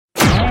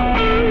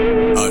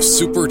A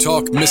Super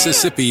Talk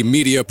Mississippi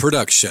media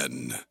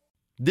production.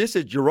 This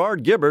is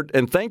Gerard Gibbert,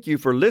 and thank you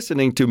for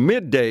listening to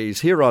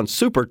Middays here on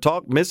Super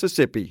Talk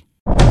Mississippi.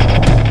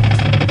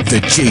 The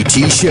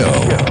JT Show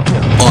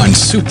on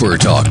Super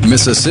Talk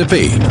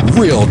Mississippi.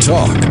 Real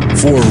talk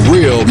for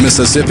real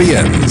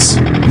Mississippians.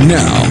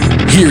 Now,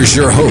 here's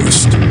your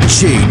host,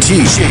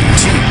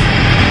 JT.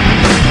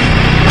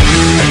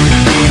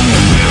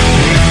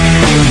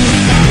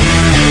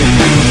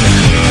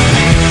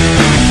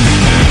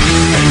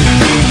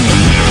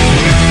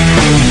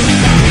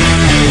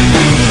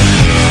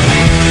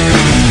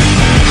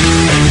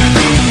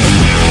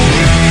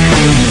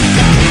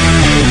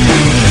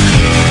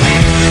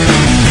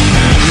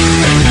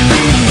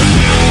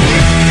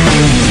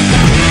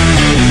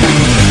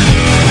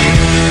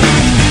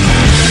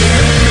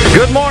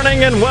 Good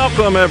morning and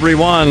welcome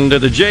everyone to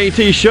the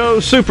JT Show,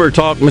 Super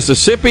Talk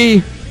Mississippi.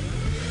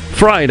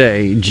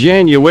 Friday,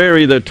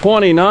 January the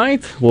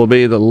 29th will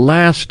be the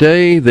last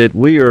day that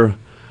we are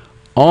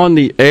on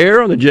the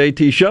air on the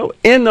JT Show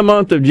in the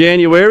month of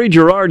January.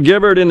 Gerard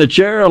Gibbert in the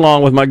chair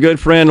along with my good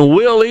friend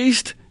Will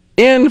East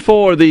in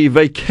for the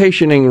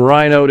vacationing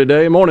rhino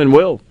today. Morning,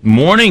 Will.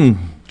 Morning,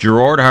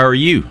 Gerard. How are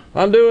you?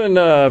 I'm doing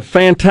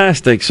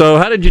fantastic. So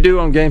how did you do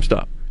on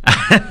GameStop?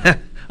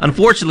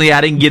 Unfortunately,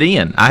 I didn't get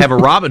in. I have a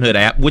Robinhood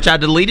app, which I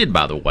deleted,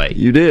 by the way.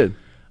 You did?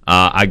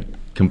 I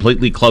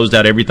completely closed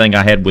out everything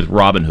I had with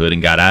Robinhood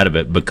and got out of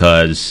it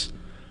because,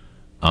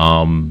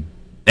 and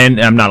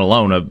I'm not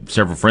alone.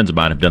 Several friends of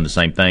mine have done the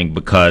same thing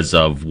because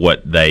of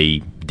what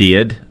they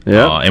did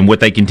and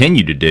what they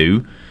continue to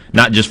do,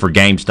 not just for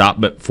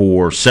GameStop, but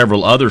for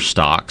several other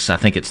stocks. I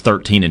think it's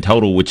 13 in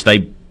total, which they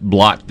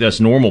blocked us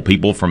normal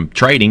people from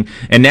trading.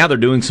 And now they're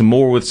doing some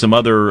more with some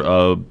other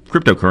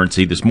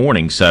cryptocurrency this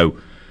morning. So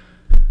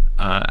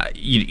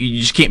you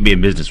just can't be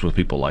in business with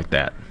people like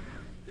that.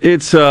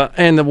 It's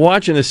and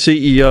watching the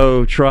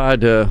CEO try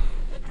to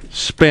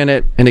spin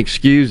it and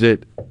excuse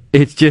it,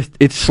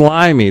 it's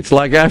slimy. It's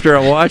like after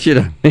I watch it,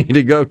 I need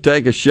to go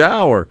take a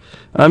shower.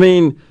 I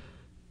mean,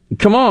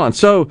 come on.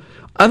 So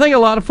I think a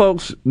lot of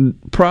folks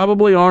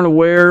probably aren't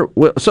aware.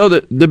 So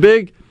the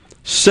big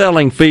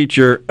selling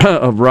feature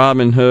of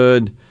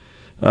Robinhood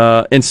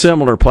and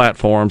similar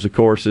platforms, of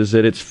course, is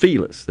that it's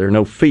feeless. There are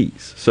no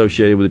fees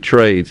associated with the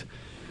trades.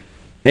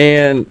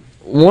 And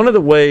one of the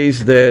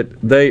ways that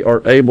they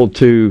are able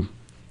to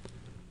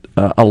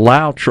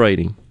allow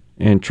trading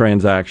and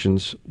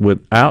transactions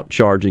without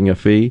charging a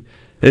fee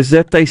is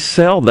that they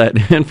sell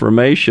that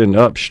information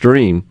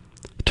upstream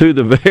to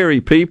the very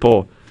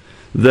people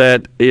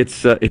that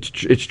it's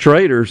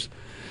traders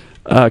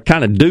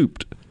kind of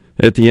duped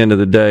at the end of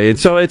the day. And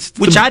so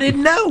which I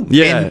didn't know.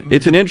 Yeah,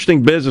 it's an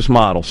interesting business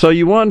model. So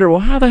you wonder,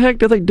 well, how the heck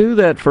do they do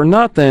that for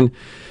nothing?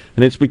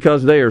 And it's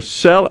because they are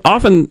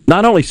often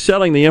not only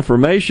selling the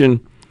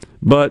information,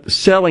 but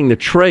selling the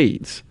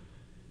trades.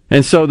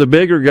 And so the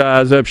bigger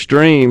guys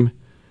upstream,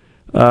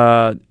 they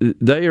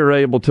are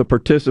able to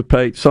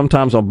participate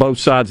sometimes on both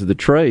sides of the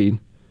trade.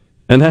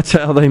 And that's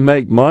how they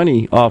make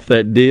money off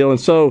that deal. And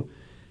so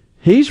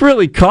he's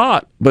really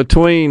caught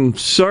between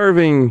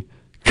serving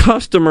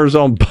customers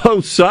on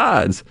both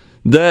sides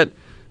that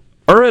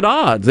are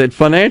at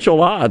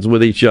financial odds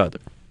with each other.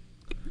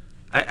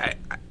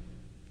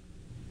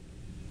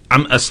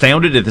 I'm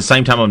astounded. At the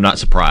same time, I'm not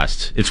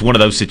surprised. It's one of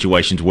those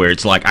situations where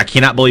it's like, I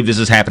cannot believe this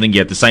is happening,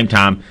 yet at the same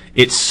time,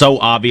 it's so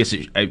obvious.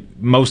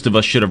 Most of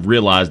us should have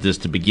realized this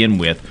to begin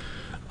with.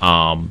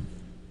 But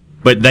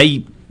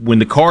when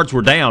the cards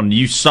were down,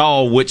 you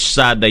saw which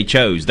side they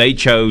chose. They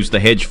chose the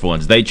hedge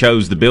funds. They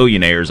chose the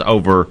billionaires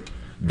over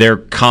their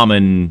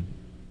common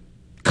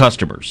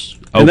customers,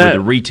 over the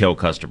retail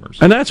customers.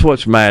 And that's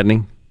what's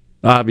maddening,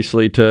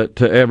 obviously, to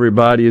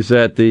everybody, is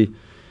that the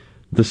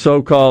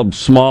so-called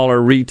smaller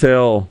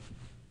retail,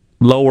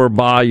 lower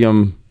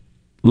volume,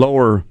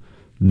 lower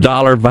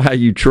dollar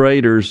value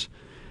traders,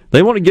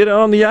 they want to get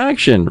on the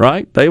action,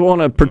 right? They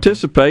want to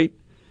participate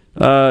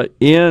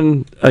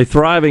in a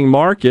thriving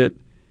market.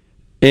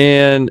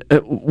 And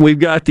we've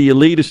got the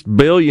elitist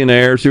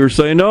billionaires who are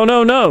saying,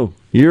 no,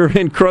 you're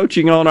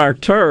encroaching on our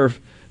turf.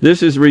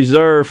 This is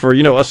reserved for,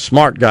 us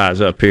smart guys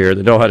up here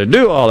that know how to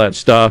do all that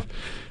stuff.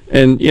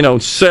 And,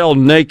 sell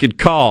naked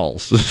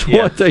calls is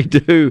what they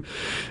do,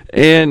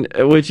 and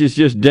which is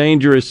just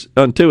dangerous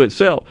unto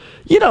itself.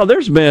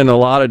 There's been a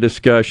lot of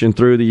discussion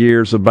through the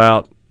years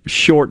about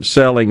short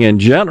selling in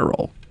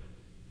general,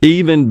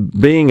 even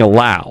being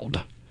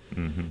allowed.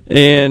 Mm-hmm.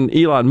 And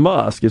Elon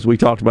Musk, as we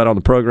talked about on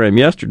the program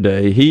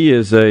yesterday,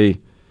 he's a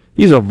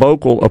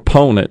vocal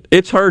opponent.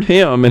 It's hurt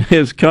him and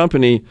his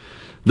company,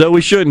 though we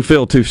shouldn't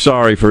feel too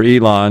sorry for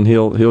Elon.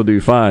 He'll do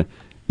fine.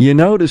 You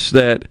notice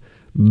that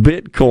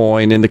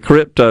Bitcoin and the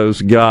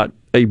cryptos got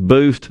a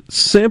boost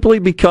simply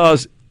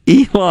because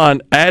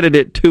Elon added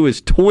it to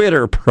his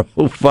Twitter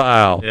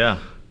profile. Yeah.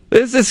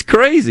 This is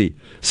crazy.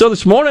 So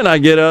this morning I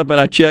get up and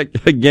I check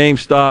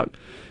GameStop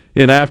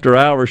in after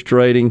hours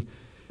trading,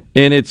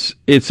 and it's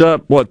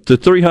up to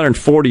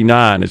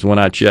 349 is when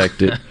I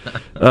checked it.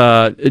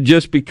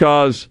 Just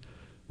because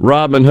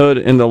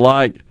Robinhood and the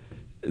like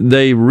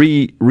they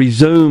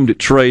resumed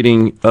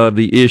trading of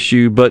the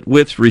issue, but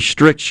with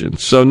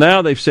restrictions. So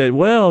now they've said,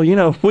 well,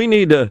 we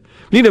need to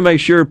make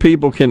sure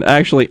people can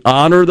actually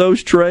honor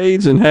those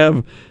trades and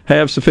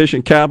have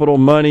sufficient capital,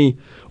 money,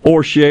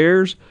 or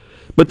shares.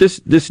 But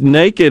this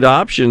naked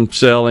option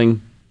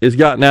selling has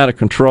gotten out of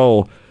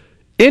control.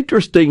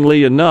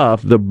 Interestingly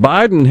enough, the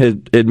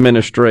Biden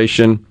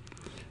administration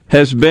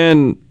has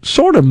been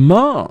sort of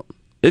mum.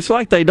 It's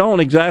like they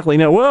don't exactly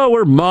know. Well,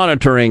 we're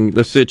monitoring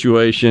the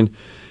situation.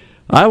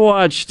 I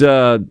watched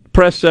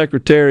Press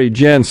Secretary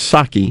Jen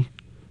Psaki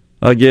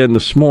again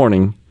this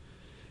morning,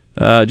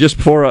 just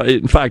before,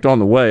 in fact, on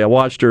the way. I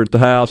watched her at the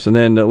House and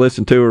then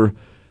listened to her,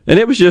 and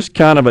it was just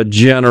kind of a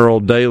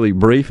general daily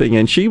briefing,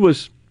 and she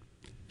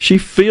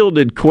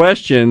fielded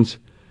questions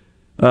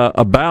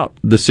about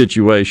the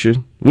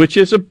situation, which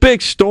is a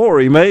big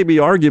story, maybe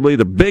arguably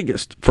the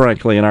biggest,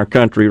 frankly, in our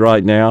country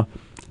right now,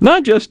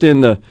 not just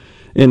in the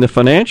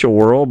financial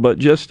world, but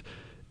just...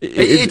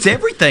 It's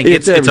everything.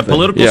 It's a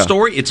political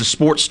story. It's a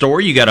sports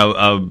story. You got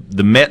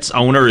the Mets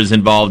owner is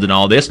involved in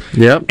all this.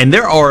 Yep. And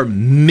there are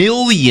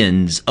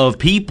millions of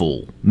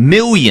people,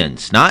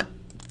 millions, not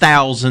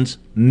thousands,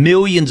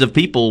 millions of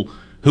people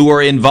who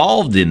are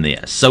involved in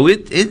this. So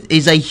it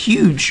is a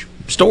huge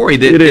story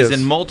that is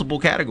in multiple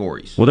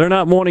categories. Well, they're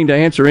not wanting to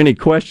answer any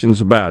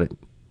questions about it.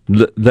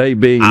 They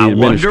being the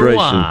administration. I wonder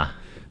why.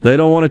 They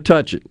don't want to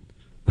touch it.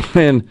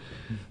 And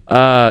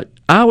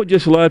I would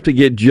just love to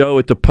get Joe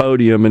at the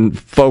podium and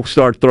folks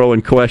start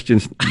throwing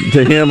questions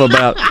to him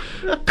about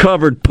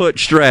covered put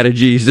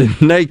strategies and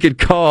naked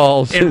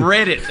calls. And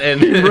Reddit.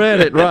 And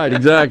Reddit, right,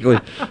 exactly.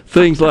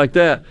 Things like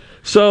that.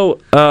 So,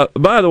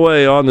 by the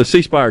way, on the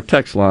C Spire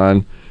text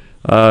line,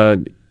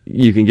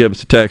 you can give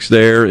us a text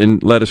there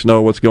and let us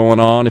know what's going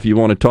on if you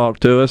want to talk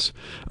to us.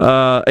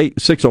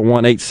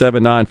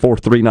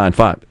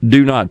 601-879-4395.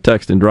 Do not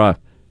text and drive.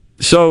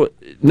 So,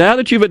 now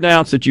that you've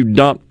announced that you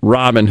dumped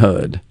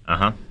Robinhood,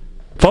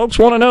 folks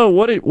want to know,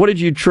 what did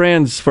you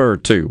transfer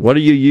to? What are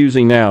you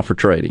using now for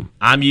trading?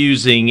 I'm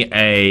using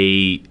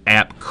a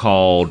app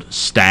called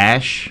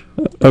Stash.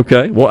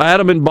 Okay. Well,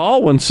 Adam in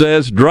Baldwin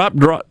says drop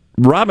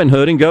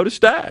Robinhood and go to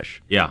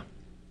Stash. Yeah.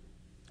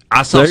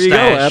 I saw there you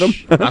Stash. Go, Adam.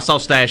 I saw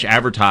Stash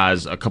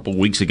advertise a couple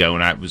weeks ago,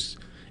 and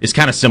it's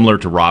kind of similar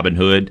to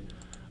Robinhood.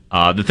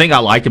 The thing I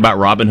liked about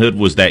Robinhood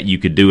was that you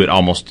could do it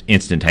almost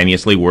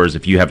instantaneously, whereas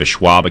if you have a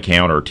Schwab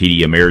account or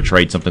TD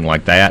Ameritrade, something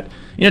like that,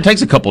 it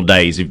takes a couple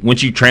days.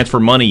 Once you transfer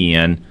money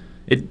in,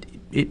 it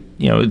 2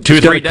 or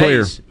 3 days.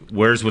 Clear.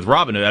 Whereas with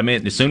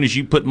Robinhood, as soon as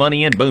you put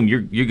money in, boom,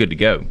 you're good to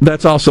go.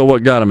 That's also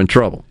what got them in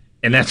trouble.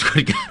 And that's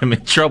what got them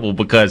in trouble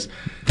because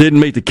didn't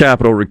meet the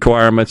capital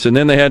requirements, and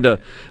then they had to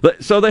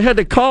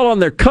call on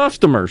their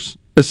customers,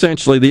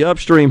 essentially the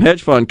upstream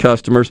hedge fund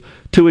customers,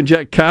 to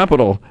inject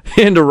capital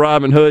into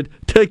Robinhood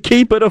to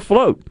keep it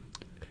afloat.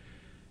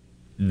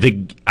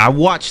 I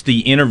watched the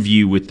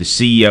interview with the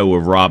CEO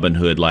of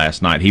Robinhood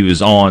last night. He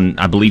was on,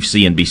 I believe,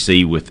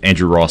 CNBC with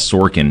Andrew Ross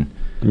Sorkin.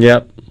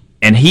 Yep.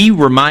 And he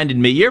reminded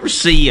me, you ever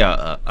see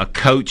a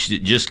coach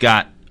that just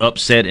got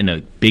upset in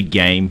a big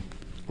game?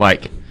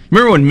 Like,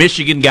 remember when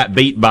Michigan got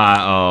beat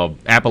by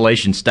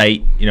Appalachian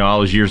State, all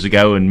those years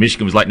ago, and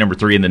Michigan was like number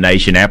 3 in the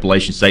nation.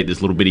 Appalachian State,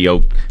 this little bitty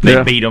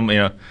they beat them,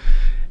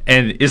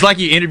 And it's like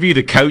you interview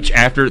the coach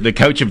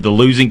of the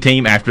losing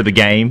team after the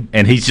game,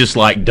 and he's just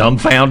like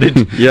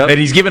dumbfounded. Yep. And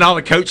he's giving all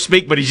the coach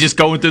speak, but he's just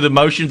going through the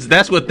motions.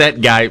 That's what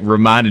that guy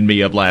reminded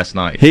me of last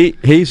night.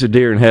 He's a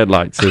deer in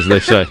headlights, as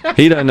they say.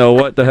 He doesn't know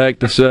what the heck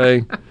to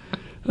say.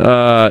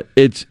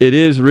 It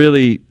is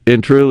really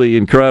and truly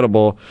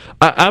incredible.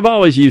 I've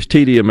always used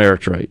TD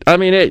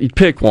Ameritrade.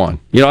 Pick one.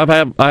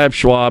 I have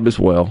Schwab as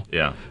well.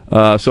 Yeah.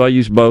 So I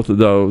use both of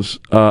those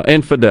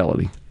and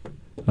Fidelity,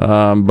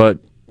 but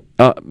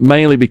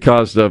mainly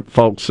because the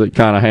folks that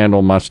kind of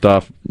handle my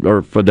stuff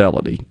are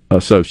Fidelity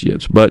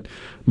associates. But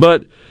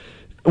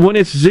when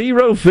it's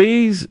zero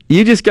fees,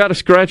 you just got to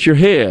scratch your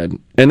head,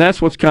 and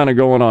that's what's kind of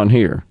going on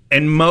here.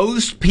 And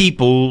most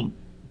people,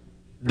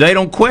 they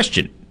don't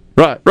question.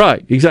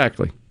 Right,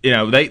 exactly.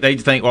 They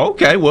think, well,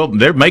 okay, well,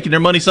 they're making their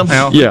money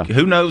somehow. Yeah.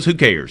 Who knows? Who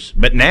cares?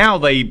 But now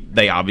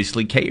they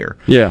obviously care.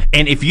 Yeah.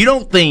 And if you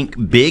don't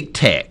think big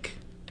tech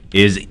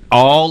is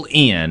all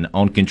in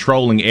on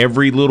controlling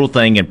every little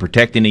thing and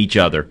protecting each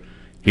other,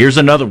 here's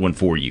another one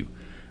for you.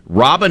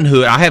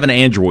 Robinhood, I have an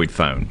Android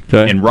phone,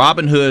 and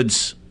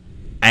Robinhood's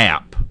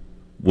app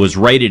was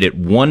rated at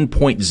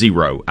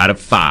 1.0 out of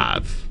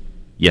 5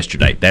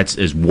 yesterday. That's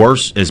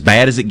as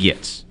bad as it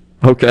gets.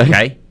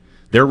 Okay?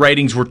 Their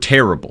ratings were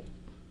terrible.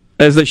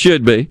 As they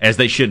should be.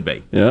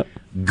 Yeah.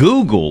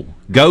 Google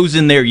goes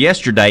in there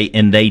yesterday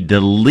and they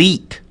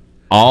delete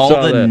all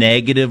the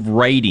negative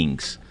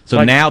ratings.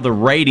 So now the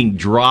rating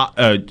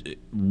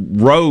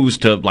rose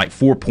to like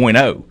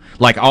 4.0.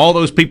 Like all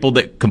those people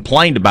that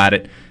complained about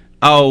it,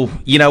 oh,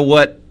 you know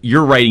what?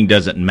 Your rating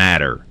doesn't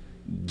matter.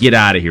 Get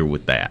out of here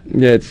with that.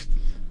 Yeah,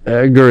 I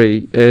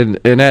agree. And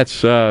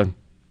that's,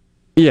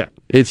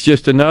 it's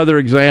just another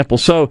example.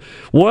 So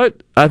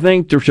what I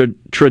think the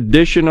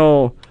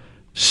traditional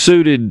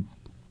suited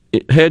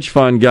hedge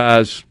fund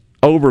guys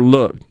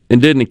overlooked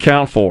and didn't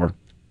account for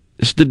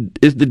is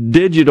the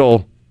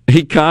digital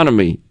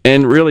economy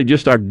and really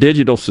just our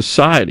digital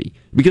society,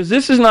 because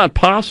this is not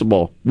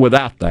possible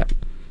without that.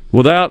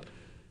 Without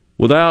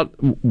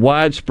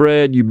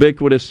widespread,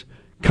 ubiquitous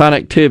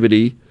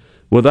connectivity,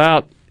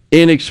 without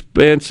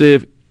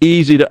inexpensive,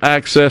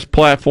 easy-to-access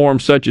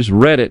platforms such as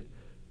Reddit,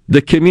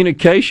 the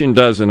communication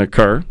doesn't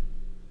occur.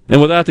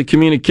 And without the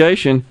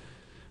communication,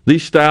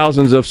 these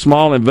thousands of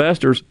small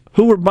investors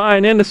who are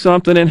buying into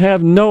something and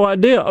have no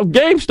idea. Oh,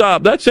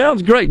 GameStop, that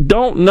sounds great.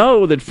 Don't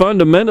know that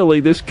fundamentally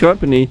this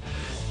company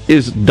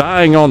is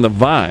dying on the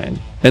vine.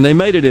 And they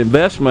made an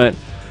investment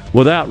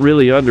without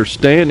really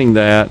understanding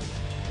that.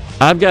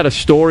 I've got a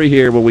story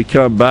here when we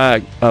come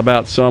back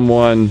about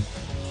someone,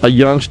 a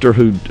youngster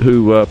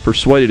who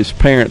persuaded his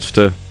parents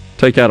to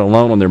take out a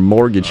loan on their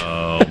mortgage.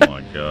 Oh,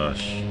 my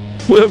gosh.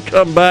 We'll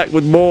come back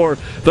with more.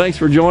 Thanks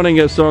for joining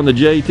us on the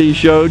JT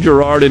Show,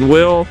 Gerard and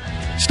Will.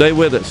 Stay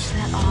with us.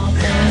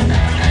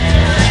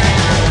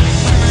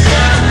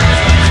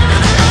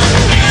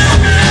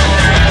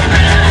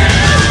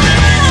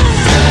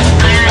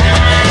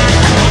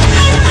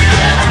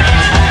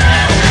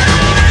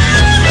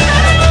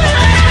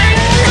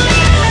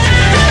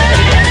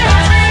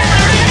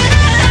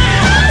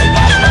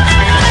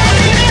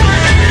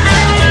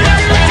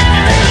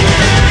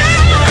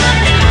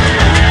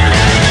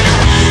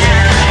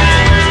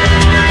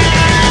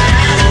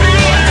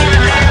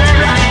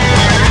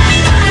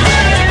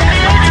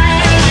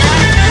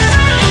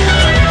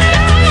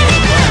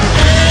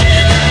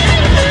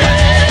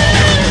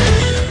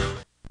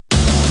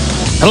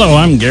 Hello,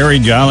 I'm Gary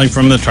Jolly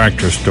from the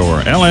Tractor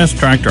Store. LS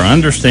Tractor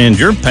understands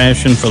your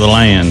passion for the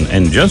land,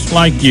 and just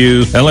like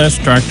you, LS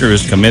Tractor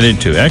is committed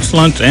to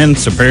excellence and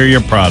superior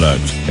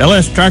products.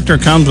 LS Tractor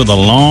comes with a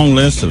long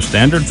list of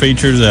standard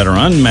features that are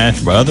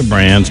unmatched by other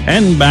brands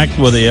and backed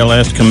with the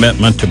LS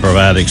commitment to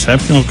provide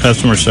exceptional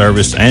customer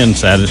service and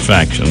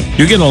satisfaction.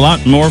 You get a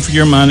lot more for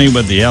your money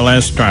with the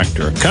LS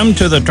Tractor. Come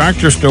to the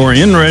Tractor Store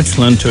in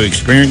Richland to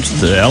experience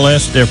the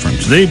LS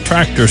difference. The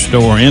Tractor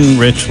Store in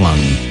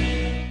Richland.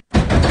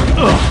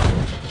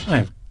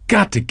 I've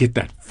got to get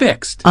that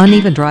fixed.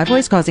 Uneven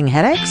driveways causing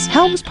headaches?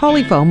 Helms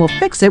Polyfoam will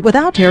fix it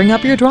without tearing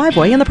up your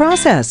driveway in the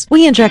process.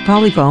 We inject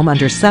Polyfoam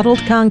under settled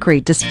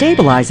concrete to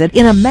stabilize it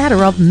in a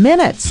matter of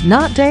minutes,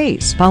 not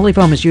days.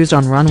 Polyfoam is used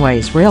on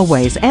runways,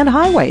 railways, and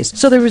highways,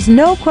 so there is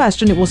no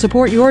question it will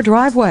support your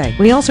driveway.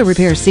 We also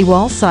repair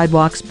seawalls,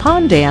 sidewalks,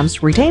 pond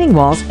dams, retaining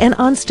walls, and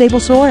unstable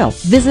soil.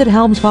 Visit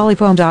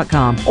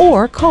HelmsPolyfoam.com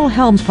or call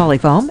Helms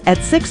Polyfoam at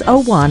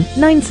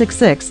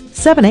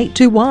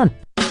 601-966-7821.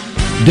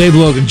 Dave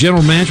Logan,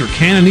 General Manager,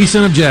 Cannon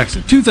Nissan of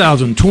Jackson.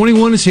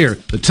 2021 is here.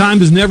 The time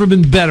has never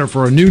been better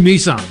for a new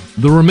Nissan.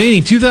 The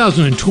remaining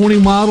 2020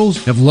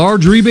 models have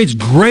large rebates,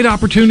 great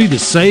opportunity to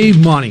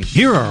save money.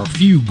 Here are a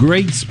few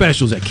great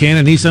specials at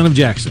Cannon Nissan of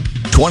Jackson.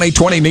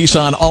 2020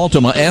 Nissan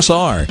Altima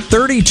SR,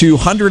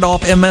 $3,200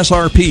 off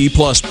MSRP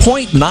plus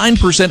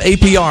 0.9%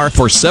 APR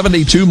for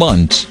 72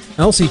 months.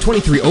 LC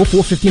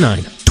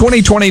 230459.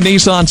 2020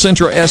 Nissan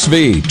Sentra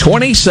SV,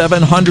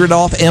 $2,700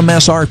 off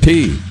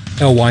MSRP.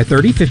 LY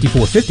 30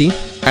 5450.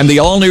 And the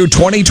all-new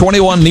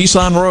 2021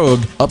 Nissan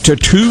Rogue, up to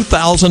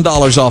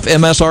 $2,000 off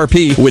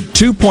MSRP with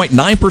 2.9%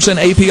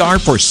 APR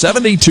for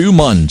 72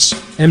 months.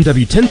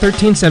 MW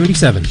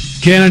 101377.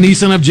 Cannon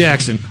Nissan of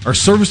Jackson. Our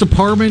service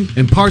department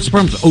and parts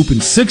department is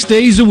open 6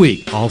 days a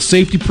week. All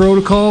safety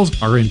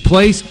protocols are in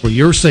place for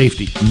your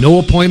safety. No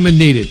appointment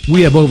needed.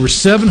 We have over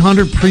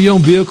 700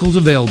 pre-owned vehicles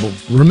available.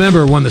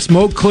 Remember, when the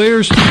smoke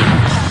clears,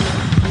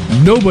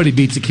 nobody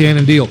beats a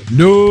Cannon deal.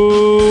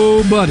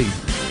 Nobody.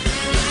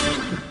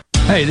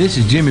 Hey, this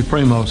is Jimmy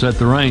Primos at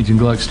the range in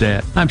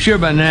Gluckstadt. I'm sure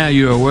by now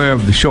you're aware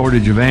of the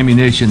shortage of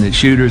ammunition that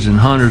shooters and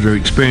hunters are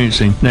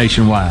experiencing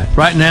nationwide.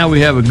 Right now we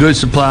have a good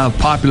supply of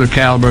popular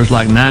calibers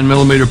like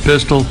 9mm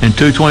pistol and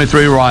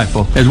 .223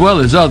 rifle, as well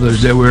as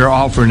others that we're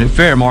offering at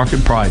fair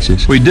market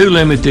prices. We do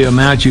limit the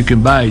amount you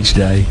can buy each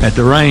day. At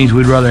the range,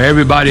 we'd rather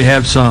everybody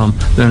have some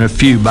than a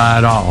few buy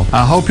it all.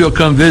 I hope you'll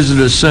come visit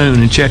us soon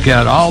and check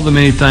out all the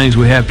many things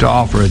we have to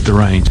offer at the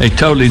range. A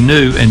totally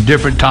new and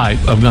different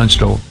type of gun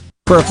store.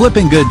 For a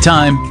flipping good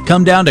time,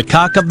 come down to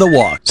Cock of the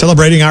Walk.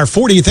 Celebrating our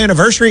 40th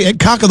anniversary at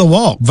Cock of the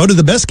Walk. Voted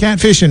the best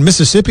catfish in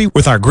Mississippi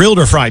with our grilled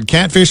or fried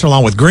catfish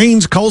along with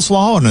greens,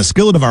 coleslaw, and a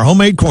skillet of our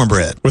homemade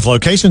cornbread. With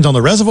locations on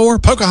the Reservoir,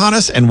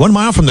 Pocahontas, and 1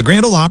 mile from the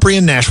Grand Ole Opry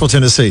in Nashville,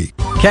 Tennessee.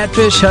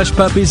 Catfish, hush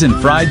puppies, and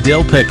fried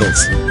dill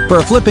pickles. For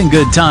a flipping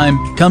good time,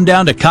 come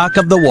down to Cock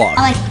of the Walk.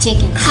 I like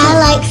chicken.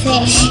 I like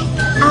fish.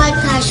 I like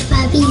hush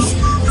puppies.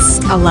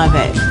 I love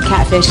it.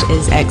 Catfish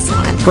is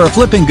excellent. For a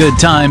flipping good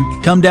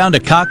time, come down to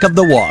Cock of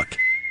the Walk.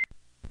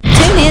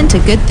 Tune in to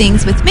Good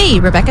Things with me,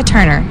 Rebecca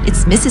Turner.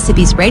 It's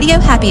Mississippi's Radio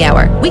Happy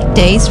Hour,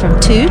 weekdays from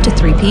 2 to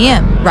 3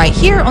 p.m. right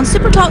here on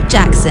Super Talk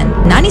Jackson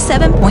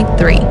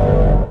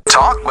 97.3.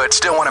 Talk, but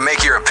still want to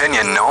make your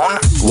opinion known?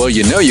 Well,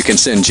 you know you can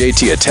send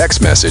JT a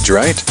text message,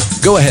 right?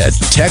 Go ahead,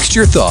 text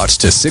your thoughts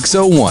to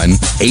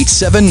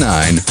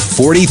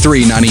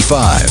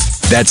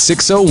 601-879-4395. That's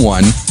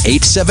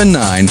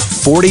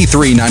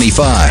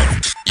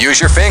 601-879-4395. Use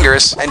your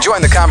fingers and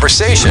join the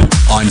conversation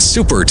on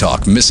Super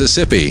Talk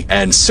Mississippi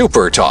and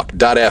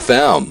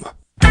supertalk.fm.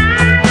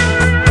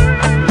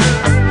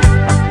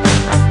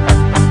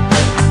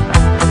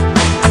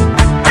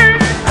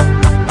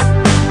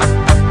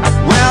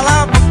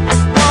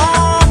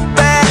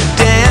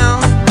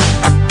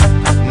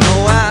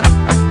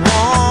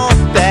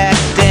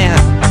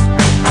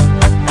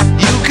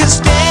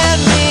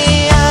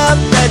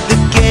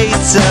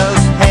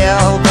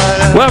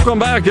 Welcome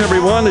back,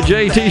 everyone. The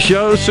JT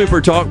Show,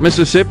 Super Talk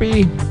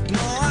Mississippi.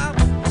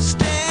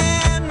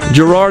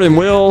 Gerard and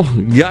Will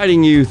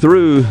guiding you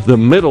through the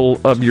middle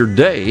of your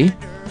day.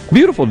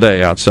 Beautiful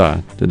day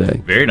outside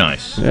today. Very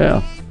nice.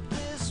 Yeah.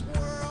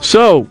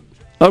 So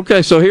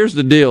here's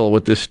the deal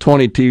with this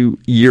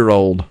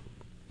 22-year-old.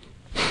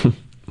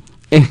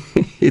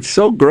 It's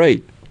so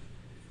great.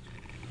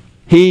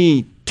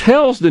 He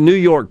tells the New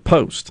York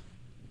Post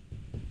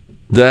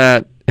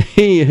that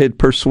he had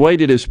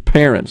persuaded his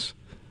parents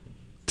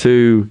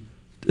to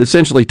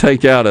essentially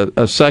take out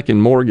a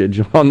second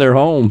mortgage on their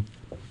home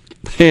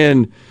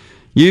and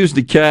use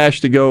the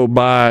cash to go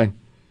buy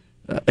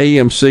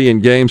AMC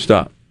and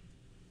GameStop.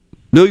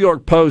 New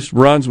York Post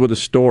runs with a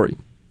story,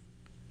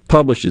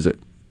 publishes it.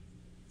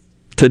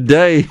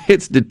 Today,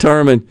 it's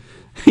determined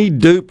he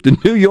duped the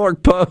New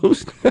York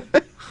Post.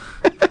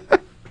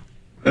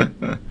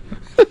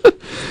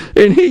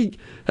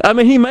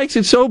 And he makes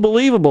it so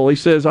believable. He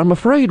says, I'm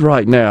afraid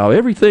right now,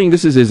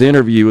 this is his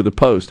interview with the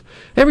Post,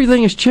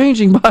 everything is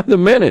changing by the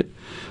minute.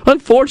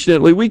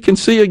 Unfortunately, we can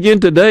see again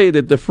today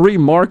that the free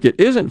market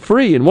isn't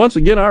free, and once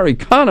again, our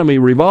economy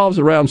revolves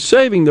around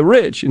saving the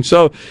rich. And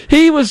so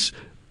he was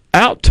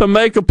out to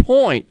make a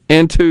point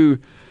and to,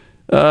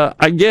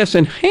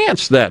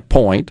 enhance that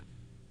point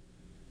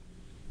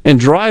and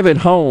drive it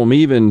home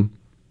even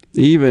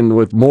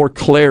with more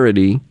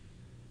clarity.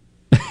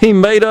 He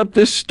made up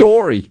this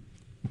story.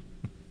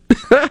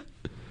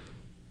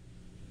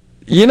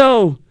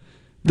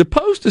 The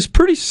Post is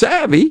pretty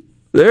savvy.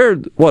 They're,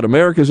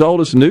 America's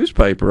oldest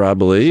newspaper, I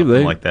believe.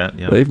 Something like that,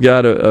 yeah. They've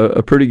got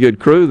a pretty good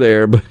crew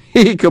there, but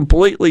he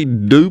completely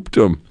duped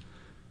them.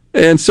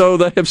 And so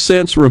they have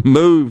since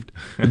removed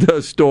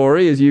the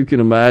story, as you can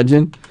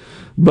imagine.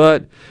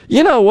 But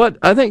you know what?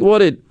 I think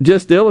what it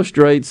just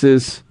illustrates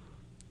is,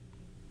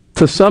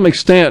 to some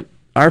extent,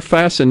 our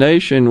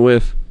fascination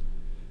with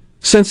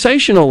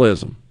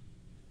sensationalism.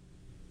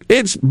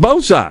 It's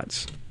both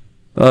sides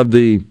of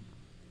the,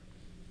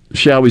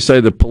 shall we say,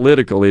 the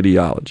political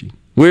ideology.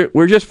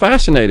 We're just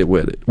fascinated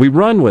with it. We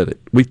run with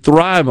it. We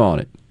thrive on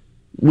it.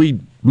 We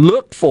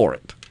look for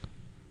it.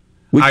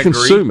 We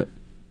consume it.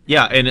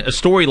 Yeah, and a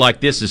story like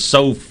this is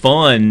so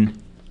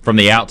fun from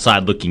the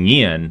outside looking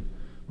in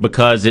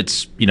because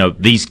it's,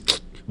 these,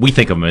 we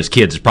think of them as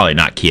kids, it's probably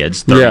not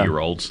kids,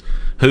 30-year-olds,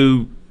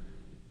 who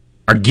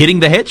are getting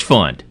the hedge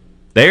fund.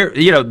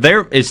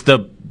 It's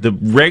the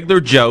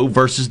regular Joe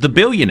versus the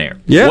billionaire.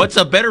 Yeah. What's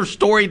a better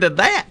story than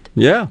that?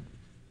 Yeah.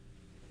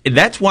 And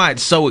that's why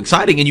it's so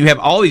exciting. And you have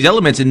all these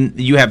elements, and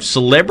you have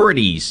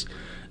celebrities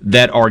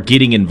that are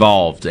getting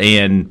involved.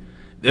 And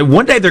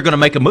one day they're going to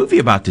make a movie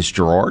about this,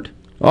 Gerard.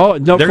 Oh,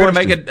 no, they're question. going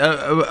to make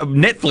a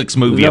Netflix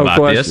movie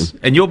about this,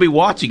 and you'll be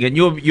watching it. And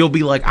you'll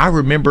be like, I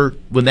remember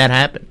when that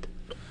happened,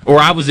 or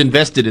I was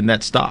invested in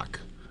that stock,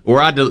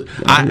 or I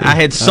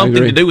had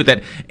something to do with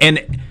that.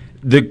 And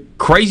the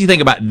crazy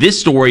thing about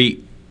this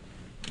story,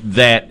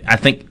 that I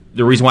think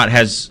the reason why it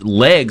has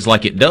legs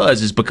like it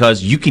does, is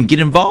because you can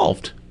get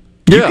involved.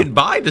 You can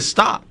buy the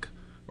stock,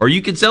 or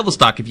you can sell the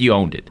stock if you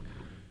owned it.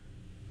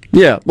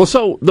 Yeah. Well,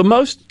 so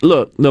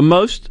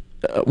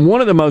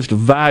one of the most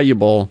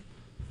valuable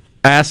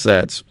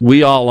assets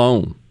we all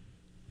own,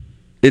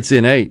 it's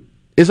innate,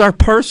 is our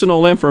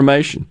personal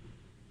information,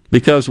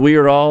 because we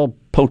are all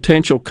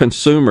potential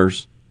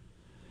consumers,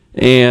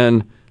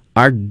 and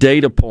our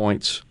data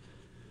points,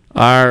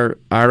 our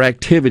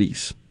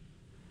activities,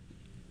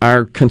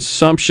 our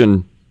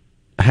consumption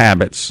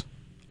habits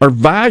are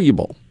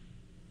valuable.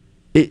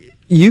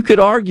 You could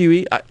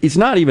argue, it's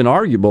not even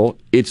arguable,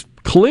 it's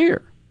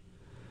clear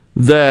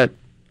that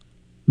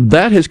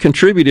has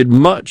contributed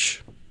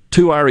much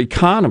to our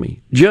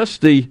economy.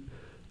 Just the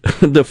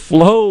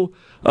flow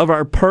of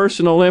our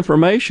personal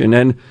information.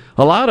 And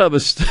a lot of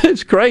us,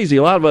 it's crazy,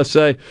 a lot of us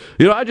say,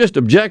 I just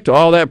object to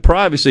all that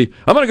privacy.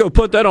 I'm going to go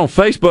put that on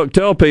Facebook,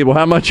 tell people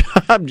how much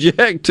I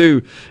object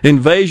to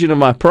invasion of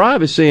my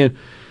privacy. And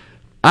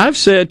I've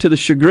said, to the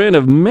chagrin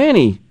of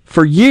many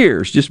for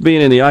years, just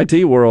being in the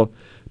IT world,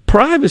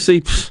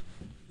 privacy,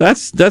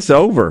 that's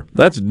over.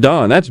 That's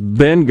done. That's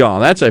been gone.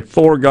 That's a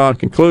foregone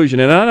conclusion.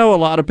 And I know a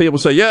lot of people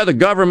say, yeah, the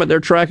government, they're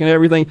tracking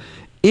everything.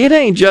 It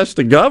ain't just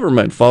the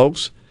government,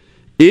 folks.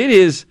 It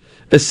is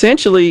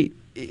essentially,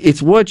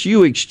 it's what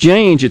you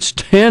exchange. It's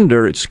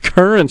tender. It's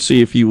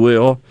currency, if you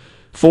will,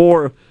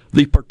 for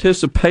the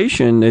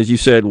participation, as you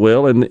said,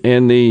 Will,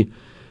 and the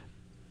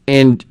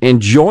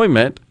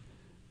enjoyment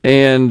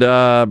and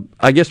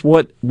I guess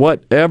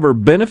whatever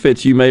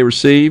benefits you may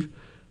receive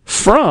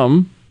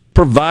from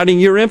providing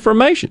your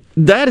information.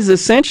 That is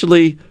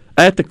essentially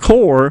at the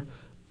core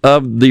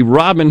of the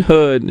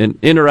Robinhood, and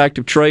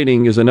interactive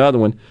trading is another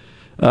one.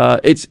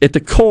 It's at the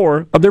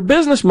core of their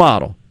business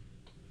model.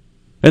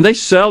 And they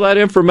sell that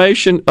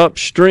information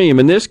upstream.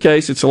 In this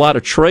case, it's a lot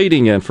of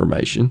trading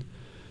information.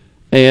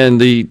 And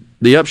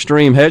the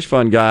upstream hedge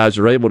fund guys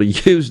are able to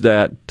use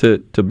that to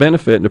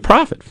benefit and to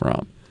profit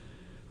from.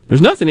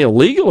 There's nothing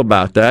illegal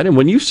about that. And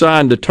when you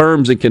sign the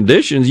terms and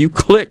conditions, you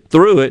click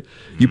through it.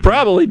 You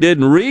probably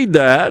didn't read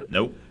that.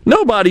 Nope.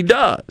 Nobody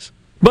does.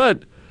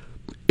 But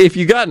if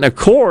you got in a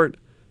court,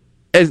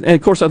 and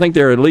of course I think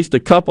there are at least a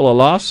couple of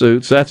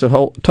lawsuits, that's a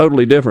whole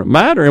totally different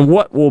matter. And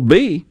what will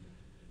be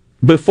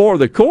before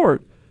the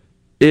court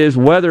is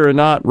whether or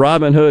not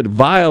Robinhood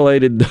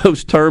violated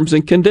those terms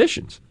and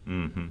conditions,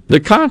 the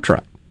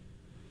contract.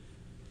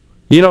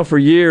 You know, for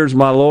years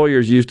my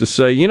lawyers used to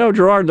say, you know,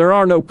 Gerard, there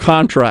are no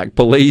contract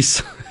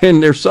police,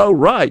 and they're so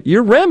right.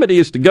 Your remedy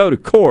is to go to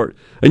court,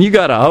 and you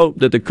got to hope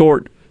that the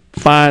court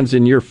finds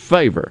in your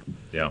favor.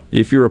 Yeah.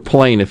 If you're a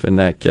plaintiff in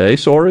that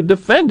case, or a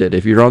defendant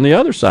if you're on the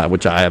other side,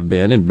 which I have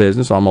been in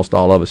business, almost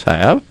all of us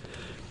have.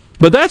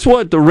 But that's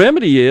what the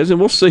remedy is, and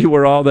we'll see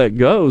where all that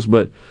goes.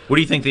 But what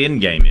do you think the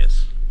end game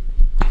is?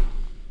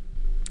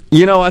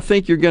 You know, I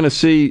think you're going to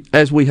see,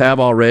 as we have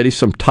already,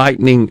 some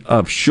tightening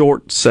of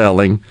short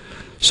selling,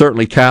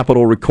 certainly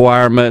capital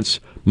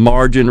requirements,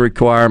 margin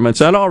requirements.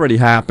 That already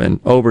happened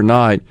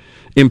overnight,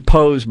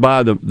 imposed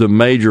by the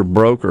major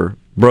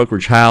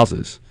brokerage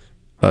houses.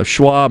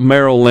 Schwab,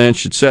 Merrill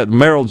Lynch, etc.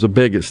 Merrill's the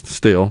biggest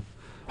still.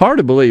 Hard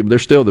to believe, but they're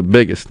still the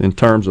biggest in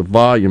terms of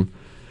volume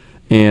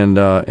and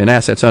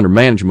assets under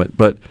management.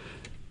 But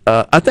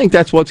I think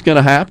that's what's going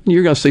to happen.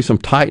 You're going to see some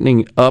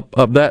tightening up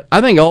of that. I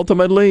think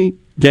ultimately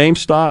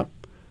GameStop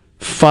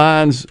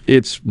finds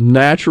its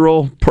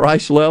natural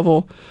price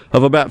level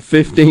of about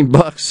 $15,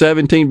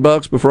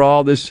 $17 before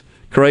all this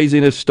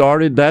craziness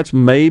started. That's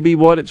maybe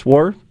what it's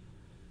worth.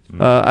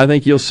 I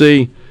think you'll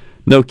see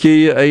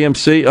Nokia,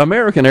 AMC,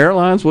 American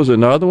Airlines was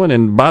another one.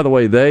 And by the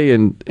way, they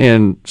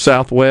and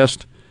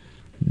Southwest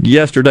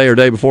yesterday or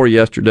day before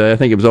yesterday, I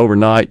think it was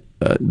overnight,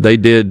 they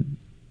did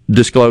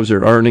disclose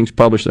their earnings,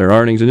 publish their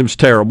earnings, and it was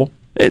terrible.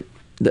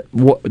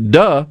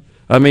 Duh.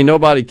 I mean,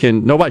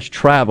 nobody's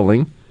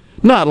traveling.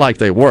 Not like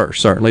they were,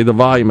 certainly. The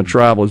volume of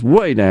travel is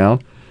way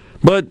down.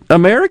 But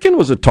American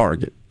was a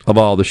target of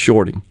all the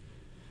shorting.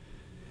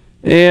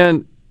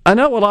 And I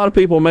know a lot of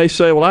people may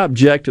say, well, I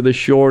object to this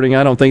shorting.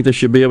 I don't think they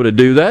should be able to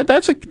do that.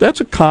 That's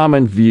a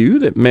common view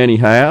that many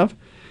have.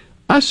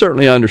 I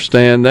certainly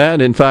understand that.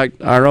 In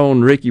fact, our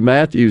own Ricky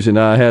Matthews and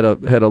I had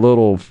a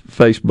little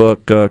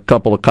Facebook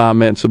couple of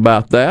comments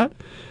about that.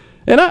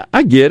 And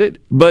I get it.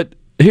 But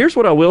here's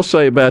what I will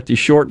say about these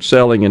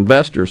short-selling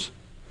investors.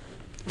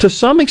 To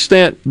some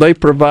extent, they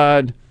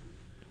provide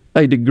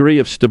a degree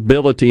of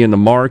stability in the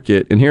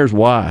market, and here's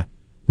why.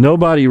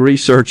 Nobody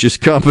researches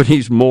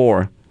companies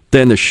more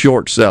than the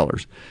short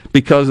sellers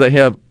because they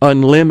have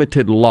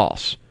unlimited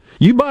loss.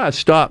 You buy a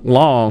stock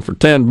long for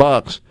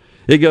 $10,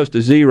 it goes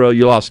to zero,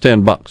 you lost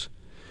 $10.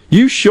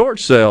 You short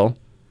sell,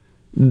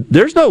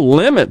 there's no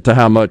limit to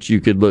how much you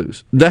could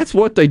lose. That's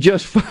what they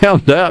just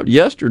found out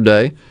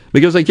yesterday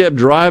because they kept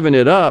driving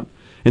it up.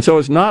 And so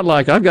it's not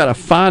like I've got a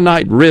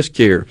finite risk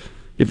here.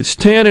 If it's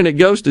 10 and it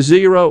goes to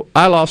zero,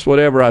 I lost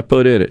whatever I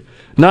put in it.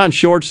 Not in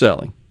short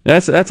selling.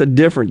 That's a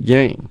different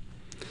game.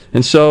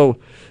 And so,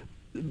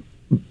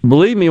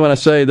 believe me when I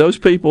say those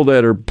people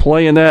that are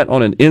playing that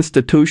on an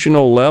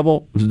institutional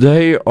level,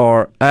 they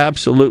are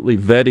absolutely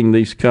vetting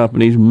these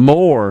companies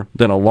more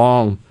than a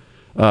long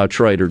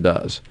trader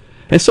does.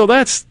 And so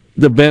that's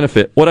the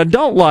benefit. What I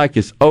don't like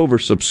is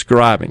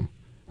oversubscribing,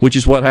 which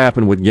is what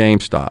happened with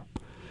GameStop.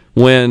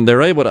 When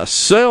they're able to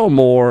sell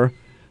more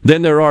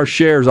than there are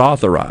shares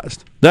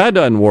authorized. That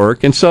doesn't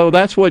work. And so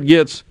that's what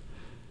gets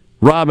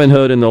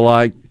Robinhood and the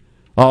like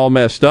all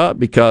messed up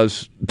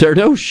because there are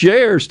no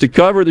shares to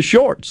cover the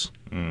shorts.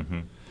 Mm-hmm.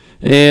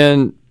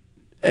 And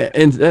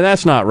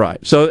that's not right.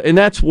 So, and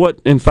that's what,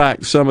 in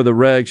fact, some of the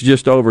regs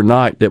just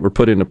overnight that were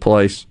put into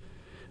place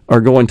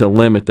are going to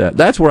limit that.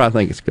 That's where I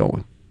think it's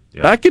going.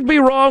 Yeah. I could be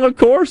wrong, of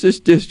course. It's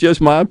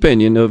just my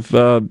opinion of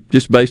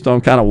just based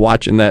on kind of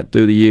watching that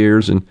through the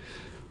years and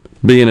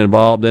being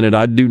involved in it.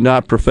 I do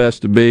not profess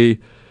to be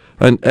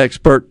an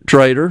expert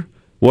trader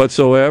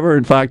whatsoever.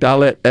 In fact, I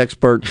let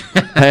experts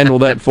handle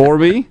that for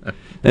me.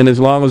 And as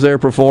long as they're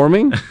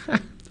performing,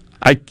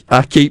 I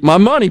keep my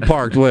money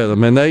parked with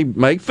them, and they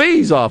make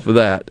fees off of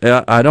that.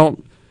 I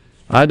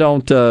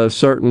don't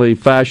certainly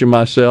fashion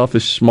myself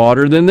as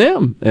smarter than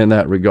them in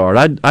that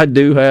regard. I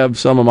do have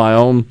some of my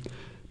own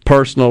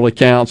personal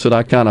accounts that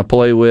I kind of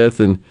play with,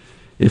 and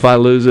if I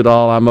lose it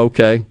all, I'm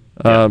okay.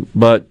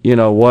 But you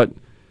know what?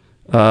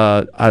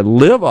 I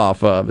live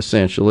off of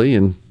essentially,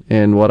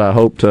 and what I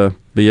hope to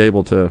be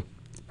able to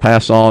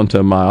pass on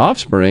to my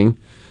offspring,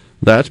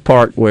 that's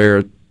part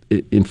where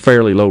in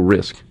fairly low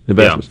risk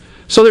investments. Yeah.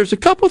 So there's a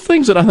couple of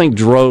things that I think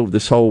drove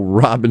this whole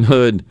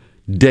Robinhood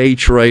day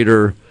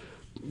trader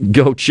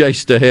go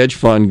chase the hedge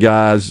fund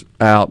guys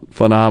out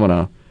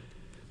phenomena.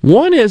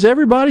 One is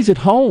everybody's at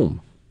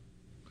home.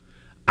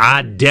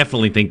 I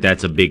definitely think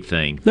that's a big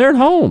thing. They're at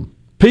home.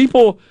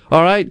 People,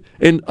 all right,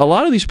 and a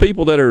lot of these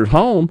people that are at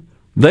home,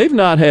 they've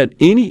not had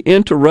any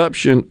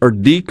interruption or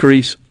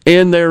decrease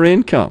in their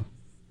income.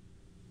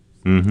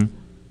 Mm-hmm.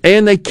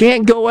 And they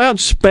can't go out and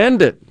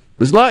spend it.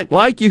 It's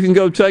like you can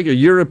go take a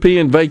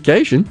European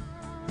vacation.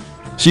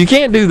 So you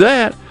can't do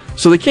that.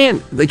 So they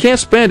can't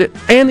spend it.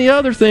 And the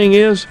other thing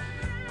is,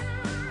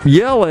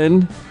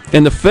 Yellen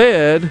and the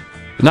Fed,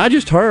 not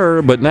just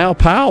her, but now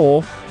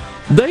Powell,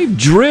 they've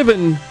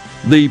driven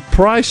the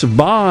price of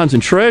bonds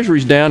and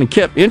treasuries down and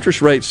kept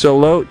interest rates so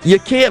low, you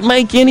can't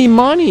make any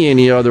money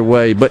any other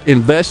way but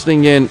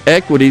investing in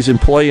equities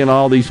and playing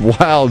all these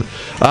wild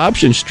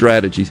option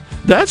strategies.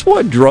 That's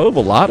what drove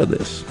a lot of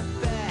this.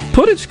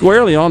 Put it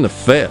squarely on the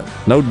Fed,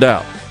 no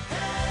doubt.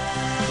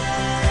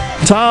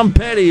 Tom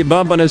Petty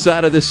bumping us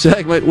out of this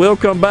segment. We'll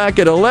come back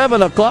at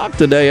 11 o'clock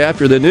today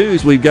after the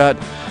news. We've got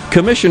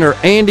Commissioner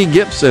Andy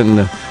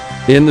Gibson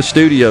in the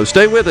studio.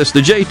 Stay with us.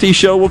 The JT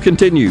Show will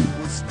continue.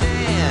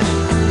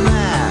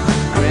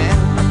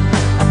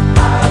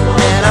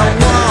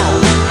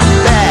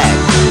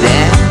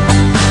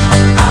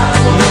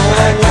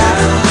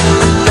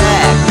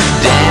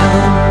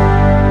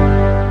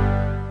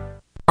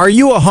 Are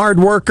you a hard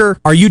worker?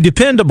 Are you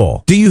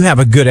dependable? Do you have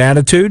a good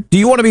attitude? Do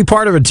you want to be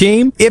part of a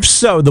team? If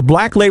so, the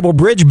Black Label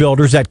Bridge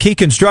Builders at Key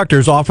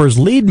Constructors offers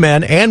lead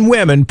men and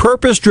women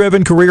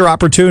purpose-driven career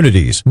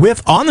opportunities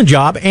with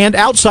on-the-job and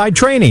outside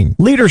training,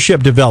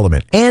 leadership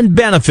development, and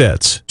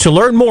benefits. To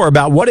learn more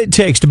about what it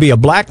takes to be a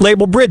Black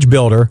Label Bridge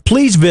Builder,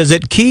 please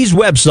visit Key's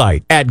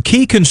website at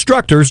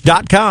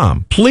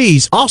keyconstructors.com.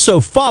 Please also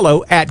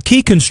follow at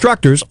Key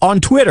Constructors on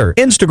Twitter,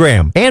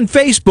 Instagram, and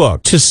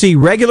Facebook to see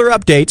regular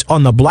updates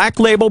on the Black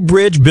Label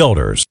Bridge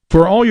Builders.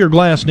 For all your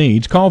glass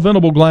needs, call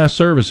Venable Glass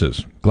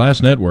Services.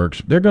 Glass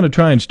Networks, they're going to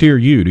try and steer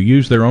you to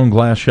use their own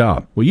glass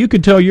shop. Well, you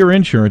can tell your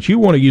insurance you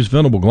want to use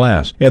Venable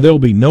Glass, and there'll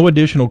be no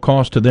additional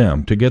cost to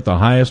them to get the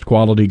highest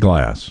quality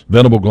glass.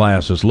 Venable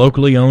Glass is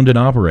locally owned and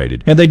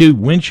operated, and they do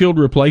windshield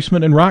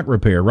replacement and rock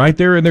repair right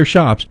there in their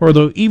shops, or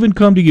they'll even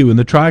come to you in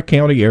the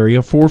Tri-County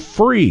area for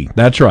free.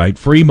 That's right,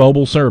 free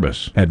mobile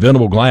service. At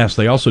Venable Glass,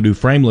 they also do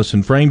frameless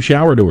and frame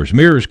shower doors,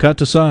 mirrors cut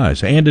to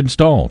size and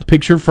installed,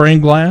 picture frame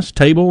glass,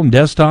 table and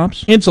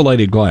desktops,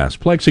 insulated glass,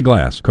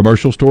 plexiglass,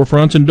 commercial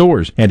storefronts and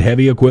doors, and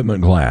heavy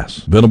equipment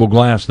glass. Venable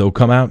Glass, they'll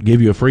come out and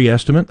give you a free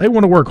estimate. They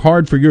want to work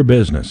hard for your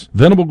business.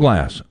 Venable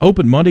Glass,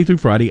 open Monday through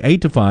Friday, 8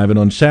 to 5, and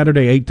on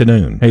Saturday, 8 to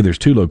noon. Hey, there's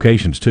 2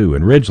 locations, too,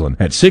 in Ridgeland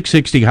at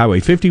 660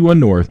 Highway 51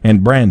 North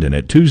and Brandon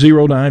at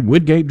 209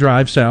 Woodgate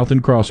Drive South in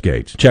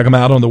Crossgates. Check them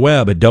out on the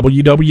web at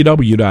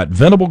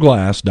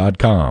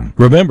www.venableglass.com.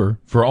 Remember,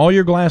 for all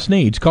your glass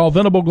needs, call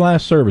Venable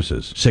Glass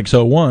Services,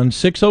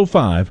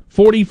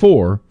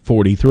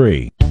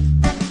 601-605-4443.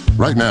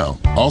 Right now,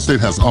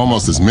 Allstate has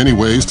almost as many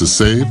ways to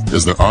save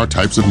as there are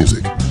types of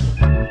music.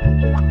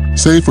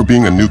 Save for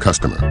being a new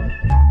customer.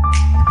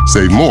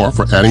 Save more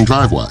for adding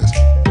DriveWise.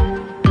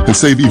 And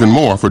save even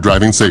more for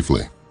driving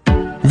safely.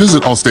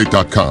 Visit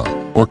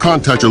Allstate.com or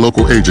contact your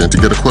local agent to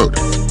get a quote.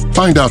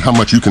 Find out how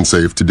much you can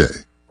save today.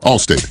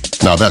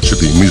 Allstate. Now that should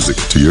be music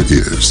to your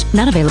ears.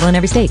 Not available in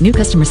every state. New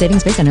customer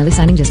savings based on early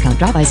signing discount.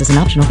 DriveWise is an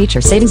optional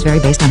feature. Savings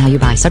vary based on how you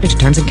buy. Subject to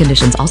terms and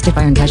conditions. Allstate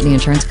Fire and Casualty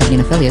Insurance Company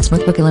and affiliates.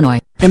 Smoothbrook,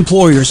 Illinois.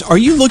 Employers, are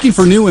you looking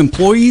for new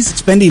employees,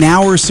 spending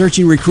hours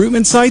searching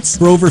recruitment sites?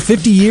 For over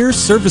 50 years,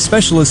 service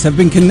specialists have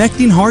been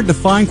connecting hard to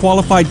find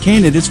qualified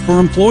candidates for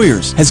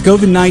employers. Has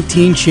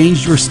COVID-19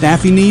 changed your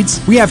staffing needs?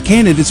 We have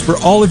candidates for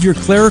all of your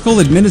clerical,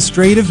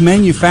 administrative,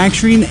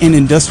 manufacturing, and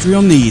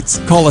industrial needs.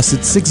 Call us at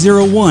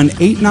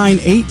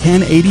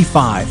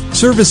 601-898-1085.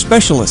 Service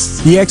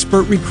specialists, the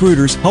expert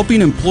recruiters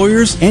helping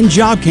employers and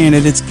job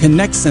candidates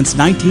connect since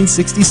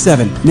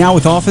 1967. Now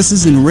with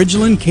offices in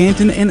Ridgeland,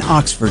 Canton, and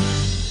Oxford.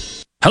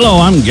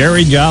 Hello, I'm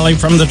Gary Jolly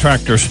from the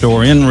Tractor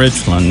Store in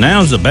Richland.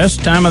 Now's the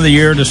best time of the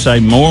year to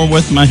save more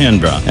with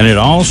Mahindra, and it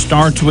all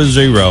starts with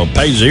zero.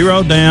 Pay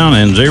zero down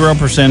and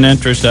 0%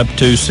 interest up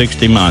to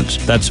 60 months.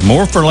 That's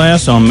more for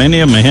less on many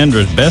of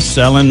Mahindra's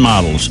best-selling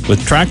models,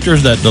 with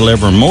tractors that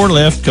deliver more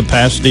lift,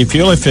 capacity,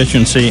 fuel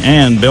efficiency,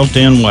 and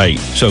built-in weight.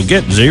 So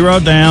get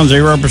zero down,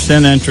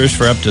 0% interest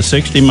for up to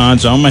 60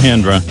 months on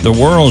Mahindra, the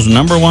world's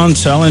 #1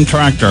 selling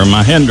tractor,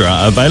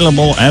 Mahindra,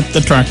 available at the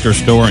Tractor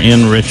Store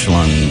in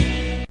Richland.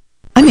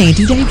 I'm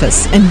Andy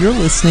Davis, and you're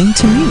listening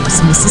to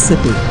News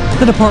Mississippi.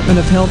 The Department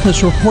of Health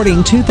is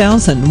reporting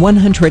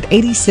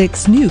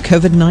 2,186 new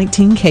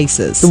COVID-19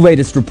 cases. The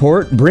latest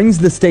report brings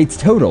the state's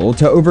total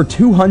to over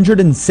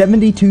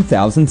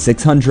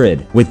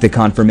 272,600. With the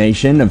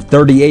confirmation of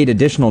 38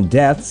 additional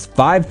deaths,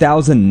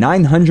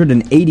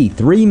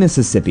 5,983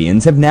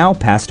 Mississippians have now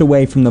passed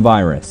away from the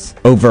virus.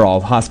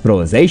 Overall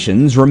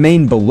hospitalizations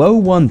remain below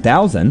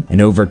 1,000,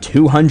 and over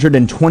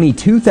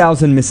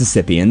 222,000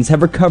 Mississippians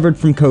have recovered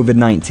from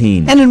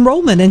COVID-19. And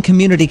enrollment in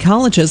community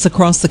colleges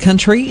across the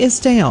country is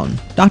down.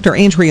 Dr.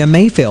 Andrea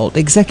Mayfield,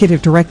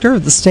 Executive Director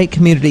of the State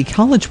Community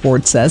College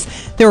Board, says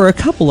there are a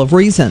couple of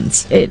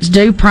reasons. It's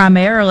due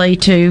primarily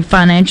to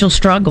financial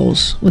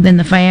struggles within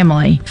the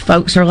family.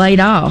 Folks are laid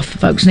off.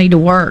 Folks need to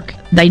work.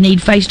 They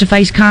need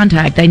face-to-face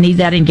contact. They need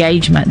that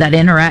engagement, that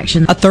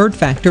interaction. A third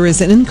factor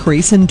is an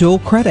increase in dual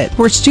credit,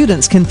 where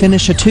students can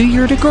finish a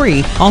 2-year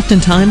degree,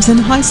 oftentimes in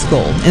high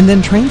school, and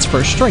then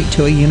transfer straight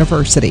to a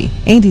university.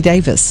 Andy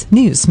Davis,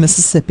 News,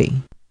 Mississippi.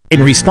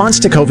 In response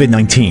to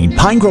COVID-19,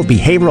 Pine Grove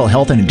Behavioral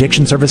Health and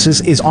Addiction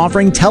Services is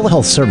offering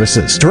telehealth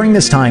services. During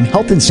this time,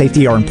 health and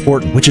safety are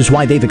important, which is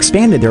why they've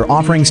expanded their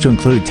offerings to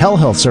include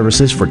telehealth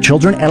services for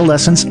children,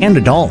 adolescents, and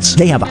adults.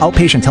 They have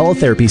outpatient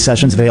teletherapy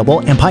sessions available,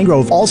 and Pine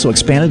Grove also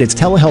expanded its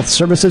telehealth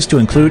services to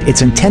include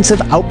its intensive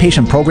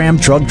outpatient program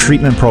drug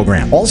treatment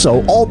program.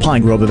 Also, all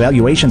Pine Grove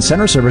Evaluation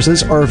Center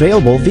services are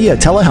available via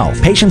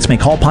telehealth. Patients may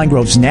call Pine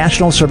Grove's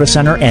National Service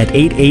Center at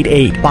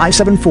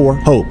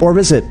 888-574-HOPE or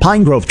visit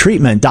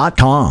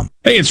pinegrovetreatment.com.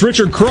 Hey, it's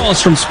Richard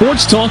Cross from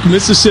Sports Talk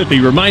Mississippi,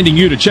 reminding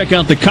you to check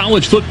out the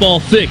College Football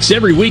Fix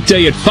every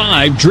weekday at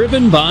 5,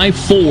 driven by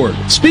Ford.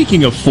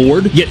 Speaking of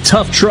Ford, get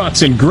tough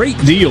trucks and great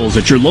deals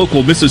at your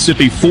local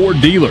Mississippi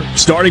Ford dealer.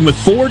 Starting with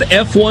Ford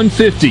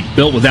F-150,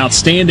 built with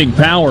outstanding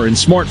power and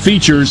smart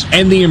features,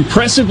 and the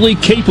impressively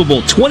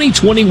capable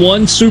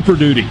 2021 Super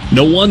Duty.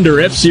 No wonder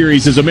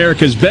F-Series is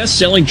America's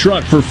best-selling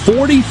truck for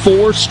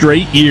 44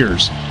 straight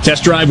years.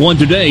 Test drive one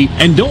today,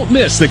 and don't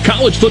miss the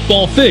College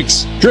Football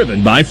Fix,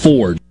 driven by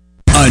Ford.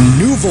 A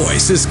new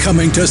voice is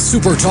coming to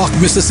Super Talk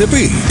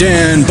Mississippi.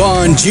 Dan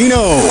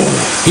Bongino.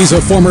 He's a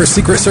former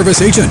Secret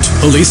Service agent,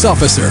 police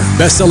officer,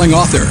 best-selling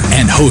author,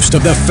 and host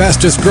of the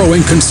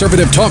fastest-growing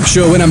conservative talk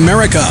show in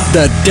America,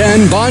 The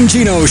Dan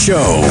Bongino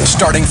Show.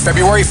 Starting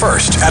February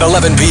 1st at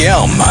 11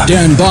 p.m.,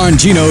 Dan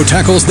Bongino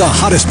tackles the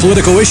hottest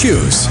political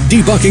issues,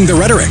 debunking the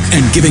rhetoric,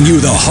 and giving you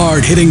the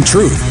hard-hitting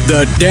truth.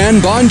 The Dan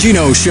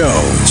Bongino Show.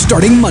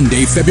 Starting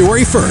Monday,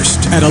 February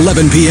 1st at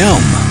 11 p.m.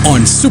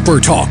 on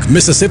Super Talk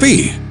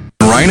Mississippi.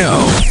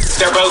 Rhino.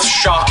 They're both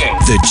shocking.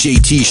 The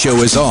JT Show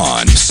is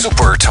on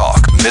Super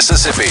Talk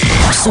Mississippi.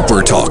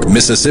 Super Talk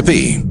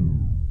Mississippi. It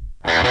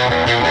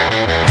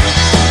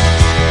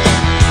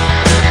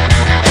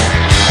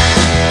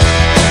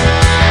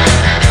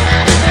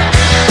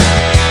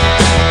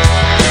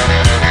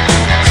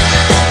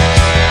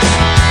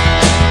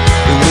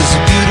was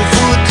a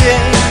beautiful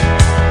day.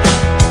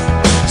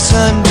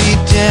 Sun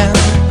beat down.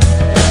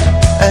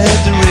 I had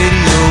the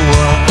radio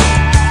on.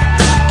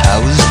 I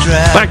was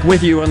driving. Back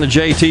with you on the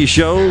JT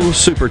Show,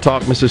 Super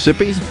Talk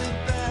Mississippi.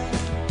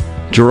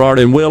 Gerard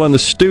and Will in the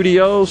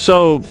studio.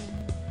 So,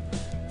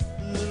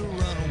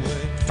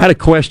 I had a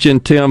question.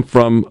 Tim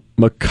from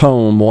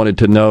Macomb wanted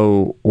to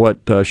know what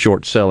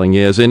short selling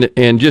is.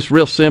 And just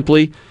real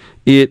simply,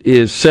 it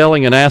is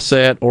selling an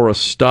asset or a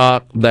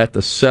stock that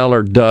the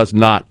seller does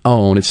not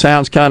own. It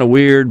sounds kind of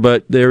weird,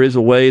 but there is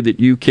a way that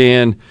you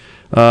can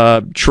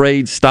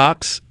trade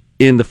stocks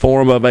in the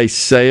form of a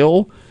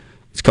sale.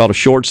 It's called a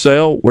short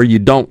sale, where you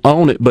don't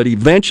own it, but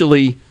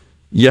eventually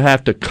you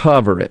have to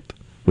cover it,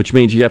 which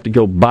means you have to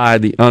go buy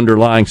the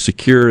underlying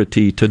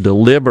security to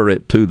deliver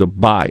it to the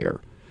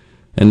buyer.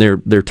 And there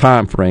are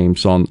time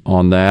frames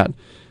on that,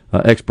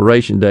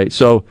 expiration date.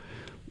 So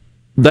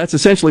that's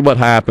essentially what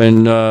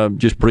happened,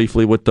 just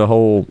briefly, with the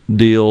whole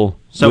deal.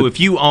 So if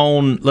you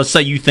own, let's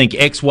say you think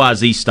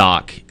XYZ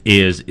stock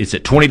it's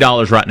at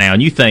 $20 right now,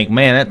 and you think,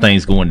 man, that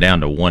thing's going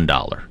down to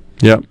 $1.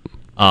 Yep.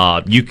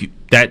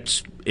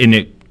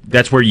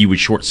 That's where you would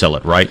short sell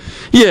it, right?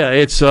 Yeah,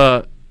 it's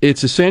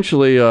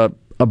essentially a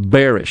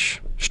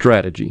bearish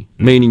strategy,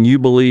 meaning you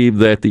believe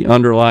that the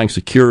underlying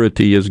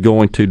security is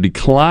going to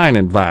decline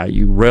in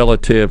value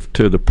relative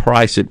to the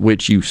price at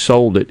which you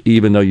sold it,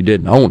 even though you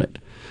didn't own it.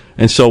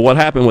 And so what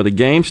happened with the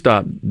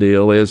GameStop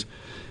deal is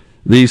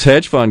these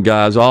hedge fund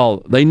guys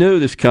they knew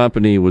this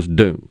company was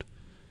doomed.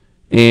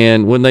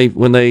 And when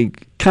they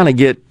kind of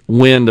get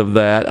wind of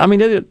that, I mean,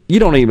 you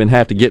don't even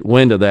have to get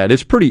wind of that.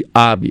 It's pretty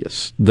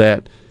obvious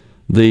that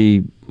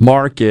the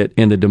market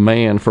and the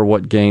demand for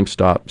what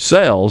GameStop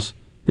sells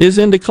is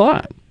in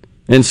decline.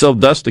 And so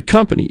thus the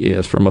company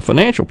is from a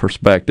financial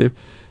perspective.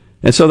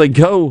 And so they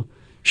go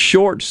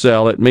short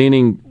sell it,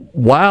 meaning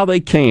while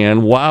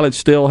it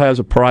still has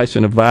a price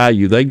and a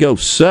value, they go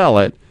sell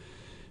it.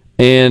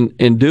 And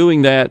in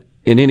doing that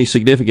in any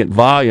significant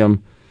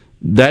volume,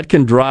 that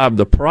can drive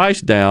the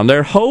price down.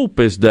 Their hope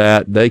is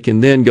that they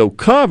can then go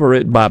cover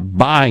it by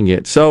buying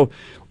it. So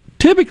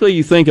typically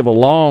you think of a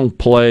long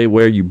play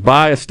where you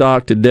buy a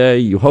stock today,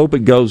 you hope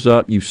it goes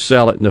up, you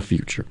sell it in the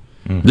future.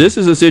 Mm-hmm. This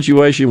is a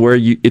situation where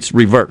it's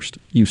reversed.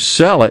 You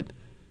sell it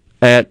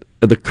at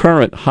the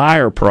current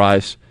higher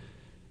price,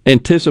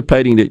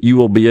 anticipating that you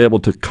will be able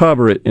to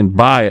cover it and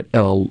buy it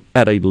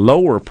at a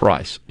lower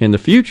price in the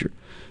future.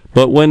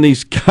 But when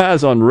these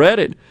guys on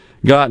Reddit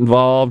got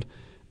involved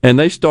and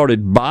they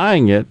started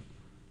buying it,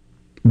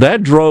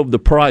 that drove the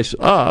price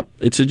up.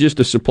 It's just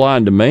a supply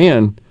and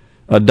demand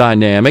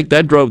dynamic.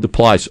 That drove the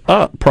price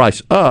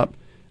up.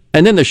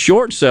 And then the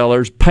short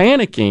sellers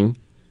panicking,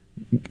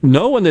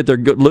 knowing that they're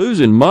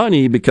losing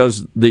money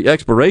because the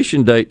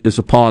expiration date is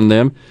upon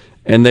them,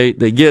 and they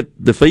get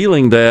the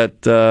feeling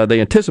that they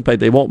anticipate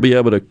they won't be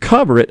able to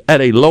cover it at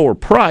a lower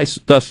price,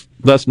 thus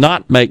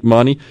not make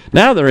money.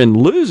 Now they're in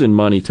losing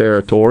money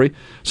territory,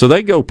 so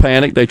they go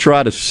panic. They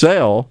try to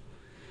sell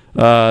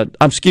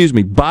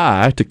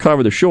buy to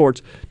cover their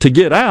shorts to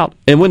get out.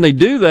 And when they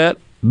do that,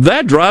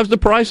 that drives the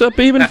price up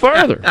even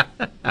further.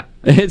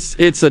 It's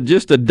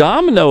just a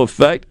domino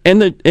effect.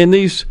 And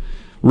these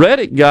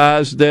Reddit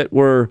guys that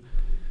were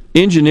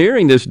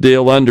engineering this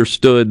deal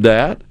understood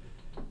that.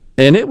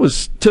 And it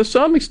was, to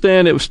some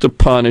extent, it was to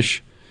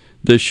punish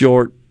the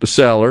short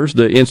sellers,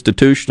 the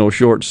institutional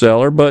short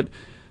seller. But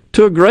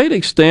to a great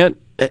extent,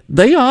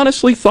 they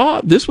honestly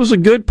thought this was a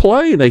good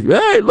play.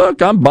 Hey,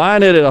 look, I'm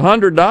buying it at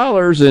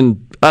 $100,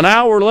 and an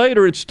hour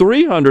later it's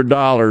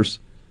 $300.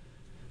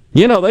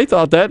 They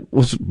thought that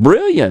was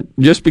brilliant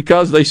just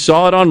because they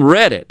saw it on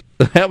Reddit.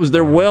 That was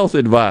their wealth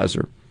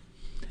advisor.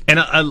 And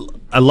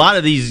a lot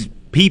of these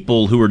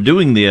people who are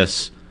doing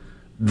this,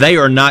 they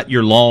are not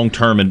your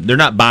long-term, and they're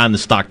not buying the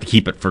stock to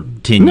keep it for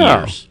 10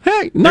 years.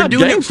 Heck, they're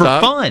doing it for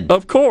fun.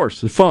 Of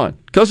course, it's fun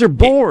because they're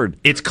bored.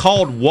 It's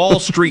called Wall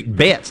Street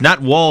bets, not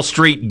Wall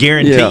Street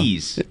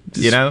guarantees.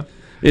 Yeah.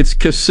 It's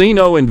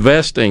casino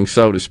investing,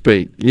 so to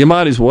speak. You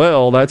might as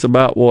well. That's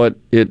about what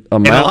it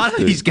amounts to. And a lot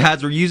of these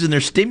guys are using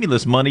their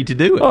stimulus money to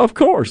do it. Of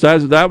course,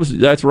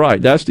 that's right.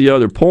 That's the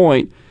other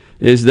point,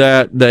 is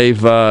that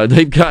they've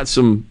got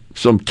some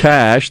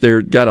cash.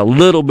 They've got a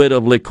little bit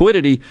of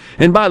liquidity.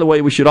 And by the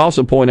way, we should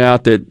also point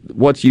out that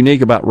what's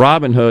unique about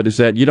Robinhood is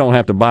that you don't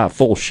have to buy a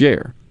full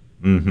share.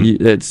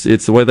 Mm-hmm.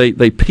 It's the way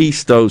they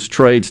piece those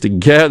trades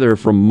together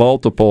from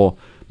multiple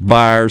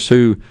buyers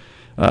who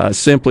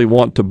simply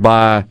want to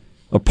buy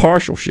a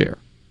partial share,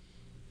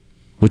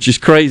 which is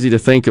crazy to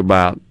think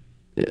about.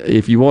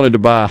 If you wanted to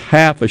buy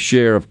half a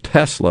share of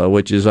Tesla,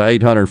 which is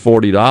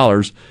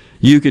 $840,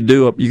 you could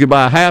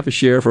buy half a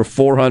share for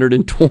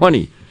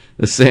 $420.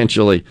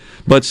 Essentially,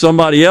 but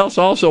somebody else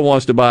also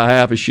wants to buy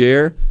half a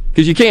share,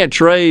 because you can't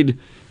trade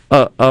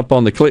up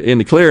in the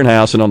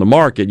clearinghouse and on the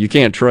market. You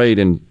can't trade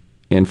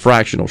in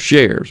fractional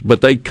shares, but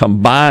they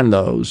combine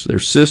those. Their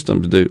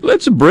systems do.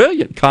 It's a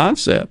brilliant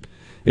concept.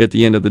 At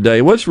the end of the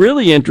day, what's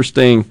really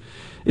interesting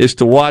is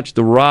to watch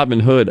the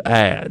Robinhood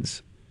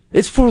ads.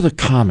 It's for the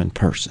common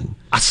person.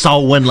 I saw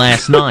one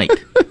last night.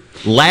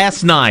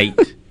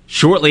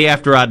 Shortly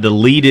after I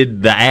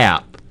deleted the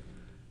app,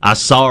 I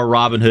saw a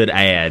Robinhood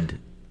ad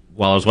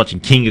while I was watching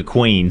King of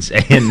Queens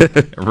and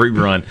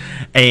rerun,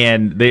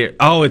 and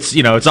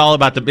it's all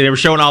about they were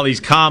showing all these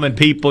common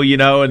people,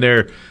 and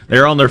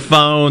they're on their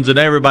phones and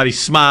everybody's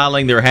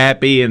smiling, they're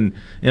happy, and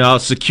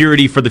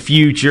security for the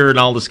future and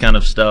all this kind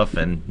of stuff.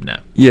 And no,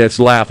 yeah, it's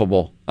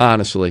laughable,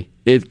 honestly,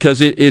 because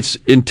it's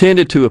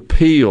intended to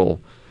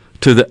appeal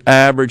to the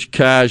average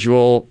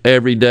casual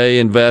everyday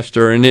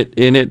investor, and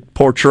it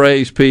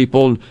portrays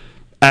people,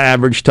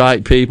 average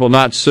type people,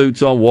 not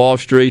suits on Wall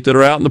Street that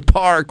are out in the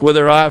park with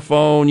their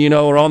iPhone,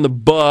 or on the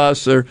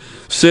bus or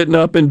sitting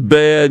up in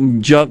bed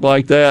and junk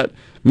like that,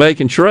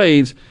 making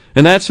trades.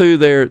 And that's who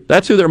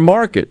their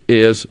market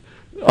is.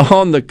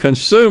 On the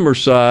consumer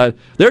side,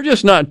 they're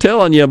just not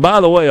telling you,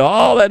 by the way,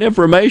 all that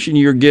information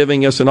you're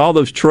giving us and all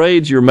those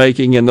trades you're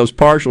making and those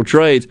partial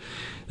trades,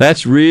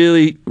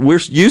 we're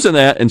using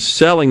that and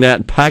selling that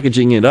and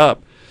packaging it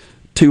up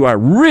to our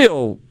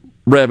real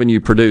revenue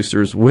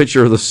producers, which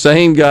are the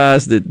same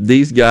guys that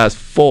these guys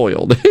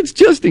foiled. It's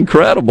just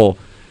incredible.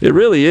 It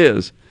really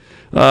is.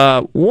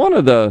 One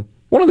of the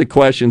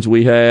questions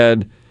we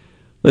had,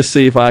 let's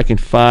see if I can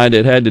find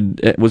it,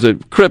 it was a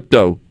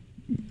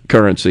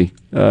cryptocurrency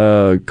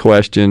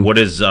question. What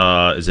is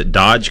it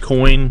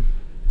Dogecoin?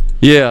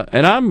 Yeah,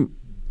 and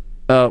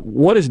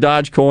what is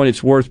Dogecoin?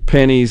 It's worth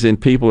pennies and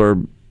people are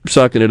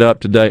sucking it up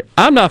today.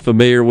 I'm not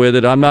familiar with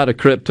it. I'm not a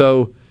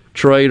crypto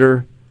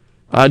trader.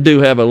 I do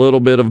have a little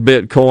bit of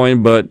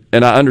Bitcoin,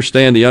 and I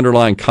understand the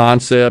underlying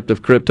concept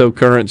of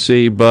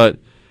cryptocurrency, but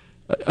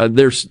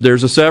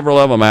there's several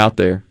of them out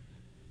there,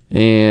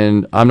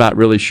 and I'm not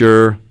really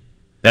sure.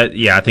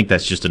 I think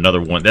that's just another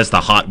one. That's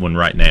the hot one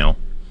right now.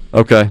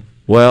 Okay,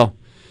 well,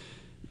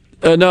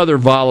 another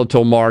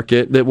volatile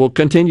market that will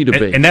continue to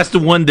be. And that's the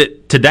one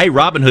that today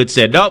Robinhood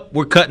said, nope,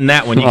 we're cutting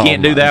that one. You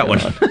can't do that one.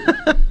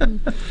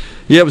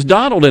 Yeah, it was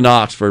Donald in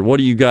Oxford. What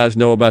do you guys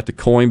know about the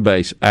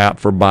Coinbase app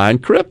for buying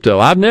crypto?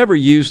 I've never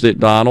used it,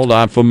 Donald.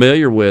 I'm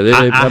familiar with it.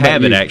 I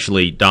have it,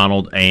 actually,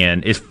 Donald,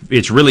 and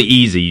it's really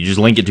easy. You just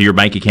link it to your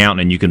bank account,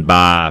 and you can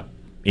buy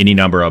any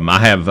number of them.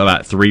 I have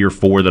about 3 or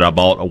 4 that I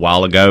bought a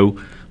while ago.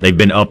 They've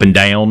been up and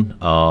down,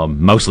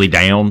 mostly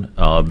down.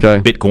 Okay.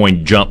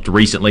 Bitcoin jumped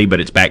recently, but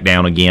it's back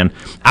down again.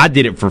 I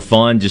did it for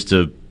fun, just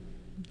to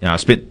I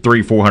spent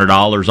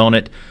 $300-400 on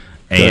it,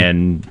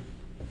 and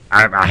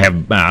I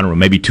have, I don't know,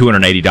 maybe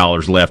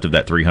 $280 left of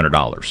that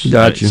 $300.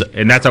 Gotcha.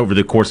 And that's over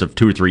the course of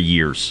 2 or 3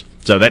 years.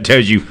 So that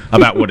tells you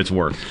about what it's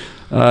worth.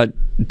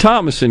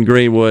 Thomas in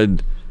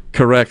Greenwood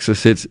corrects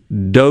us. It's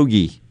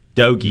Dogecoin.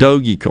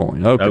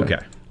 Okay.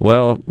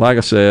 Well, like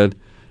I said,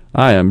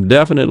 I am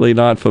definitely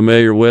not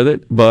familiar with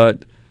it,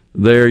 but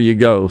there you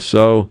go.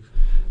 So,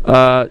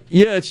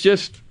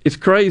 it's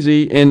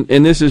crazy. And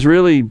this is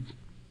really,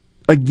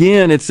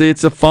 again, it's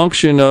a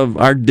function of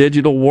our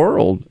digital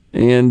world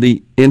and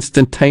the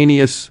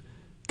instantaneous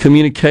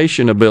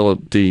communication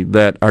ability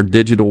that our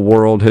digital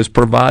world has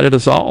provided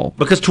us all.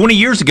 Because 20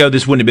 years ago,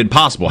 this wouldn't have been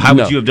possible. How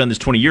would you have done this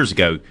 20 years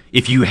ago?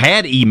 If you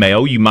had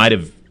email, you might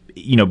have,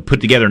 put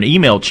together an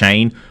email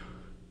chain.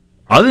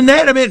 Other than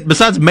that, I mean,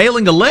 besides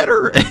mailing a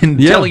letter and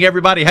telling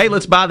everybody, hey,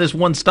 let's buy this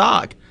one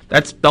stock,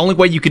 that's the only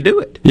way you could do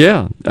it.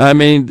 Yeah. I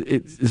mean,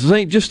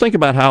 just think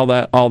about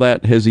how all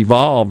that has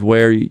evolved,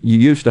 where you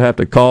used to have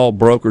to call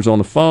brokers on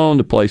the phone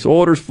to place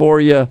orders for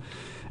you,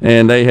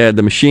 and they had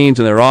the machines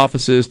in their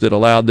offices that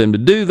allowed them to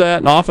do that,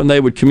 and often they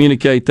would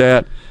communicate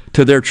that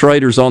to their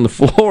traders on the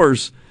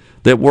floors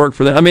that worked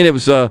for them. I mean, it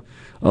was a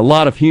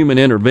lot of human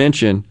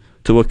intervention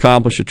to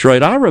accomplish a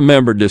trade. I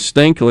remember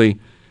distinctly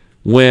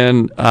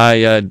when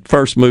I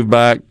first moved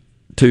back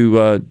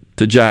to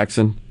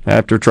Jackson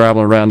after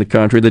traveling around the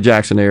country, the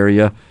Jackson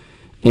area,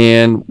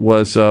 and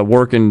was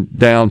working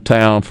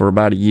downtown for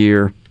about a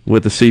year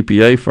with a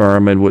CPA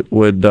firm, and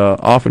would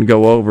often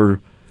go over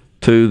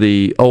to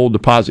the old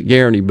Deposit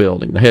Guarantee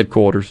building, the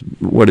headquarters,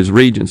 what is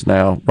Regions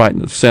now, right in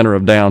the center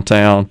of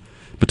downtown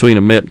between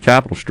Amet and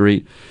Capitol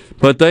Street.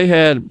 But they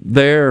had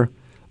their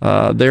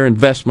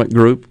investment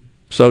group,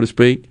 so to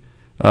speak,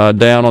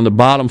 down on the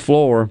bottom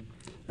floor.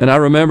 And I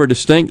remember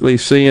distinctly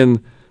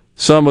seeing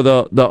some of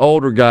the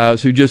older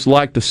guys who just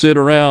liked to sit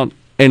around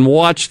and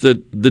watch the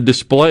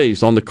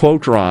displays on the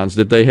Quotrons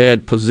that they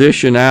had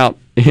positioned out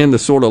in the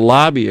sort of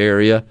lobby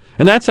area.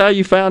 And that's how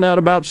you found out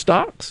about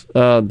stocks,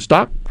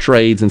 stock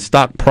trades and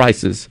stock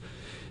prices.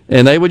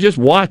 And they would just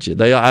watch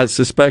it. I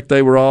suspect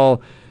they were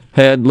all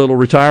had little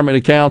retirement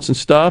accounts and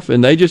stuff,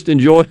 and they just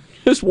enjoyed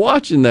just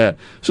watching that.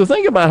 So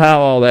think about how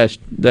all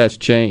that's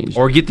changed.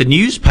 Or get the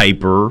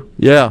newspaper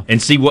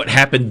and see what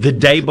happened the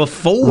day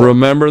before.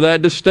 Remember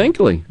that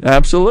distinctly.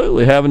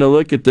 Absolutely. Having to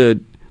look at the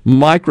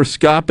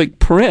microscopic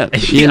print,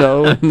 in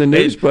the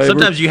newspaper.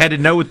 Sometimes you had to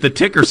know what the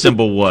ticker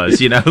symbol was,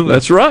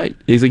 That's right.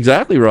 He's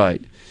exactly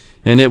right.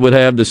 And it would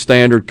have the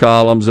standard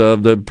columns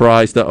of the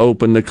price, the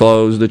open, the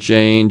close, the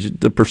change,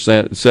 the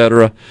percent, et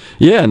cetera.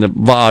 Yeah, and the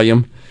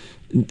volume.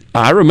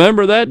 I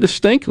remember that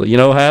distinctly,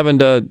 having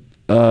to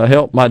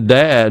help my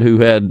dad, who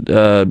had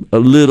a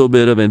little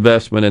bit of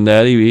investment in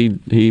that.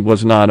 He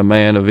was not a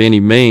man of any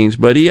means,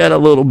 but he had a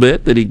little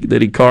bit that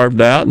he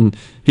carved out, and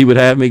he would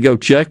have me go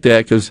check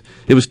that because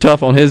it was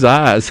tough on his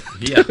eyes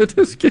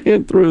to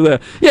scan through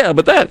that. Yeah,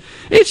 but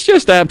it's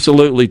just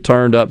absolutely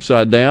turned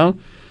upside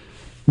down.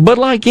 But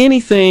like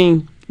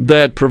anything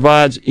that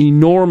provides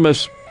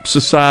enormous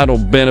societal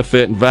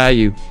benefit and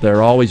value, there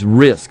are always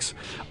risks.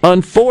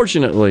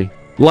 Unfortunately,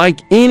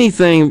 like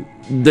anything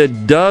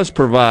that does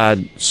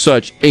provide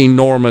such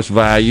enormous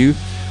value,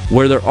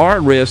 where there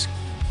are risks,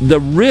 the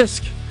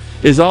risk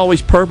is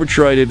always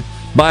perpetrated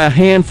by a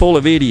handful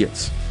of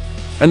idiots,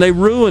 and they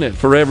ruin it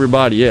for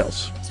everybody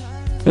else.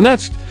 And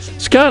it's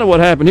kind of what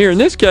happened here. In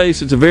this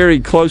case, it's a very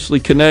closely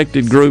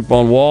connected group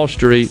on Wall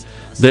Street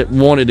that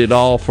wanted it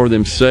all for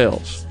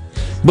themselves.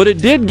 But it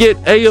did get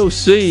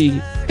AOC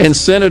and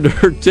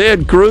Senator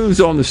Ted Cruz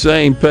on the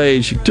same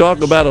page.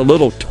 Talk about a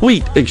little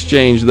tweet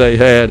exchange they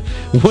had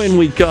when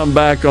we come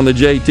back on the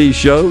JT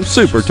Show,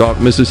 Super Talk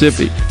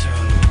Mississippi.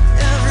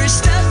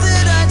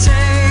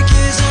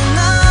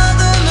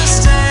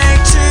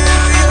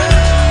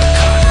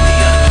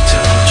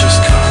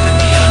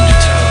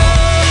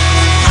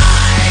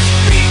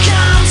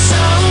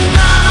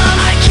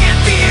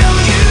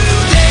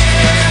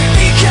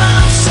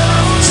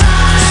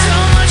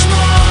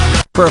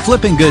 For a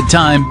flipping good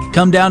time,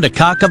 come down to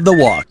Cock of the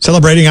Walk.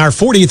 Celebrating our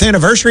 40th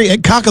anniversary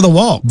at Cock of the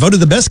Walk. Voted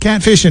the best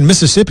catfish in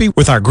Mississippi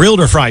with our grilled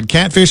or fried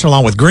catfish,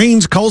 along with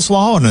greens,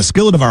 coleslaw, and a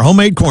skillet of our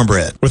homemade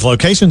cornbread. With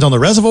locations on the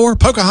Reservoir,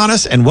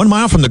 Pocahontas, and 1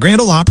 mile from the Grand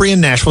Ole Opry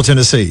in Nashville,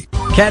 Tennessee.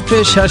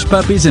 Catfish, hush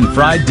puppies, and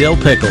fried dill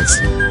pickles.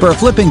 For a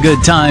flipping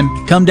good time,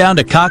 come down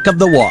to Cock of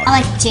the Walk.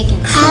 I like chicken.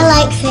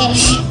 I like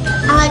fish.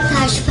 I like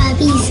hush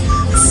puppies.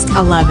 I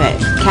love it.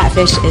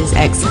 Catfish is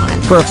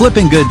excellent. For a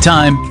flipping good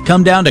time,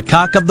 come down to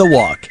Cock of the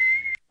Walk.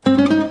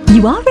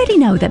 You already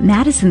know that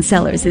Madison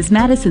Cellars is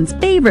Madison's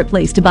favorite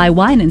place to buy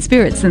wine and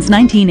spirits since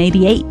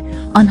 1988.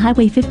 On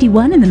Highway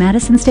 51 in the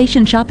Madison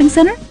Station Shopping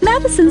Center,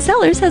 Madison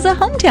Cellars has a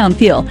hometown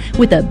feel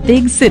with a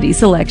big city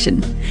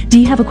selection. Do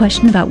you have a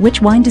question about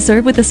which wine to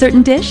serve with a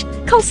certain dish?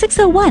 Call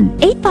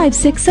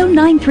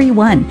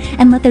 601-856-0931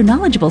 and let their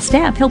knowledgeable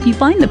staff help you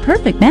find the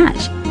perfect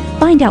match.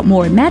 Find out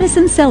more at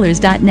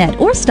madisonsellars.net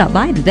or stop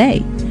by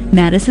today.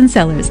 Madison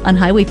Cellars on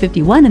Highway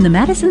 51 in the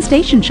Madison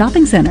Station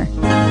Shopping Center.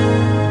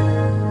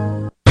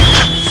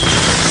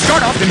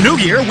 The new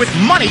year with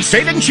money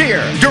saving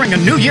cheer during a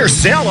New Year's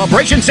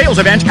celebration sales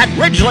event at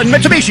Ridgeland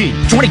Mitsubishi.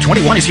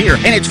 2021 is here,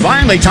 and it's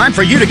finally time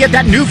for you to get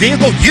that new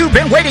vehicle you've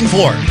been waiting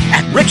for.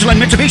 At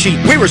Ridgeland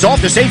Mitsubishi, we resolve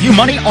to save you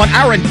money on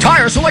our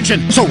entire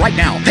selection. So right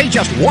now, pay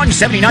just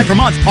 $179 per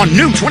month on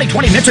new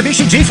 2020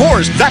 Mitsubishi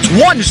G4s. That's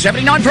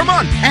 $179 per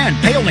month, and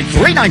pay only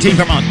 $319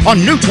 per month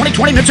on new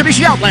 2020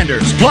 Mitsubishi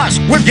Outlanders.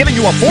 Plus, we're giving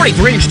you a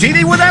 43-inch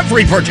TV with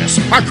every purchase.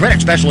 Our credit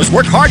specialists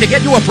work hard to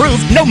get you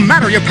approved, no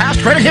matter your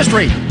past credit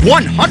history.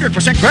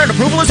 100% credit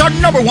approval is our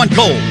 #1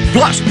 goal.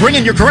 Plus, bring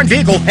in your current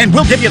vehicle and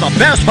we'll give you the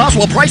best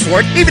possible price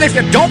for it, even if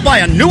you don't buy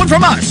a new one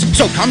from us.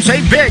 So come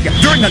save big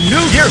during the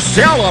New Year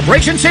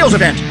Celebration Sales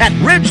Event at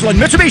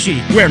Ridgeland Mitsubishi,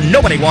 where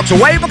nobody walks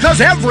away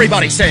because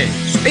everybody saves.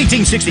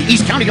 1860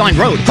 East County Line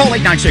Road. Call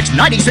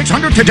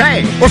 896-9600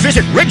 today or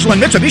visit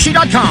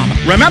RidgelandMitsubishi.com.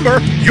 Remember,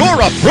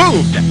 you're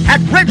approved at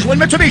Ridgeland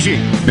Mitsubishi.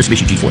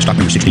 Mitsubishi G4 stock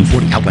number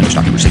 1640. Outlander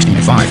stock number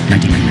 1605.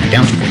 1999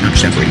 down,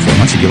 2.9% for 84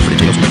 months. See deal for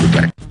details with approved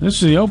credit. This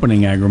is the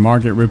opening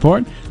agri-market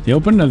report. The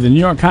open of the New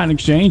York Cotton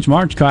Exchange,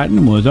 March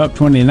cotton was up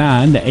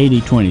 29 to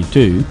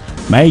 80.22.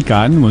 May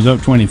cotton was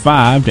up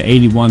 25 to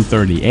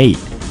 81.38.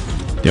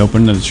 The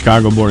open of the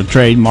Chicago Board of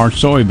Trade, March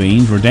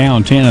soybeans were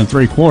down 10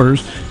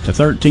 3/4 to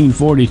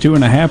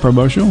 13.42.5 per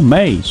bushel.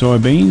 May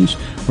soybeans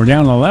were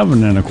down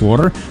 11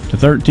 1/4 to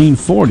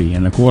 13.40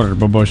 1/4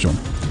 per bushel.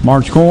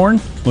 March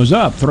corn was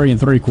up 3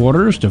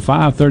 3/4 to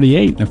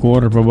 5.38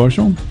 1/4 per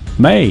bushel.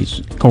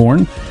 May's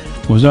corn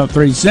was up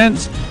 3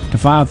 cents to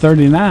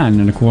 5.39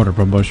 1/4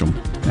 per bushel.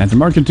 At the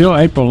mercantile,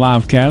 April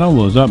live cattle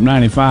was up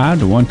 95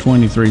 to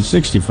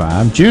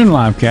 123.65. June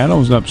live cattle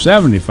was up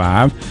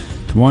 75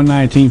 to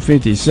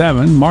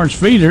 119.57. March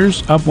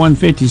feeders up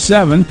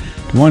 157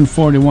 to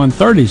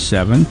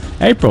 141.37.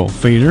 April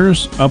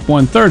feeders up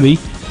 130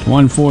 to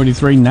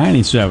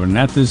 143.97.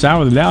 At this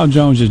hour, the Dow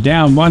Jones is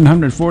down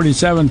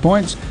 147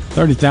 points,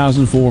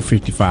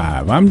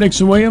 30,455. I'm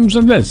Dixon Williams,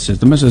 and this is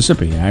the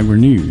Mississippi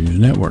Agri-News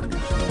Network.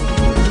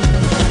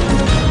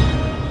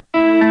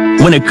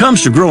 When it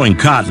comes to growing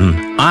cotton,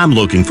 I'm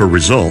looking for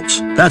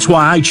results. That's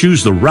why I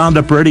choose the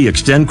Roundup Ready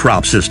Extend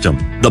crop system.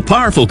 The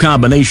powerful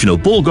combination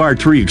of Bullguard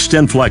 3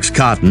 Extend Flex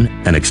cotton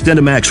and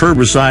XtendiMax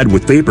herbicide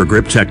with Vapor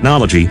Grip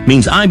technology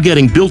means I'm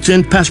getting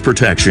built-in pest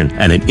protection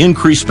and an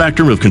increased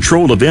spectrum of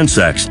control of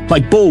insects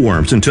like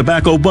bollworms and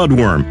tobacco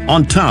budworm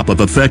on top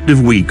of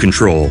effective weed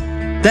control.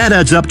 That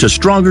adds up to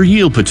stronger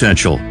yield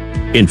potential.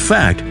 In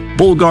fact,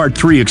 Bullguard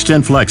 3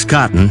 XtendFlex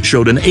cotton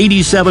showed an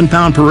 87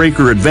 pound per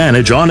acre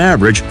advantage on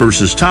average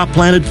versus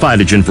top-planted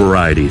phytogen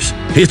varieties.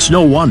 It's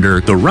no wonder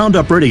the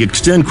Roundup Ready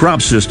Extend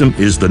crop system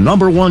is the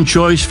 #1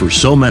 choice for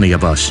so many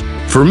of us.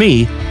 For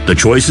me, the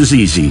choice is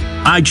easy.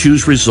 I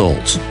choose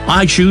results.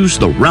 I choose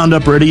the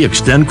Roundup Ready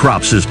Extend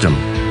crop system.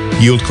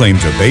 Yield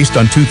claims are based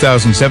on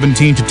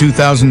 2017 to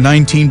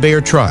 2019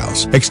 Bayer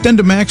trials.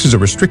 XtendiMax is a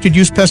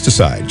restricted-use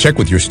pesticide. Check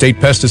with your state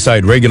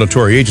pesticide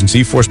regulatory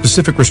agency for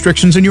specific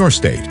restrictions in your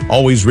state.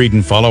 Always read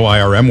and follow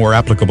IRM where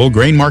applicable,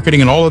 grain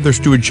marketing, and all other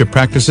stewardship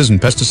practices and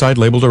pesticide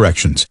label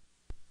directions.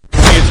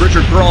 Hey, it's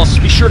Richard Cross.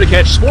 Be sure to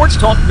catch Sports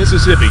Talk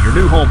Mississippi, your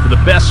new home for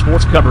the best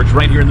sports coverage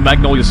right here in the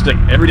Magnolia State.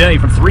 Every day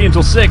from 3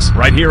 until 6,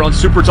 right here on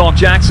Super Talk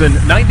Jackson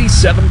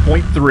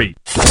 97.3.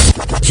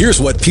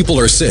 Here's what people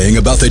are saying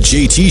about the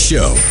JT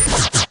Show.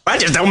 I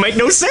just don't make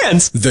no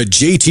sense. The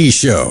JT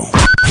Show.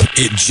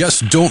 It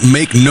just don't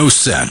make no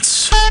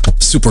sense.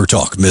 Super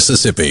Talk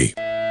Mississippi.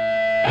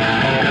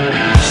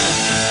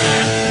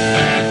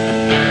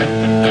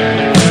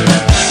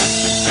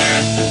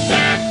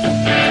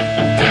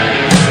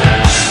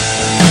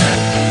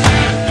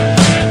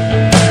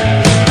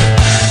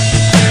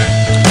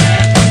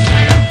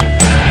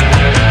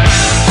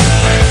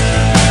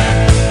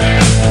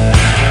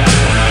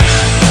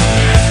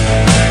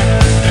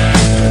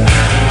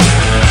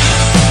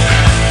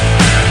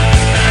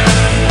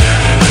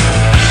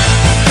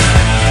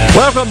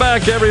 Welcome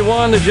back,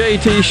 everyone, to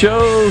JT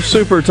Show,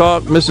 Super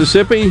Talk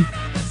Mississippi.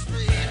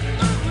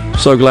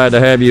 So glad to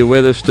have you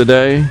with us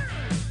today.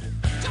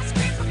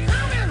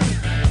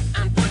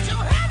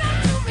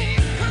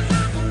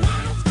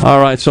 All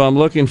right, so I'm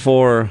looking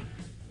for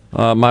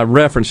my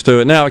reference to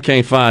it. Now I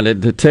can't find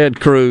it. The Ted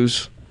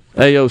Cruz,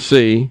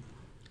 AOC.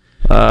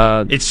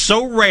 It's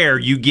so rare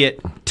you get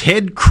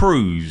Ted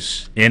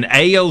Cruz and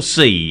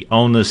AOC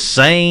on the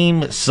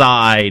same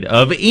side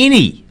of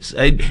any.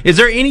 Is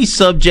there any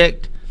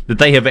subject that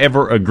they have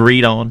ever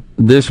agreed on?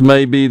 This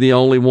may be the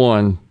only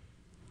one.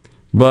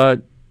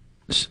 But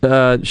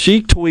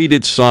she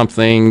tweeted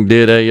something,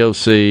 did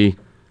AOC.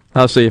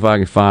 I'll see if I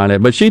can find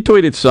it. But she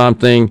tweeted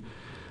something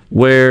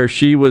where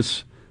she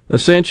was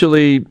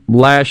essentially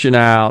lashing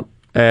out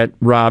at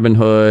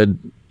Robinhood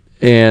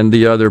and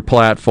the other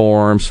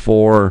platforms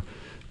for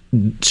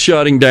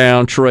shutting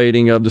down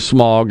trading of the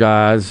small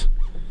guys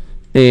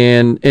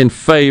and in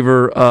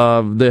favor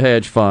of the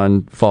hedge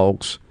fund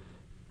folks.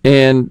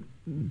 And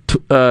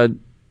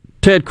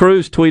Ted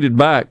Cruz tweeted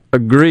back,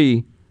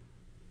 agree.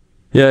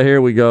 Yeah, here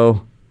we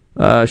go.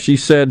 She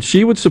said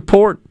she would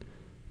support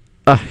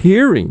a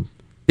hearing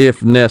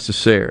if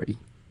necessary.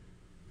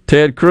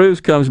 Ted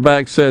Cruz comes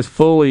back, says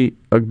fully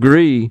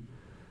agree.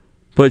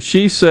 But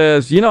she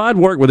says, I'd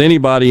work with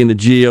anybody in the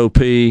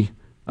GOP.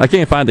 I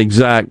can't find the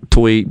exact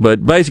tweet,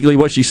 but basically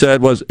what she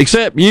said was,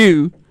 except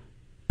you,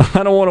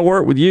 I don't want to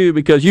work with you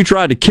because you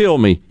tried to kill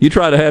me. You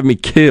tried to have me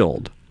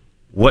killed.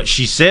 What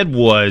she said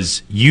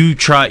was, you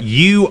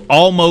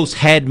almost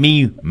had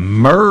me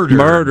murdered.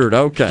 Murdered,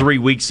 okay. 3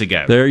 weeks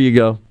ago. There you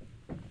go.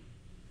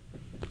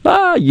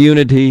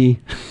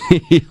 Unity.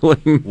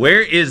 Healing.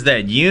 Where is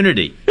that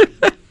unity?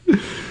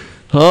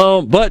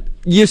 But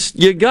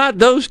you got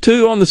those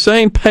two on the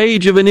same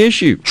page of an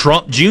issue.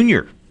 Trump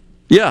Jr.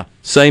 Yeah,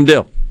 same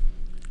deal.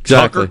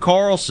 Exactly. Tucker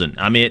Carlson.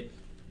 I mean,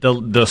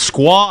 the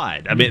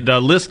squad. I mean, the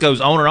list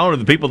goes on and on of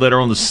the people that are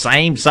on the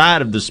same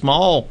side of the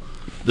small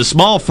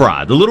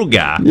fry, the little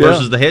guy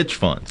versus the hedge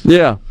funds.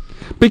 Yeah,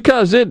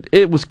 because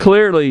it was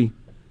clearly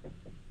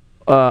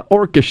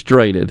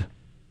orchestrated,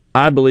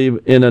 I believe,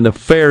 in a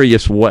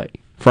nefarious way,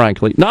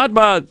 frankly. Not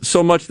by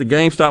so much the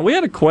GameStop. We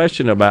had a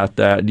question about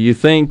that. Do you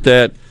think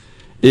that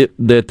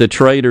the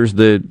traders,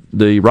 the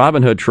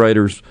Robinhood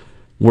traders,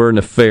 were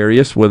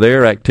nefarious with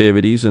their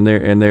activities and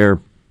their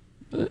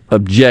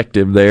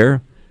objective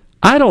there?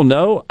 I don't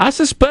know. I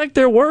suspect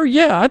there were.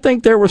 Yeah, I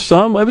think there were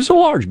some. It was a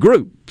large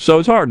group, so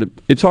it's hard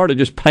to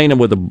just paint them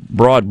with a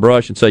broad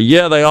brush and say,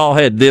 yeah, they all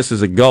had this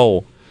as a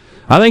goal.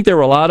 I think there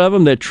were a lot of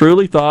them that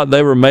truly thought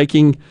they were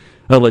making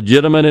a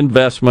legitimate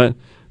investment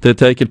that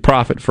they could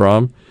profit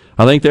from.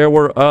 I think there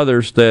were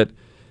others that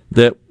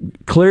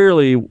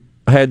clearly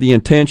had the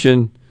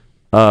intention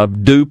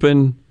of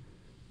duping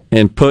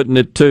and putting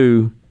it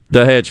to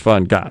the hedge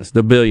fund guys,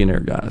 the billionaire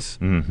guys.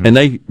 Mm-hmm. And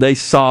they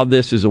saw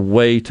this as a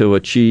way to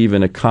achieve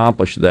and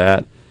accomplish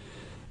that.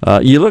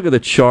 You look at the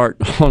chart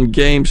on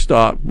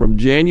GameStop from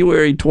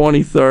January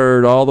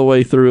 23rd all the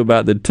way through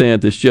about the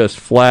 10th. It's just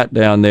flat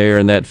down there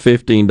in that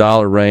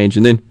 $15 range,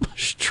 and then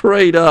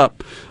straight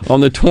up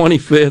on the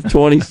 25th,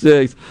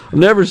 26th. I've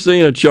never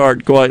seen a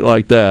chart quite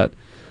like that.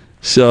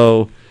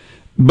 So,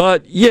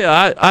 but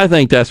yeah, I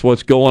think that's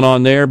what's going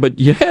on there. But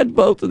you had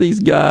both of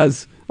these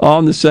guys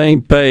on the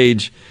same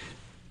page.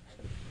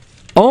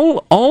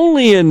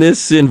 Only in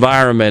this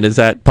environment is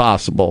that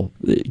possible.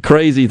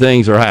 Crazy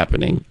things are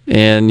happening,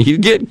 and you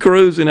get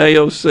Cruz and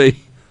AOC.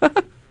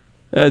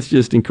 That's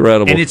just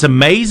incredible. And it's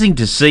amazing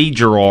to see,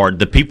 Gerard,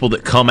 the people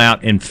that come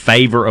out in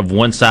favor of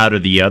one side or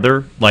the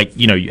other, like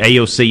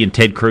AOC and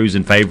Ted Cruz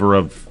in favor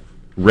of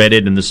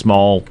Reddit and the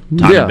small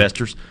time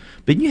investors.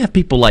 But you have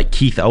people like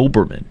Keith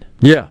Olbermann,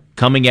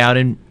 coming out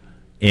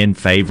in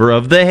favor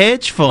of the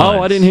hedge funds.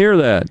 Oh, I didn't hear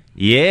that.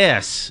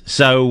 Yes.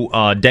 So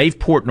Dave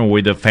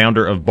Portnoy, the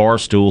founder of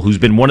Barstool, who's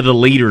been one of the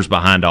leaders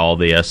behind all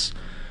this,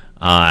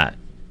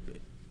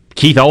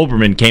 Keith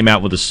Olbermann came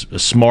out with a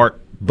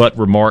smart butt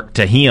remark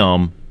to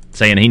him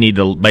saying he needed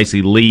to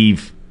basically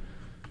leave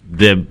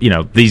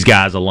these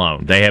guys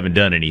alone. They haven't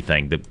done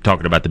anything. They're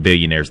talking about the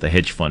billionaires, the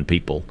hedge fund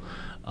people.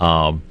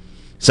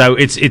 So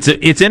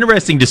it's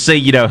interesting to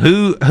see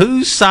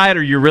whose side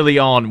are you really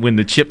on when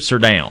the chips are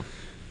down.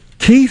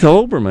 Keith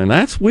Olbermann,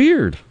 that's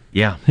weird.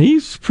 Yeah.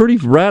 He's pretty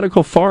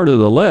radical far to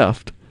the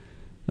left.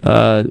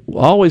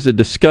 Always a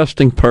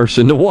disgusting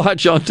person to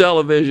watch on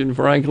television,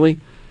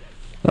 frankly.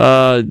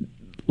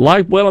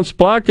 Life Well and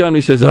Supply Company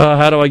says,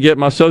 how do I get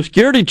my Social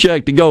Security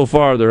check to go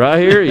farther?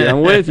 I hear you.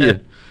 I'm with you.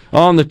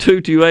 On the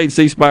 228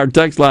 C-Spire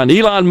text line,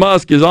 Elon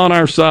Musk is on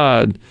our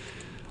side.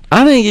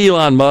 I think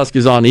Elon Musk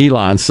is on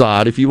Elon's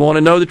side, if you want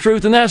to know the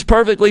truth, and that's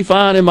perfectly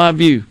fine in my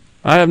view.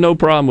 I have no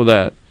problem with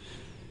that.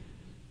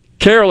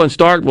 Carol in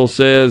Starkville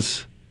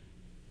says,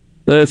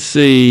 let's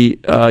see,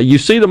 you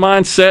see the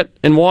mindset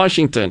in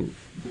Washington.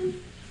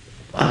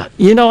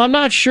 I'm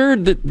not sure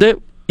that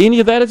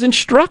any of that is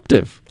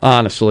instructive,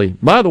 honestly.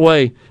 By the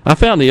way, I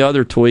found the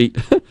other tweet.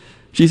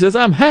 She says,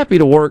 I'm happy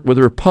to work with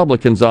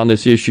Republicans on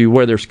this issue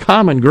where there's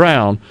common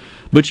ground,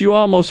 but you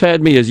almost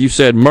had me, as you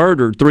said,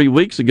 murdered 3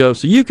 weeks ago,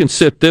 so you can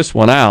sit this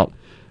one out.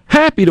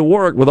 Happy to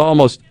work with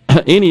almost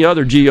any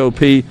other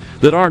GOP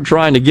that aren't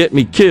trying to get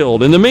me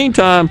killed. In the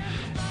meantime,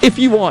 if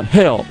you want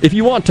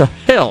to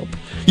help,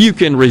 you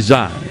can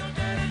resign.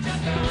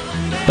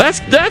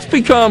 That's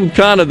become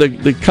kind of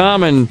the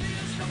common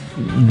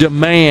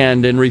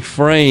demand and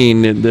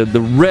refrain,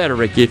 the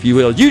rhetoric, if you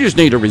will. You just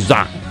need to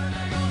resign.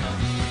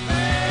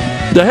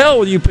 The hell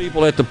with you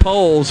people at the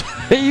polls.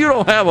 You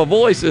don't have a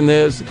voice in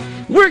this.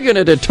 We're going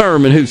to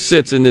determine who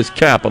sits in this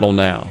Capitol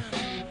now.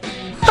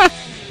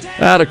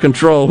 Out of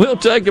control. We'll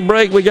take a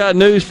break. We got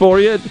news for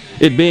you,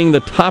 it being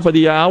the top of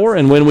the hour.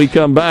 And when we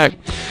come back,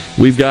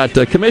 we've got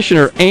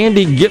Commissioner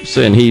Andy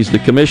Gibson. He's the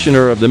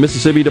Commissioner of the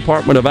Mississippi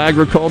Department of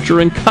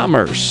Agriculture and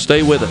Commerce.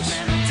 Stay with us.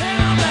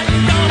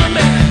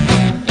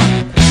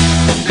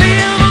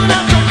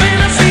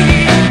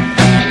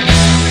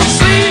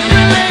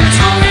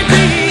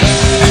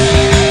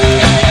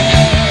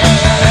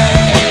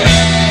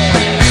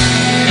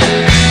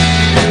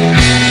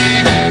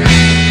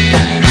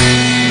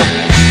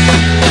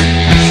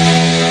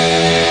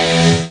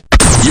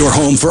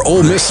 Home for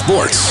Ole Miss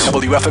sports.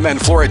 WFMN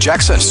Flora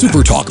Jackson.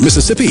 Super Talk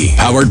Mississippi.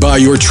 Powered by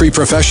your tree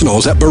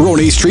professionals at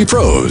Barone's Tree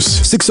Pros.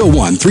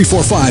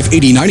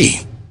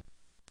 601-345-8090.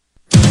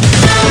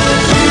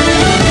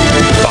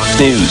 Fox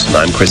News.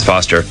 I'm Chris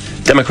Foster.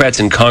 Democrats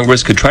in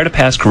Congress could try to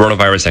pass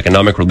coronavirus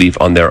economic relief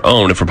on their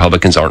own if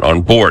Republicans aren't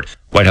on board.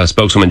 White House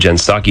spokeswoman Jen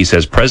Psaki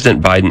says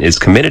President Biden is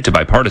committed to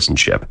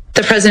bipartisanship.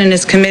 The president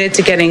is committed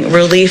to getting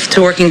relief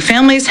to working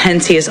families.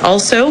 Hence, he is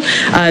also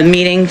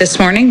meeting this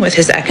morning with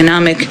his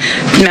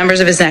members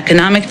of his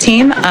economic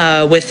team,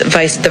 with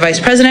the vice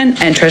president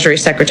and Treasury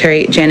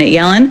Secretary Janet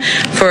Yellen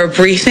for a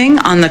briefing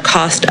on the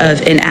cost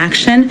of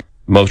inaction.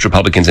 Most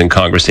Republicans in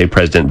Congress say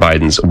President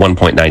Biden's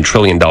 $1.9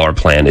 trillion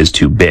plan is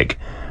too big.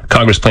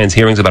 Congress plans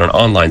hearings about an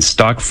online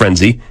stock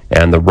frenzy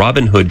and the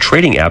Robinhood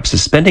trading app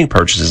suspending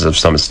purchases of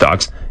some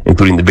stocks,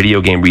 including the video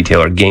game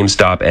retailer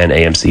GameStop and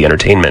AMC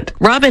Entertainment.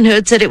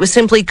 Robinhood said it was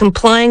simply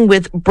complying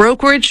with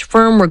brokerage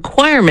firm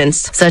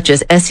requirements, such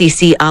as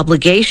SEC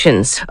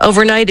obligations.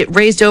 Overnight, it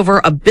raised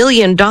over $1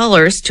 billion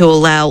to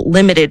allow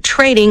limited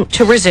trading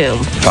to resume.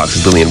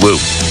 Fox's Lillian Wu.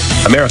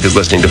 America's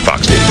listening to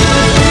Fox News.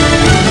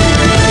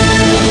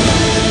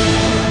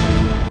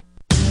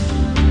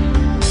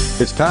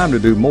 It's time to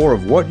do more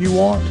of what you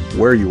want,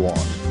 where you want.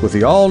 With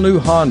the all-new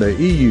Honda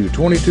EU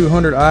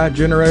 2200i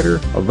generator,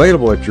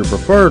 available at your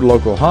preferred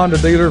local Honda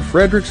dealer,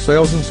 Frederick's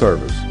Sales and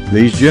Service.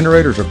 These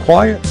generators are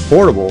quiet,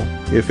 portable,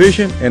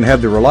 efficient, and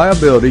have the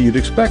reliability you'd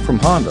expect from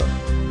Honda.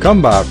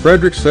 Come by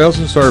Frederick's Sales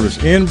and Service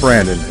in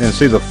Brandon and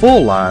see the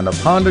full line of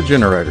Honda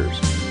generators.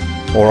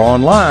 Or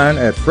online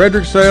at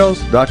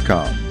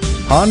fredericksales.com.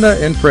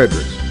 Honda and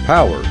Fredericks.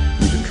 Power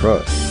you can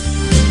trust.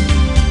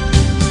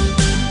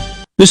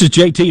 This is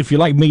JT. If you're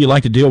like me, you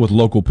like to deal with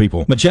local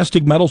people.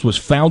 Majestic Metals was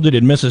founded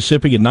in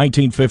Mississippi in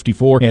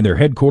 1954, and they're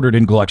headquartered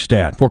in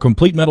Gluckstadt. For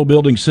complete metal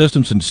building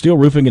systems and steel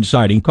roofing and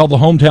siding, call the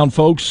hometown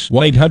folks,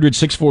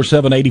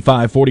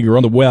 1-800-647-8540, or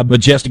on the web,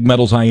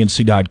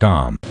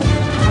 majesticmetalsinc.com.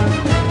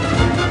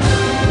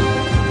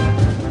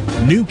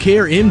 New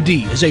Care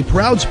MD is a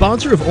proud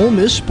sponsor of Ole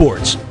Miss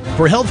Sports.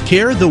 For health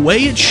care the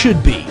way it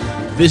should be,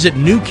 visit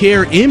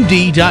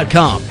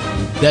newcaremd.com.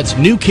 That's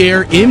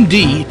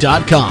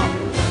newcaremd.com.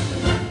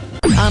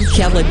 I'm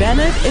Kelly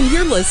Bennett, and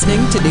you're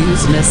listening to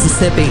News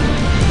Mississippi.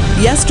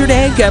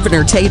 Yesterday,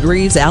 Governor Tate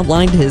Reeves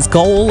outlined his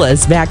goal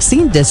as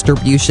vaccine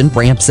distribution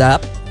ramps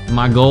up.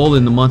 My goal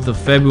in the month of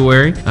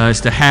February is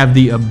to have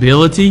the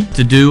ability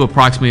to do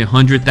approximately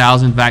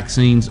 100,000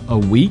 vaccines a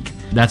week.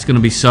 That's going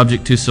to be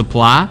subject to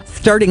supply.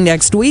 Starting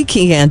next week,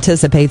 he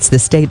anticipates the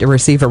state to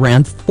receive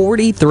around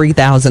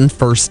 43,000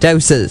 first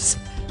doses.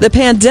 The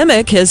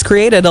pandemic has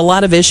created a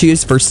lot of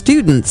issues for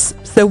students,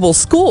 so will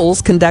schools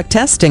conduct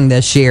testing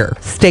this year?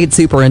 State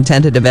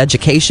Superintendent of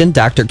Education,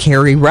 Dr.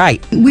 Carrie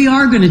Wright. We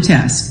are going to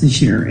test this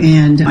year,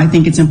 and I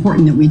think it's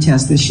important that we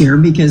test this year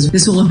because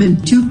this will have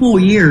been 2 full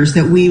years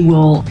that we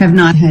will have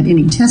not had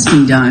any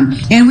testing done,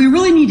 and we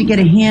really need to get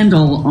a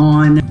handle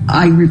on,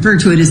 I refer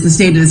to it as the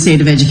state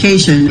of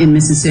education in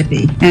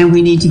Mississippi, and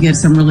we need to get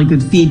some really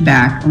good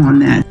feedback on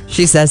that.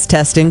 She says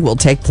testing will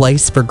take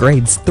place for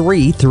grades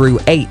 3 through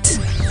 8.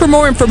 For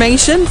more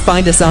information,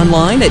 find us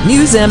online at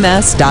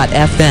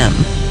newsms.fm.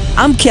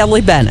 I'm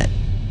Kelly Bennett.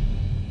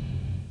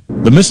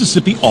 The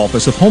Mississippi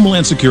Office of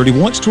Homeland Security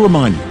wants to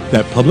remind you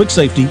that public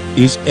safety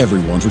is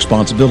everyone's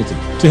responsibility.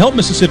 To help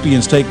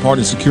Mississippians take part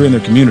in securing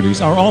their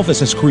communities, our office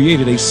has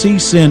created a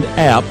CSend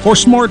app for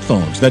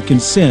smartphones that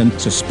can send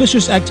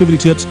suspicious activity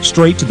tips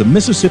straight to the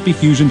Mississippi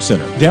Fusion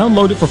Center.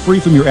 Download it for free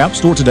from your app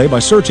store today by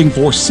searching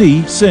for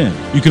CSend.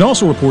 You can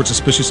also report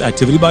suspicious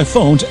activity by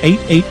phone to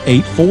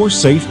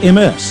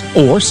 888-4SAFE-MS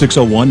or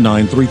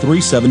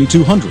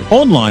 601-933-7200.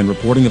 Online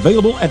reporting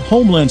available at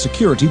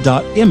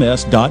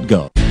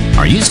homelandsecurity.ms.gov.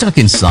 Are you stuck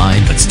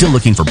inside but still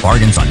looking for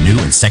bargains on new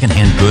and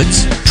secondhand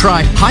goods?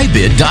 Try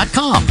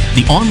HighBid.com,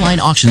 the online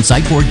auction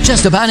site for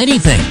just about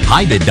anything.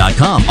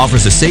 HighBid.com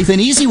offers a safe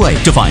and easy way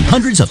to find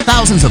hundreds of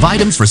thousands of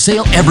items for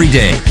sale every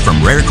day.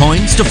 From rare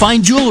coins to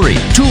fine jewelry,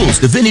 tools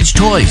to vintage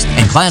toys,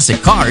 and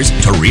classic cars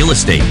to real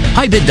estate.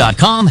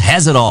 HighBid.com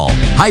has it all.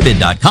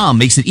 HighBid.com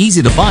makes it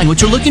easy to find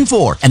what you're looking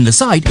for, and the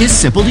site is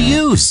simple to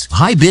use.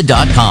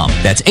 HighBid.com.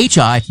 That's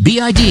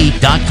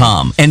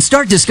HiBid.com. And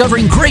start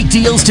discovering great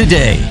deals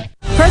today.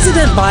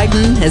 President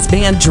Biden has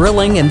banned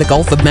drilling in the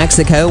Gulf of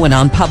Mexico and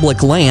on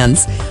public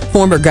lands.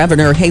 Former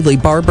Governor Haley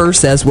Barbour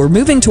says we're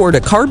moving toward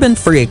a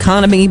carbon-free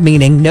economy,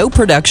 meaning no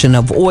production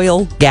of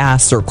oil,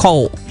 gas, or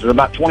coal.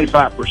 About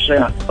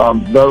 25%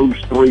 of those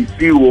three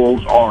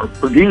fuels are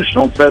produced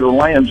on federal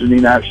lands in the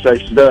United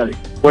States today,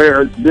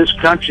 where this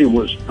country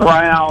was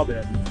proud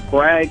and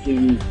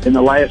bragging in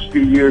the last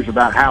few years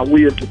about how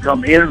we have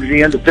become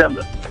energy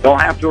independent. Don't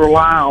have to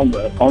rely on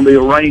the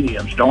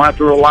Iranians. Don't have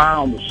to rely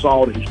on the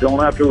Saudis. Don't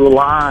have to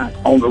rely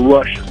on the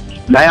Russians.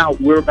 Now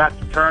we're about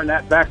to turn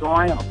that back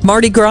around.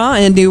 Mardi Gras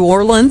in New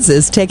Orleans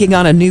is taking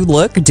on a new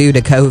look due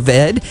to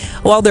COVID.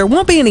 While there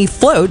won't be any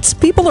floats,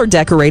 people are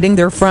decorating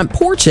their front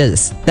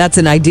porches. That's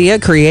an idea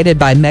created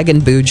by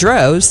Megan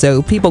Boudreau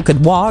so people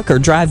could walk or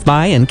drive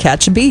by and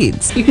catch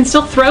beads. You can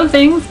still throw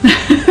things.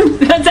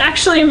 That's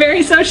actually a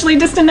very socially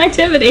distant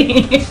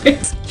activity.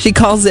 She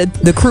calls it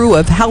the crew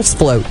of house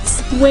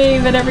floats.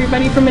 Wave at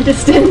everybody from a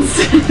distance.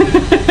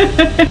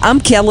 I'm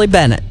Kelly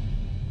Bennett.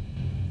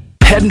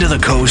 Heading to the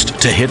coast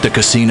to hit the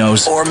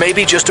casinos, or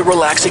maybe just a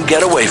relaxing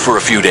getaway for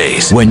a few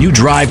days? When you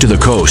drive to the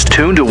coast,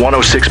 tune to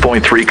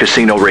 106.3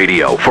 Casino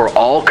Radio for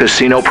all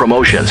casino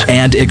promotions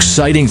and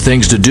exciting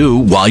things to do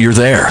while you're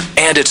there.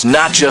 And it's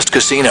not just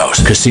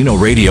casinos. Casino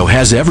Radio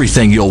has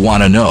everything you'll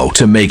want to know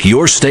to make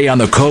your stay on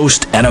the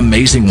coast an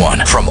amazing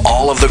one. From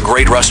all of the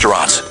great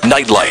restaurants,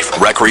 nightlife,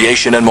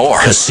 recreation, and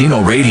more,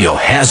 Casino Radio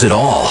has it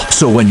all.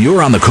 So when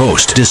you're on the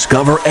coast,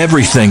 discover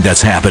everything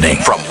that's happening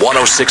from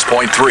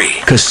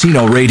 106.3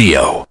 Casino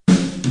Radio.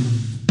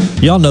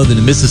 Y'all know that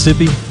in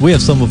Mississippi, we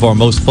have some of our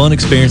most fun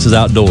experiences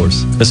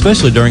outdoors,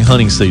 especially during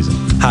hunting season.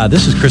 Hi,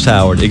 this is Chris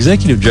Howard,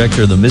 Executive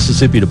Director of the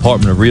Mississippi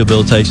Department of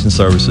Rehabilitation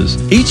Services.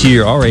 Each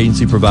year, our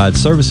agency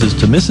provides services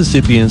to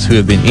Mississippians who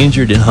have been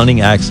injured in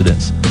hunting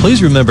accidents.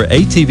 Please remember,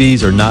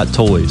 ATVs are not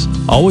toys.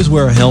 Always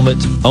wear a helmet,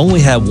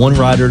 only have one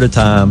rider at a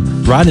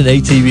time, ride an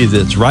ATV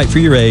that's right for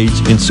your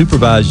age, and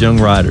supervise young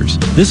riders.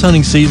 This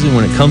hunting season,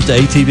 when it comes to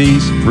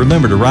ATVs,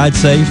 remember to ride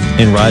safe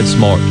and ride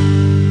smart.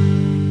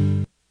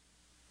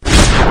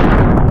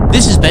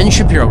 This is Ben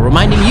Shapiro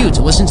reminding you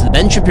to listen to The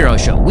Ben Shapiro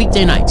Show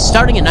weekday nights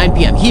starting at 9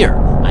 p.m. here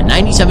on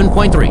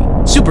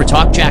 97.3 Super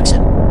Talk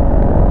Jackson.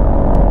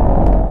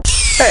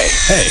 Hey.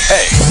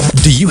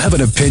 Do you have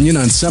an opinion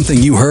on something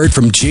you heard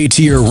from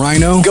JT or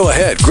Rhino? Go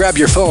ahead, grab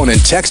your phone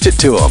and text it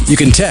to them. You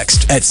can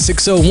text at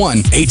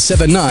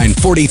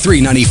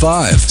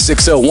 601-879-4395.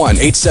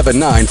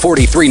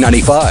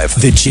 601-879-4395.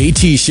 The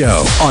JT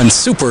Show on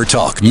Super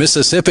Talk,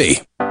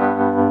 Mississippi.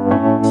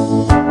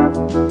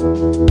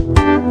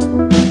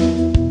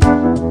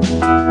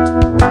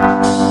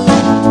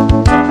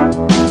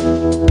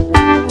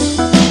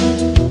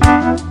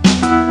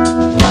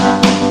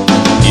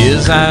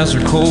 His eyes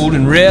are cold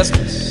and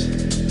restless,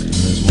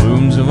 his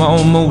wounds have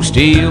almost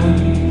healed,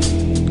 and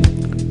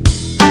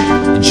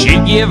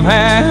she'd give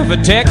half a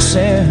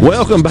Texas.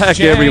 Welcome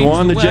back,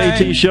 everyone. The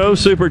JT Show,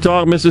 Super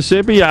Talk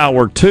Mississippi,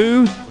 Hour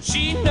 2.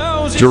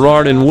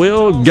 Gerard and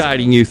Will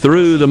guiding you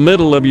through the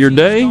middle of your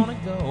day.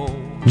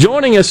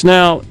 Joining us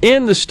now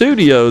in the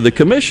studio, the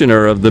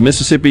Commissioner of the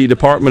Mississippi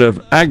Department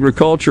of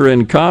Agriculture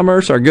and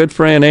Commerce, our good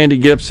friend Andy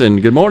Gibson.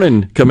 Good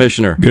morning,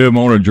 Commissioner. Good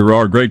morning,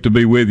 Gerard. Great to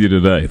be with you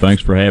today.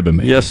 Thanks for having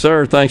me. Yes,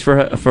 sir. Thanks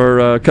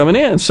for coming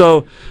in.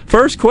 So,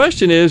 first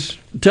question is,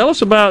 tell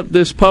us about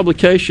this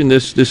publication,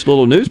 this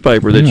little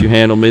newspaper that you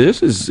handled me.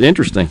 This is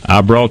interesting.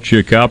 I brought you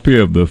a copy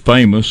of the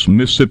famous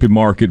Mississippi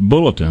Market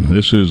Bulletin.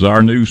 This is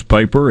our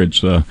newspaper. It's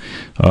the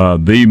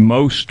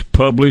most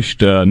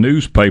published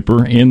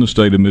newspaper in the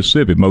state of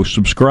Mississippi, most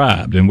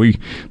subscribed. And we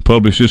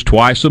publish this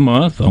twice a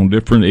month on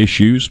different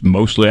issues,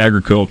 mostly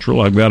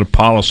agricultural. I've got a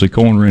policy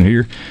corner in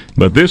here.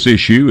 But this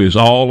issue is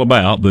all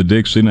about the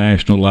Dixie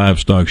National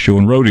Livestock Show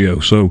and Rodeo.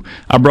 So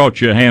I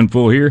brought you a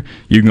handful here.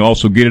 You can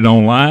also get it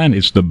online.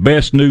 It's the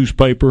best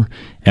newspaper,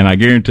 and I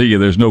guarantee you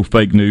there's no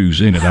fake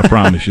news in it. I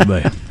promise you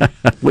that.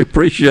 We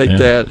appreciate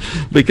that,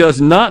 because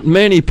not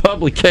many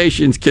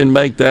publications can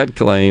make that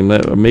claim,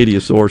 that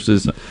media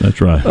sources.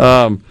 That's right.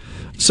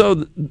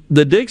 So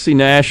the Dixie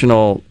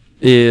National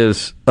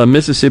is a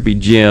Mississippi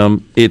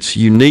gem. It's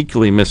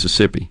uniquely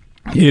Mississippi.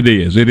 It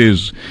is. It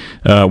is.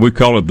 We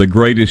call it the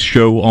greatest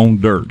show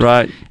on dirt.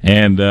 Right.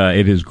 And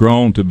it has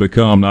grown to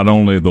become not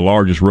only the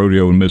largest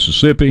rodeo in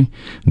Mississippi,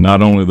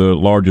 not only the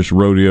largest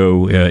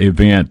rodeo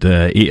event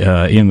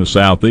in the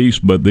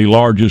Southeast, but the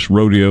largest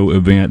rodeo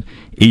event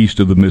east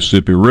of the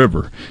Mississippi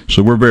River.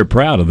 So we're very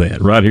proud of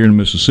that right here in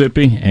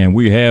Mississippi, and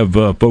we have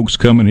folks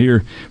coming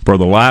here for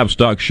the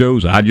livestock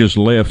shows. I just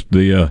left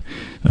the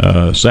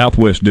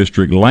Southwest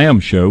District Lamb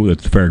Show at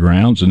the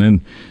fairgrounds, and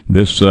then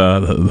this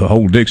the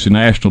whole Dixie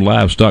National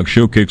Livestock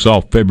Show kicks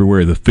off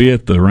February the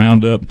 5th, the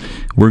roundup.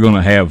 We're going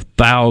to have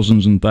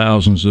thousands and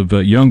thousands of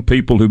young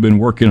people who've been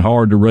working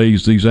hard to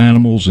raise these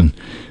animals, and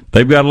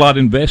they've got a lot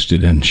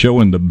invested in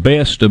showing the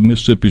best of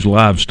Mississippi's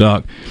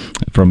livestock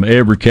from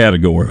every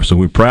category. So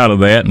we're proud of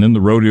that. And then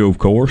the rodeo, of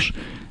course.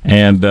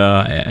 And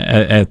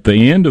at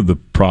the end of the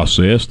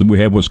process, we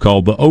have what's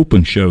called the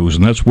open shows,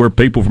 and that's where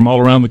people from all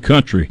around the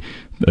country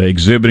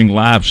exhibiting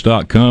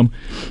livestock come.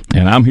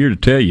 And I'm here to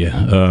tell you,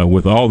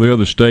 with all the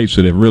other states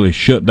that have really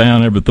shut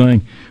down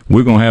everything,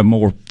 we're going to have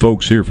more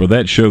folks here for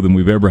that show than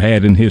we've ever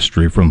had in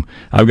history.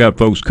 I've got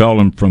folks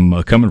coming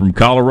from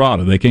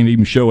Colorado. They can't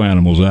even show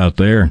animals out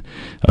there.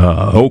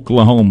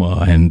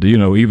 Oklahoma, and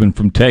even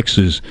from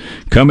Texas,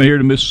 coming here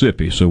to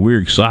Mississippi. So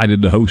we're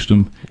excited to host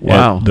them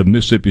at the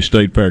Mississippi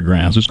State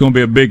Fairgrounds. It's going to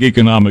be a big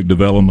economic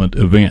development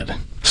event.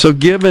 So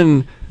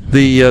given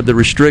the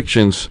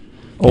restrictions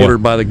ordered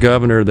by the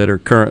governor that are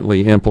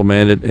currently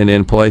implemented and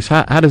in place,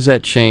 how does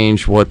that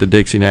change what the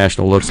Dixie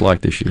National looks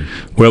like this year?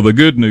 Well, the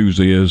good news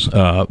is,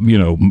 more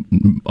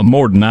than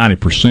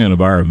 90%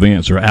 of our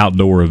events are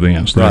outdoor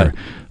events. They're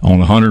on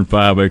a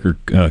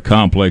 105-acre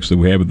complex that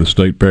we have at the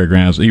state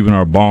fairgrounds. Even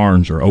our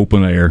barns are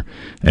open air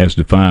as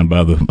defined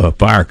by the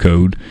fire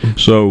code.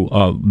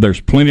 So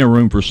there's plenty of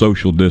room for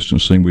social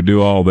distancing. We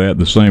do all that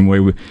the same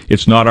way.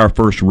 It's not our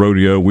first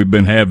rodeo. We've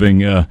been having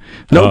no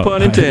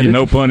pun intended.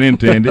 No pun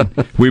intended.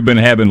 We've been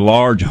having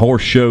large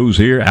horse shows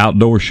here,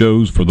 outdoor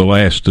shows for the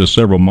last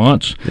several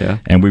months. Yeah.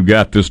 And we've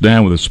got this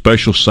down with a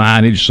special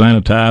signage,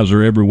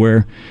 sanitizer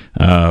everywhere,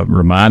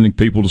 reminding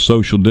people to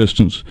social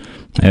distance.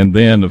 And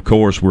then, of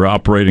course, we're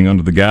operating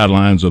under the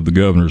guidelines of the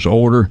governor's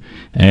order,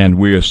 and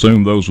we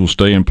assume those will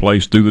stay in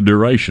place through the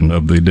duration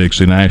of the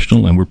Dixie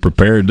National, and we're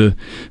prepared to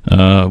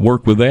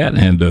work with that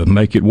and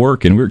make it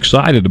work. And we're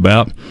excited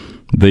about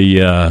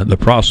the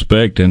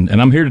prospect, and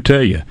I'm here to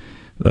tell you,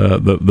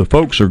 the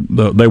folks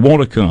they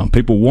want to come.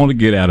 People want to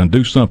get out and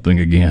do something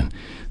again.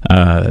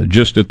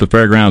 Just at the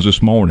fairgrounds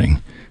this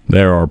morning,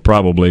 there are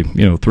probably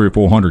 300 or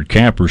 400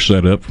 campers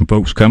set up from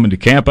folks coming to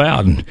camp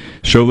out and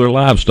show their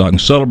livestock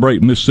and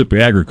celebrate Mississippi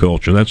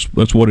agriculture.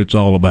 That's what it's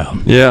all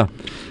about. Yeah,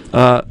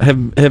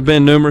 have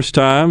been numerous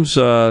times.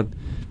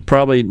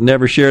 Probably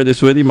never shared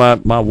this with you.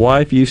 My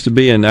wife used to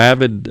be an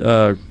avid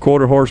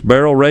quarter horse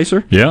barrel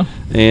racer. Yeah,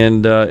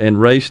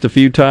 and raced a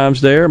few times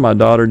there. My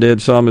daughter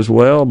did some as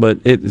well. But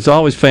it's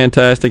always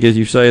fantastic, as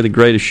you say, the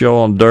greatest show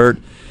on dirt.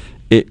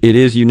 It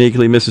is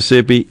uniquely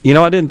Mississippi.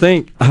 I didn't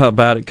think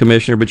about it,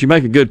 Commissioner, but you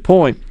make a good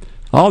point.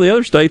 All the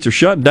other states are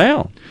shut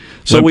down.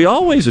 So we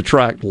always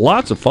attract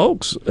lots of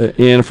folks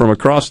in from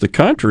across the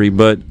country,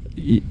 but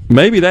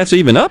maybe that's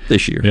even up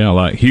this year. Yeah,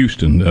 like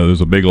Houston.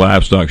 There's a big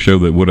livestock show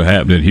that would have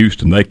happened in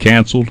Houston. They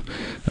canceled.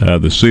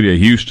 The city of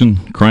Houston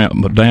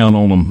cramped down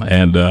on them,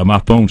 and my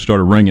phone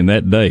started ringing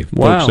that day.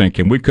 Wow. Folks saying,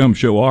 can we come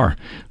show our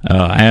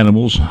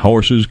animals,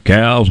 horses,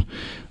 cows,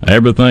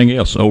 everything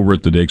else over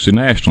at the Dixie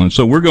National? And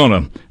so we're going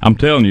to, I'm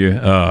telling you,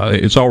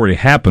 it's already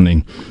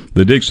happening.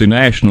 The Dixie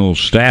National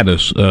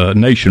status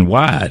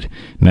nationwide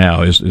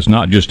now is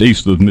not just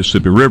east of the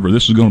Mississippi River.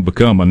 This is going to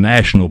become a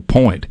national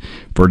point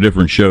for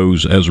different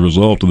shows as a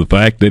result of the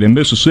fact that in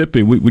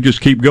Mississippi we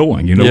just keep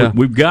going.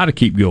 We've got to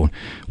keep going.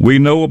 We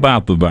know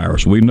about the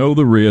virus. We know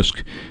the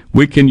risk.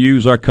 We can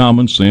use our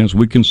common sense.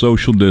 We can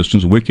social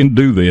distance. We can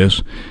do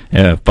this,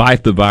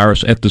 fight the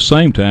virus at the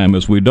same time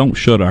as we don't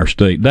shut our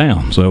state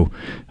down. So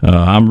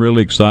I'm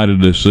really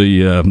excited to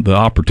see the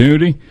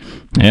opportunity.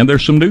 And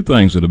there's some new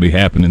things that will be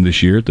happening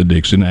this year at the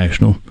Dixie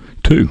National,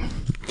 too.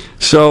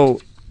 So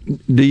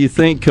do you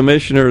think,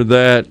 Commissioner,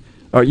 that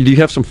do you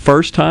have some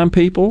first-time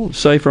people,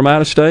 say, from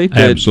out of state?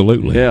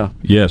 Absolutely. Yeah.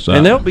 Yes.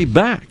 And they'll be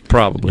back,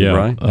 probably,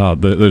 right?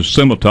 The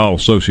Simmental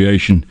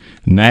Association,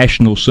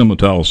 National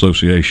Simmental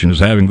Association, is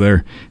having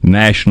their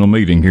national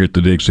meeting here at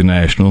the Dixie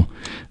National.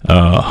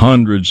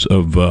 Hundreds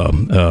of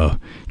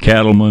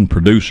cattlemen,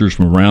 producers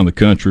from around the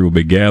country will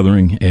be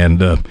gathering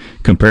and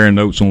comparing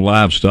notes on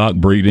livestock,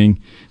 breeding,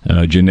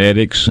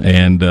 genetics,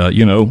 and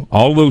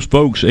all those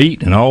folks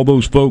eat, and all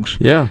those folks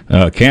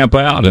camp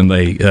out, and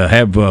they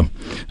have a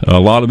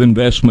lot of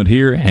investment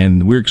here,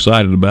 and we're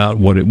excited about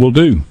what it will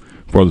do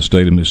for the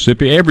state of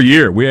Mississippi. Every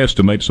year, we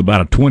estimate it's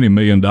about a $20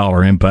 million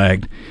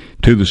impact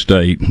to the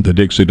state, the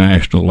Dixie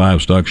National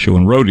Livestock Show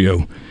and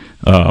Rodeo.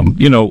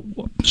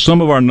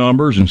 Some of our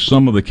numbers and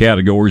some of the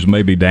categories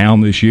may be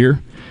down this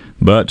year,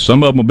 but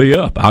some of them will be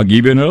up. I'll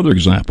give you another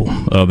example.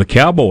 The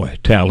cowboy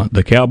talent,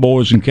 the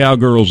cowboys and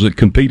cowgirls that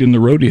compete in the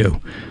rodeo,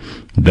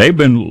 they've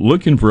been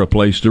looking for a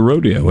place to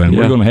rodeo, and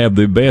we're going to have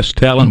the best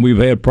talent we've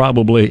had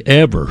probably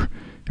ever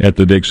at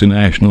the Dixie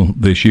National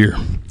this year.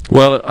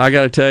 Well, I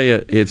got to tell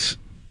you,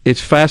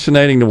 it's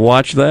fascinating to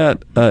watch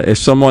that. As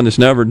someone that's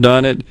never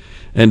done it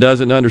and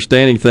doesn't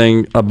understand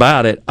anything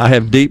about it, I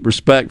have deep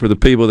respect for the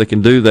people that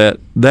can do that.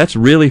 That's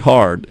really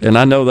hard, and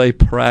I know they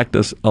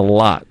practice a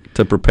lot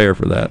to prepare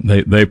for that.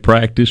 They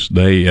practice.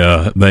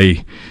 There's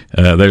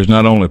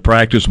not only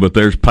practice, but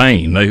there's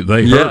pain.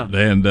 They hurt,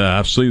 and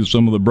I see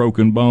some of the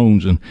broken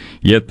bones, and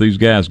yet these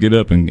guys get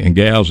up and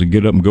gals and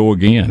get up and go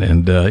again,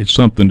 and it's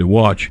something to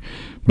watch.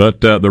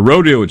 But the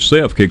rodeo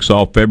itself kicks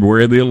off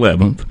February the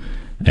 11th,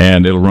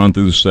 and it'll run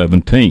through the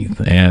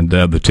 17th, and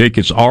the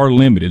tickets are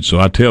limited. So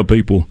I tell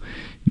people,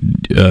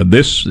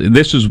 this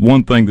is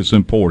one thing that's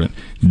important.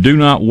 Do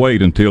not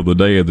wait until the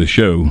day of the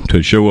show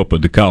to show up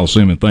at the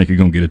Coliseum and think you're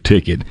going to get a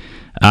ticket.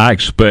 I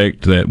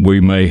expect that we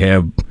may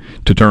have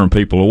to turn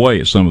people away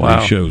at some of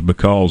these shows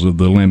because of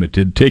the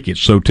limited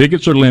tickets. So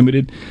tickets are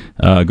limited.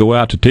 Go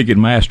out to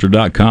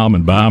Ticketmaster.com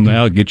and buy them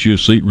now. Get you a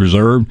seat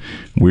reserved.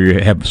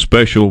 We have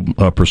special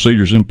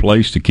procedures in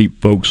place to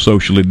keep folks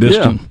socially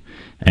distant.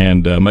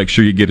 And make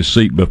sure you get a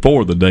seat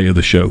before the day of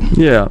the show.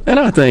 Yeah, and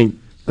I think,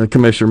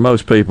 Commissioner,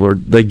 most people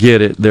they get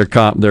it. They're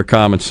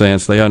common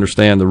sense. They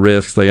understand the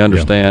risks. They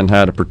understand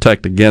how to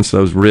protect against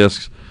those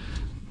risks.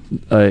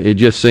 It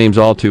just seems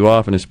all too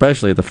often,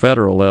 especially at the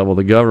federal level,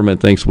 the government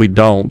thinks we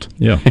don't.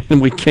 Yeah,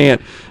 and we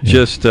can't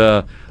just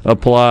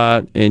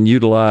apply and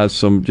utilize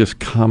some just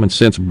common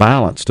sense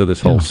balance to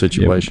this whole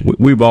situation.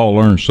 We've all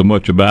learned so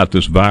much about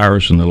this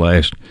virus in the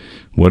last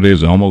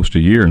almost a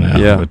year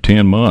now,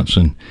 10 months.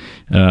 And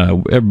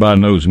everybody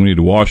knows we need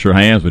to wash our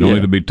hands. We don't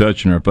need to be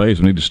touching our face.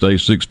 We need to stay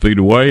 6 feet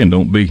away and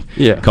don't be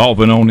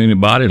coughing on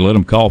anybody. Let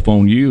them cough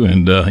on you.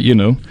 And,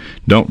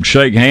 don't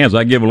shake hands.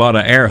 I give a lot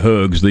of air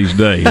hugs these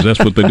days. That's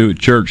what they do at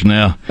church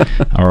now,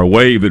 or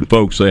wave at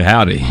folks, say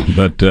howdy.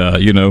 But,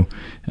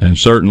 and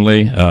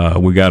certainly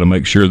we got to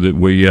make sure that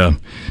we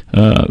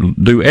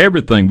do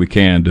everything we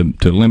can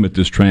to limit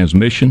this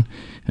transmission.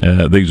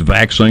 These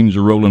vaccines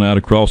are rolling out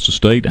across the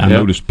state. I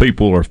notice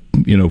people are,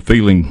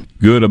 feeling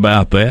good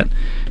about that,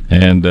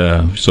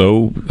 and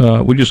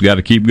so we just got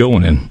to keep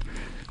going. And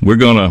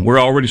we're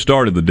already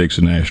started the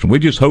Dixie National. We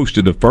just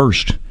hosted the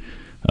first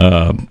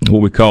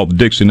what we call the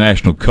Dixie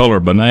National Color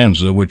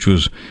Bonanza, which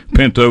was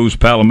pintos,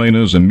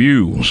 palominas, and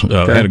mules.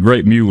 Had a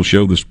great mule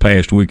show this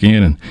past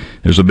weekend, and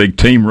there's a big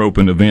team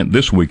roping event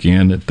this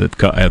weekend at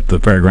the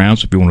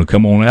fairgrounds if you want to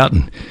come on out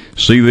and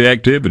see the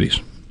activities.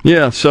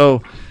 Yeah,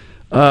 so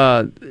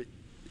and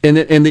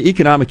the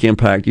economic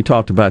impact, you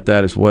talked about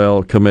that as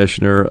well,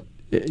 Commissioner.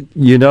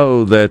 You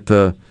know that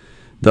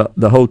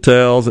the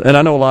hotels, and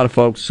I know a lot of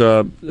folks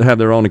have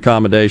their own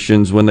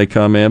accommodations when they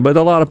come in, but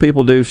a lot of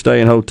people do stay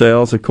in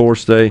hotels. Of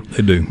course, they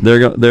do.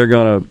 They're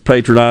going to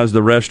patronize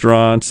the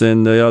restaurants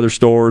and the other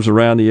stores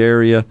around the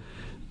area.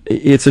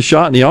 It's a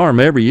shot in the arm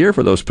every year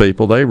for those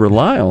people. They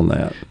rely on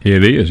that.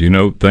 It is.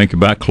 Think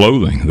about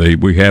clothing.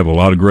 We have a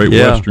lot of great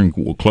Western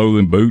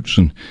clothing, boots,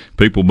 and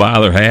people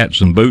buy their hats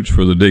and boots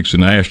for the Dixie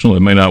National. They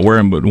may not wear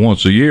them but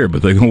once a year,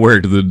 but they're going to wear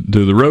it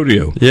to the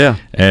rodeo. Yeah.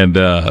 And,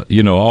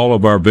 all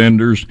of our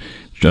vendors,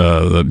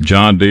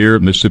 John Deere,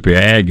 Mississippi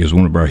Ag is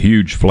one of our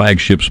huge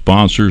flagship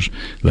sponsors.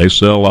 They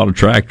sell a lot of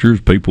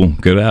tractors. People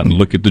get out and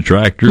look at the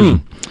tractors.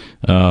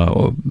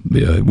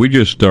 We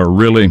just are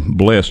really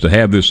blessed to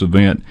have this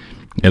event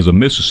as a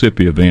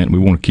Mississippi event. We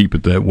want to keep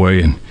it that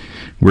way, and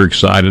we're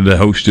excited to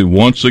host it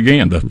once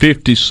again, the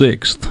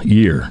 56th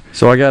year.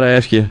 So I got to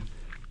ask you,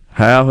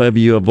 how have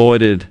you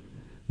avoided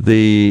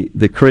the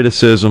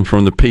criticism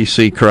from the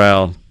PC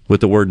crowd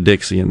with the word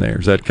Dixie in there?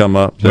 Has that come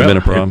up? Has that been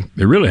a problem?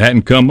 It really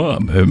hadn't come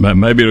up.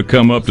 Maybe it'll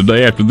come up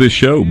today after this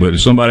show, but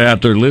if somebody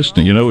out there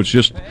listening,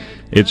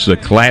 it's a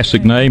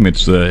classic name.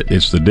 It's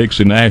the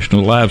Dixie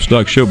National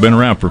Livestock Show. Been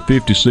around for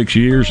 56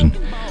 years, and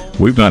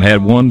we've not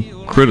had one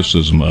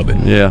criticism of it.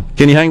 Yeah.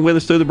 Can you hang with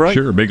us through the break?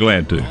 Sure, be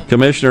glad to.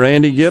 Commissioner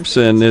Andy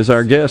Gibson is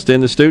our guest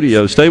in the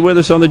studio. Stay with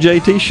us on the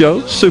JT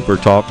Show, Super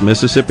Talk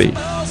Mississippi.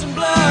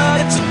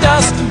 It's a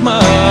dust of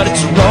mud,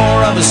 it's a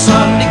roar of a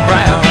Sunday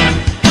crowd.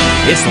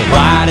 It's the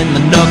white in the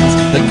knuckles,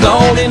 the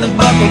gold in the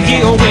buckle,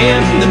 gill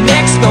wind from the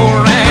next go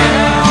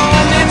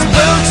round. It's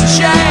boots and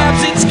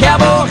shabs, it's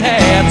cowboy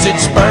hats,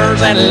 it's spurs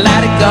and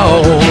let it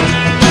go.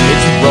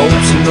 It's the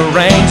ropes and the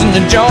reins and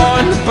the joy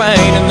and the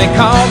pain, and they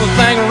call the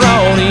thing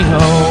rodeo.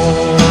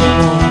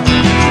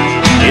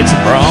 It's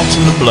the broncs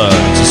and the blood,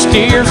 it's the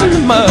steers and the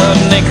mud,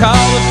 and they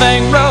call the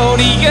thing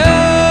rodeo.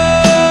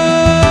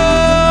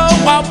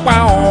 Wow,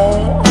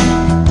 wow.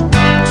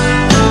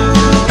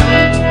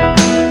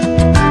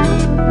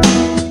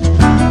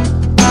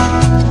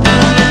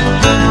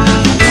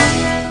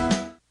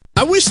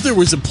 I wish there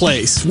was a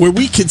place where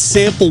we could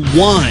sample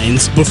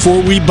wines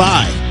before we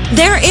buy.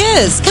 There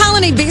is.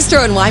 Colony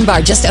Bistro and Wine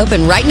Bar just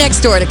opened right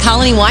next door to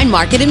Colony Wine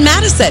Market in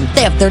Madison.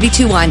 They have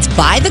 32 wines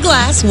by the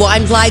glass,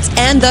 wine flights,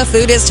 and the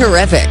food is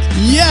terrific.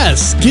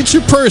 Yes. Get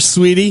your purse,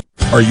 sweetie.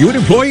 Are you an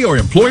employee or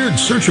employer in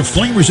search of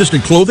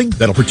flame-resistant clothing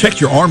that'll protect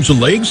your arms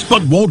and legs,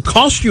 but won't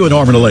cost you an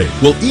arm and a leg?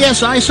 Well,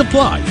 ESI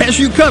Supply has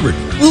you covered,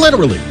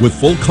 literally, with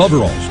full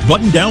coveralls,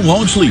 button-down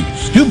long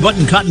sleeves,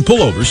 2-button cotton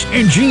pullovers,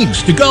 and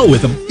jeans to go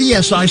with them.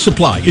 ESI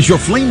Supply is your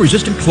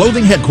flame-resistant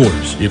clothing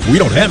headquarters. If we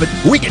don't have it,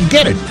 we can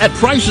get it at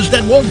prices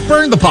that won't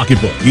burn the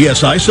pocketbook.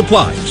 ESI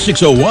Supply,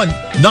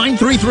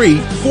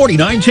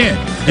 601-933-4910,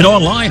 and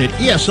online at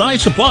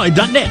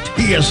esisupply.net.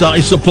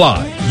 ESI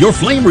Supply, your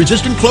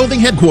flame-resistant clothing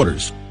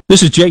headquarters.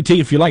 This is JT.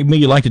 If you're like me,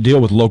 you like to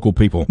deal with local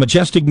people.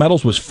 Majestic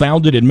Metals was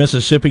founded in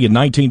Mississippi in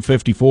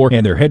 1954,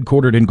 and they're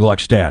headquartered in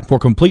Gluckstadt. For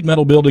complete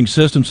metal building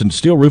systems and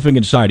steel roofing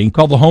and siding,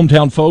 call the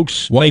hometown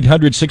folks,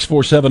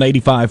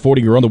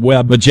 1-800-647-8540, or on the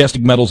web,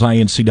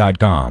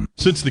 majesticmetalsinc.com.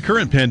 Since the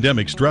current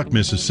pandemic struck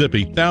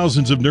Mississippi,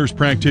 thousands of nurse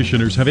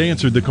practitioners have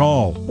answered the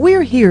call.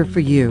 We're here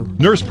for you.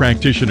 Nurse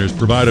practitioners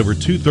provide over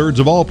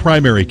 2/3 of all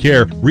primary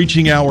care,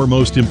 reaching our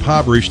most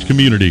impoverished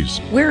communities.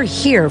 We're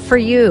here for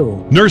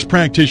you. Nurse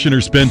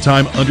practitioners spend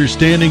time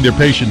understanding their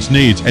patients'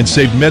 needs and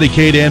save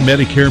Medicaid and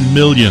Medicare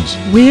millions.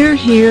 We're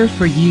here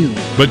for you.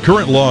 But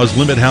current laws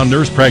limit how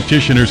nurse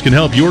practitioners can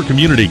help your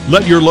community.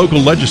 Let your local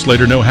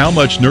legislator know how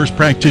much nurse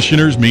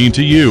practitioners mean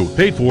to you.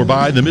 Paid for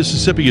by the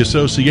Mississippi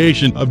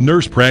Association of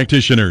Nurse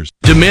Practitioners.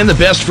 Demand the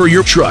best for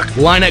your truck.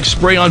 Line-X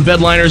spray-on bed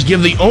liners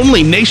give the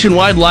only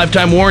nationwide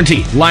lifetime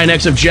warranty.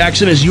 Line-X of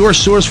Jackson is your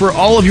source for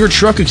all of your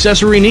truck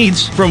accessory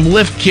needs. From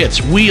lift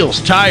kits,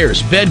 wheels,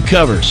 tires, bed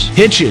covers,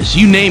 hitches,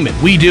 you name it,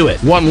 we do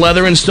it. Want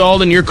leather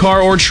installed in your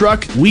car or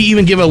truck? We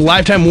even give a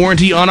lifetime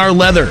warranty on our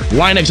leather.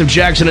 Line-X of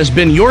Jackson has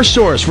been your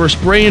source for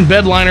spray and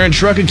bed liner and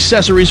truck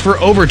accessories for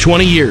over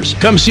 20 years.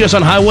 Come see us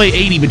on Highway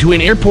 80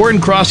 between Airport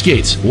and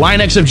Crossgates.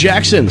 Line-X of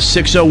Jackson,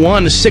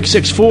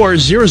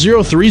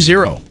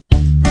 601-664-0030.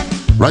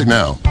 Right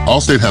now,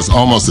 Allstate has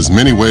almost as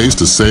many ways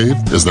to save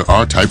as there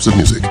are types of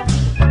music.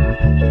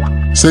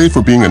 Save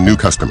for being a new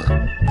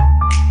customer.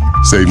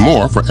 Save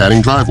more for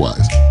adding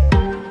DriveWise.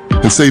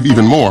 And save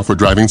even more for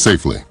driving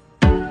safely.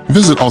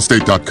 Visit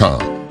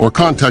Allstate.com or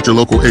contact your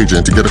local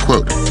agent to get a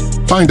quote.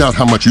 Find out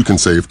how much you can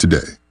save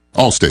today.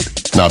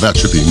 Allstate. Now that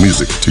should be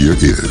music to your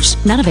ears.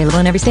 Not available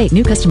in every state.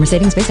 New customer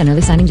savings based on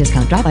early signing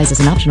discount. DriveWise is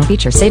an optional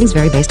feature. Savings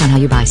vary based on how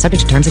you buy.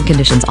 Subject to terms and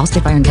conditions.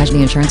 Allstate Fire and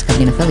Casualty Insurance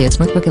Company and affiliates,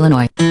 Smoothbrook,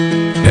 Illinois.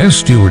 As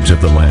stewards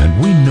of the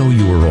land, we know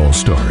you are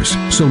all-stars.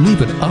 So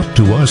leave it up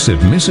to us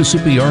at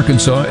Mississippi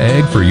Arkansas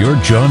Ag for your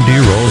John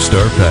Deere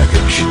All-Star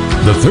Package.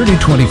 The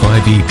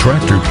 3025E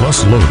Tractor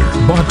Plus Loader,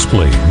 box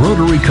blade,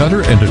 rotary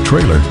cutter, and a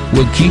trailer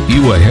will keep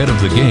you ahead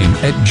of the game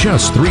at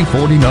just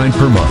 $349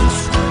 per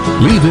month.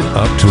 Leave it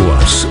up to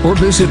us or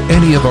visit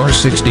any of our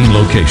 16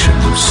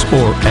 locations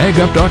or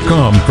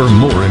agup.com for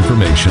more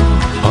information.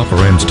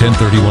 Offer ends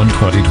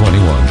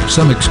 10/31/2021.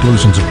 Some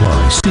exclusions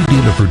apply. See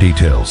dealer for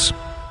details.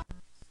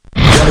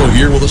 Gallo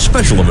here with a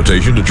special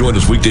invitation to join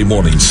us weekday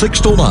morning,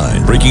 6 to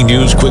 9. Breaking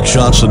news, quick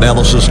shots,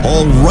 analysis,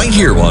 all right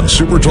here on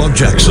Super Talk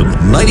Jackson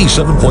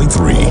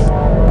 97.3.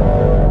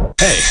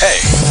 Hey,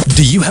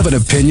 do you have an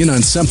opinion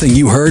on something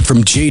you heard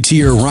from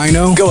JT or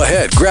Rhino? Go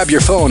ahead, grab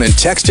your phone and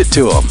text it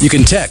to them. You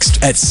can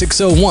text at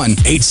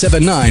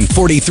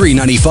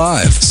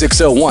 601-879-4395.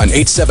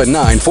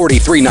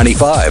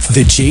 601-879-4395.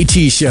 The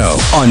JT Show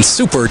on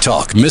Super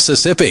Talk,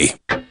 Mississippi.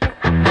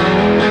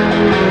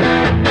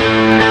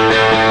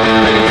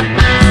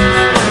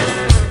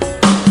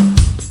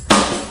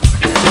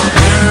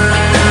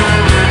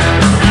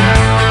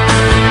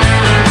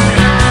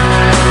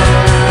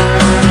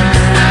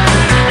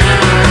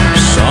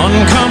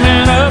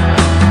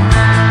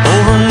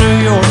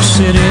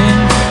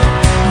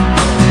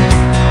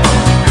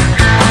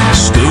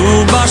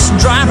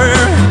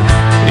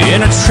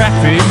 In a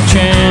traffic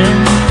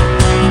jam,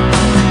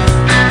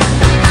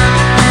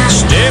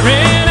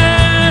 staring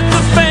at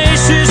the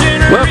faces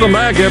in her. Welcome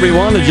back,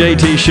 everyone, to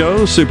JT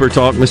Show, Super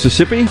Talk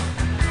Mississippi.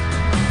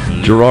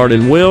 Gerard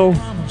and Will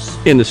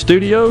in the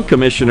studio.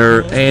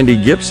 Commissioner Andy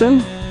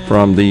Gibson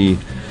from the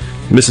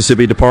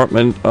Mississippi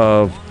Department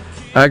of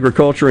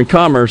Agriculture and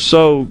Commerce.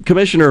 So,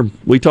 Commissioner,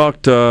 we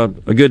talked a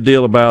good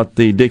deal about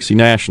the Dixie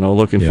National.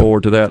 Looking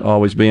forward to that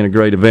always being a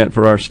great event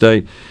for our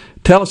state.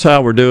 Tell us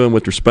how we're doing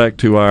with respect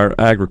to our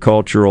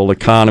agricultural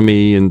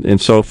economy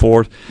and so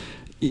forth.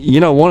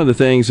 You know, one of the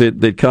things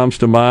that comes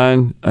to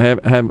mind, I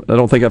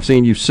don't think I've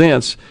seen you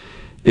since,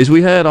 is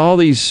we had all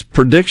these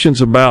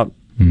predictions about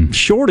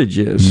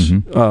shortages,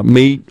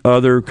 meat,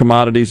 other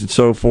commodities, and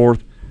so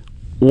forth.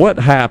 What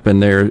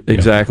happened there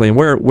exactly, and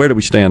where do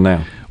we stand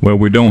now? Well,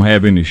 we don't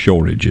have any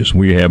shortages.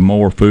 We have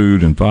more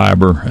food and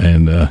fiber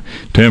and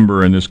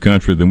timber in this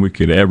country than we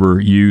could ever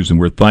use, and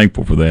we're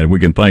thankful for that. We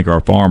can thank our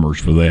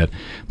farmers for that.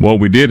 What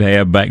we did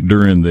have back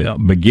during the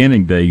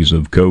beginning days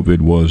of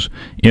COVID was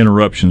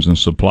interruptions in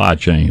supply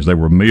chains. There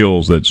were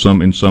mills that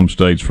in some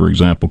states, for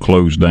example,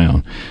 closed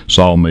down,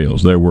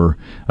 sawmills. There were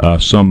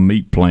some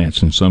meat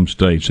plants in some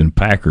states and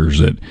packers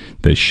that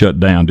shut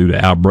down due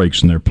to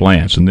outbreaks in their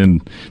plants. And then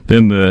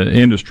the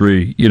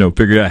industry,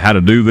 figured out how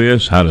to do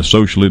this, how to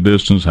socially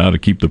distance, how to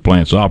keep the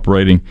plants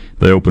operating.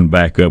 They opened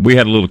back up. We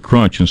had a little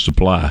crunch in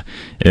supply.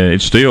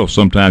 It's still,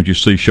 sometimes you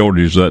see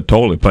shortages of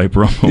toilet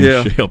paper on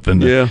the shelf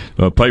and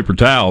paper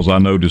towels. I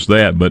noticed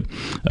that. But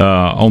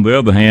on the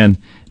other hand,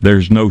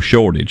 there's no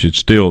shortage. It's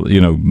still,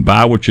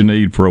 buy what you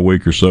need for a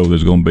week or so.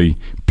 There's going to be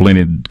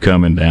plenty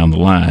coming down the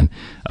line.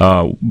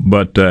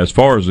 But as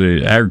far as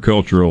the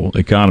agricultural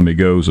economy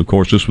goes, of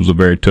course, this was a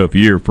very tough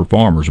year for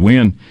farmers.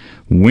 When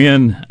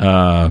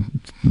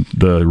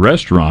the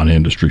restaurant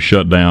industry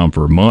shut down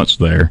for months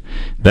there,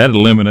 that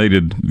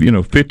eliminated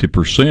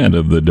 50%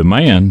 of the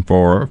demand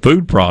for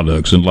food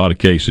products in a lot of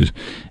cases.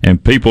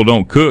 And people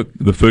don't cook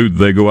the food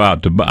they go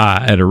out to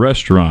buy at a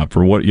restaurant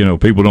for what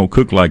people don't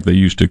cook like they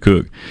used to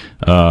cook.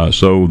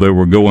 So they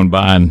were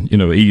buying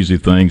easy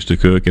things to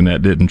cook, and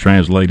that didn't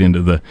translate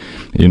into the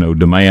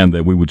demand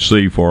that we would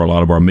see for a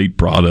lot of our meat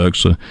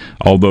products.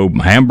 Although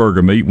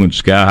hamburger meat went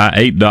sky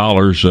high,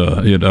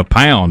 $8 a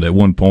pound at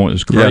one point.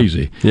 It's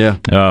crazy.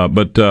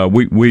 But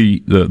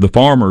the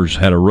farmers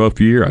had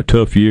a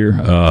tough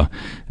year,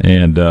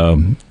 and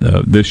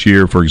this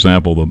year, for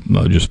example,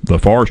 just the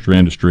forestry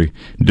industry,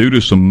 due to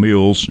some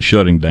mills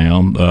shutting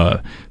down,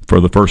 for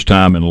the first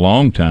time in a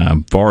long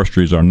time,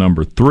 forestry is our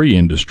number 3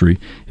 industry.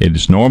 It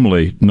is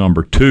normally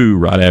number 2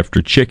 right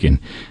after chicken.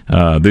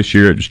 This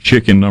year it's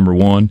chicken number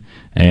 1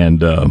 and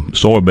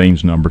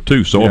soybeans number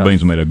 2.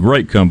 Soybeans made a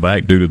great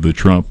comeback due to the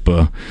Trump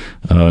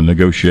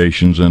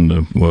negotiations and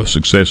the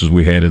successes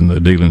we had in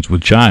the dealings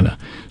with China.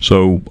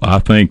 So I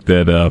think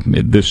that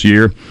this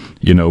year,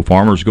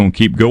 farmers are going to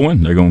keep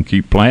going. They're going to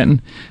keep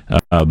planting.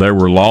 There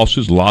were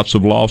losses, lots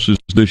of losses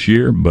this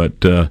year, but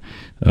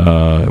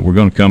we're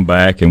going to come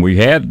back. And we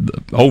had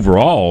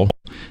overall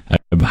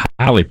a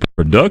highly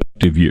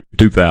productive year,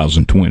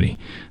 2020.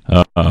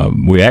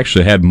 We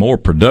actually had more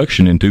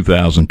production in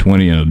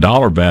 2020 in a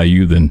dollar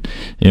value than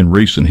in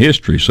recent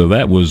history. So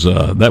that was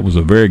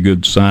a very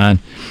good sign.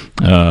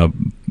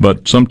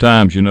 But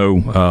sometimes,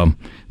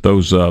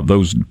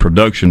 those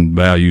production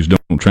values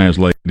don't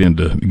translate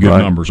into good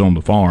numbers on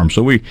the farm.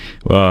 So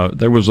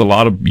there was a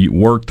lot of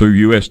work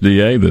through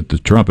USDA that the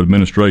Trump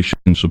administration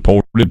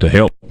supported to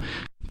help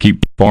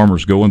keep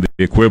farmers going, the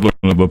equivalent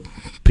of a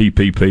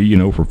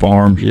PPP, for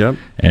farms. Yep.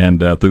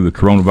 And through the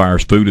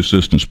Coronavirus Food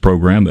Assistance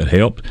Program that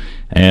helped.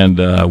 And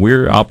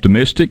we're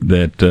optimistic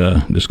that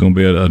this is going to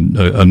be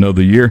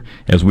another year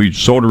as we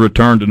sort of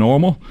return to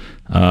normal.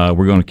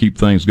 We're going to keep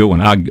things going.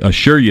 I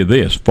assure you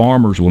this,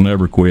 farmers will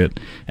never quit.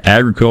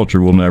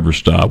 Agriculture will never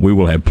stop. We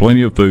will have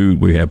plenty of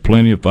food. We have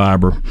plenty of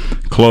fiber,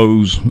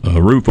 clothes,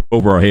 a roof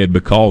over our head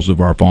because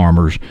of our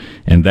farmers,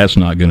 and that's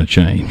not going to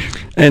change.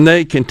 And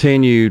they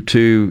continue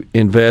to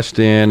invest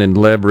in and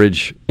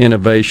leverage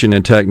innovation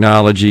and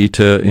technology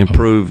to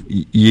improve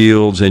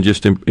yields and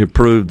just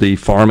improve the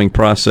farming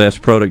process,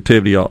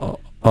 productivity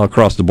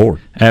across the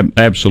board.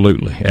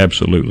 Absolutely.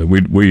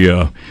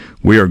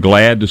 We are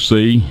glad to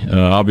see,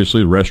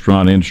 obviously, the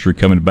restaurant industry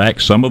coming back.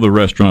 Some of the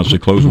restaurants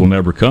that closed will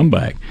never come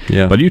back.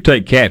 Yeah. But you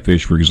take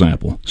catfish, for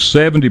example.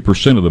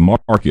 70% of the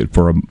market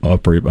for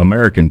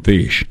American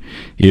fish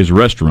is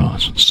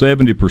restaurants.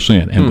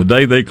 70%. And the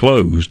day they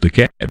closed, the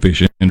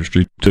catfish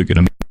industry took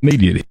an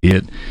immediate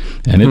hit.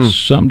 And it's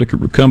something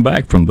to come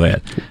back from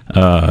that.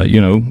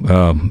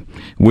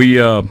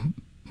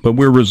 But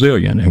we're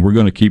resilient, and we're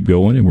going to keep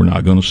going, and we're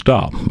not going to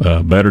stop.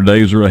 Better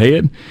days are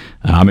ahead.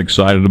 I'm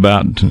excited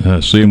about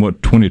seeing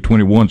what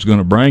 2021 is going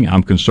to bring.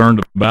 I'm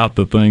concerned about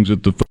the things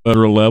at the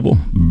federal level,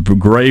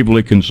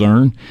 gravely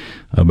concerned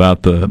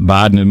about the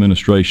Biden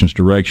administration's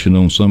direction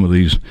on some of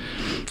these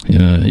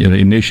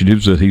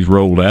initiatives that he's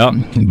rolled out.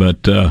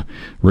 But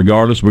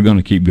regardless, we're going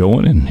to keep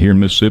going, and here in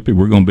Mississippi,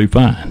 we're going to be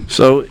fine.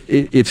 So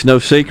it's no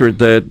secret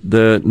that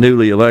the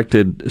newly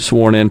elected,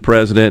 sworn-in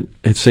president,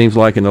 it seems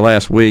like in the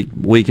last week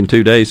and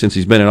 2 days since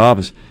he's been in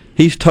office,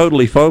 he's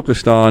totally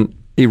focused on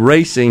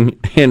erasing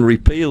and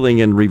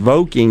repealing and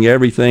revoking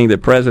everything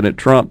that President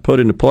Trump put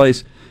into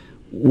place.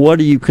 What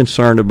are you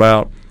concerned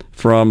about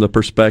from the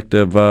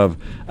perspective of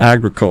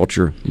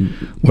agriculture?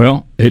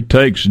 Well, it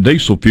takes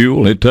diesel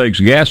fuel, it takes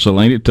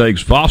gasoline, it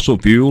takes fossil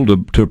fuel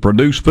to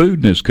produce food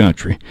in this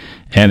country.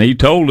 And he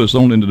told us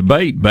in the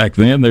debate back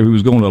then that he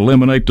was going to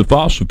eliminate the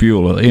fossil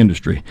fuel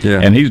industry. Yeah.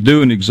 And he's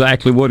doing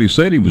exactly what he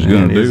said he was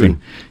going to do. And,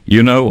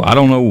 I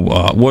don't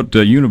know what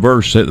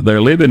universe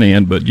they're living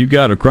in, but you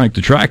got to crank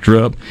the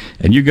tractor up,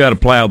 and you got to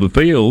plow the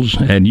fields,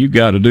 and you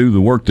got to do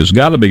the work that's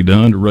got to be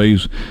done to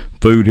raise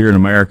food here in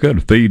America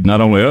to feed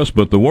not only us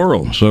but the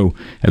world. So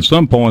at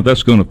some point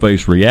that's going to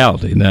face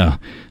reality. Now,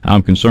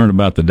 I'm concerned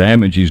about the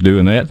damage he's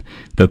doing that.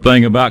 The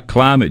thing about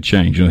climate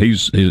change,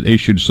 he's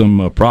issued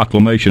some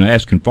proclamation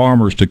asking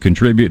farmers to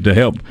contribute to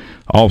help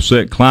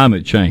offset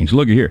climate change.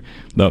 Look at here.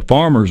 The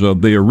farmers are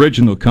the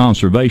original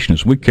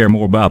conservationists. We care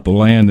more about the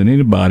land than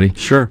anybody.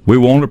 Sure. We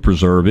want to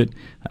preserve it.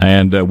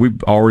 And we're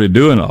already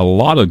doing a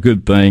lot of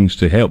good things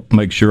to help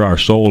make sure our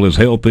soil is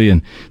healthy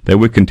and that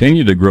we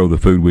continue to grow the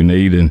food we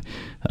need. And,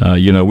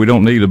 we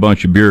don't need a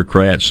bunch of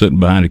bureaucrats sitting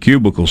behind a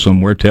cubicle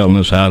somewhere telling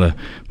us how to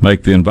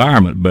make the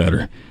environment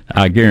better.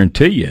 I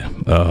guarantee you,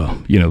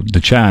 the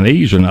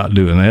Chinese are not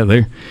doing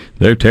that.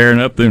 They're tearing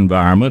up the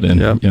environment,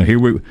 and here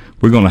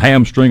we're going to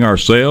hamstring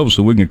ourselves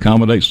so we can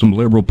accommodate some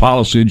liberal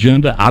policy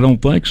agenda. I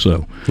don't think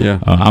so. Yeah,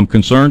 I'm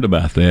concerned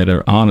about that.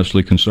 Or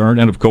honestly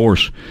concerned, and of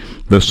course,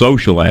 the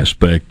social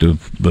aspect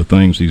of the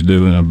things he's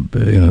doing,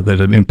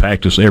 that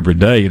impact us every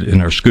day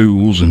in our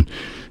schools and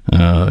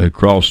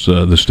across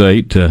the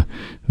state.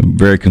 I'm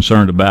very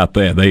concerned about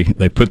that.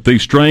 They put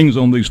these strings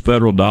on these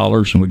federal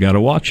dollars, and we got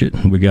to watch it.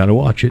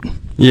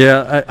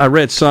 Yeah, I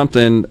read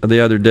something the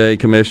other day,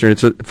 Commissioner.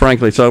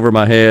 Frankly, it's over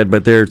my head,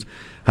 but there's,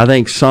 I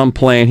think, some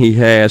plan he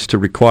has to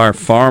require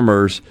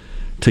farmers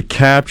to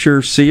capture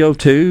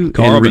CO2,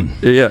 carbon,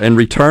 and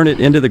return it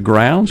into the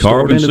ground.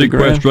 Carbon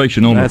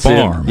sequestration on the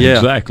farm. Yeah.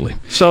 Exactly.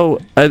 So,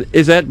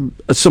 is that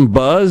some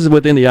buzz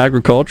within the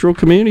agricultural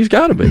community? It's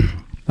got to be.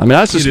 I mean,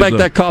 I suspect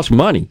that costs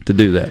money to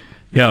do that.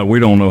 Yeah, we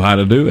don't know how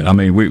to do it. I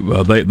mean,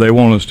 they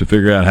want us to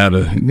figure out how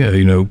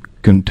to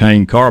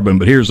contain carbon,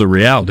 but here's the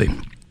reality: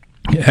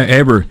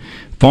 every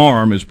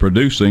farm is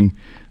producing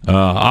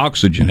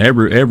oxygen.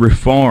 Every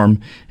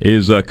farm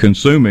is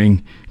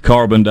consuming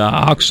carbon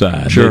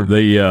dioxide. Sure.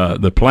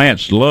 The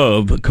plants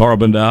love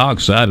carbon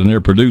dioxide, and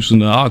they're producing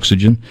the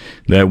oxygen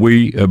that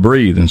we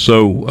breathe. And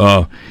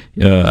so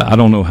I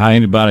don't know how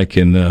anybody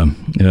can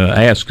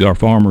ask our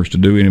farmers to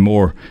do any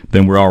more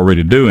than we're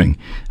already doing.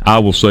 I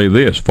will say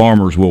this: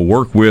 farmers will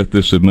work with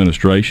this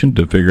administration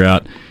to figure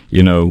out,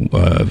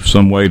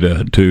 some way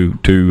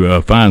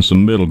to find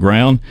some middle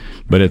ground.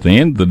 But at the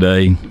end of the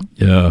day,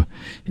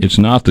 it's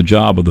not the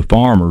job of the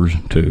farmers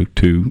to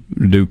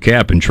do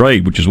cap and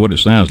trade, which is what it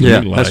sounds to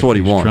me like. That's what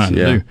he wants. Trying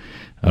to do.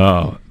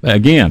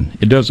 Again,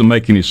 it doesn't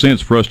make any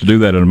sense for us to do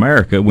that in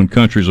America when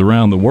countries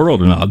around the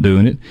world are not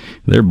doing it.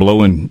 They're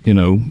blowing,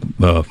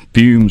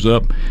 fumes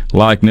up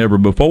like never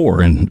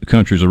before in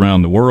countries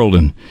around the world,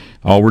 and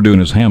all we're doing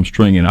is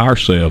hamstringing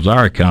ourselves,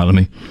 our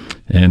economy.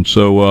 And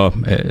so,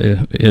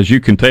 as you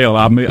can tell,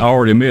 I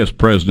already miss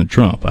President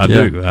Trump. I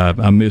do.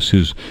 I miss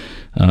his.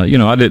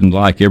 I didn't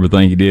like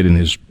everything he did in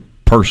his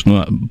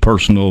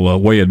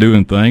personal way of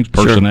doing things,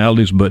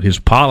 personalities, sure, but his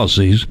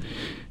policies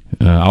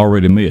I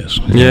already miss.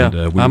 Yeah,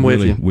 and, I'm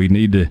with you. We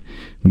need to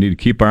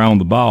keep our eye on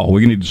the ball.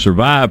 We need to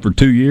survive for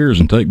 2 years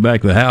and take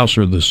back the House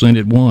or the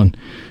Senate one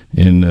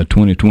in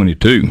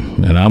 2022.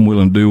 And I'm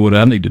willing to do what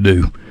I need to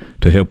do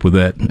to help with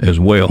that as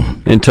well.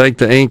 And take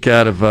the ink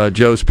out of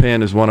Joe's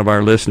pen, as one of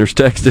our listeners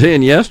texted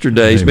in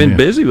yesterday. He's been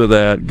busy with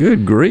that.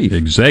 Good grief.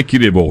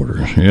 Executive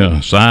orders,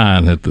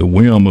 signed at the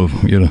whim of,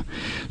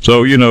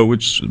 So,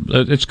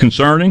 it's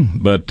concerning,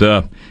 but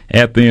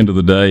at the end of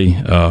the day,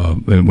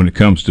 when it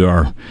comes to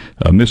our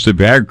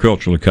Mississippi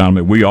agricultural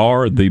economy, we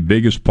are the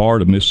biggest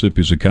part of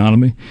Mississippi's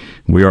economy.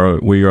 We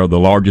are the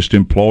largest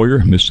employer.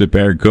 Mississippi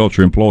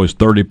agriculture employs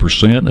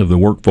 30% of the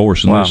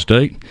workforce in the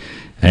state.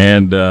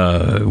 And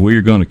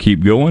we're going to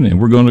keep going,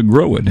 and we're going to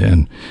grow it.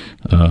 And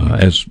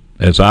as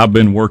I've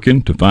been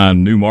working to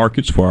find new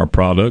markets for our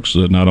products,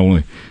 not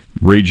only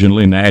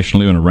regionally,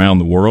 nationally, and around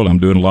the world, I'm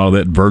doing a lot of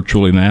that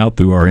virtually now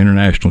through our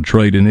international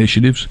trade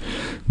initiatives,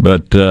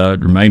 but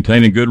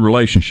maintaining good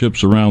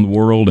relationships around the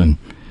world and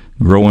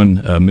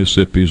growing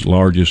Mississippi's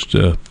largest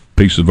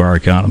piece of our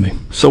economy.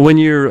 So when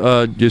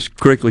you're, just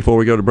quickly before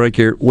we go to break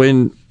here,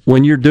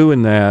 when you're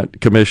doing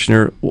that,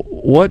 Commissioner,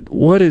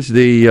 what is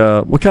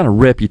the what kind of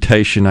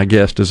reputation, I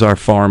guess, does our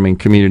farming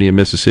community in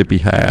Mississippi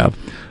have?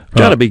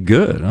 Got to be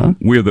good, huh?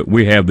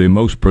 We have the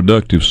most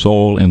productive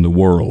soil in the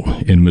world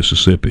in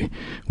Mississippi.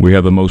 We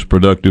have the most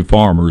productive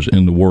farmers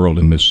in the world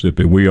in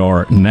Mississippi. We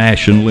are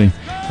nationally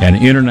and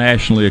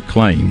internationally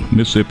acclaimed.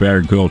 Mississippi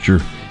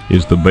agriculture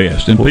is the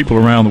best, and people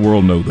around the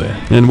world know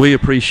that. And we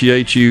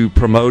appreciate you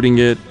promoting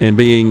it and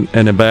being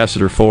an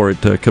ambassador for it,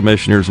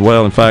 Commissioner, as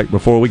well. In fact,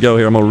 before we go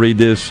here, I'm going to read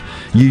this.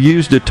 You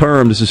used a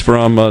term, this is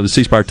from the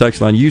C Spire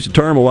text line, you used a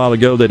term a while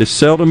ago that is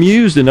seldom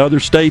used in other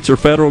states or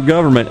federal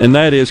government, and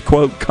that is,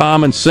 quote,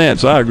 common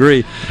sense. I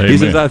agree. Amen. He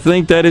says, I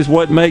think that is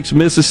what makes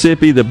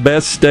Mississippi the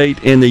best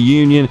state in the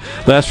union.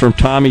 That's from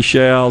Tommy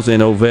Shales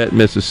in Ovette,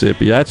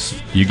 Mississippi.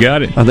 You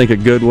got it. I think a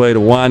good way to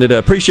wind it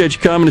up. Appreciate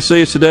you coming to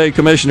see us today,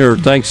 Commissioner.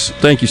 Thank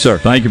you, sir.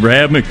 Thank you for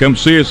having me. Come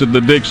see us at the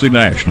Dixie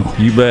National.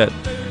 You bet.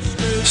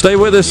 Stay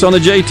with us on the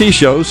JT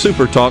Show,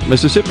 Super Talk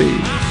Mississippi.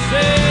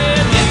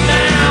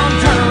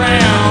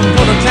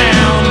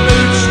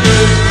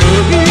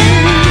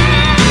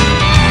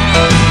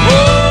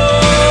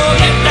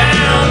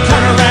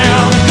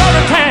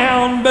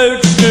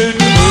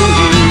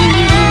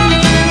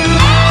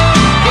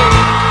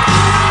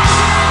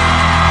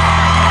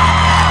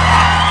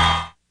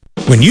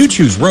 When you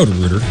choose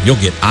Roto-Rooter, you'll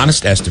get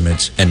honest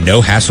estimates and no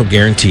hassle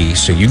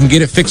guarantees, so you can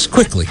get it fixed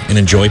quickly and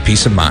enjoy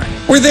peace of mind.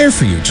 We're there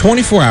for you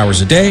 24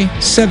 hours a day,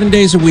 7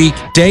 days a week,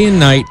 day and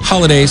night,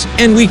 holidays,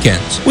 and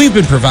weekends. We've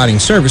been providing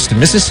service to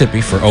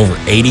Mississippi for over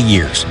 80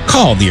 years.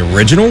 Call the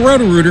original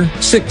Roto-Rooter,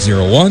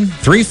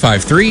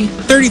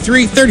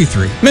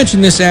 601-353-3333.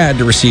 Mention this ad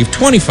to receive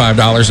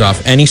 $25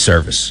 off any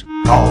service.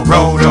 Call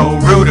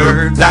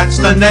Roto-Rooter, that's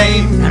the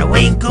name. And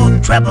away go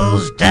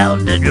troubles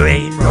down the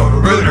drain.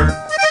 Roto-Rooter.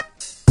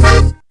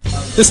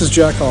 This is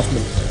Jack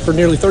Hoffman. For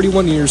nearly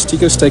 31 years,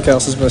 Tico's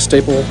Steakhouse has been a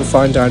staple of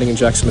fine dining in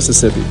Jackson,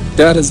 Mississippi.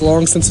 Dad has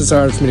long since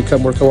desired for me to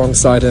come work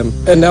alongside him,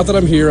 and now that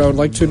I'm here, I would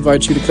like to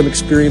invite you to come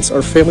experience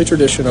our family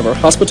tradition of our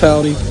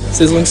hospitality,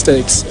 sizzling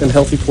steaks, and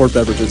healthy poured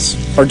beverages.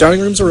 Our dining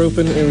rooms are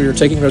open, and we are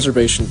taking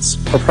reservations.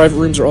 Our private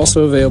rooms are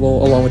also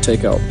available, along with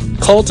takeout.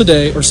 Call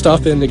today or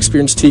stop in and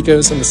experience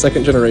Tico's in the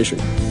second generation.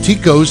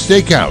 Tico's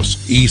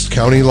Steakhouse, East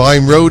County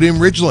Line Road in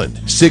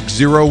Ridgeland,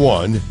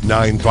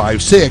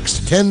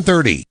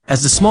 601-956-1030.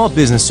 As a small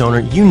business owner,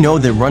 you know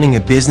that running a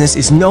business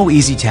is no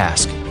easy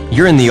task.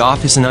 You're in the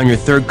office and on your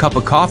third cup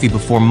of coffee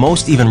before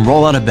most even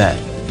roll out of bed.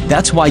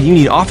 That's why you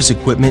need office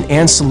equipment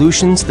and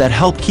solutions that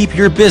help keep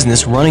your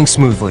business running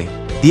smoothly.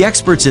 The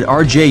experts at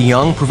RJ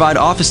Young provide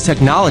office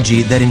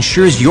technology that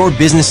ensures your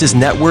business's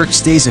network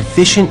stays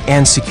efficient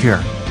and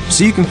secure,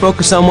 so you can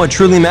focus on what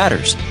truly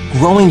matters,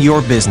 growing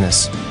your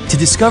business. To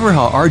discover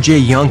how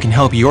RJ Young can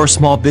help your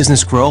small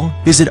business grow,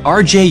 visit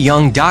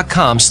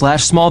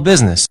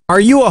rjyoung.com/smallbusiness. Are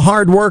you a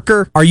hard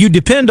worker? Are you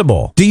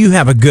dependable? Do you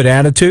have a good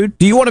attitude?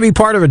 Do you want to be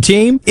part of a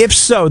team? If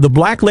so, the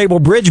Black Label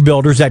Bridge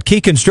Builders at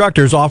Key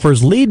Constructors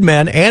offers lead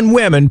men and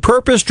women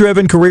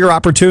purpose-driven career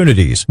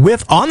opportunities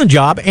with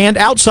on-the-job and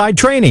outside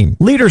training,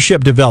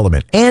 leadership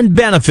development, and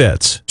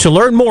benefits. To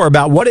learn more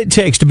about what it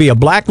takes to be a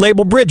Black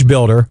Label Bridge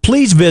Builder,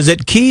 please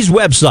visit Key's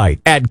website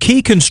at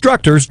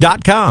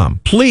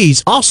keyconstructors.com.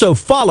 Please also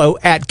follow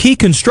at Key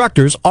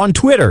Constructors on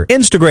Twitter,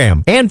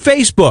 Instagram, and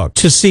Facebook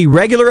to see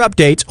regular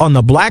updates on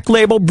the Black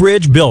Label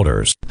Bridge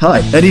Builders.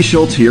 Hi, Eddie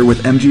Schultz here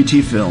with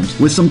MGT Films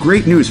with some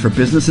great news for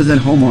businesses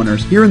and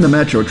homeowners here in the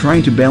Metro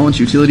trying to balance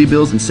utility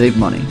bills and save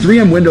money.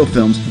 3M Window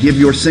Films give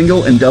your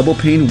single and double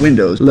pane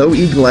windows low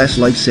E glass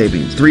life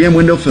savings. 3M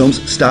Window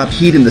Films stop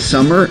heat in the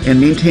summer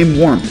and maintain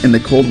warmth in the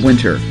cold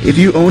winter. If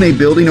you own a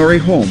building or a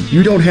home,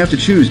 you don't have to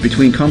choose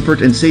between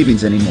comfort and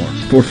savings anymore.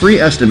 For free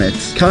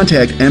estimates,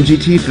 contact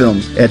MGT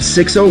Films at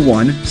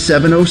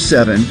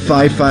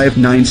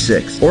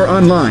 601-707-5596 or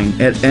online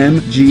at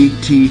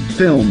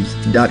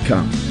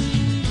mgtfilms.com.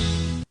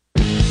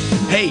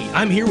 Hey,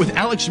 I'm here with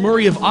Alex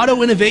Murray of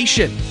Auto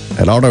Innovation.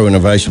 At Auto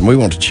Innovation, we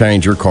want to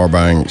change your car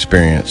buying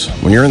experience.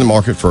 When you're in the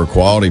market for a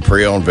quality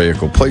pre-owned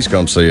vehicle, please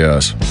come see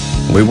us.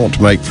 We want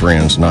to make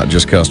friends, not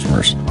just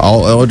customers.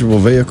 All eligible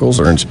vehicles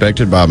are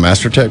inspected by a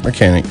MasterTech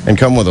mechanic and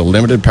come with a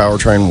limited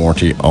powertrain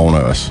warranty on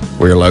us.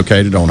 We are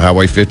located on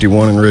Highway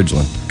 51 in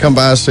Ridgeland. Come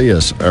by and see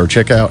us or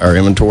check out our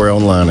inventory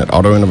online at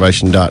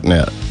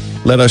autoinnovation.net.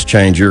 Let us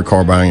change your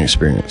car buying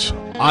experience.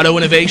 Auto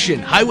Innovation,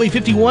 Highway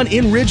 51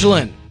 in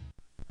Ridgeland.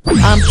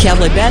 I'm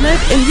Kelly Bennett,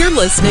 and you're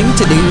listening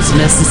to News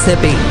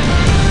Mississippi.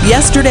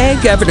 Yesterday,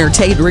 Governor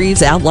Tate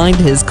Reeves outlined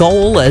his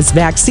goal as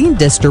vaccine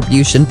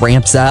distribution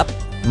ramps up.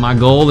 My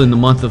goal in the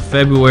month of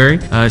February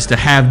is to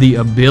have the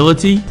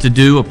ability to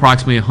do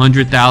approximately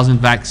 100,000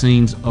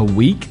 vaccines a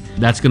week.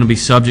 That's going to be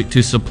subject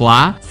to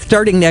supply.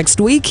 Starting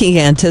next week, he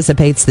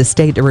anticipates the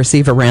state to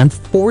receive around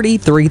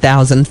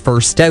 43,000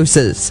 first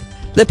doses.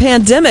 The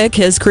pandemic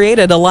has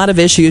created a lot of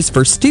issues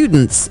for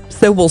students,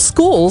 so will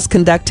schools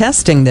conduct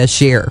testing this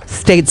year?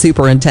 State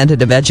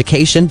Superintendent of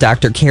Education,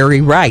 Dr.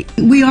 Carrie Wright.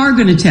 We are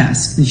going to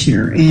test this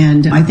year,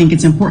 and I think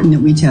it's important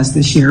that we test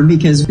this year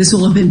because this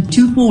will have been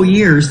 2 full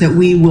years that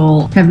we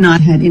will have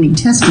not had any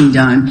testing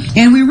done,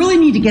 and we really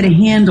need to get a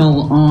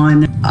handle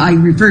on, I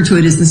refer to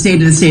it as the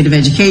state of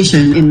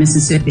education in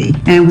Mississippi,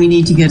 and we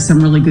need to get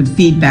some really good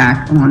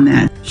feedback on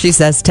that. She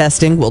says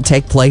testing will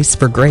take place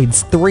for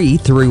grades 3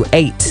 through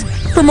 8.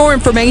 For more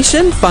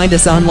information, find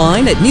us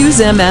online at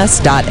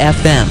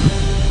newsms.fm.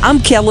 I'm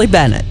Kelly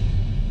Bennett.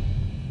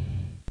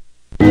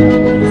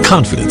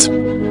 Confidence,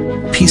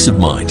 peace of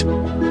mind,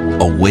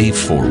 a way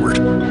forward.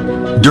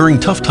 During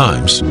tough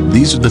times,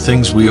 these are the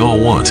things we all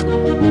want.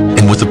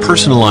 And with the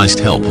personalized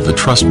help of a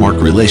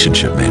Trustmark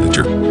relationship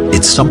manager,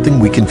 it's something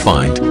we can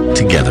find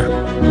together.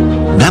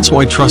 That's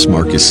why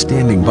Trustmark is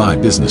standing by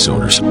business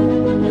owners.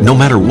 No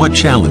matter what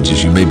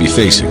challenges you may be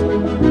facing,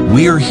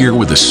 we are here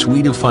with a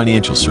suite of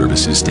financial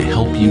services to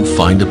help you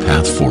find a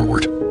path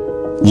forward.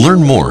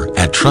 Learn more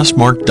at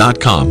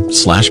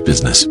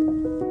trustmark.com/business.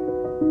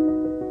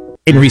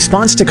 In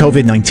response to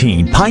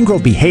COVID-19, Pine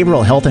Grove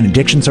Behavioral Health and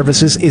Addiction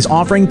Services is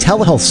offering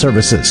telehealth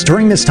services.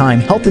 During this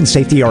time, health and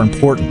safety are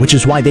important, which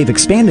is why they've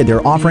expanded their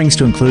offerings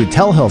to include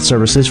telehealth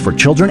services for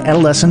children,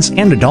 adolescents,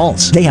 and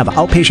adults. They have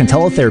outpatient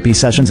teletherapy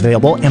sessions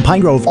available, and Pine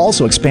Grove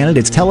also expanded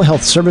its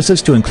telehealth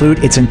services to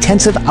include its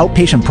intensive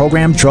outpatient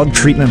program drug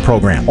treatment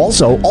program.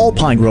 Also, all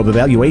Pine Grove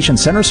Evaluation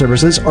Center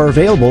services are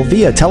available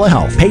via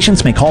telehealth.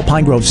 Patients may call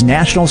Pine Grove's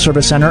National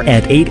Service Center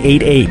at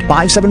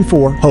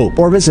 888-574-HOPE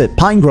or visit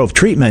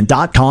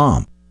pinegrovetreatment.com.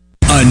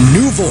 A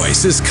new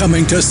voice is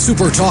coming to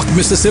Super Talk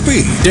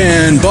Mississippi.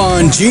 Dan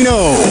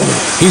Bongino.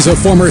 He's a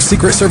former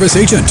Secret Service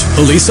agent,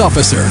 police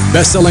officer,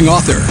 best-selling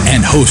author,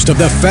 and host of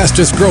the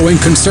fastest-growing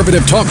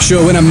conservative talk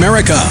show in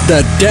America,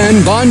 The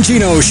Dan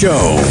Bongino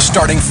Show.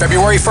 Starting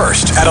February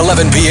 1st at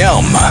 11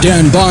 p.m.,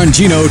 Dan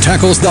Bongino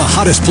tackles the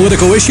hottest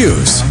political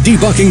issues,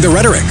 debunking the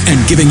rhetoric,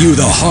 and giving you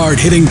the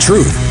hard-hitting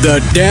truth. The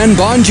Dan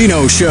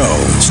Bongino Show.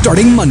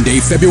 Starting Monday,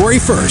 February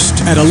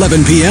 1st at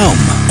 11 p.m.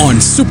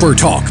 on Super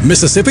Talk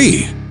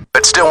Mississippi.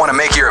 But still want to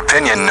make your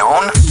opinion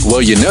known?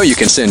 Well, you know you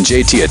can send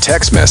JT a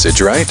text message,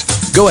 right?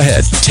 Go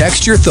ahead,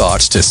 text your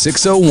thoughts to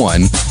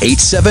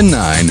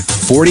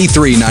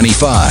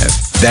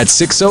 601-879-4395. That's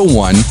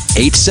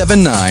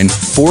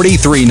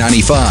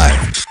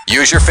 601-879-4395.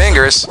 Use your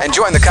fingers and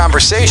join the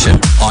conversation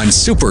on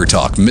Super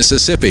Talk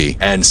Mississippi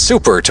and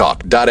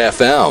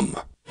supertalk.fm.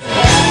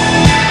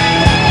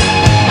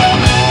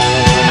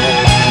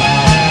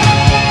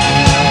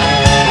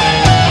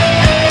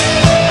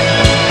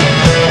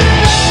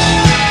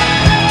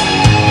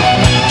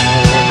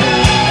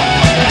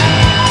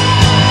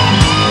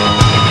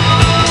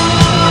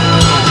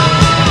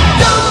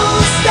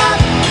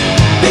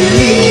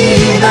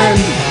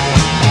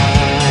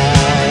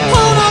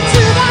 Hold on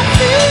to that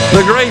feeling.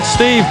 The great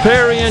Steve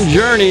Perry and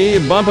Journey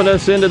bumping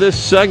us into this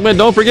segment.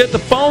 Don't forget the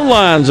phone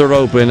lines are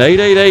open.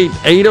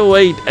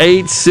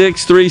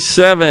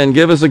 888-808-8637.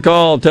 Give us a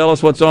call. Tell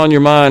us what's on your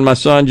mind. My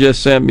son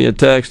just sent me a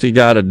text. He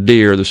got a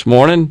deer this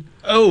morning.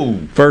 Oh.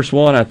 First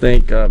one, I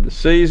think, of the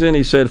season.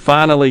 He said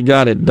finally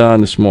got it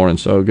done this morning.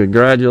 So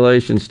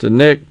congratulations to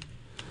Nick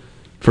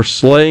for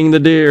slaying the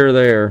deer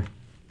there.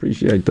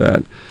 Appreciate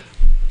that.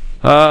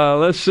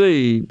 Let's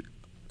see.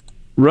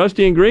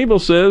 Rusty in Greenville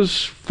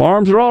says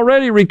farms are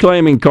already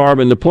reclaiming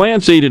carbon. The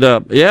plants eat it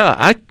up.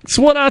 Yeah, that's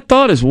what I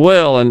thought as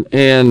well.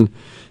 And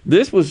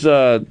this was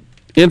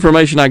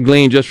information I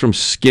gleaned just from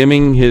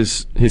skimming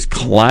his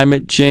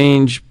climate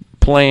change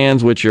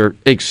plans, which are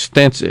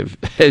extensive,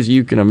 as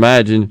you can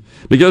imagine.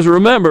 Because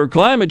remember,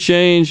 climate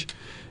change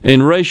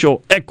and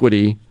racial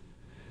equity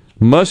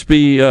must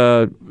be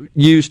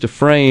used to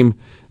frame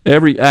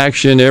every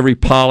action, every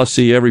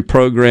policy, every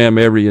program,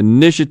 every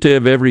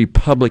initiative, every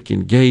public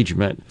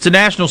engagement. It's a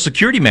national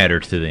security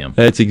matter to them.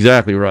 That's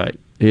exactly right.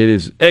 It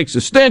is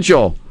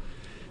existential.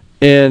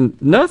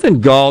 And nothing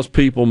galls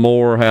people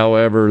more,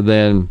 however,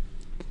 than,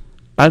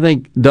 I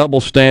think, double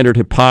standard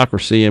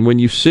hypocrisy. And when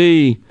you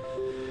see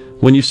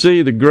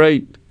the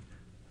great,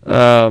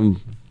 the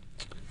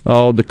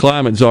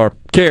climate czar,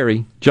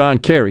 John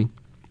Kerry,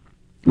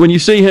 when you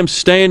see him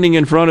standing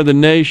in front of the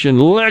nation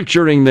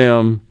lecturing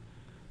them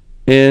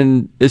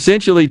and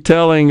essentially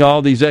telling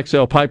all these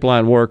XL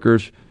pipeline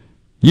workers,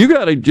 you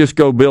got to just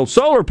go build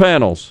solar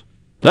panels.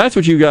 That's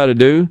what you got to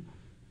do.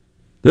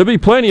 There'll be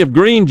plenty of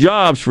green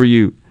jobs for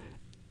you.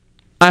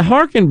 I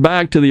hearken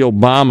back to the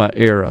Obama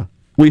era.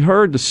 We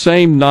heard the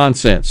same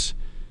nonsense.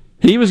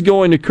 He was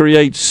going to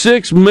create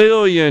 6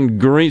 million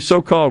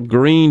so-called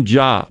green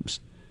jobs.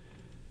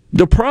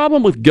 The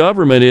problem with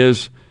government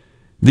is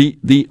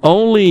the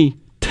only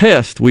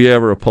test we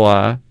ever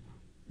apply,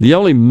 the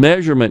only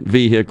measurement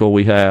vehicle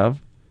we have,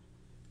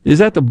 is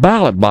at the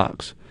ballot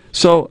box.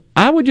 So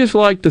I would just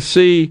like to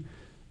see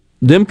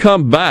them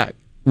come back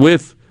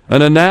with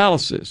an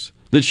analysis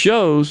that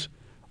shows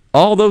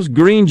all those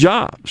green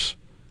jobs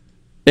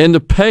and the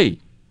pay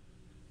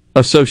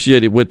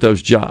associated with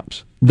those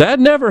jobs.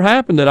 That never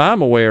happened that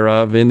I'm aware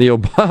of in the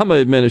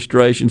Obama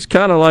administration. It's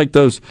kind of like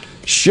those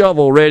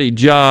shovel-ready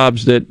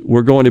jobs that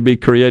were going to be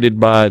created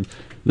by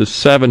the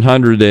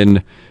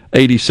 $787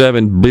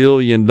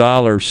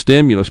 billion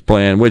stimulus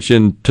plan, which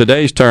in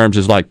today's terms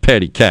is like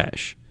petty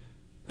cash.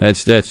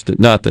 That's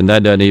nothing.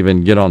 That doesn't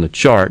even get on the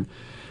chart.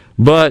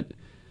 But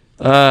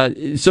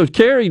so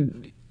Kerry,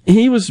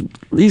 he's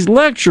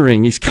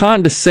lecturing, he's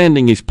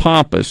condescending, he's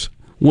pompous.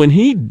 When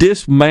he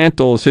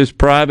dismantles his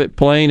private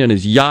plane and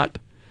his yacht,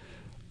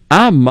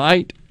 I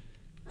might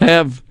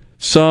have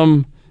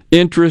some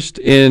interest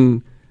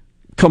in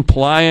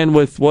complying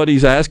with what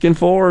he's asking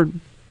for,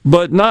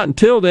 but not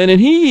until then.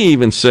 And he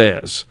even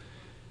says,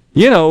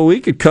 we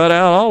could cut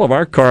out all of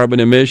our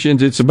carbon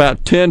emissions. It's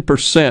about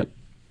 10%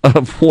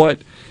 of what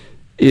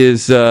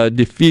is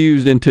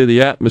diffused into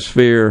the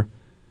atmosphere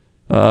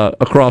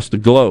across the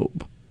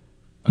globe.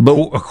 But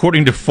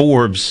according to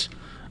Forbes,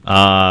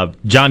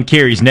 John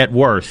Kerry's net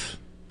worth,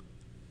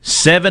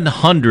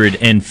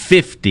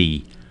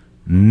 $750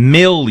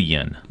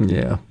 million.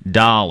 Yeah.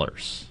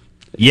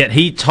 Yet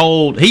he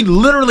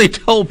literally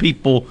told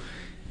people,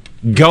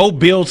 go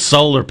build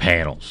solar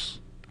panels.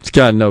 He's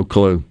got no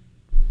clue.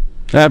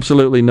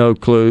 Absolutely no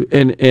clue.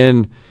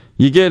 And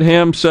you get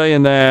him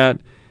saying that,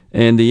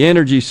 and the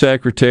energy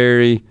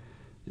secretary,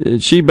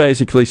 she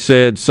basically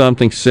said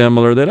something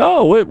similar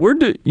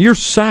that, you're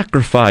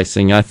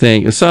sacrificing, I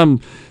think, some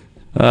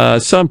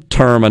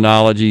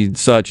terminology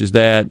such as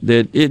that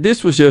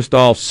this was just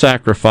all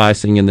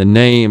sacrificing in the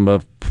name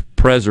of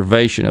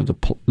preservation of the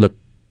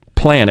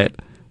planet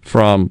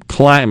from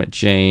climate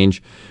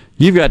change.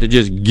 You've got to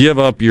just give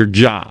up your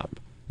job,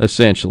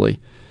 essentially.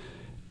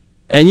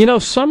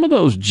 And, some of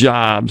those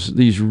jobs,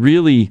 these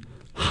really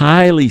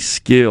highly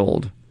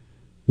skilled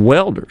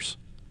welders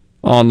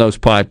on those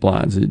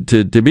pipelines,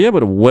 to be able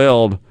to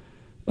weld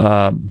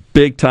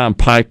big-time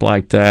pipe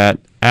like that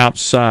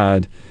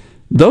outside,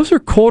 those are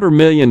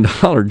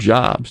 $250,000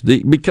 jobs.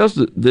 Because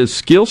the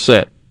skill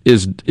set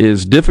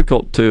is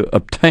difficult to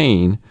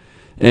obtain,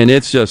 and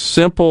it's a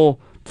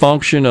simple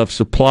function of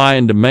supply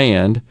and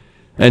demand,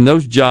 and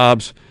those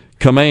jobs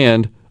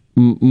command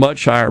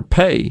much higher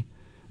pay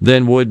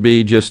than would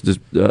be just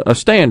a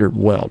standard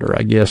welder,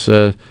 I guess,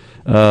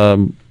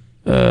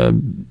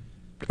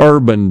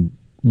 urban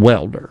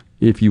welder,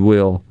 if you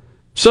will.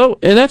 So,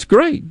 and that's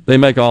great. They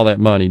make all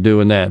that money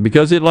doing that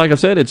because, like I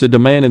said, it's a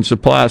demand and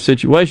supply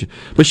situation.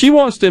 But she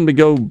wants them to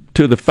go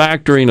to the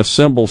factory and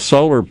assemble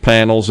solar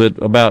panels at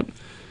about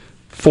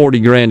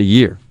 $40,000 a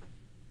year.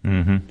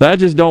 Mm-hmm. That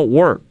just don't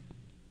work.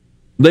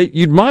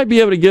 You might be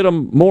able to get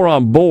them more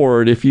on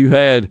board if you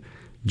had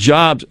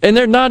jobs, and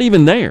they're not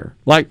even there.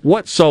 Like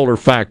what solar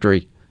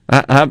factory?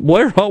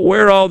 Where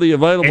are all the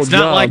available jobs? It's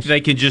not like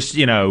they can just,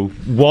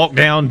 walk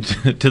down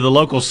to the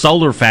local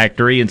solar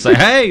factory and say,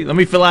 hey, let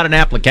me fill out an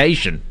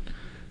application.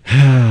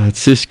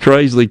 It's just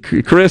crazy.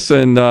 Chris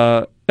and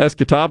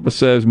Escatapa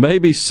says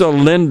maybe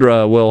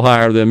Solyndra will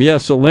hire them. Yeah,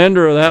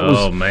 Solyndra, that was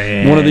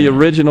one of the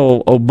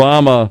original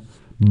Obama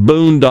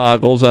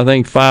boondoggles. I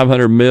think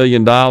 $500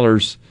 million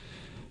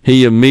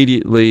he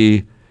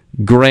immediately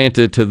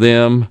granted to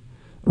them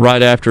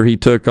right after he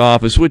took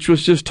office, which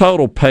was just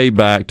total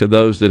payback to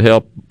those that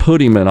helped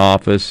put him in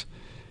office.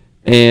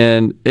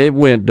 And it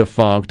went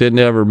defunct. It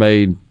never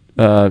made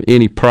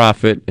any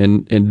profit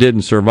and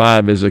didn't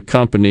survive as a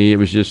company. It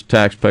was just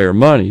taxpayer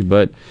money.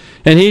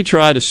 And he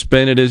tried to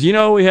spin it as,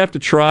 we have to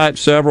try it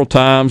several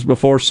times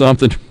before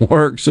something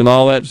works and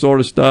all that sort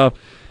of stuff.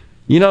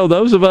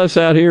 Those of us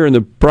out here in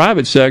the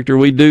private sector,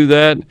 we do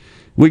that.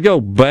 We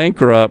go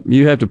bankrupt.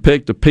 You have to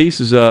pick the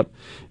pieces up.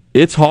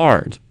 It's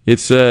hard.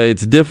 It's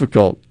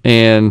difficult,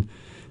 and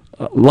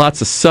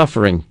lots of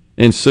suffering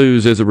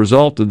ensues as a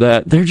result of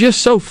that. They're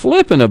just so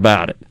flippant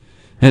about it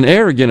and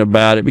arrogant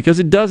about it because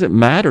it doesn't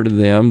matter to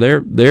them.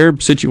 Their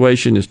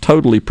situation is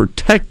totally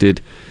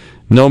protected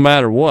no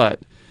matter what.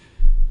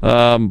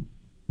 Biden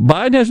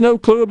has no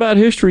clue about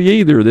history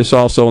either. This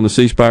also on the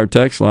C Spire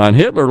text line.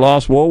 Hitler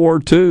lost World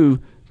War II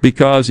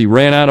because he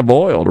ran out of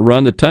oil to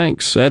run the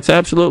tanks. That's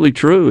absolutely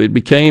true. It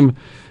became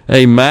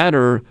a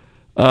matter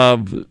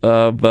of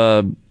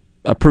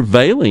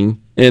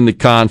prevailing in the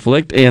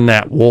conflict in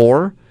that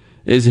war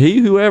is he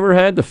who ever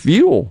had the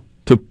fuel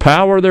to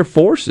power their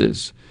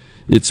forces.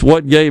 It's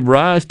what gave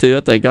rise to,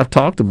 I think I've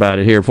talked about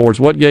it here before, it's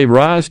what gave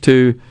rise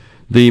to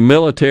the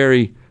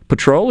military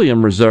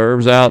petroleum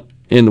reserves out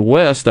in the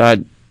West. I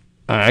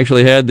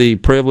actually had the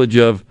privilege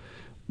of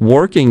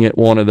working at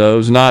one of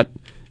those, not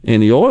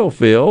in the oil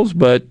fields,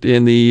 but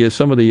in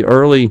some of the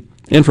early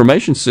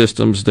information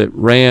systems that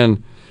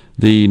ran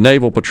the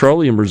Naval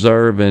Petroleum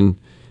Reserve in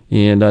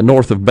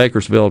north of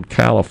Bakersfield,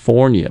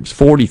 California. It's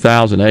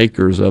 40,000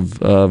 acres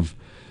of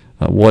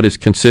what is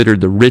considered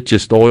the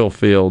richest oil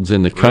fields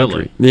in the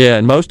country. Really? Yeah,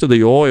 and most of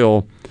the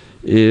oil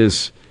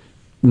is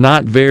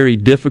not very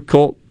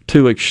difficult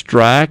to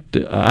extract.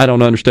 I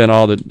don't understand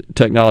all the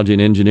technology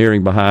and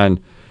engineering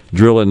behind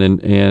drilling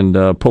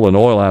and pulling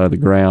oil out of the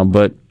ground,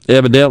 but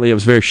evidently it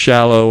was very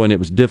shallow and it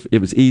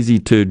was easy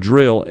to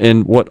drill.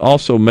 And what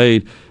also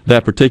made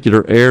that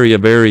particular area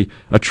very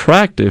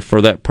attractive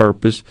for that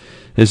purpose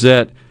is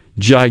that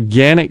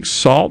gigantic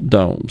salt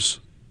domes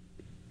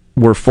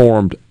were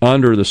formed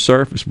under the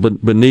surface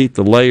beneath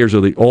the layers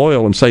of the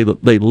oil, and say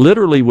that they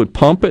literally would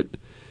pump it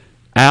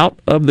out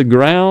of the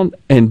ground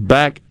and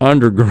back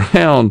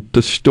underground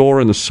to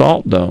store in the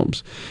salt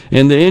domes.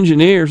 And the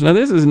engineers, now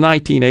this is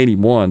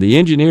 1981, the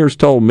engineers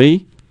told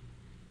me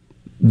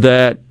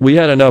that we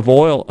had enough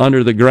oil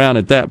under the ground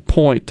at that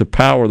point to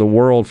power the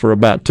world for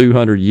about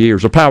 200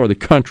 years, or power the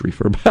country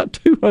for about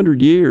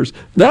 200 years.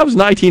 That was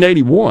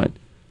 1981.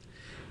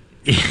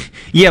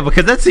 Yeah,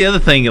 because that's the other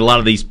thing a lot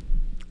of these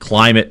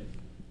climate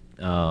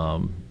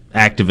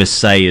activists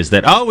say is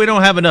that, we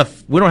don't have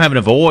enough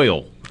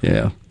oil.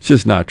 Yeah, it's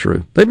just not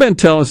true. They've been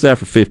telling us that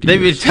for 50 years.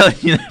 They've been telling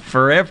you that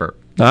forever.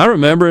 I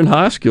remember in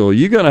high school,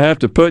 you're going to have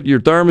to put your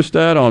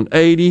thermostat on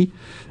 80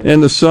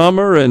 in the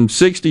summer and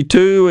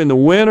 62 in the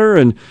winter,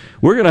 and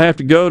we're going to have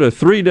to go to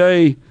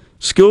 3-day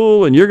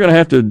school, and you're going to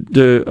have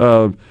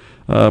to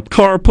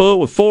carpool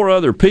with 4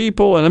 other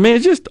people. And I mean,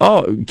 it's just,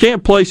 you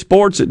can't play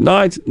sports at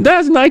nights.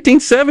 That's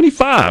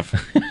 1975.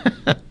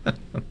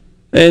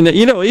 And,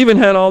 even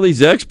had all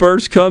these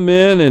experts come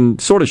in and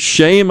sort of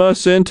shame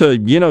us into,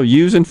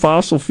 using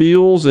fossil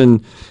fuels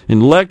and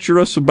lecture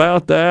us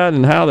about that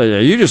and how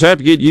you just have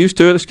to get used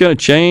to it. It's going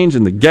to change.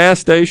 And the gas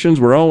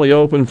stations were only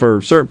open for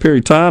a certain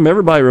period of time.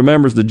 Everybody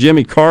remembers the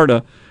Jimmy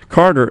Carter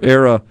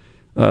era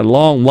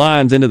long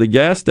lines into the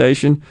gas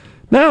station.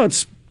 Now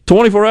it's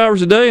 24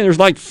 hours a day, and there's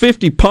like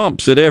 50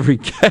 pumps at every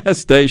gas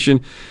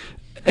station.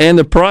 And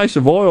the price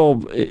of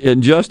oil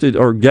adjusted,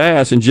 or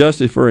gas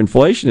adjusted for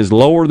inflation, is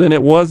lower than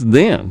it was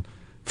then,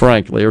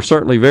 frankly, or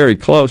certainly very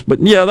close. But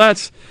yeah,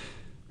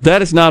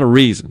 that is not a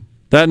reason.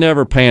 That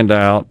never panned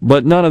out,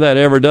 but none of that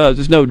ever does.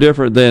 It's no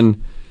different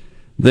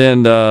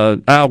than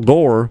Al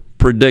Gore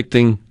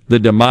predicting the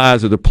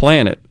demise of the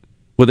planet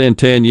within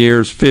 10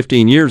 years,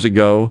 15 years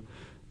ago.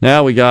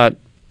 Now we got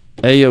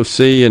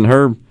AOC and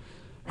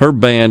her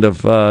band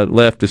of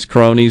leftist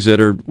cronies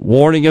that are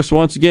warning us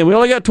once again. We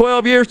only got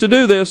 12 years to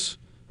do this.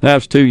 That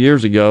was 2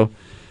 years ago.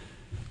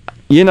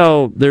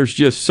 There's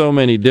just so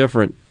many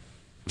different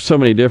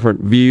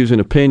views and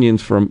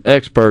opinions from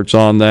experts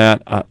on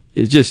that.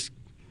 It just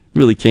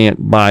really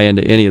can't buy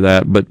into any of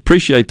that. But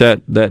appreciate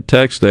that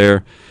text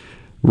there.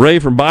 Ray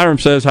from Byram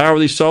says, how are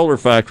these solar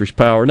factories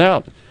powered?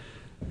 Now,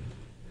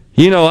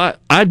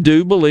 I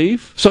do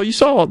believe. So you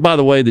saw, by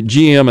the way, that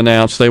GM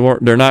announced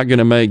they're not going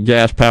to make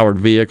gas-powered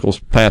vehicles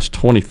past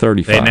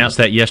 2035. They announced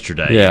that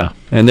yesterday. Yeah.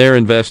 And they're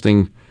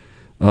investing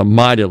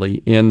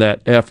mightily in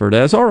that effort,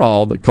 as are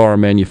all the car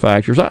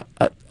manufacturers. I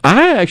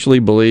actually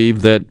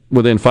believe that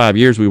within 5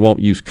 years we won't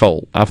use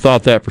coal. I've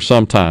thought that for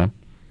some time.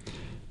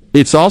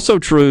 It's also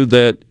true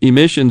that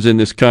emissions in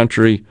this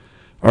country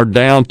are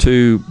down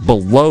to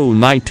below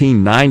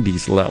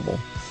 1990s level.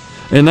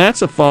 And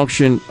that's a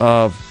function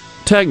of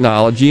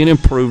technology and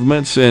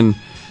improvements in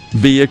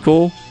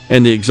vehicle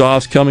and the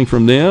exhaust coming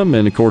from them,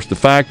 and of course the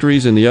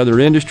factories and the other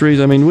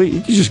industries. I mean,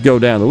 you just go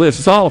down the list.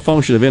 It's all a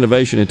function of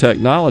innovation and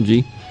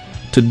technology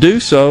to do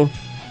so.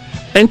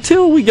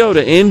 Until we go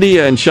to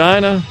India and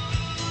China,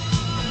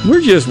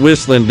 we're just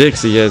whistling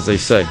Dixie, as they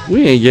say.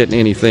 We ain't getting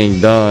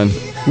anything done.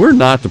 We're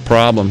not the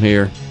problem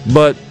here.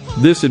 But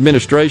this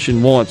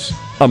administration wants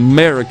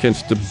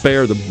Americans to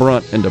bear the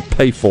brunt and to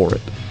pay for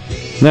it.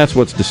 And that's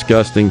what's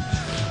disgusting.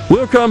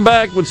 We'll come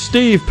back with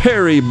Steve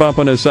Perry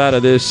bumping us out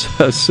of this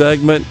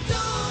segment.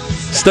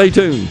 Stay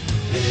tuned.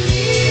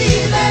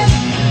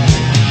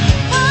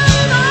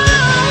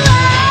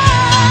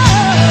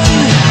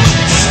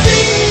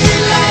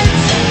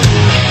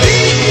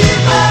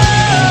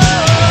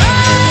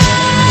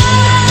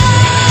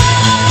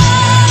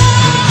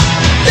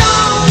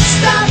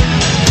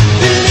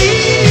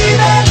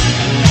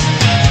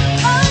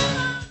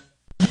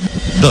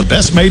 The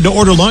best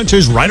made-to-order lunch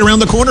is right around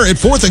the corner at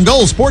 4th and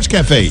Goal Sports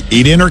Cafe.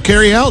 Eat in or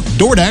carry out,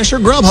 DoorDash or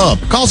Grubhub.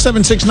 Call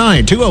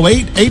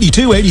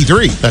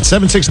 769-208-8283. That's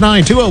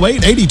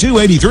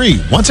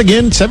 769-208-8283. Once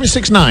again,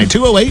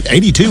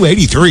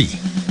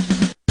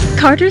 769-208-8283.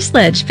 Carter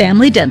Sledge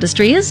Family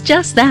Dentistry is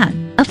just that,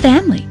 a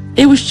family.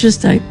 It was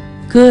just a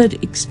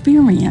good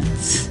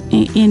experience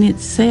in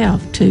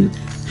itself to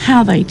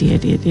how they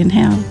did it and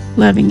how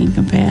loving and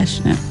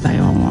compassionate they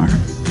all are.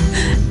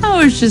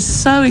 I was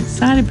just so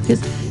excited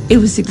because it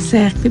was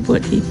exactly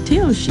what he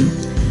tells you.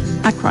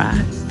 I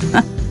cried.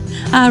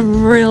 I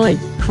really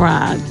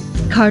cried.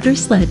 Carter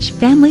Sledge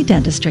Family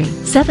Dentistry,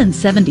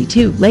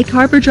 772 Lake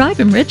Harbor Drive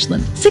in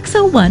Richland,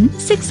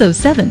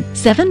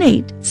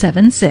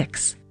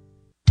 601-607-7876.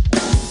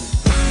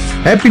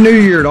 Happy New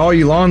Year to all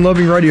you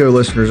lawn-loving radio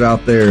listeners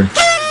out there.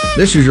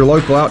 This is your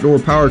local outdoor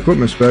power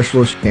equipment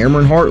specialist,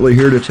 Cameron Hartley,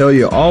 here to tell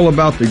you all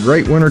about the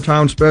great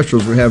wintertime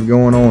specials we have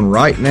going on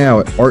right now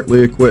at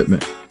Hartley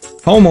Equipment.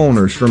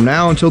 Homeowners, from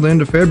now until the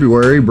end of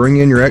February, bring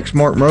in your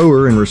Exmark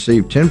mower and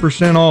receive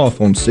 10% off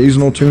on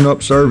seasonal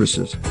tune-up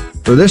services.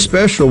 For this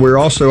special, we're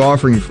also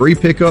offering free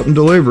pickup and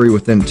delivery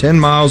within 10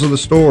 miles of the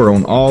store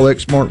on all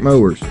Exmark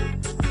mowers.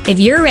 If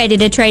you're ready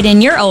to trade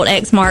in your old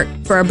Exmark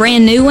for a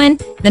brand new one,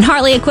 then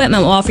Hartley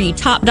Equipment will offer you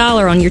top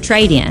dollar on your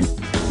trade-in.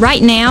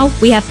 Right now,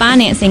 we have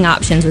financing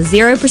options with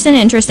 0%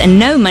 interest and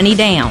no money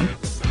down.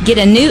 Get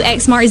a new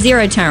Exmark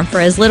Zero Turn for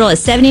as little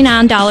as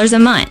 $79 a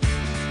month.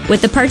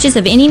 With the purchase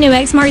of any new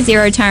Exmark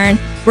Zero Turn,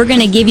 we're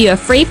going to give you a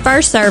free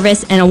first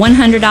service and a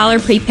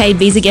 $100 prepaid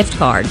Visa gift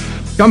card.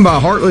 Come by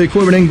Hartley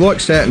Equipment in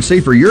Gluckstadt and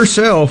see for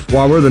yourself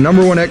why we're the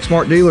 #1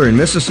 Exmark dealer in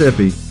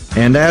Mississippi.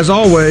 And as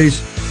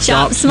always,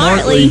 shop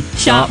smartly,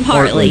 shop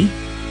Hartley.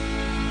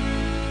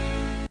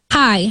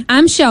 Hi,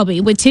 I'm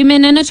Shelby with 2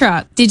 Men in a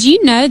Truck. Did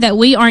you know that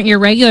we aren't your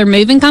regular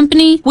moving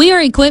company? We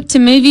are equipped to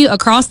move you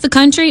across the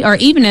country or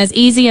even as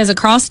easy as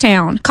across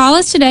town. Call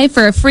us today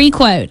for a free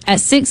quote at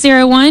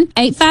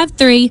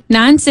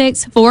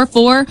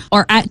 601-853-9644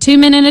 or at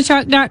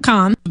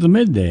 2meninatruck.com. The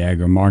Midday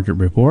Agri Market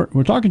Report.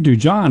 We're talking to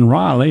John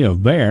Riley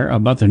of Bayer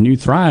about the new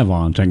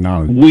Thrive-On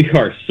technology. We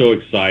are so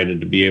excited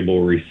to be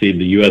able to receive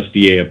the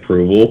USDA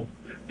approval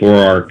for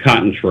our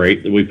cotton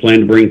trait that we plan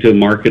to bring to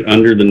market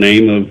under the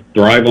name of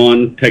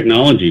Thrive-On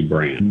Technology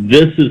brand.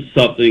 This is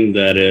something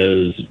that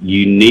is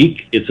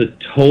unique. It's a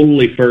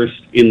totally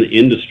first in the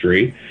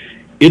industry.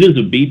 It is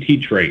a BT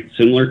trait,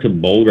 similar to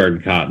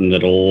Bollgard cotton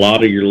that a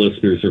lot of your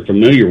listeners are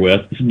familiar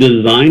with. It's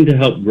designed to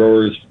help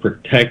growers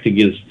protect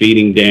against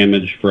feeding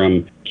damage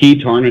from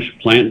key tarnished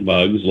plant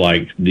bugs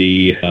like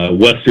the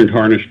Western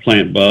tarnished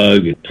plant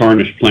bug,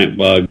 tarnished plant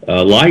bug,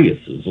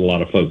 lyguses, a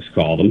lot of folks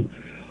call them.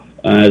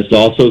 It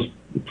also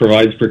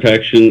provides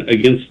protection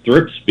against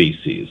thrip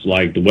species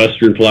like the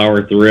Western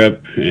flower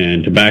thrip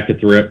and tobacco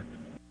thrip.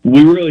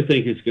 We really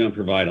think it's going to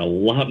provide a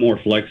lot more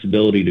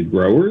flexibility to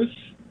growers,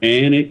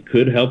 and it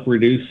could help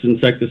reduce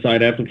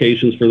insecticide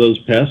applications for those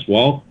pests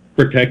while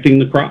protecting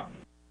the crop.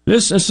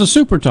 This is the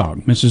Super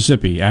Talk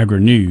Mississippi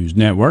Agri-News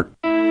Network.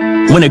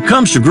 When it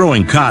comes to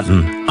growing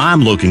cotton,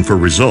 I'm looking for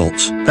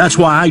results. That's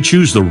why I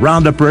choose the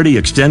Roundup Ready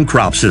Extend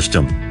crop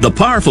system. The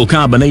powerful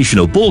combination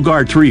of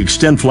Bollgard 3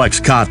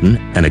 XtendFlex cotton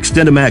and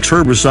XtendiMax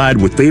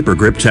herbicide with Vapor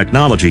Grip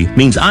technology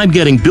means I'm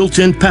getting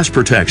built-in pest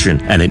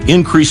protection and an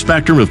increased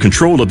spectrum of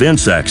control of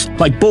insects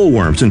like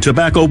bollworms and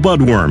tobacco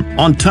budworm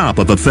on top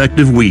of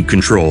effective weed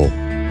control.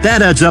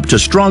 That adds up to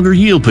stronger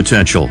yield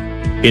potential.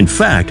 In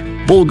fact,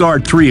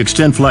 Bollgard 3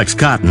 XtendFlex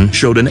cotton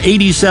showed an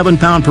 87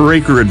 pound per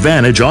acre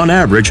advantage on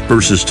average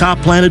versus top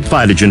planted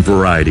phytogen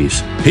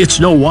varieties.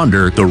 It's no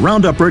wonder the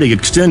Roundup Ready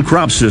Extend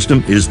crop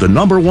system is the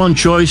 #1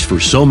 choice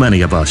for so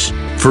many of us.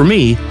 For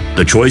me,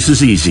 the choice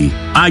is easy.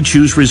 I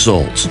choose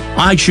results.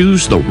 I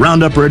choose the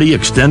Roundup Ready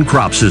Extend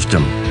crop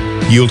system.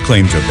 Yield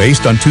claims are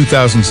based on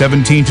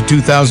 2017 to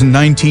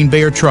 2019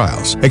 Bayer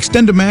trials.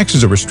 XtendiMax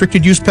is a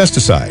restricted use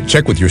pesticide.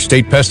 Check with your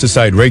state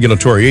pesticide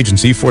regulatory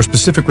agency for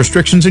specific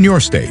restrictions in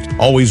your state.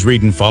 Always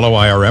read and follow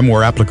IRM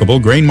where applicable,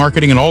 grain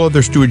marketing, and all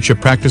other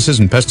stewardship practices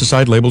and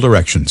pesticide label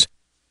directions.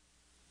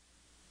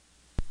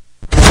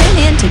 Tune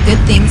in to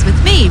Good Things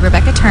with me,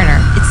 Rebecca Turner.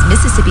 It's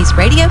Mississippi's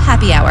Radio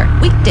Happy Hour,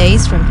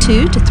 weekdays from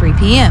 2 to 3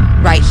 p.m.,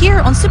 right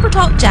here on Super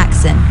Talk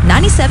Jackson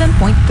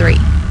 97.3.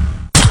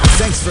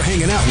 Thanks for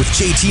hanging out with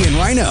JT and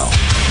Rhino.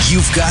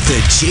 You've got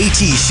the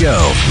JT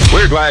Show.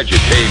 We're glad you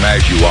came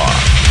as you are.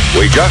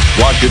 We just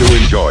want you to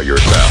enjoy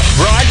yourself.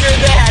 Roger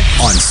that.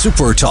 On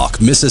Super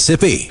Talk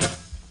Mississippi.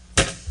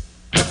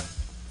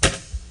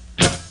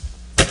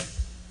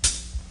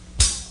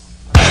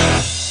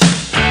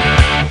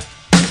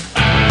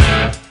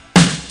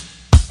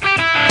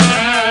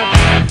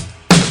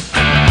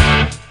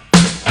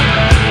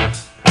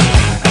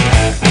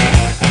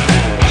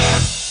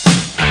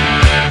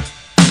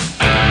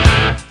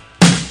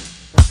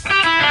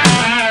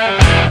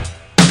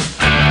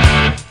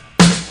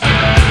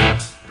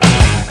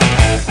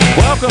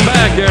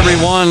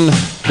 Everyone,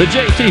 the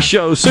JT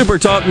Show, Super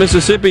Talk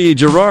Mississippi,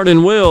 Gerard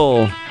and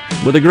Will,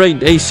 with a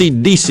great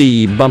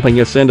AC/DC bumping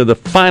us into the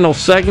final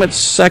segment,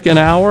 second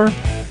hour.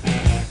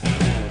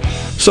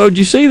 So, did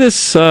you see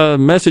this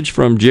message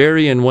from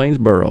Jerry in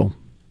Waynesboro?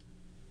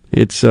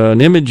 It's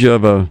an image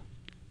of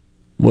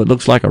what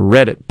looks like a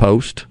Reddit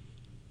post.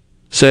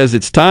 Says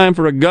it's time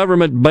for a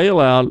government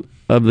bailout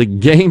of the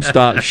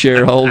GameStop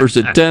shareholders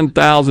at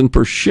 $10,000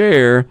 per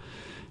share.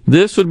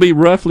 This would be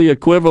roughly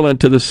equivalent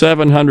to the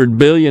 $700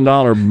 billion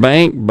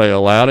bank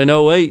bailout in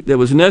 2008 that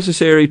was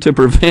necessary to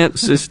prevent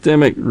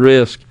systemic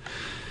risk.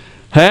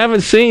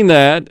 Haven't seen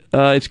that.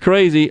 It's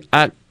crazy.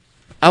 I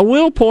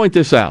will point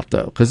this out,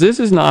 though, because this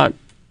is not,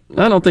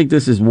 I don't think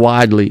this is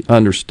widely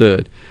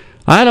understood.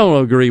 I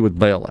don't agree with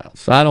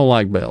bailouts. I don't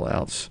like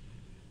bailouts.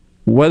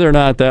 Whether or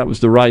not that was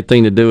the right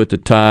thing to do at the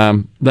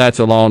time, that's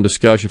a long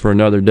discussion for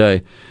another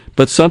day.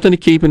 But something to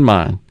keep in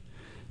mind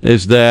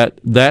is that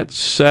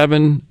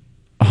 $700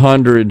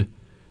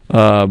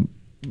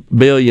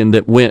 billion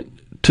that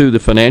went to the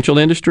financial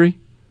industry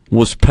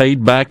was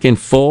paid back in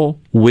full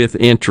with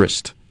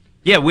interest.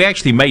 Yeah, we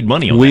actually made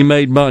money on that. We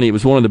made money. It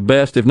was one of the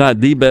best, if not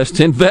the best,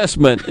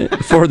 investment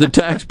for the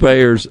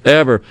taxpayers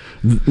ever.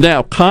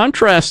 Now,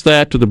 contrast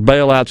that to the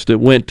bailouts that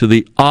went to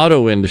the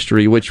auto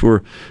industry, which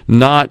were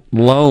not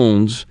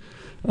loans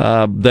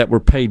that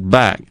were paid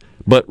back,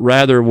 but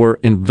rather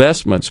were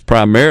investments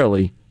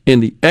primarily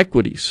in the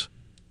equities,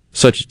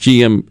 such as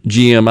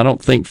GM. I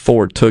don't think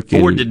Ford took it.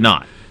 Ford did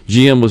not.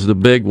 GM was the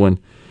big one.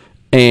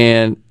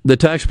 And the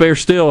taxpayers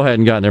still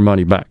hadn't gotten their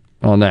money back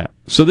on that.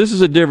 So this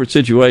is a different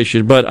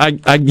situation. But I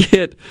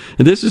get,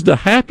 this is the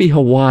Happy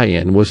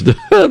Hawaiian was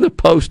the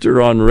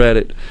poster on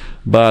Reddit,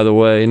 by the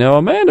way. Now,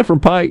 Amanda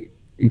from Pike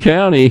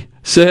County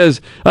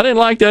says, I didn't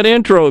like that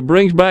intro. It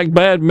brings back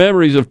bad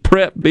memories of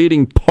Prep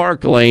beating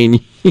Park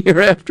Lane year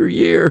after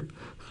year.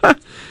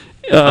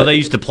 They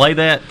used to play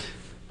that?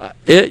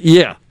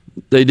 Yeah,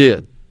 they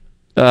did.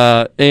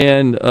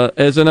 And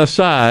as an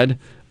aside,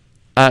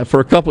 for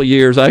a couple of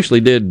years, I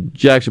actually did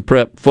Jackson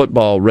Prep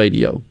football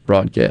radio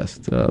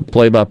broadcast,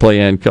 play-by-play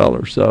and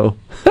color. So,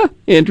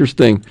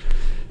 interesting.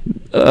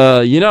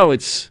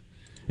 It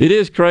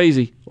is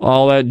crazy,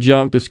 all that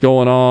junk that's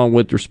going on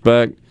with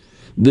respect.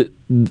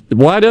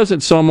 Why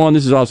doesn't someone,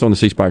 this is also on the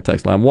C Spire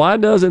text line, why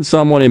doesn't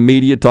someone in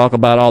media talk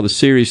about all the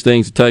serious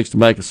things it takes to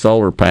make a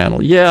solar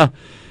panel? Yeah,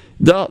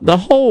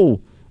 the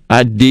whole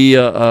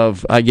idea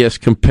of, I guess,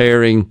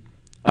 comparing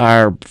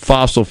our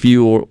fossil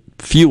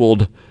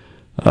fueled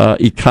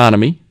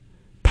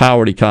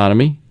powered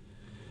economy,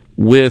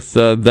 with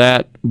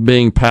that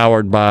being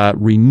powered by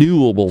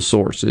renewable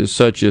sources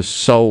such as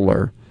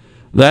solar,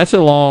 that's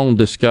a long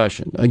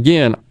discussion.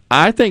 Again,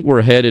 I think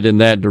we're headed in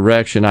that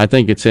direction. I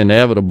think it's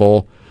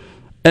inevitable.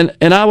 And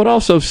I would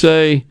also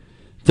say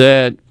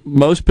that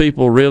most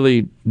people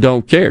really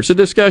don't care. It's a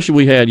discussion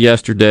we had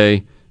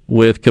yesterday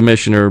with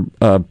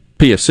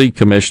PSC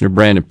Commissioner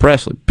Brandon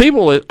Presley.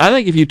 People, I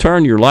think if you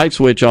turn your light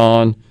switch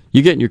on,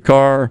 you get in your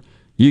car,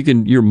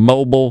 you're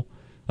mobile,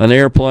 an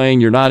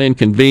airplane, you're not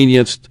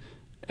inconvenienced,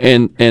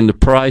 and the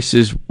price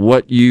is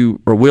what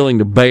you are willing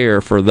to bear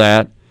for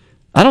that.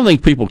 I don't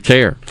think people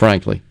care,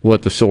 frankly,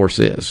 what the source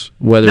is,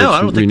 whether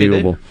it's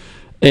renewable.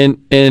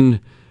 And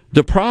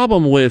the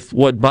problem with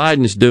what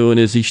Biden's doing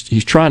is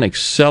he's trying to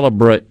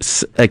accelerate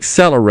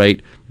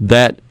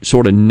that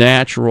sort of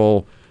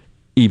natural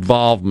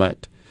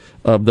evolvement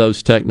of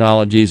those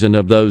technologies and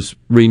of those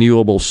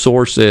renewable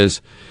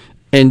sources,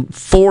 and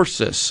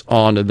force us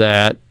onto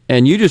that.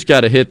 And you just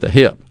got to hit the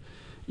hip.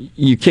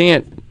 You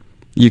can't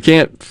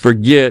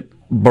forget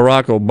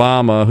Barack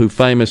Obama, who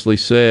famously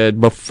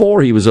said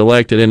before he was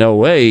elected in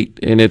 2008,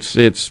 and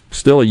it's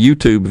still a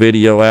YouTube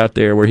video out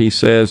there where he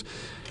says,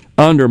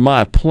 under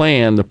my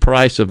plan, the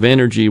price of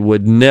energy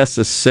would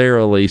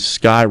necessarily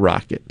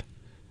skyrocket.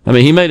 I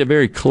mean, he made it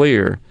very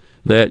clear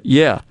that,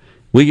 yeah,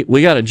 we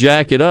got to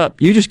jack it up.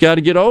 You just got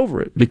to get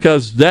over it,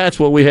 because that's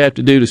what we have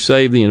to do to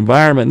save the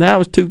environment. And that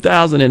was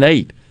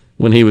 2008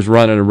 when he was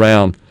running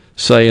around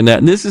saying that.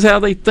 And this is how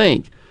they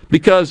think,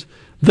 because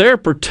they're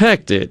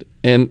protected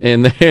in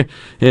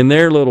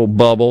their little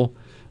bubble.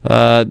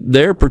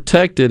 They're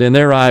protected in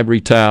their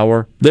ivory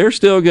tower. They're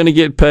still going to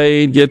get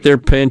paid, get their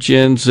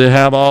pensions,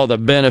 have all the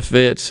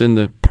benefits and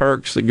the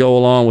perks that go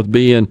along with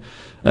being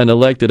an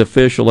elected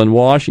official in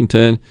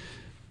Washington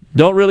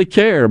don't really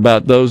care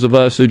about those of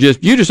us who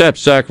you just have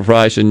to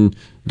sacrifice, and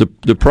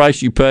the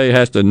price you pay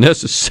has to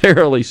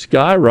necessarily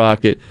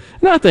skyrocket.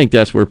 And I think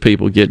that's where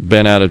people get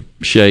bent out of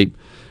shape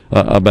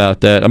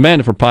about that.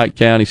 Amanda from Pike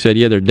County said,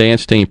 yeah, their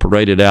dance team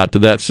paraded out to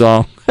that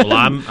song. Well,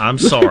 I'm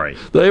sorry.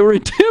 They were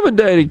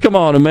intimidating. Come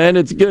on, Amanda,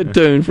 it's a good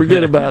tune.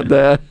 Forget about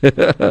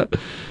that.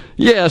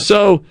 Yeah,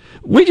 so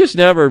we just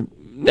never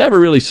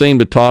really seem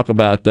to talk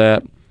about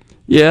that.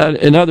 Yeah,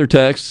 in other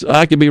texts,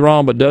 I could be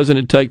wrong, but doesn't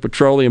it take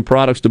petroleum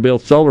products to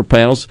build solar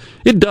panels?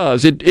 It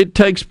does. It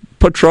takes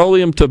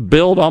petroleum to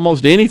build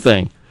almost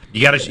anything.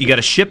 You got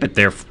to ship it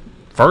there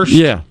first.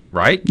 Yeah.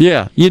 Right?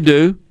 Yeah, you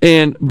do.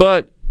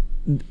 But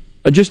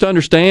just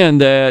understand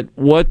that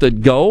what the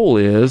goal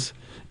is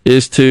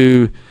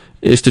to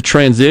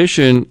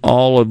transition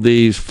all of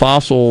these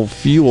fossil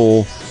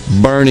fuel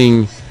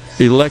burning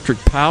electric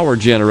power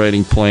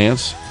generating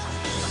plants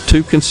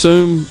to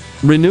consume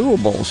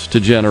renewables to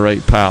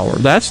generate power.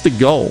 That's the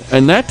goal.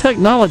 And that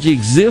technology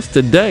exists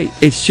today.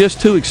 It's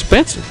just too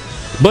expensive.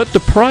 But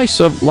the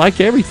price of,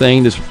 like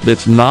everything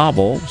that's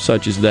novel,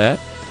 such as that,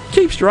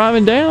 keeps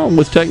driving down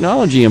with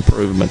technology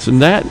improvements.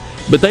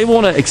 But they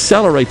want to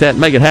accelerate that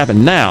and make it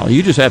happen now.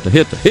 You just have to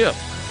hit the hip.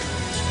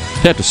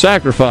 You have to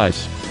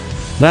sacrifice.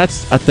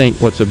 That's, I think,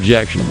 what's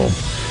objectionable.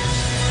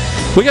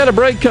 We got a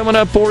break coming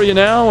up for you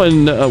now,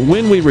 and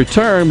when we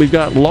return, we've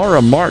got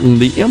Laura Martin,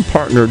 the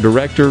M-Partner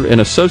Director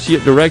and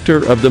Associate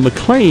Director of the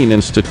McLean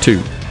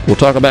Institute. We'll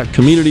talk about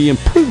community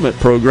improvement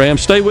programs.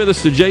 Stay with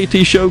us. The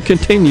JT Show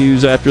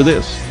continues after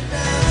this.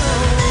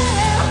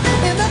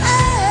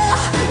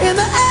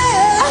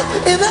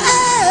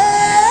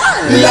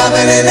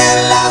 Loving it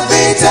and love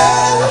it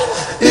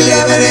up.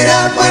 Living it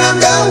up when I'm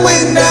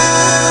going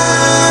down.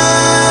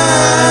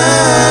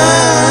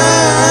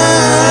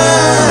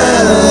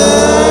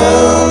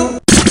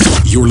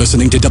 You're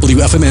listening to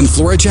WFMN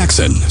Flora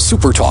Jackson,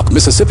 Super Talk,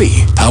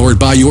 Mississippi. Powered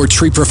by your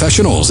tree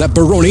professionals at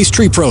Baroni's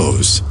Tree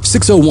Pros.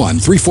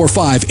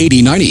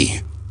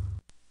 601-345-8090.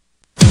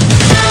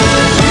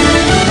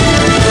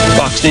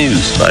 Fox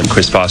News. I'm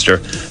Chris Foster.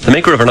 The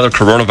maker of another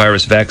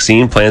coronavirus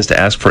vaccine plans to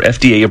ask for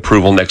FDA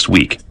approval next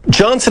week.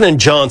 Johnson &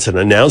 Johnson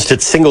announced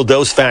its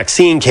single-dose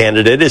vaccine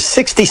candidate is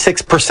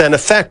 66%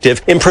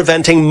 effective in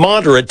preventing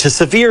moderate to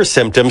severe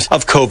symptoms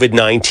of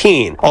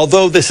COVID-19.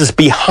 Although this is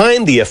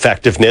behind the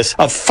effectiveness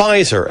of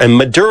Pfizer and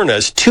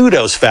Moderna's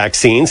 2-dose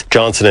vaccines,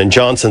 Johnson &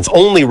 Johnson's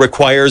only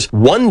requires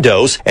 1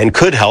 dose and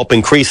could help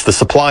increase the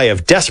supply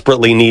of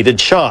desperately needed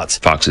shots.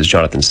 Fox's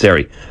Jonathan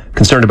Sterry.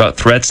 Concerned about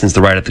threats since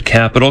the riot at the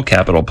Capitol,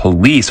 Capitol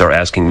Police are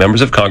asking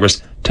members of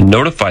Congress to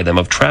notify them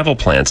of travel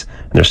plans,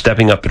 and they're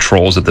stepping up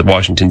patrols at the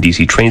Washington,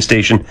 D.C. train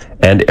station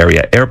and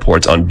area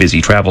airports on busy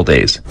travel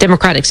days.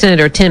 Democratic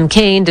Senator Tim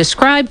Kaine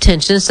described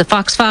tensions to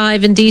Fox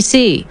 5 in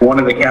D.C. One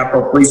of the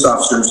Capitol police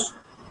officers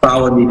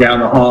followed me down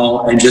the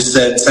hall and just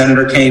said,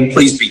 Senator Kaine,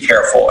 please be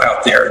careful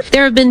out there.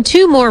 There have been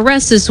 2 more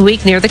arrests this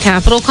week near the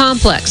Capitol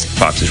complex.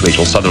 Fox's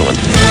Rachel Sutherland.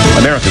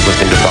 America's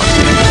listening to Fox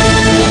News.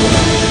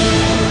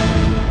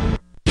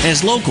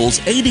 As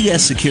locals,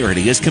 ADS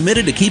Security is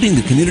committed to keeping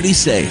the community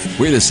safe.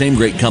 We're the same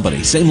great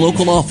company, same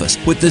local office,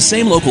 with the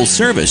same local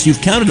service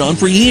you've counted on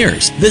for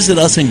years. Visit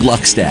us in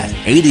Gluckstadt.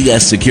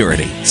 ADS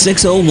Security,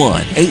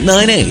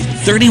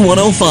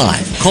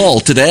 601-898-3105. Call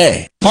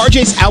today.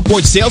 RJ's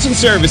Outboard Sales and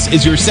Service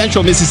is your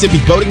central Mississippi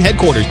boating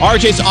headquarters.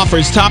 RJ's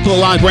offers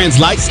top-of-the-line brands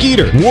like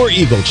Skeeter, War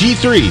Eagle,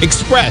 G3,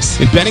 Express,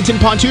 and Bennington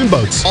pontoon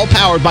boats, all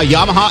powered by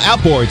Yamaha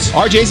Outboards.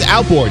 RJ's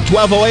Outboard,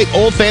 1208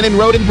 Old Fannin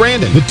Road in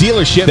Brandon, the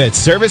dealership that's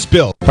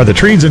service-built. Are the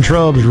trees and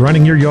shrubs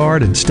running your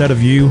yard instead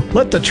of you?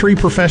 Let the tree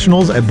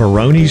professionals at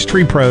Baroni's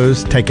Tree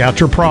Pros take out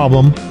your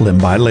problem limb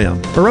by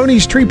limb.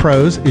 Baroni's Tree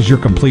Pros is your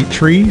complete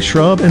tree,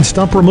 shrub, and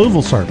stump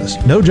removal service.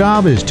 No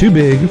job is too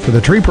big for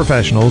the tree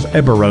professionals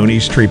at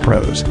Baroni's Tree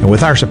Pros. And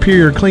with our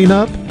superior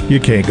cleanup, you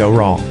can't go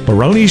wrong.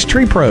 Baroni's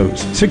Tree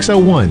Pros,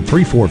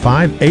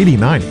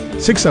 601-345-8090.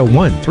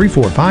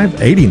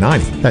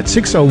 601-345-8090. That's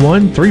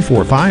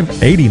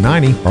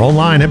 601-345-8090. Or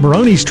online at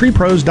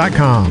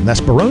baronistreepros.com.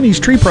 That's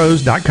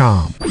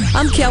baronistreepros.com.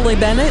 I'm Kelly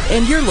Bennett,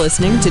 and you're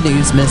listening to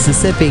News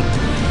Mississippi.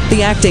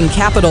 The acting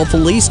Capitol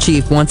Police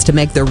Chief wants to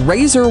make the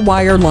razor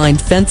wire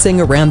lined fencing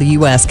around the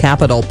U.S.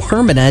 Capitol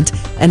permanent,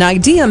 an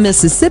idea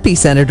Mississippi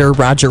Senator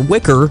Roger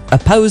Wicker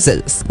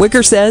opposes.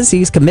 Wicker says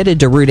he's committed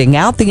to rooting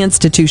out the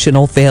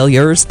institutional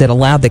failures that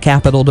allowed the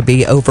Capitol to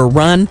be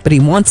overrun, but he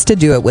wants to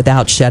do it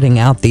without shutting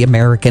out the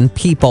American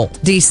people.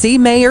 D.C.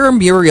 Mayor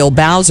Muriel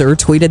Bowser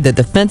tweeted that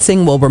the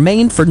fencing will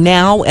remain for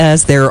now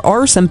as there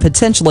are some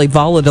potentially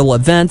volatile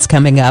events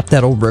coming up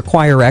that'll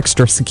require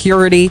extra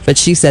security, but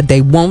she said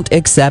they won't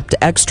accept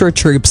extra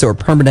troops or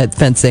permanent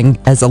fencing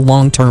as a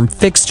long-term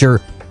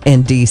fixture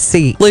in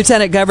D.C.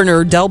 Lieutenant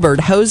Governor Delbert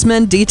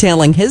Hosemann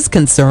detailing his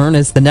concern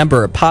as the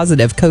number of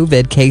positive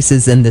COVID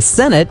cases in the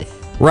Senate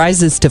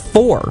rises to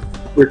 4.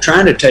 We're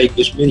trying to take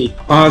as many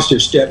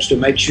positive steps to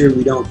make sure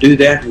we don't do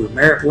that.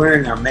 We're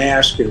wearing our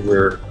mask and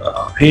we're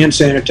hand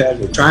sanitizing.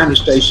 We're trying to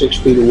stay 6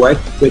 feet away.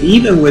 But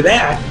even with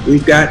that,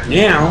 we've got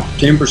now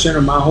 10%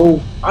 of my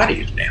whole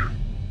body is down.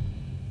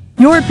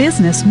 Your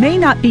business may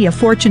not be a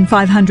Fortune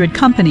 500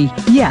 company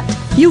yet.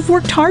 You've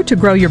worked hard to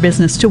grow your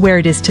business to where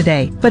it is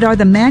today, but are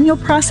the manual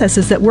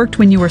processes that worked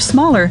when you were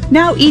smaller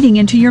now eating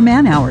into your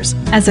man hours?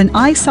 As an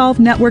iSolve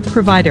network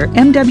provider,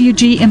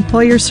 MWG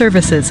Employer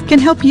Services can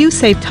help you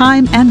save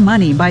time and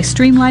money by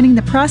streamlining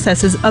the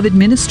processes of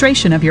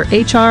administration of your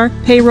HR,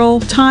 payroll,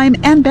 time,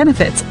 and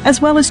benefits,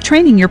 as well as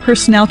training your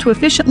personnel to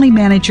efficiently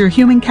manage your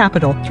human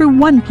capital through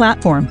one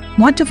platform.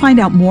 Want to find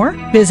out more?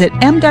 Visit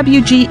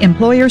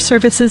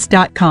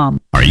MWGEmployerServices.com.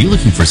 Are you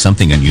looking for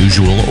something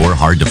unusual or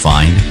hard to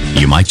find?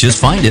 You might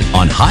just find it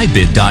on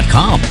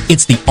HighBid.com.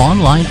 It's the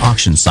online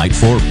auction site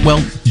for,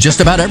 well, just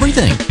about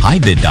everything.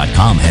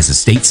 HighBid.com has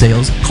estate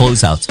sales,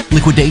 closeouts,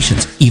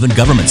 liquidations, even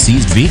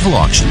government-seized vehicle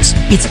auctions.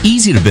 It's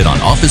easy to bid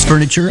on office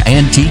furniture,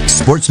 antiques,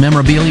 sports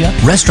memorabilia,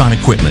 restaurant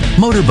equipment,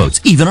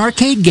 motorboats, even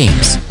arcade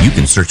games. You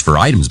can search for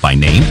items by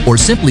name or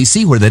simply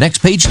see where the next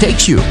page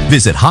takes you.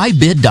 Visit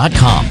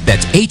HighBid.com.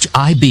 That's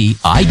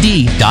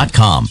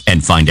HIBID.com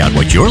and find out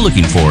what you're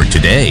looking for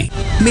today.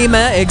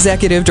 MEMA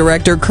Executive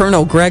Director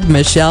Colonel Greg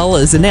Michel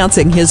is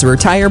announcing his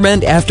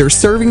retirement after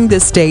serving the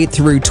state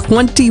through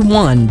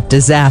 21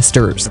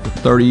 disasters.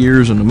 30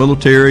 years in the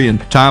military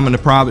and time in the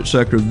private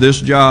sector,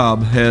 this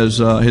job has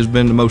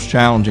been the most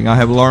challenging. I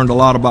have learned a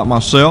lot about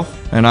myself,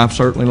 and I've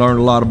certainly learned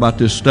a lot about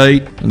this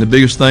state. And the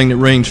biggest thing that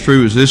rings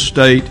true is this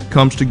state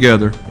comes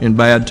together in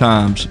bad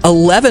times.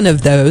 11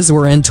 of those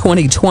were in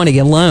 2020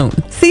 alone.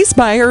 C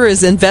Spire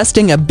is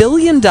investing $1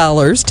 billion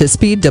to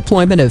speed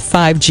deployment of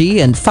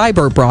 5G and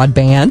fiber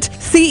broadband.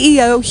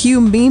 CEO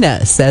Hugh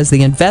Mina says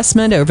the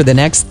investment over the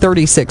next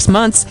 36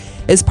 months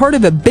is part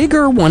of a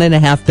bigger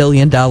 $1.5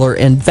 billion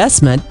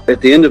investment.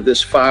 At the end of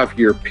this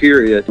 5-year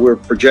period, we're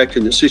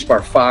projecting that C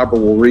Spire Fiber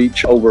will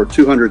reach over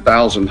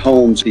 200,000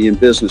 homes and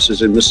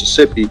businesses in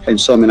Mississippi and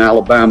some in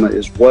Alabama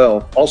as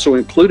well. Also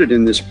included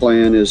in this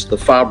plan is the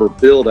fiber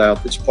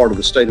build-out that's part of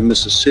the state of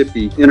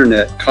Mississippi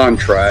internet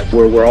contract,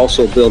 where we're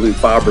also building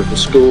fiber to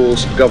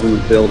schools,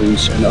 government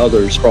buildings, and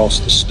others across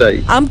the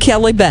state. I'm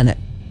Kelly Bennett.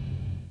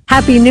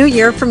 Happy New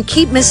Year from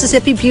Keep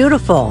Mississippi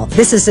Beautiful.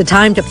 This is the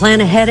time to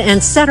plan ahead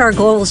and set our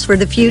goals for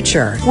the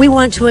future. We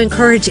want to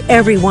encourage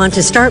everyone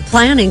to start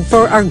planning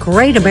for our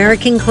Great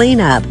American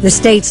Cleanup, the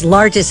state's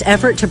largest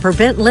effort to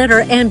prevent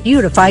litter and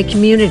beautify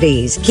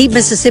communities. Keep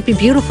Mississippi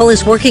Beautiful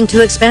is working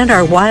to expand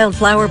our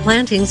wildflower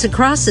plantings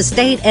across the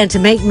state and to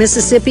make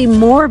Mississippi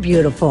more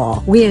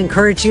beautiful. We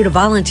encourage you to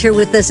volunteer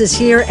with us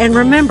this year, and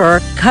remember,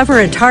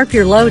 cover and tarp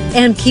your load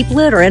and keep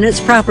litter in its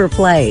proper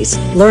place.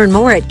 Learn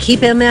more at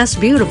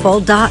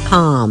keepmsbeautiful.com.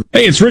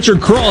 Hey, it's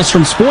Richard Cross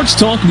from Sports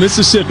Talk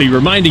Mississippi,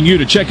 reminding you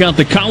to check out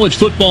the College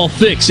Football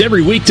Fix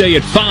every weekday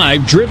at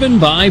 5, driven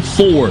by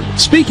Ford.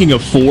 Speaking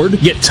of Ford,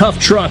 get tough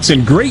trucks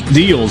and great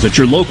deals at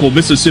your local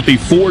Mississippi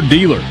Ford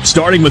dealer,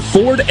 starting with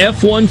Ford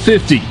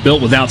F-150,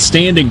 built with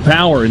outstanding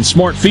power and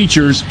smart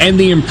features, and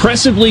the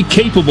impressively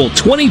capable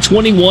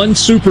 2021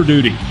 Super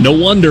Duty. No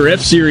wonder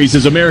F-Series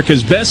is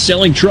America's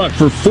best-selling truck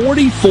for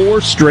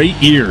 44 straight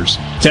years.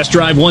 Test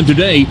drive one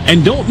today,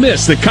 and don't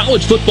miss the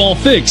College Football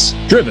Fix,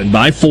 driven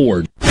by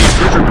Ford.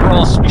 Richard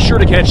Cross, be sure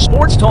to catch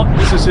Sports Talk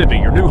Mississippi,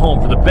 your new home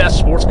for the best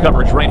sports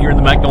coverage right here in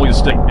the Magnolia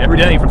State. Every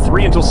day from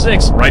 3 until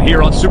 6, right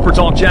here on Super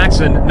Talk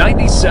Jackson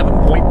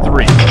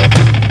 97.3.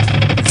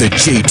 The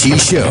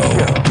JT Show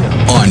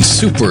on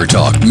Super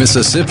Talk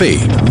Mississippi.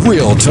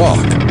 Real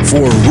talk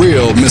for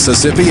real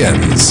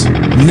Mississippians.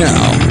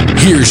 Now,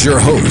 here's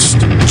your host,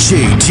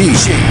 JT.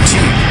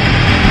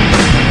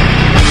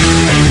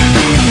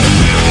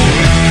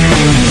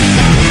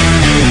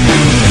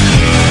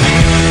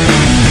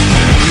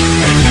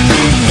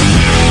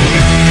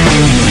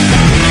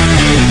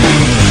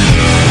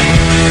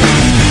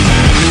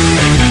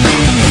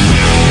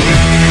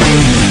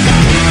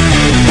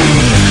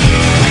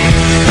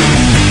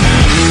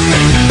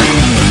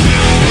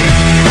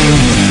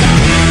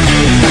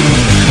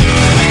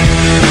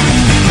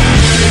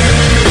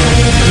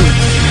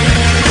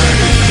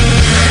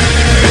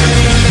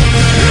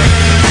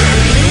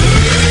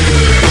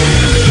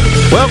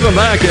 Welcome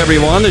back,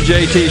 everyone. The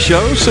JT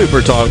Show,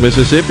 Super Talk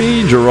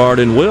Mississippi. Gerard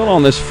and Will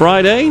on this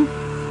Friday.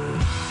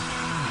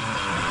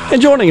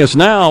 And joining us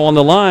now on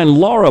the line,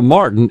 Laura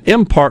Martin,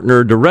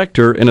 M-Partner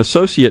Director and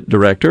Associate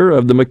Director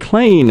of the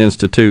McLean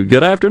Institute.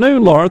 Good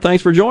afternoon, Laura.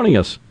 Thanks for joining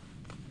us.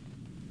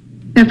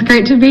 It's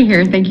great to be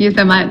here. Thank you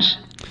so much.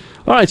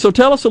 All right, so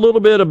tell us a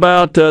little bit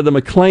about the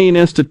McLean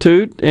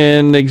Institute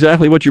and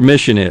exactly what your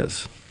mission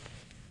is.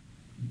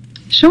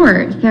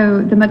 Sure.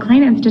 So the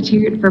McLean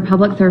Institute for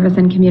Public Service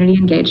and Community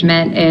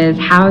Engagement is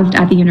housed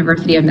at the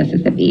University of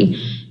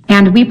Mississippi.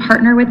 And we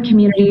partner with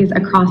communities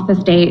across the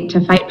state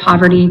to fight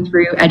poverty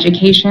through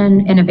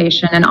education,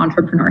 innovation, and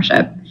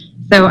entrepreneurship.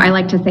 So I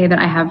like to say that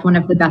I have one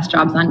of the best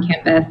jobs on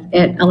campus.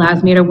 It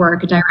allows me to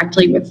work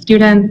directly with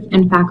students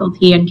and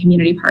faculty and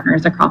community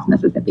partners across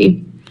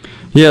Mississippi.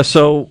 Yeah,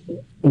 so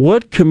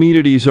what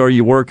communities are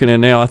you working in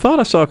now? I thought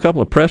I saw a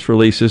couple of press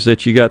releases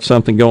that you got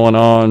something going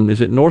on.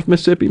 Is it North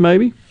Mississippi,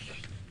 maybe?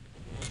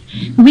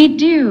 We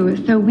do.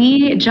 So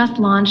we just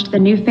launched the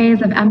new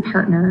phase of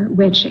M-Partner,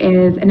 which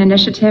is an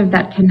initiative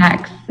that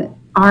connects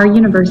our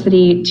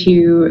university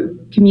to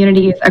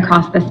communities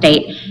across the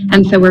state.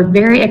 And so we're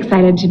very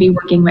excited to be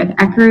working with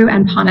ECRU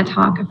and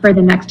Pontotoc for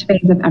the next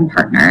phase of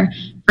mPartner.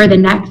 For the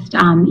next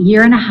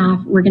year and a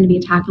half, we're going to be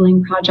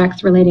tackling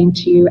projects relating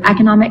to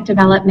economic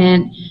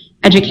development,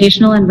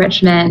 educational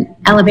enrichment,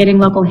 elevating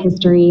local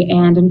history,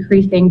 and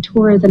increasing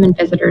tourism and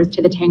visitors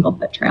to the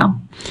Tanglefoot Trail.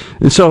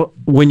 And so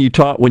when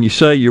you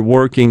say you're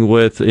working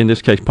with, in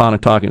this case,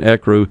 Pontotoc and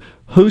ECRU,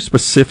 who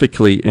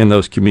specifically in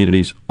those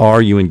communities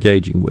are you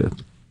engaging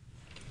with?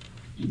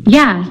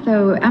 Yeah,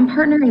 so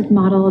mPartner is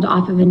modeled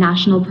off of a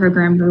national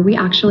program where we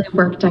actually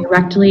work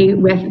directly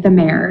with the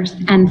mayors.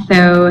 And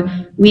so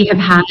we have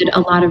had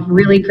a lot of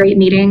really great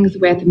meetings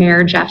with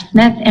Mayor Jeff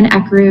Smith in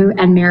ECRU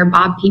and Mayor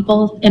Bob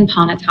Peoples in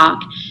Pontotoc.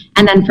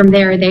 And then from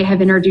there, they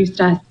have introduced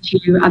us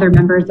to other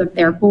members of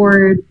their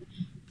board,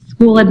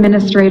 school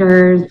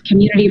administrators,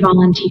 community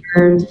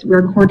volunteers.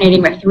 We're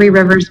coordinating with Three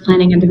Rivers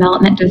Planning and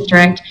Development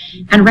District.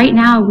 And right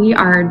now we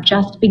are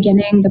just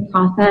beginning the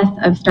process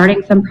of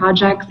starting some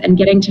projects and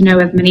getting to know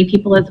as many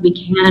people as we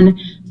can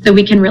so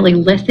we can really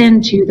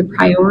listen to the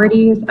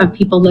priorities of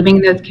people living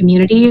in those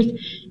communities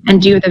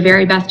and do the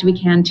very best we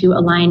can to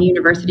align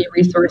university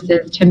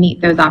resources to meet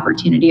those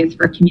opportunities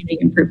for community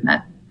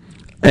improvement.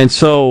 And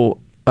so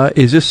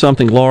is this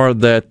something, Laura,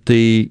 that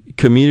the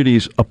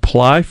communities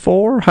apply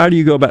for? How do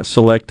you go about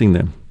selecting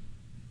them?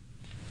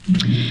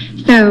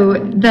 So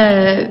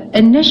the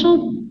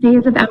initial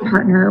phase of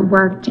mPartner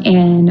worked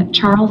in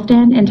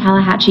Charleston and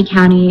Tallahatchie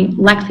County,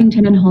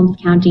 Lexington and Holmes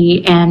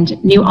County,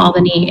 and New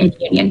Albany and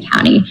Union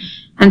County.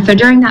 And so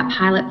during that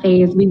pilot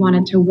phase, we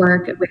wanted to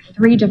work with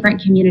 3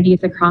 different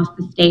communities across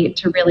the state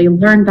to really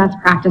learn best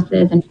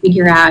practices and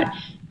figure out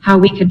how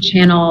we could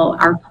channel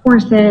our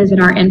courses and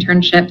our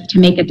internships to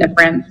make a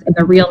difference in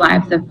the real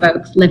lives of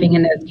folks living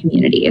in those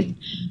communities.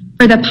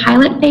 For the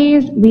pilot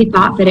phase, we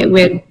thought that it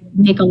would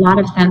make a lot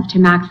of sense to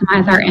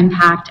maximize our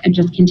impact and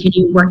just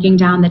continue working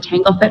down the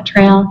Tanglefoot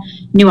Trail.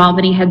 New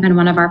Albany had been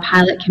one of our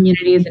pilot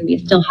communities, and we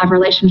still have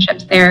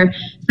relationships there.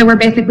 So we're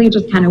basically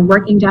just kind of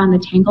working down the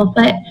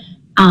Tanglefoot.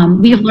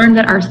 We've learned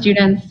that our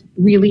students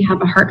really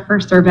have a heart for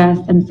service,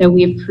 and so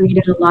we've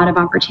created a lot of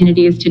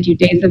opportunities to do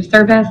days of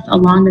service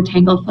along the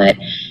Tanglefoot.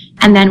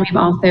 And then we've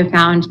also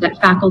found that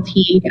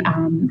faculty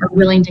are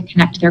willing to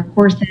connect their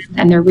courses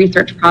and their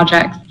research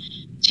projects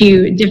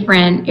to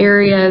different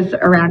areas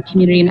around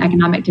community and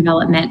economic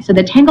development. So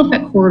the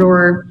Tanglefoot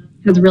Corridor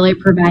has really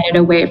provided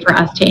a way for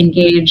us to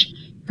engage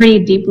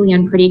pretty deeply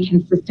and pretty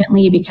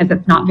consistently because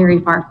it's not very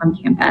far from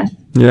campus.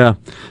 Yeah.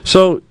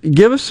 So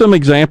give us some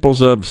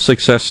examples of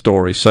success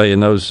stories, say, in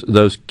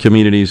those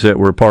communities that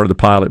were part of the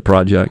pilot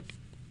project.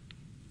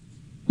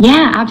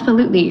 Yeah,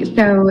 absolutely.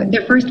 So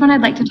the first one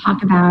I'd like to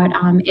talk about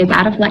is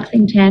out of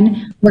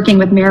Lexington, working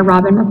with Mayor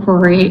Robin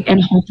McCrory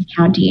in Holmes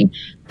County.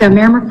 So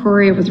Mayor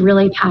McCrory was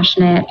really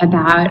passionate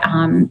about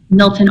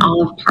Milton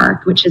Olive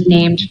Park, which is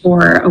named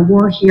for a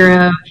war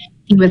hero.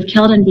 He was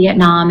killed in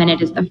Vietnam, and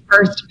it is the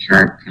first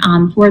park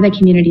for the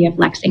community of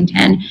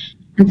Lexington.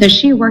 And so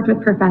she worked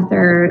with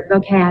Professor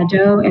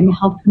Bouquet-Addo in the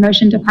Health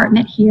Promotion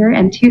Department here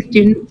and 2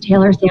 students,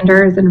 Taylor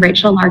Sanders and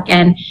Rachel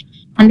Larkin.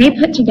 And they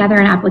put together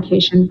an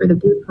application for the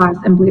Blue Cross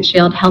and Blue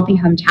Shield Healthy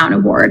Hometown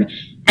Award.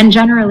 And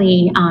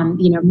generally,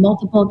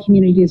 multiple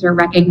communities are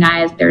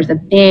recognized. There's a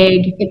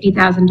big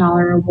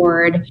 $50,000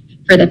 award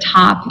for the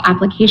top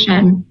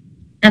application.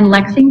 And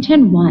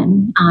Lexington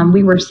won.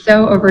 We were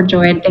so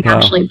overjoyed. They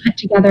actually put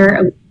together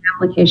an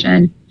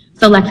application.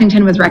 So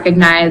Lexington was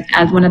recognized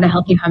as one of the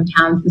healthy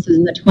hometowns. This was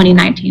in the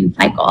 2019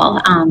 cycle.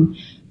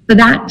 So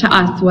that to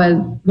us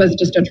was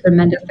just a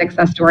tremendous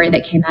success story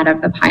that came out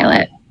of the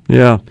pilot.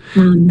 Yeah,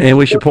 and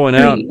we should point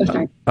out,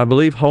 I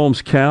believe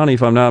Holmes County,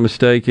 if I'm not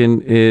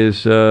mistaken,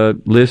 is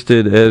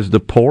listed as the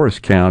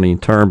poorest county in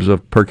terms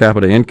of per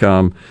capita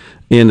income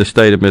in the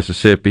state of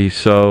Mississippi.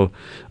 So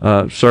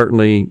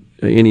certainly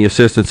any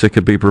assistance that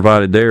could be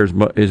provided there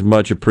is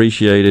much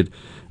appreciated.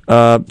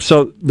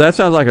 So that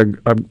sounds like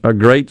a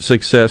great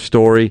success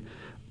story.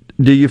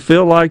 Do you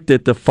feel like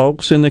that the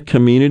folks in the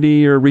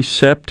community are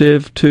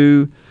receptive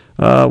to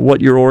what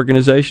your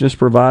organization is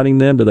providing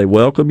them? Do they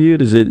welcome you?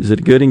 Is it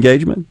a good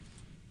engagement?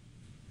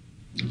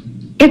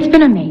 It's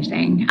been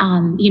amazing.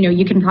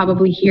 You can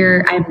probably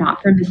hear I'm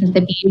not from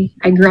Mississippi.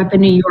 I grew up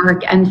in New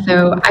York. And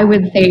so I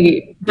would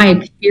say my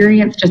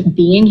experience just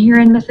being here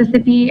in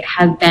Mississippi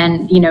has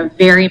been,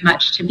 very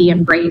much to be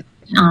embraced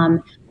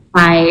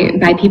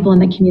by people in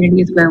the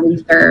communities where we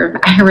serve.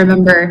 I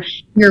remember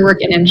we were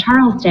working in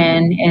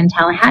Charleston in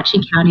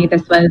Tallahatchie County.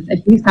 This was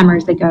a few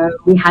summers ago.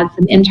 We had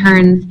some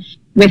interns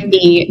with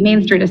the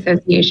Main Street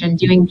Association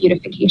doing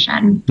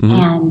beautification.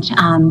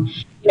 Mm-hmm. And,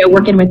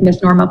 working with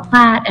Miss Norma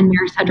Platt and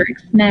Mayor Cedric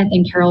Smith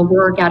and Carol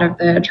Rourke out of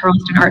the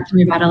Charleston Arts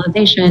and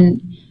Revitalization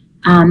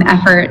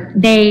effort,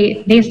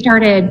 they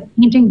started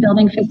painting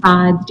building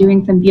facades,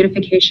 doing some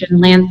beautification,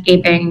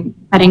 landscaping,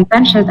 setting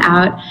benches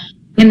out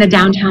in the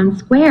downtown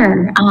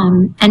square.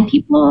 And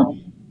people,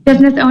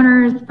 business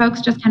owners,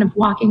 folks just kind of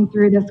walking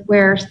through the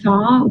square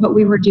saw what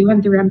we were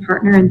doing through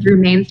mPartner and through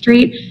Main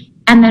Street.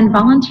 And then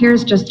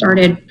volunteers just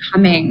started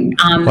coming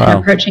and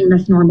approaching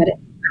Miss Norma to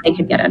they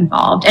could get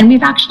involved. And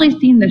we've actually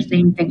seen the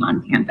same thing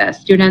on campus,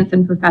 students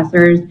and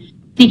professors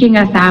seeking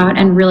us out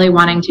and really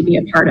wanting to be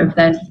a part of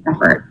this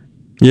effort.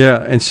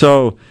 Yeah, and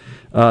so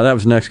that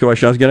was the next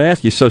question I was going to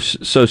ask you. So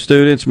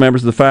students,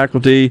 members of the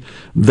faculty,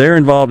 they're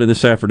involved in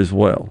this effort as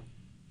well.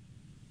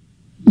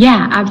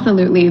 Yeah,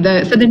 absolutely.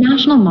 So the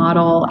national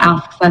model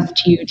asks us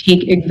to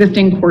take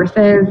existing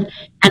courses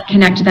and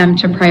connect them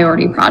to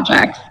priority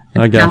projects.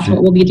 That's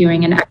what we'll be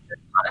doing in Expert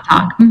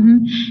Talk.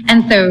 Mm-hmm.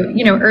 And so,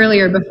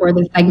 earlier before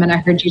this segment, I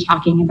heard you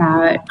talking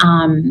about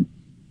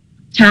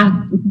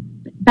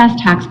best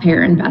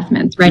taxpayer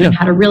investments, right? Yeah. And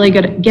how to really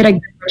get a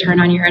good return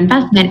on your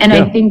investment. And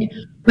I think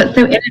what's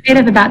so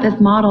innovative about this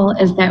model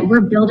is that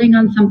we're building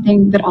on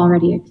something that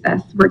already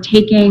exists. We're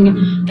taking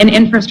an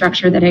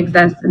infrastructure that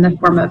exists in the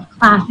form of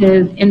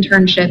classes,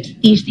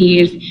 internships,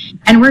 theses,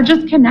 and we're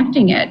just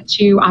connecting it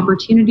to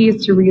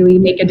opportunities to really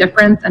make a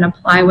difference and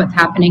apply what's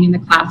happening in the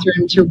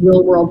classroom to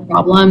real world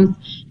problems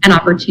and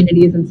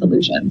opportunities and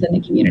solutions in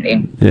the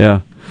community.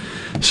 Yeah.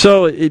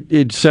 So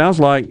it sounds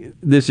like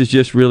this is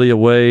just really a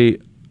way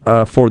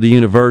for the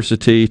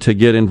university to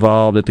get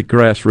involved at the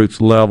grassroots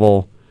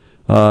level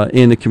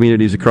in the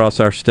communities across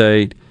our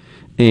state,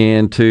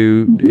 and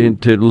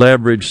to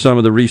leverage some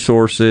of the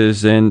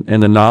resources and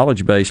the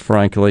knowledge base,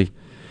 frankly,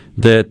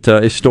 that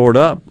is stored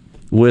up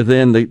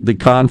within the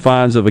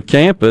confines of a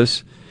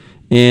campus,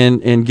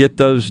 and get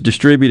those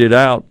distributed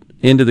out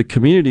into the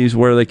communities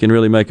where they can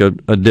really make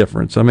a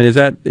difference. I mean, is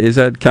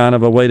that kind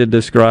of a way to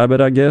describe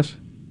it, I guess?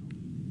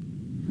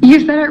 You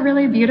said it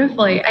really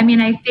beautifully. I mean,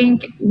 I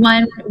think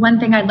one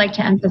thing I'd like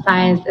to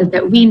emphasize is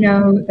that we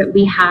know that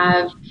we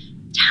have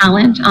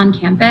talent on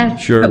campus,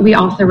 sure, but we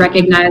also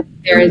recognize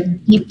there is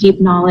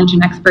deep knowledge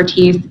and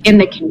expertise in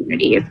the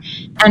communities.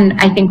 And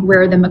I think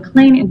where the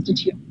McLean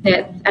Institute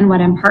sits and what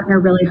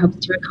mPartner really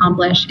hopes to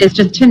accomplish is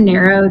just to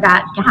narrow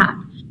that gap.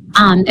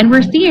 And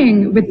we're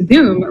seeing with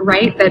Zoom,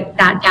 right, that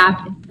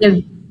gap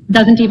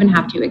doesn't even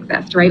have to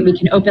exist, right? We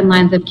can open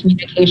lines of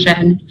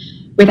communication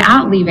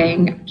without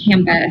leaving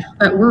campus,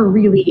 but we're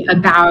really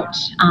about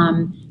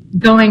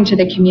going to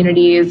the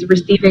communities,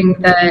 receiving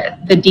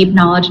the deep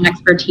knowledge and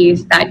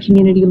expertise that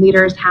community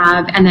leaders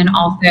have, and then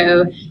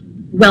also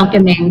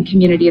welcoming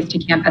communities to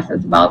campus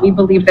as well. We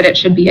believe that it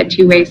should be a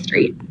two-way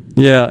street.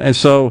 Yeah, and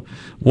so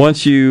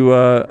once you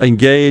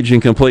engage in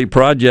complete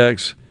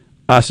projects,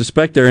 I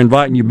suspect they're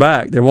inviting you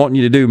back. They're wanting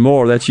you to do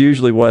more. That's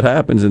usually what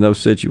happens in those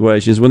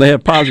situations when they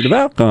have positive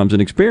outcomes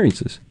and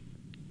experiences.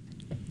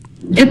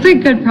 It's a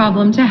good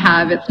problem to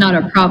have. It's not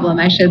a problem,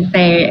 I should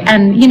say.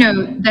 And,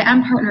 the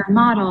mPartner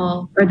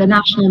model, or the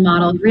national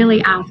model,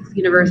 really asks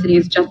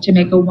universities just to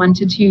make a 1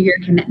 to 2 year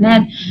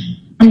commitment.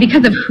 And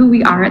because of who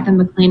we are at the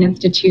McLean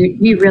Institute,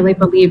 we really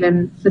believe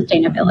in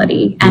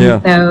sustainability.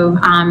 And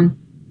so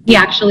we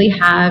actually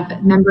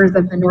have members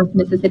of the North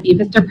Mississippi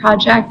Vista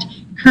Project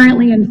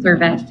currently in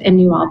service in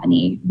New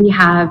Albany. We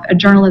have a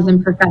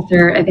journalism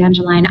professor,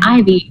 Evangeline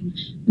Ivy,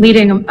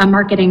 leading a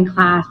marketing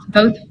class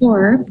both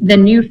for the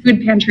new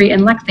food pantry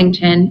in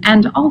Lexington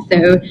and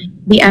also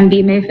the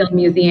MB Mayfield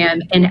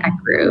Museum in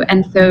Ecru.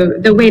 And so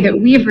the way that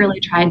we've really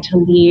tried to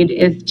lead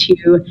is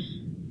to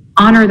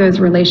honor those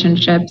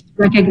relationships,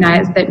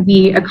 recognize that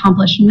we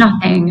accomplish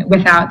nothing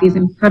without these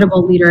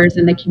incredible leaders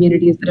in the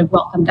communities that have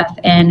welcomed us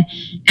in,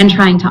 and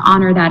trying to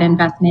honor that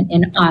investment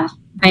in us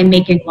by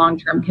making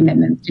long-term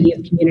commitments to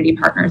these community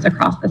partners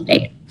across the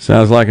state.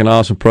 Sounds like an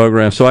awesome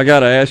program. So I got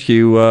to ask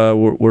you,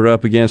 we're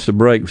up against a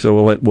break,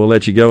 so we'll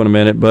let you go in a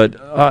minute.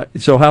 But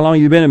so how long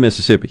have you been in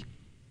Mississippi?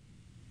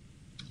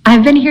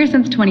 I've been here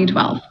since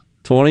 2012.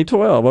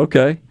 2012,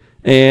 okay.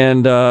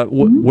 And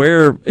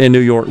where in New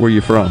York were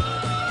you from?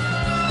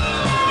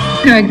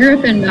 So I grew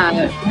up in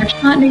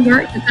Marchmont, New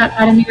York, just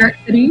outside of New York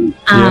City.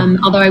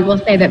 Although I will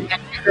say that my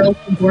girls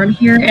were born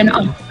here in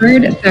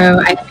Oxford,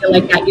 so I feel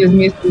like that gives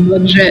me some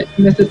legit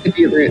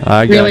Mississippi roots.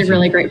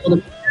 Really grateful to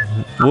be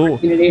here.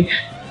 Opportunity.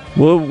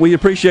 Well, we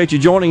appreciate you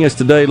joining us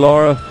today,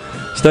 Laura.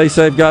 Stay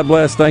safe. God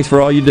bless. Thanks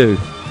for all you do.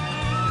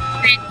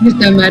 Thank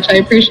you so much. I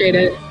appreciate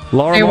it.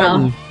 Laura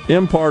Martin,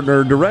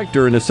 mPartner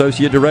Director and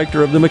Associate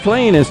Director of the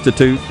McLean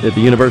Institute at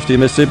the University of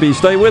Mississippi.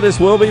 Stay with us.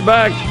 We'll be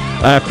back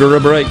after a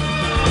break.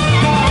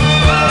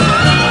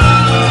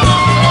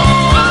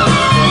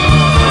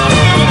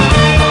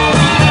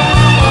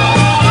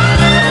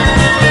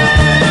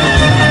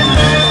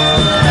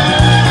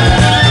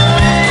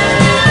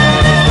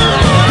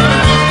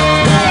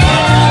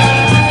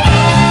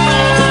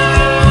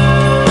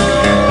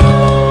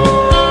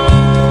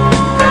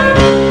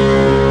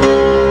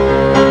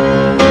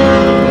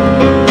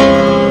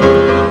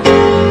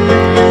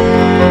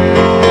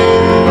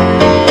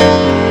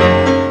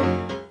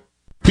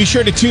 Be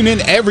sure to tune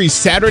in every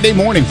Saturday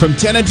morning from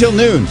 10 until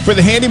noon for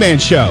The Handyman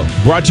Show.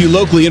 Brought to you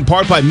locally in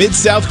part by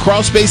Mid-South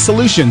Crawl Space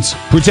Solutions,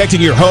 protecting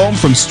your home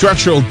from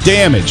structural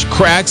damage,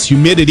 cracks,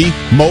 humidity,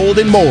 mold,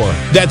 and more.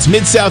 That's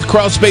Mid-South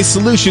Crawl Space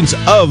Solutions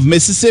of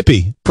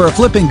Mississippi. For a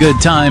flipping good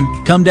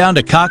time, come down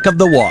to Cock of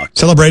the Walk.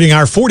 Celebrating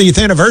our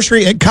 40th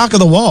anniversary at Cock of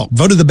the Walk.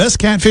 Voted the best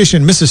catfish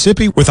in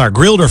Mississippi with our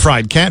grilled or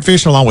fried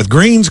catfish along with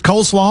greens,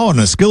 coleslaw, and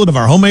a skillet of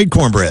our homemade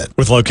cornbread.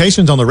 With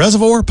locations on the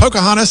Reservoir,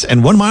 Pocahontas,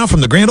 and 1 mile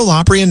from the Grand Ole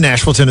Opry in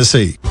Nashville,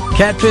 Tennessee.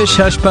 Catfish,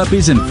 hush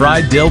puppies, and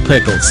fried dill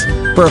pickles.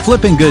 For a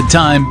flipping good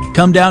time,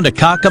 come down to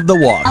Cock of the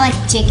Walk. I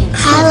like chicken.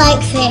 I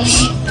like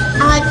fish.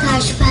 I like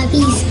hush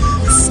puppies.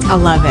 I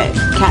love it.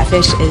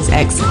 Catfish is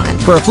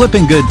excellent. For a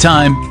flipping good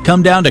time,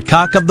 come down to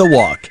Cock of the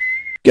Walk.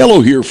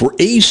 Gallo here for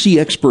AC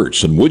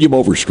Experts in William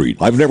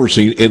Overstreet. I've never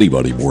seen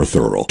anybody more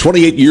thorough.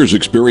 28 years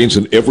experience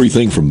in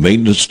everything from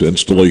maintenance to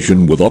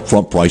installation with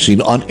upfront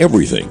pricing on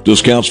everything.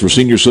 Discounts for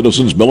senior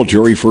citizens,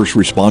 military, first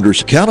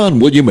responders. Count on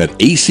William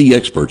at AC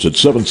Experts at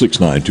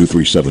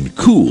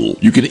 769-237-COOL.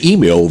 You can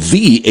email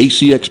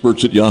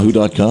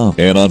theacexperts@yahoo.com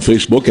and on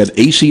Facebook at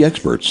AC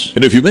Experts.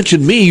 And if you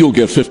mention me, you'll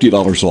get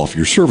 $50 off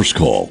your service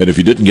call. And if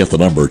you didn't get the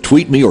number,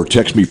 tweet me or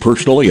text me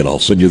personally and I'll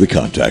send you the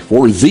contact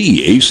for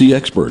the AC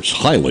Experts.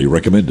 Highly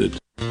recommended.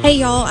 Hey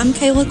y'all, I'm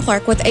Kayla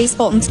Clark with Ace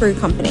Bolton Screw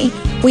Company.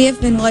 We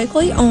have been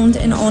locally owned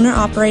and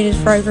owner-operated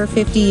for over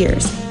 50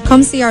 years.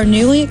 Come see our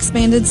newly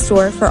expanded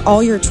store for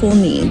all your tool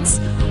needs.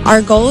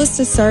 Our goal is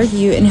to serve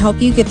you and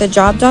help you get the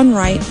job done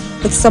right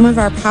with some of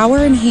our power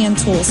and hand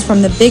tools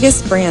from the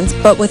biggest brands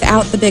but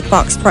without the big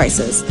box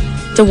prices.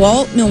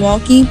 DeWalt,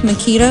 Milwaukee,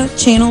 Makita,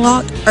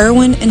 Channellock,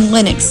 Irwin, and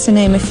Lennox, to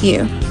name a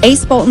few.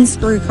 Ace Bolton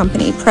Screw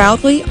Company,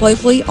 proudly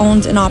locally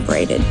owned and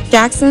operated.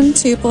 Jackson,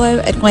 Tupelo,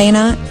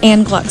 Atlanta,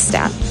 and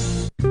Gluckstadt.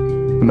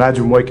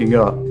 Imagine waking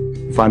up,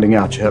 finding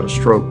out you had a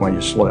stroke while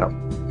you slept.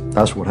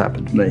 That's what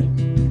happened to me.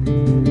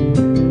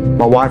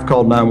 My wife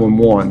called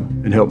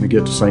 911 and helped me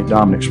get to St.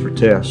 Dominic's for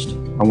tests.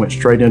 I went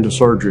straight into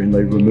surgery and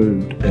they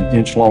removed an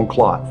inch-long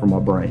clot from my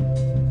brain.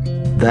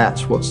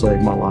 That's what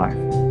saved my life.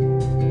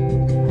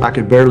 I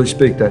could barely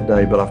speak that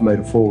day, but I've made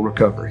a full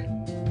recovery.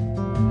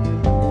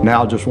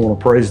 Now I just want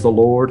to praise the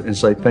Lord and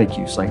say thank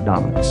you, St.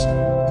 Dominic's.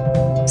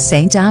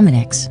 St.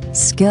 Dominic's,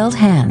 skilled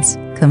hands,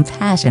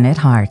 compassionate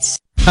hearts.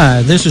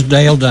 Hi, this is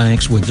Dale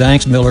Danks with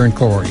Danks, Miller &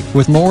 Corey.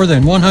 With more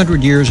than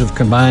 100 years of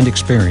combined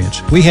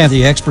experience, we have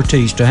the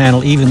expertise to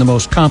handle even the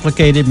most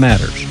complicated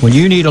matters. When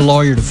you need a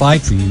lawyer to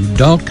fight for you,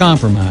 don't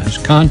compromise.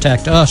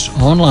 Contact us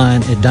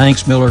online at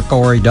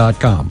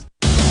danksmillercorey.com.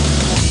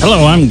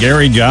 Hello, I'm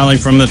Gary Jolly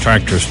from the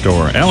Tractor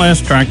Store.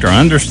 LS Tractor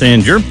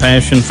understands your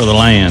passion for the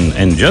land,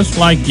 and just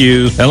like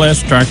you,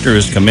 LS Tractor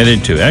is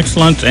committed to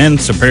excellence and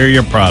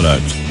superior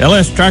products.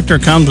 LS Tractor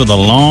comes with a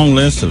long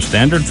list of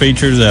standard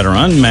features that are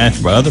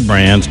unmatched by other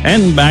brands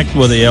and backed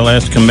with the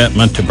LS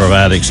commitment to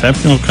provide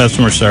exceptional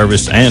customer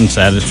service and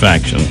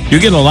satisfaction. You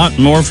get a lot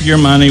more for your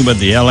money with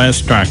the LS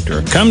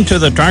Tractor. Come to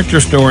the Tractor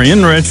Store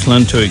in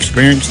Richland to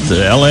experience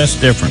the LS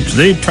difference.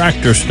 The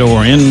Tractor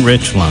Store in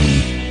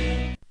Richland.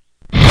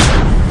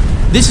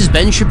 This is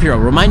Ben Shapiro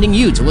reminding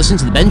you to listen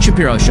to The Ben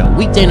Shapiro Show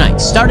weekday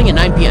nights starting at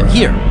 9 p.m.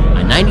 here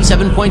on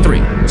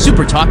 97.3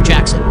 Super Talk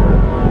Jackson.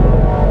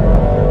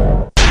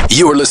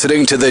 You're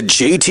listening to The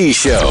JT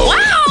Show. Wow!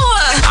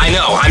 I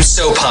know, I'm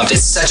so pumped.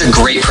 It's such a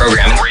great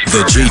program.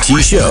 The JT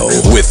Show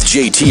with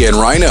JT and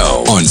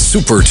Rhino on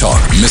Super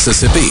Talk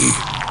Mississippi.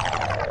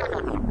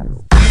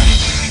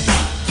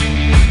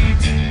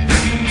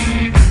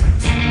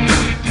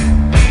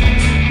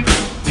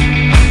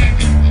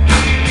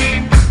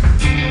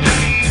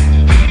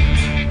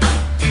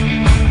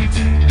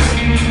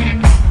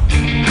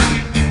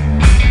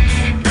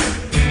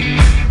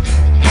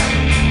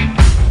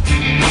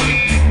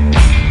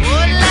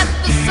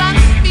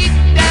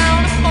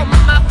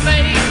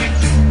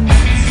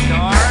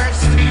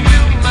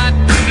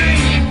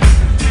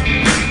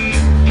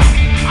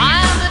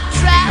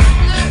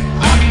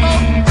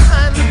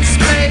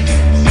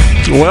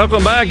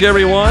 Welcome back,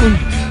 everyone.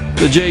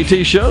 The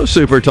JT Show,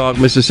 Super Talk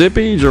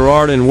Mississippi,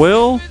 Gerard and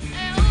Will.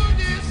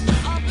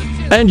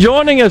 And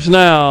joining us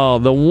now,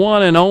 the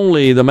one and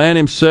only, the man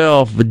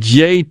himself,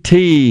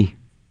 JT.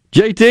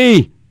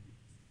 JT,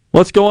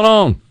 what's going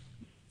on?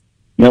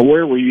 Now,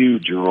 where were you,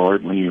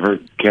 Gerard, when you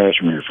heard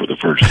Kashmir for the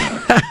first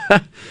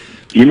time?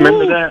 You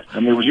remember that? I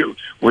mean,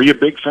 were you a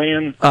big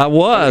fan? I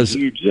was. A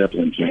huge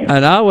Zeppelin fan.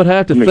 And I would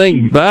have to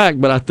think back,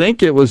 but I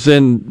think it was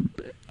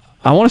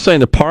I want to say in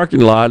the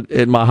parking lot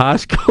at my high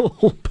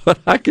school, but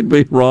I could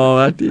be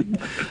wrong.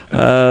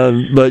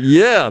 But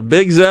yeah,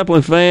 big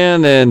Zeppelin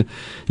fan, and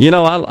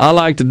I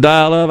like to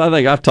dial up. I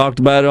think I've talked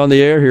about it on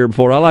the air here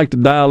before. I like to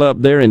dial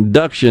up their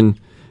induction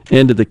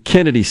into the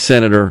Kennedy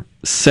Center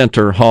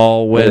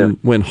Hall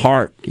when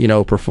Hart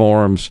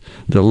performs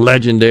the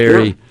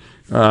legendary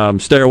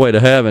Stairway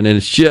to Heaven, and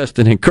it's just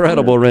an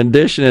incredible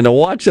rendition. And to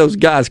watch those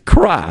guys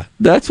cry,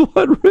 that's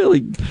what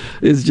really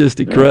is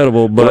just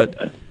incredible.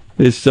 But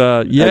it's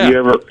Have you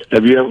ever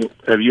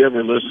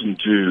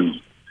listened to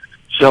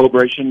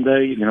Celebration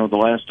Day? The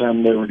last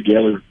time they were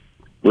together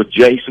with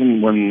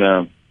Jason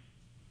when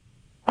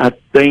I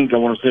think I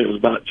want to say it was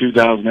about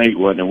 2008,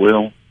 wasn't it,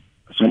 Will?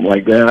 Something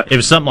like that. It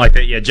was something like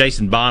that. Yeah,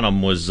 Jason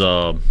Bonham was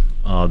the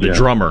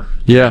drummer.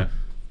 Yeah.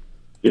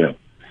 Yeah.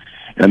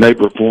 And they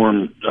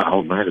performed,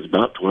 it's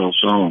about 12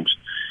 songs.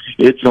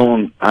 It's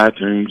on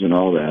iTunes and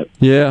all that.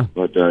 Yeah.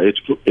 But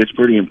it's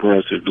pretty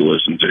impressive to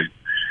listen to,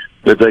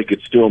 that they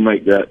could still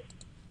make that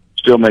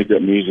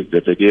music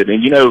that they did.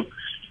 And,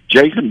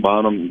 Jason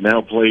Bonham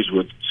now plays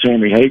with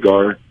Sammy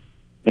Hagar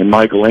and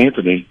Michael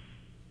Anthony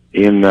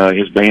in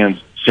his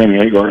band, Sammy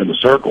Hagar and the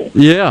Circle.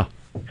 Yeah,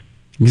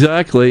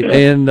 exactly. Yeah.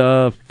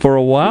 And for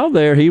a while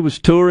there, he was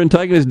touring,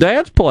 taking his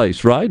dad's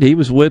place, right? He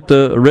was with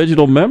the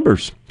original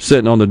members,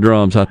 sitting on the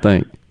drums, I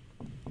think.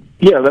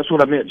 Yeah, that's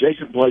what I meant.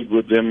 Jason played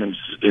with them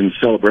in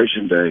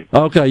Celebration Day.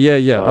 Okay,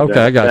 yeah. Okay,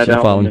 I got you.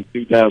 Following in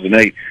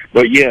 2008.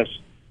 But yes,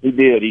 he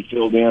did. He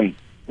filled in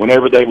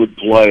whenever they would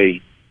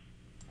play.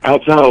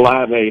 Outside of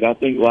Live Aid, I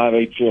think Live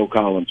Aid Phil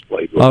Collins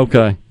played with him.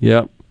 Okay,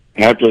 yep.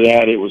 After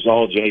that, it was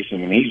all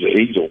Jason, and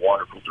he's a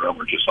wonderful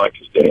drummer, just like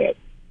his dad.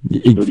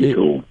 It's pretty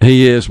cool.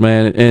 He is,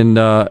 man. And,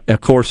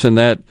 of course, in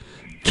that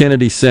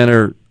Kennedy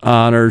Center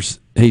honors,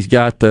 he's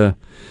got the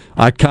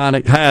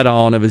iconic hat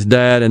on of his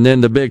dad, and then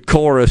the big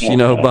chorus,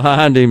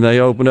 behind him. They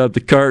open up the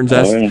curtains.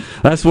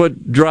 That's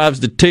what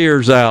drives the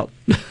tears out,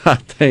 I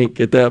think,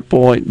 at that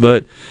point.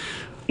 But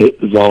it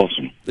was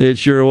awesome. It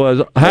sure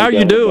was. How are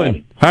you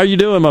doing? How are you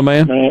doing, my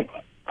man?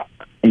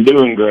 I'm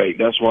doing great.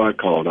 That's why I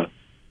called. I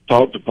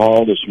talked to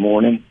Paul this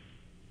morning,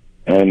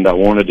 and I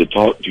wanted to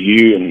talk to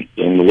you and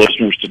the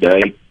listeners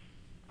today.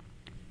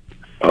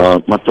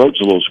 My throat's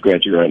a little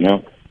scratchy right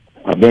now.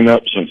 I've been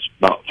up since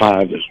about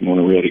 5 this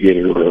morning. We had to get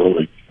here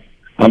early.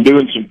 I'm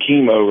doing some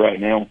chemo right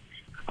now.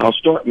 I'll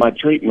start my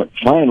treatment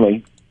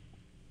finally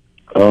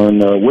on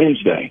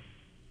Wednesday,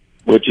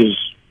 which is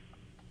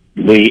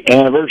the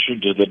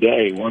anniversary to the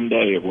day, one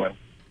day of when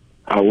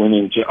I went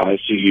into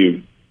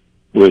ICU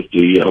with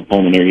the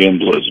pulmonary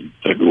embolism,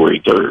 February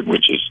 3rd,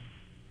 which is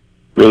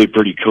really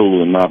pretty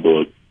cool in my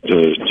book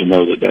to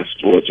know that that's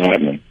what's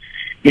happening.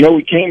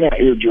 We came out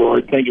here,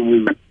 George, thinking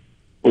we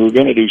were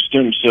going to do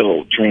stem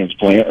cell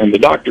transplant, and the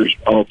doctors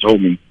all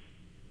told me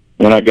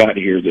when I got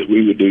here that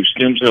we would do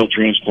stem cell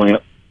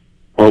transplant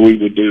or we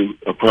would do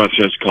a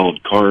process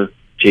called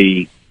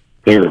CAR-T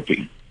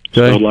therapy.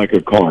 Okay. So like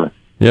a car.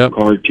 Yep.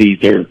 CAR-T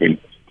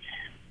therapy.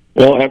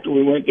 Well, after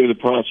we went through the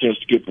process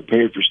to get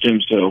prepared for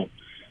stem cell,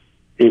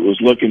 it was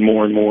looking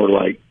more and more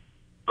like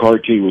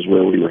CAR-T was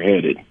where we were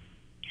headed.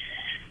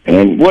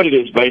 And what it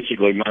is,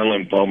 basically, my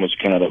lymphoma is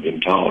kind of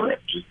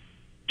intolerant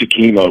to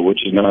chemo,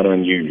 which is not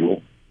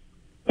unusual.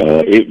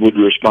 It would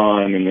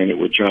respond, and then it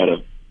would try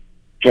to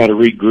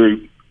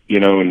regroup,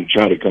 and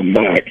try to come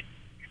back.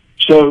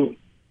 So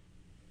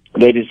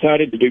they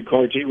decided to do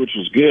CAR-T, which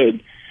was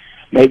good.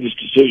 Made this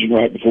decision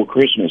right before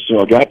Christmas, so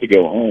I got to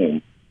go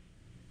home,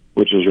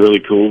 which was really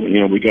cool.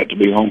 We got to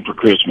be home for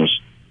Christmas.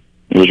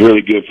 It was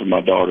really good for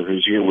my daughter,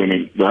 who's here with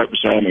me, right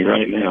beside me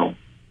right now,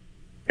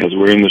 as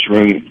we're in this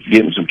room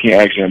getting some chemo.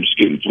 Actually, I'm just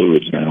getting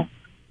fluids now.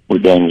 We're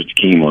done with the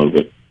chemo,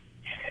 but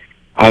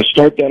I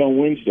start that on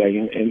Wednesday,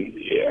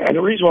 and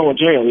the reason why I want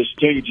to tell you this is to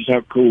tell you just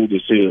how cool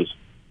this is,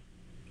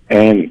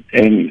 and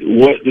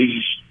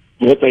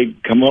what they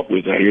come up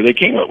with out here. They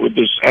came up with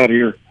this out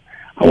here,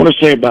 I want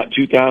to say about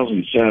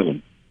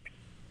 2007,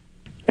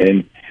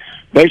 and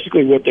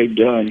basically what they've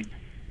done,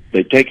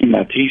 they've taken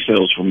my T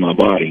cells from my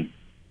body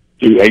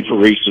through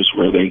apheresis,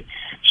 where they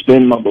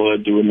spin my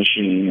blood through a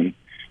machine, and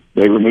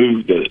they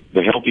remove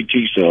the healthy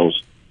T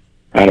cells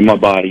out of my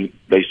body.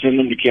 They send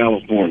them to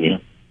California.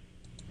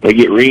 They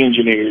get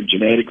re-engineered,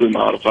 genetically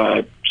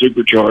modified,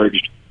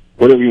 supercharged,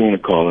 whatever you want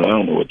to call it. I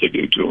don't know what they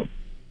do to them.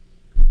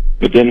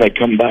 But then they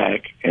come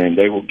back, and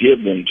they will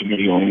give them to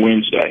me on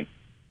Wednesday.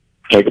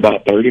 Take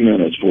about 30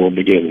 minutes for them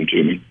to give them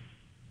to me.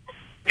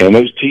 And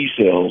those T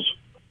cells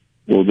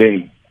will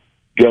then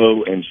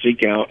go and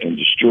seek out and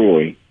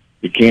destroy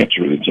the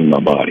cancer that's in my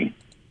body,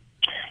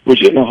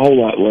 which isn't a whole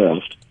lot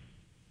left,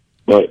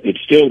 but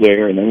it's still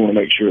there, and they want to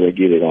make sure they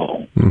get it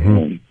all. Mm-hmm.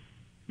 And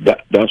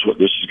that's what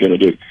this is going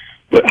to do.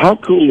 But how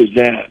cool is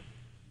that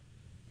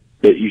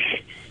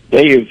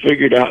they have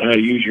figured out how to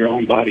use your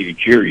own body to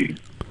cure you?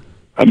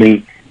 I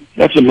mean,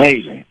 that's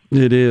amazing.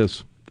 It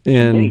is.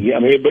 And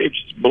it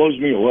just blows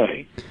me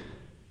away.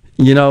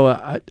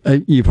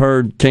 You've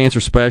heard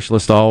cancer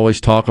specialists always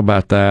talk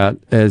about that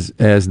as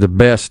the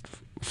best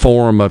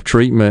form of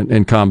treatment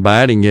and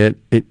combating it.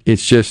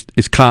 It's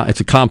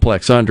a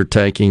complex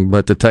undertaking,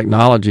 but the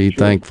technology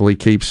thankfully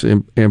keeps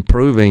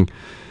improving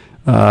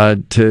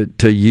to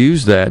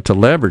use that, to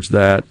leverage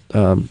that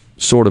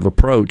sort of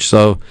approach.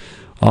 So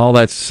all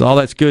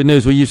that's good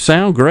news. Well, you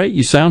sound great.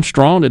 You sound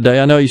strong today.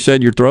 I know you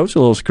said your throat's a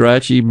little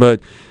scratchy, but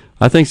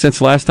I think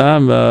since last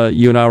time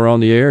you and I were on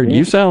the air,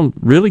 you sound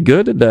really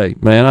good today,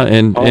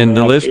 man. And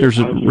the listeners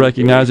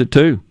recognize it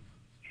too.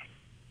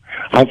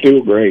 I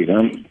feel great.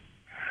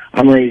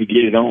 I'm ready to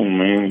get it on,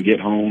 man. Get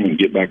home and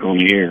get back on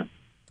the air.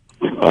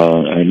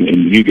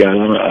 And you guys,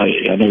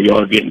 I know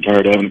y'all are getting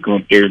tired of having to come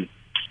up there and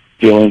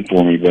fill in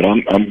for me, but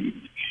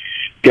I'm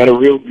got a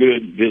real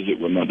good visit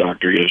with my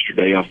doctor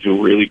yesterday. I feel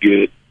really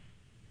good.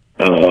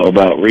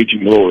 about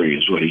reaching glory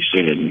is what he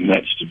said, and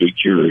that's to be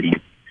cured.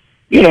 And,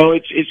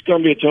 it's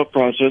going to be a tough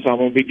process. I'm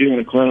going to be doing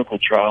a clinical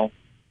trial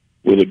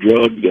with a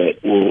drug that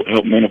will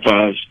help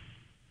minimize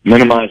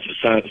the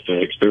side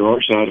effects. There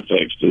are side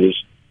effects to this,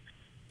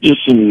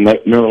 just some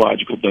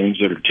neurological things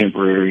that are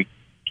temporary.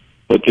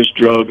 But this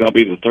drug, I'll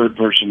be the third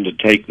person to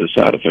take the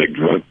side effect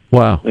drug.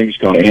 Wow. I think it's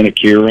called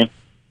Anakira,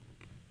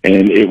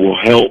 and it will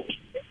help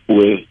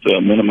with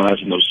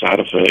minimizing those side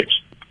effects.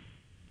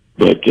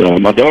 But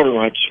my daughter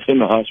will have to stay in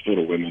the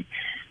hospital with me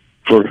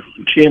for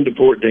 10 to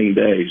 14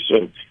 days.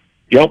 So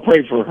y'all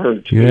pray for her,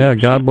 too. Yeah,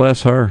 God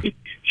bless her.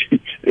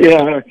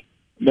 Yeah,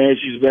 man,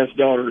 she's the best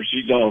daughter.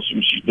 She's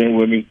awesome. She's been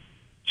with me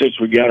since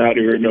we got out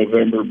here in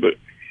November, but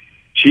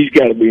she's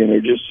got to be in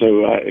there just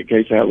so in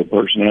case I have a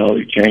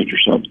personality change or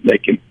something, they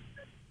can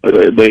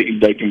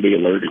be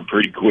alerted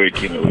pretty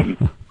quick, and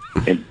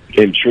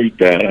treat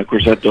that. Of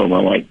course, I told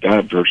them I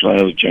have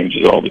personality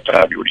changes all the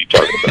time. What are you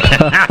talking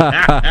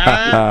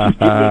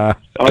about?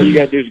 All you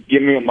got to do is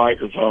give me a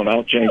microphone.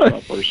 I'll change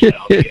my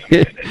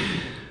personality.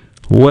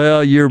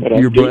 Well, you're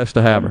blessed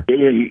to have her.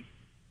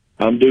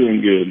 I'm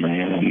doing good,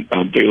 man.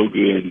 I feel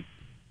good.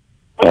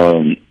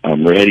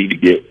 I'm ready to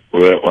get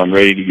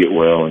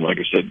well. And like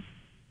I said,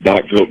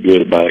 Doc felt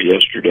good about it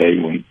yesterday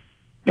when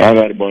I've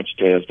had a bunch of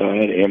tests. I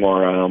had an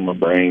MRI on my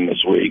brain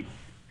this week.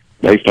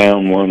 They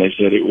found one. They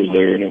said it was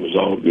there, and it was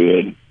all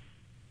good.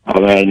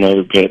 I've had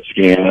another PET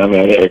scan. I've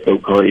had an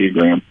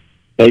echocardiogram.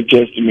 They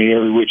tested me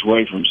every which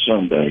way from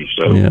Sunday.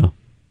 So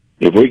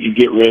if we can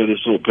get rid of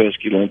this little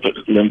pesky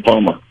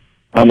lymphoma,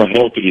 I'm as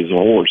healthy as a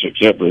horse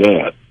except for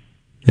that.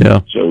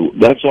 Yeah. So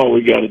that's all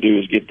we got to do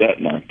is get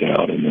that knocked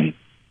out, and then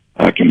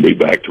I can be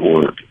back to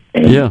work.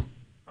 And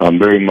I'm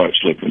very much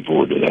looking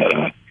forward to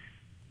that.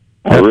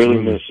 I really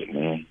miss it,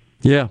 man.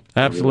 Yeah,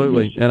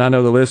 absolutely. Really and I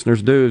know the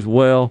listeners do as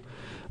well.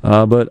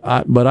 But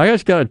I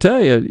just got to tell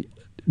you,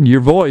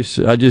 your voice,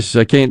 I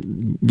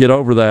can't get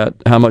over that,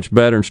 how much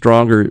better and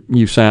stronger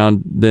you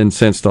sound than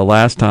since the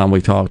last time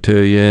we talked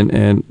to you.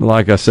 And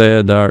like I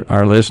said,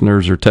 our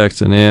listeners are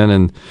texting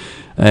in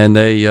and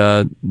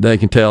they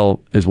can tell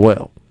as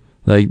well.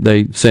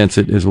 They sense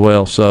it as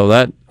well. So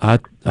that I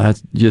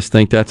just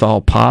think that's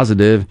all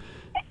positive.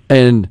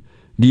 And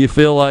do you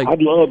feel like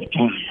I'd love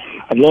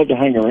to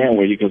hang around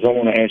with you because I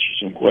want to ask you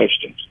some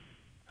questions.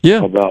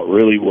 Yeah. About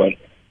really what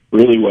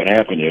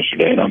happened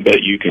yesterday, and I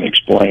bet you can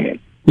explain it.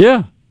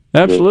 Yeah,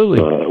 absolutely.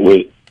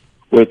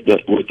 With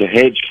the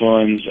hedge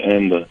funds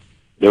and the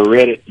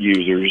Reddit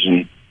users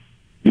and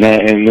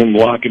them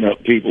locking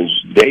up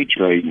people's day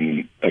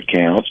trading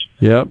accounts.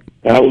 Yep,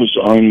 that was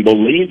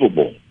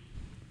unbelievable.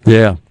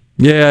 Yeah,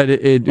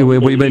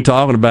 we've been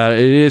talking about it.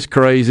 It is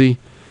crazy,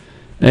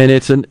 and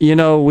it's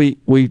we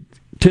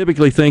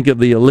typically think of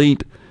the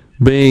elite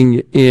being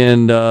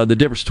in the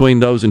difference between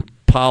those in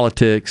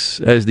politics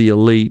as the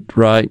elite,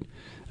 right?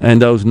 And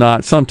those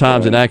not,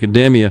 sometimes in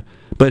academia.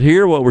 But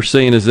here what we're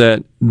seeing is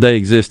that they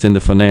exist in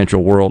the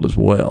financial world as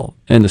well.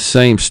 And the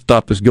same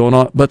stuff is going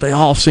on, but they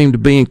all seem to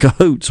be in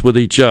cahoots with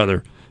each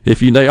other.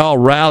 They all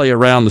rally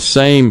around the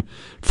same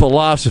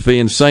philosophy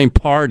and same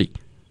party.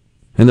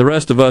 And the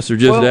rest of us are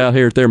just out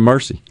here at their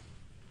mercy.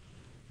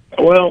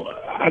 Well,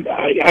 I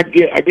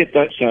get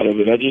that side of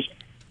it.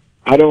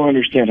 I don't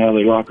understand how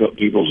they lock up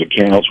people's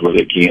accounts where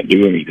they can't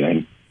do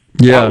anything.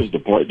 Yeah. That was the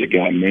part that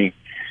got me.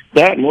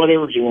 That and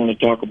whatever you want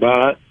to talk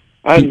about.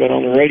 I haven't been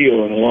on the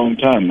radio in a long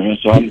time, man,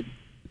 so I'm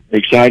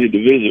excited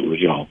to visit with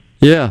y'all.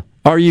 Yeah.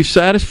 Are you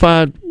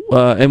satisfied?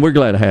 And we're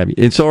glad to have you.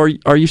 And so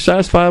are you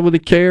satisfied with the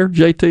care,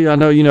 JT? I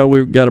know,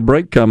 we've got a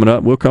break coming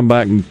up. We'll come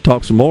back and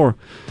talk some more.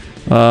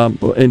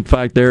 In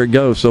fact, there it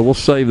goes. So we'll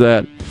save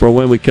that for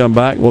when we come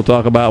back. We'll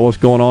talk about what's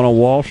going on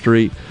Wall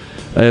Street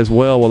as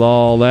well with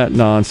all that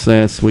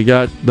nonsense. We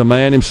got the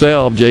man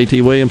himself,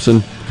 JT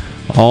Williamson,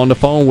 on the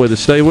phone with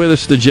us. Stay with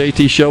us. The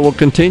JT Show will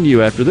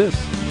continue after this.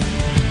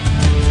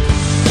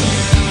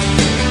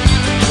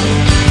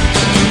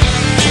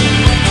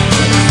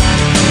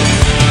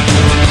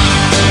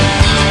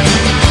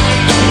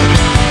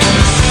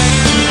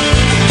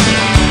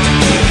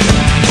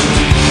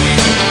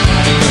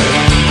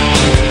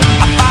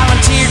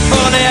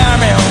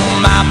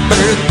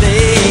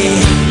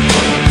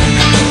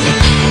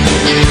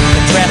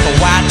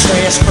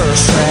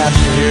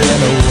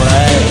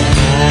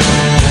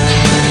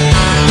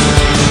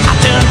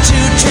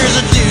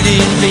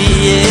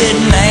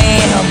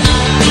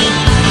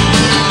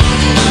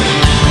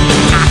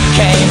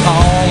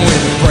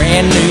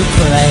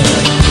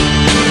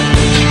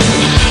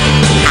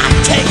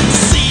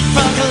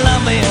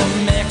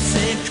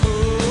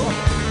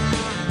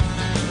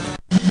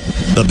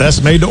 The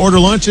best made-to-order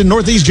lunch in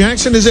Northeast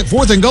Jackson is at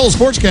 4th and Gold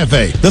Sports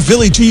Cafe. The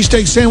Philly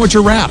cheesesteak sandwich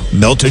or wrap,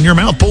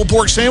 melt-in-your-mouth pulled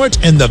pork sandwich,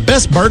 and the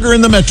best burger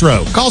in the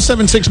metro. Call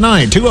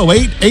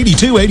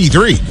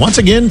 769-208-8283. Once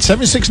again,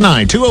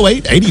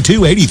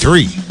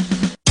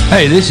 769-208-8283.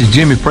 Hey, this is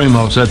Jimmy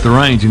Primos at the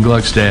range in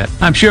Gluckstadt.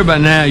 I'm sure by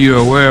now you're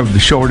aware of the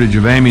shortage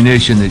of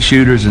ammunition that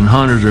shooters and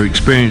hunters are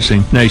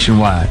experiencing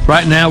nationwide.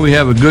 Right now we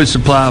have a good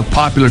supply of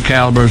popular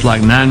calibers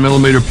like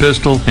 9mm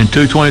pistol and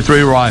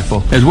 .223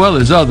 rifle, as well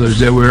as others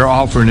that we're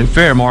offering at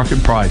fair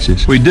market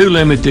prices. We do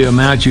limit the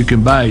amount you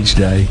can buy each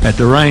day. At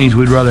the range,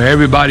 we'd rather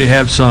everybody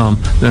have some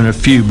than a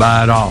few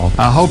buy it all.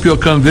 I hope you'll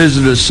come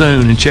visit us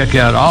soon and check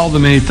out all the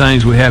many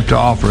things we have to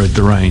offer at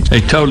the range. A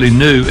totally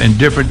new and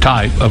different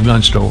type of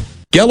gun store.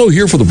 Gallo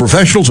here for the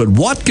professionals at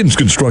Watkins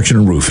Construction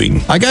and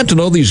Roofing. I got to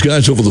know these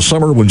guys over the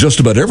summer when just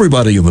about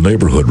everybody in the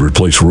neighborhood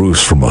replaced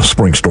roofs from a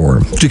spring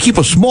storm. To keep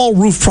a small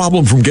roof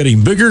problem from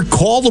getting bigger,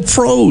 call the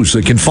pros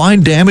that can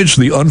find damage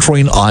the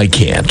untrained eye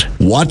can't.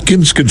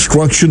 Watkins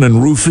Construction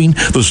and Roofing,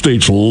 the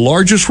state's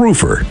largest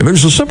roofer. And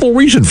there's a simple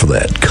reason for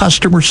that: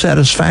 customer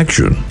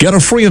satisfaction. Get a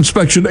free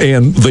inspection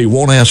and they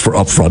won't ask for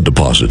upfront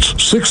deposits.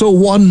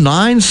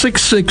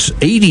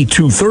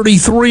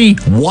 601-966-8233,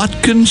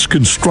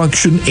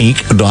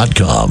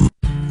 WatkinsConstructionInc.com.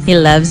 He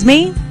loves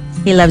me.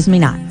 He loves me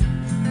not.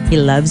 He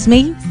loves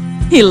me.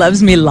 He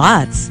loves me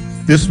lots.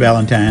 This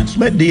Valentine's,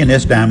 let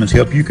D&S Diamonds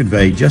help you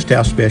convey just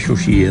how special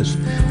she is.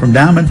 From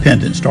diamond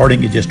pendants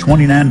starting at just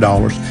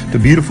 $29 to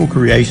beautiful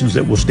creations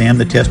that will stand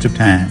the test of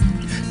time.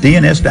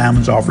 D&S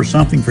Diamonds offers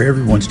something for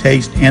everyone's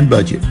taste and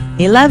budget.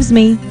 He loves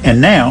me.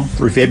 And now,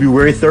 through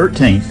February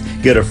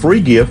 13th, get a free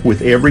gift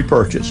with every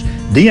purchase.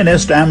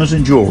 D&S Diamonds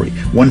and Jewelry,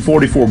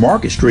 144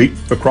 Market Street,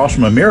 across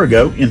from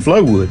Amerigo in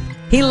Flowood.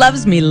 He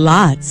loves me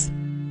lots.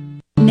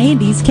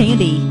 Nandy's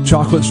Candy.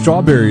 Chocolate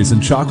strawberries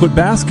and chocolate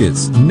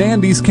baskets.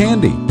 Nandy's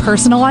Candy.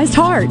 Personalized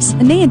hearts.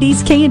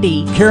 Nandy's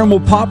Candy.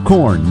 Caramel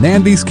popcorn.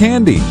 Nandy's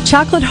Candy.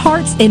 Chocolate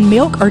hearts in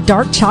milk or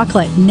dark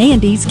chocolate.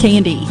 Nandy's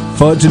Candy.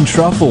 Fudge and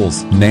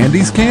truffles.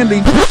 Nandy's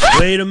Candy.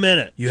 Wait a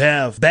minute. You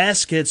have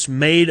baskets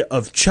made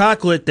of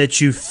chocolate that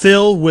you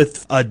fill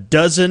with a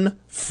dozen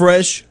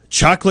fresh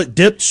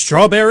chocolate-dipped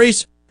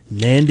strawberries?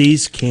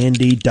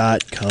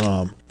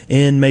 Nandy'sCandy.com.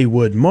 In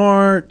Maywood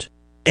Mart.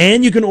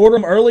 And you can order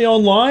them early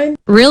online?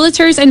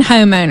 Realtors and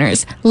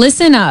homeowners,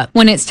 listen up.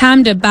 When it's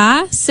time to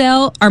buy,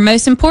 sell, or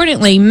most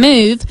importantly,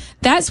 move,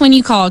 that's when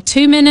you call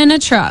Two Men in a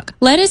Truck.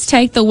 Let us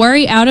take the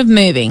worry out of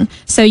moving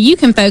so you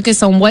can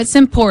focus on what's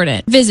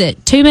important.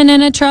 Visit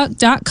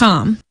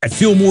twomeninatruck.com. At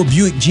Fillmore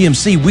Buick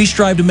GMC, we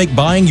strive to make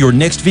buying your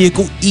next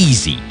vehicle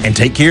easy and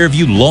take care of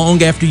you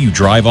long after you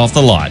drive off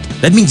the lot.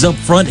 That means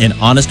upfront and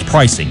honest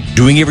pricing,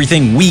 doing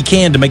everything we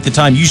can to make the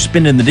time you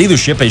spend in the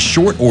dealership as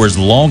short or as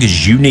long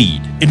as you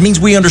need. It means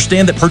we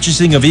understand that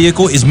purchasing a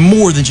vehicle is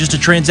more than just a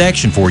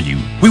transaction for you.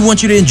 We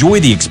want you to enjoy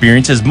the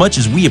experience as much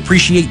as we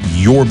appreciate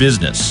your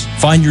business.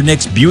 Find your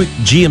next Buick,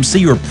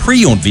 GMC, or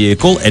pre-owned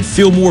vehicle at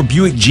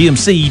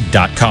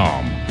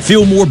FillmoreBuickGMC.com.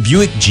 Fillmore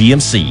Buick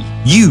GMC.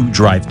 You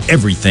drive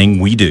everything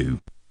we do.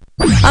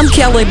 I'm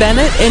Kelly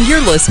Bennett, and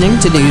you're listening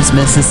to News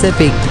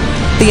Mississippi.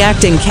 The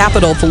acting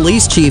Capitol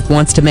Police Chief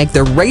wants to make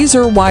the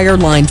razor wire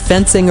lined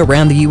fencing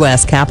around the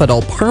U.S.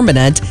 Capitol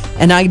permanent,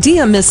 an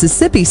idea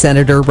Mississippi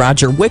Senator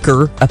Roger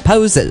Wicker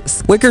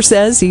opposes. Wicker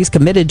says he's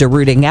committed to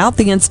rooting out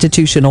the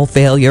institutional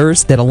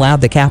failures that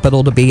allowed the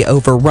Capitol to be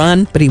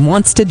overrun, but he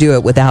wants to do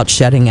it without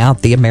shutting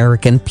out the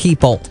American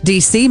people.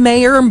 D.C.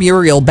 Mayor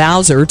Muriel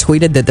Bowser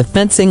tweeted that the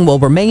fencing will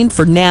remain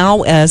for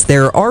now as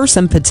there are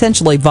some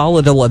potentially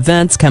volatile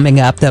events coming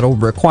up that'll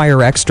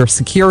require extra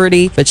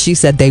security, but she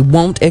said they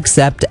won't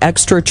accept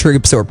extra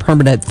troops or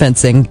permanent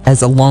fencing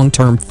as a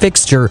long-term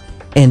fixture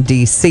in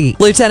D.C.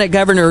 Lieutenant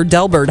Governor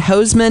Delbert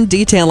Hosemann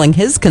detailing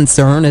his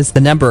concern as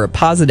the number of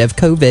positive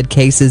COVID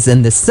cases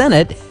in the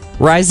Senate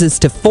rises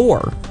to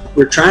 4.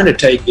 We're trying to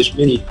take as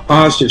many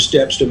positive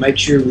steps to make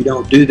sure we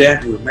don't do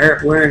that. We're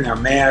wearing our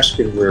mask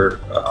and we're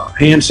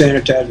hand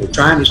sanitizer. We're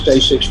trying to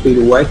stay 6 feet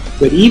away.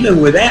 But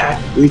even with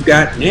that, we've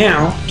got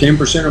now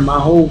 10% of my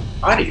whole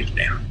body is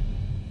down.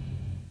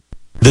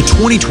 The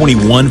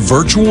 2021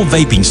 Virtual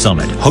Vaping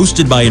Summit,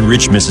 hosted by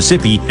Enrich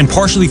Mississippi and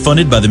partially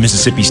funded by the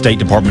Mississippi State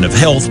Department of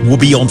Health, will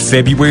be on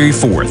February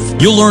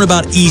 4th. You'll learn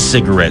about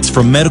e-cigarettes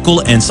from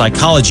medical and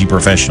psychology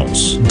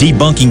professionals,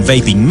 debunking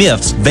vaping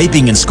myths,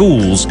 vaping in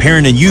schools,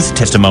 parent and youth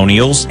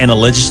testimonials, and a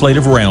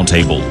legislative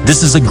roundtable.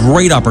 This is a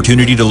great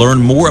opportunity to learn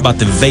more about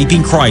the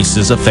vaping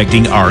crisis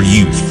affecting our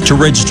youth. To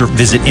register,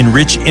 visit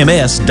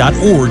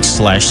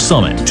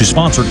enrichms.org/summit. To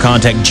sponsor,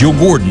 contact Jill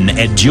Gordon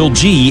at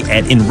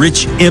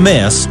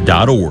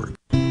jillg@enrichms.org.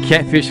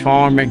 Catfish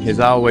farming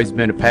has always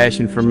been a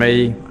passion for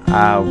me.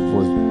 I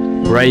was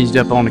raised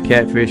up on the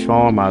catfish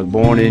farm. I was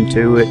born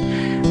into it.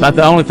 But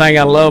the only thing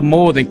I love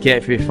more than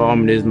catfish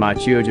farming is my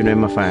children and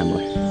my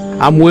family.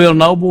 I'm Will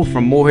Noble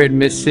from Morehead,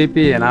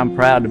 Mississippi, and I'm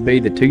proud to be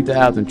the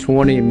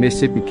 2020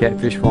 Mississippi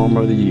Catfish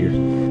Farmer of the Year.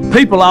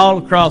 People all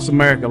across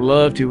America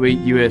love to eat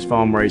U.S.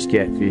 farm-raised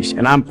catfish,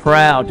 and I'm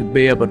proud to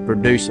be able to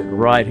produce it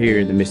right here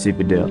in the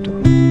Mississippi Delta.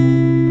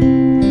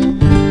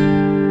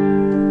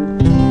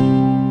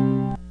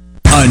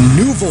 A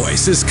new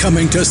voice is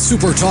coming to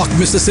Super Talk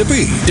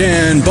Mississippi.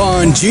 Dan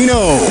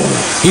Bongino.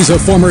 He's a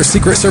former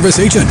Secret Service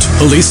agent,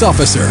 police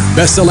officer,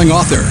 best-selling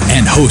author,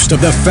 and host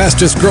of the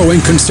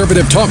fastest-growing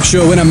conservative talk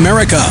show in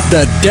America,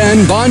 The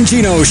Dan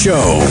Bongino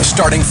Show.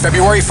 Starting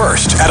February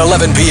 1st at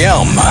 11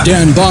 p.m.,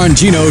 Dan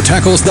Bongino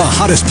tackles the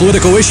hottest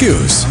political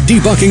issues,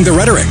 debunking the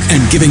rhetoric,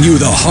 and giving you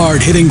the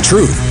hard-hitting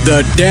truth.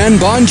 The Dan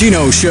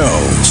Bongino Show.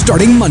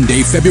 Starting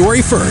Monday, February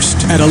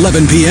 1st at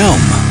 11 p.m.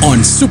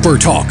 on Super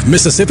Talk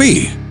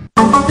Mississippi.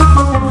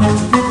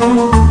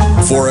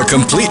 For a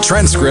complete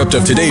transcript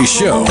of today's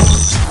show,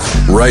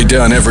 write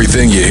down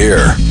everything you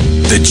hear.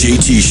 The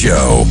JT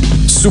Show,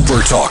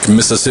 Super Talk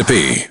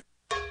Mississippi.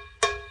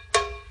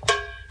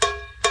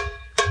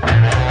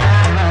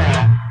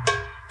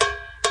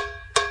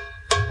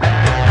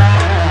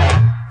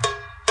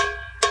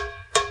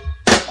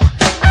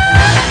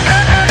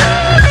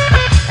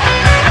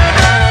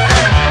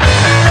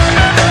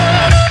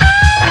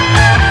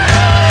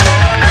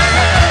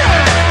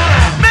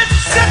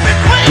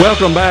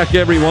 Welcome back,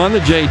 everyone. The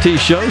JT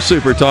Show,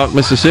 Super Talk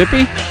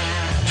Mississippi.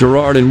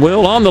 Gerard and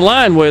Will on the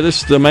line with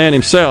us, the man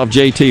himself,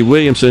 JT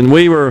Williamson.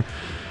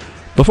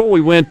 Before we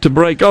went to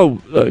break, a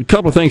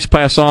couple of things to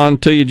pass on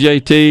to you,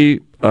 JT.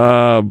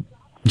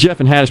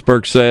 Jeff in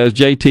Hattiesburg says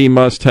JT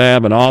must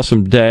have an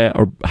awesome dad,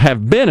 or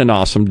have been an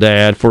awesome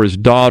dad for his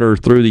daughter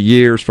through the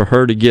years for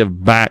her to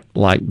give back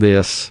like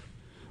this.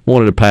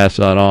 Wanted to pass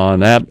that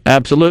on.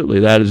 Absolutely.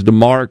 That is the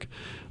mark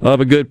of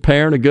a good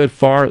parent, a good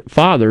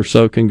father.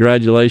 So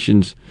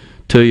congratulations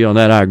to you on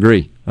that. I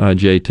agree,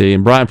 JT.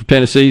 And Brian from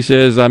Tennessee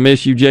says, I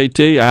miss you,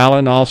 JT.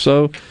 Alan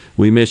also,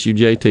 we miss you,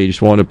 JT.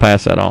 Just wanted to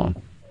pass that on.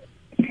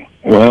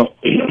 Well,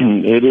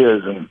 it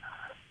is. And,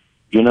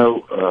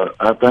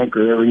 I thank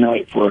her every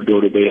night before I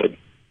go to bed.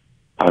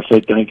 I say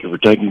thank you for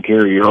taking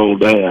care of your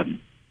old dad.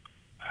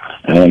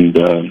 And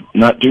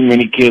not too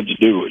many kids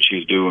do what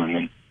she's doing.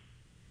 And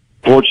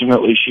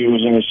fortunately, she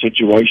was in a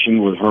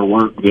situation with her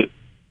work that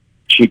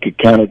she could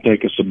kind of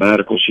take a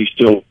sabbatical. She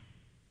still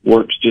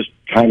works just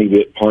tiny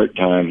bit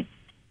part-time,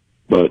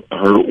 but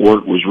her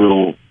work was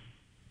real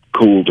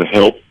cool to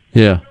help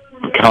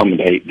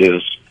accommodate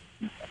this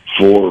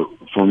for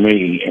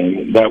me.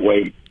 And that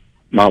way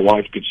my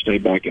wife could stay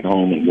back at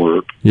home and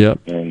work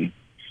and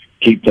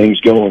keep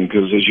things going.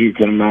 Because as you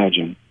can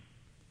imagine,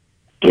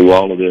 through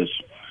all of this,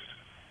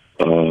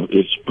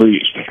 it's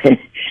pretty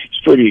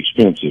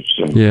expensive.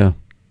 So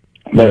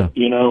but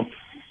there's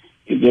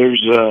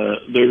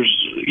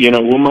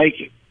we'll make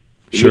it.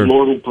 Sure. The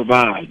Lord will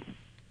provide.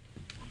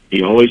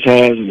 He always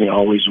has, and He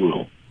always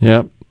will.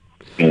 Yep.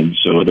 And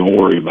so don't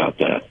worry about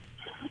that.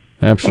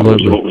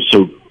 Absolutely.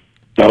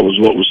 That was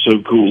what was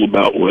so cool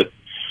about what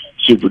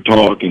Super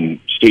Talk and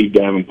Steve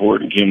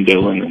Davenport and Kim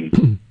Dillon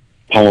and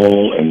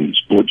Paul and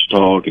Sports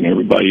Talk and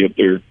everybody up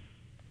there,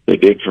 they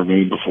did for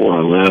me before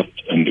I left,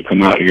 and to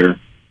come out here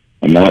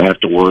and not have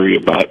to worry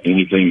about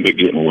anything but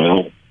getting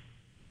well.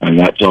 And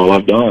that's all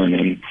I've done.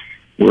 And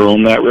we're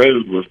on that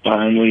road. We're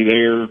finally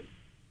there.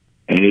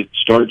 And it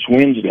starts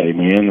Wednesday,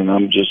 man. And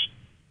I'm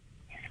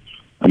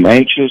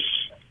anxious.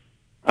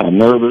 I'm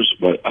nervous,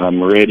 but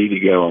I'm ready to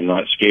go. I'm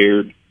not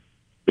scared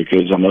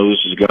because I know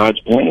this is God's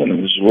plan,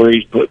 and this is where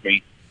He's put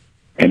me.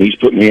 And He's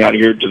put me out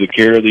here to the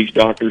care of these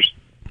doctors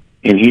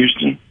in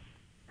Houston.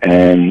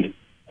 And,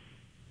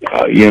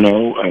 and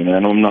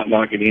I'm not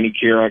knocking any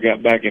care I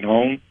got back at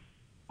home.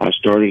 I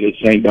started at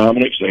St.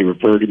 Dominic's. They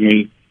referred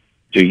me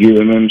to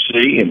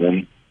UMMC, and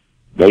then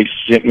they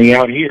sent me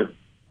out here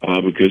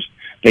because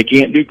they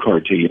can't do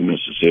CAR-T in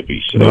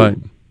Mississippi. So, right.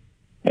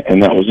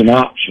 And that was an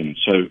option.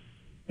 So,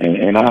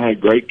 and I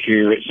had great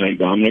care at St.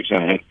 Dominic's.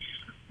 I had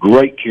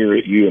great care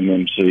at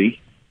UMMC,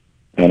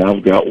 and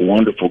I've got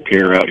wonderful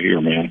care out here,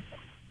 man.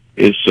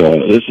 This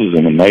is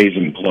an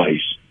amazing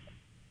place,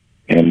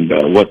 and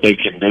what they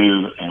can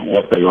do and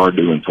what they are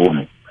doing for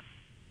me.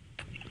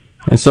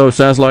 And so it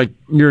sounds like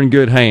you're in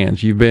good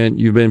hands. You've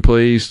been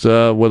pleased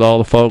with all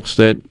the folks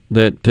that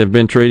have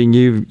been treating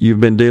you. You've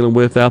been dealing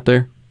with out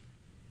there.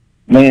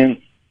 Man,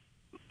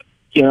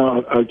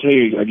 I'll tell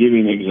you. I'll give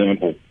you an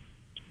example.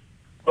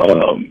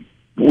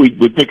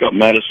 We pick up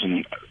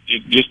medicine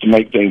just to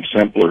make things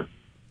simpler.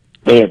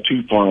 They have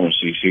 2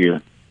 pharmacies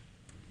here.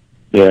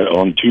 They're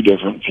on 2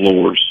 different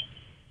floors,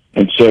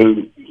 and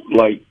so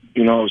I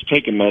was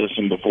taking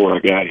medicine before I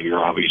got here,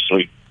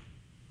 obviously,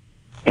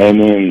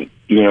 and then.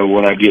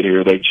 When I get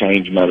here, they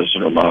change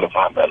medicine or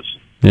modify medicine.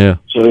 Yeah.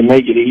 So they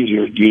make it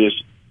easier. You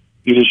just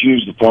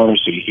use the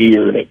pharmacy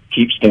here, and it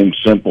keeps things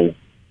simple.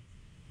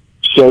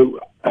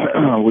 So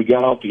we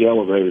got off the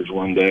elevators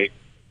one day,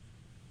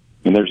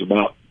 and there's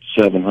about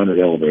 700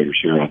 elevators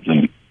here, I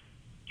think.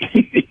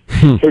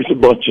 There's a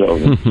bunch of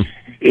them.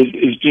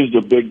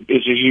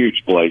 It's a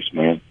huge place,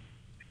 man.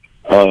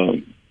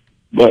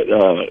 But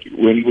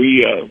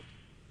when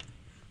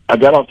I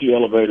got off the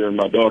elevator, and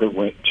my daughter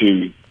went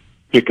to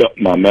pick up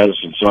my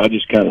medicine, so I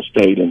just kind of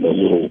stayed in the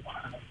little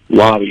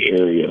lobby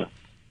area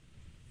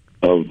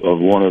of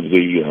one of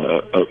the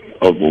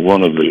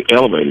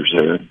elevators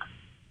there.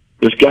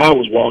 This guy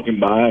was walking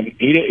by, and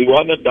he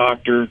wasn't a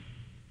doctor.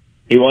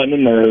 He wasn't a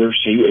nurse.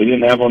 He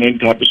didn't have on any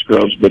type of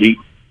scrubs, but he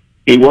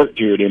worked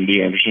here at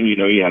MD Anderson. You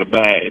know, he had a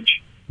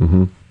badge.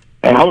 Mm-hmm.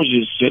 And I was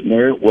just sitting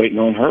there waiting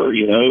on her,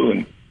 you know,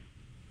 and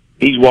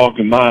he's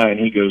walking by and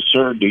he goes,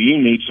 "Sir, do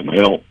you need some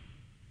help?"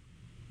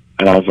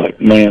 And I was like,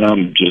 "Man,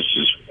 I'm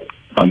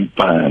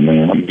fine,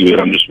 man. I'm good.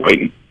 I'm just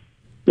waiting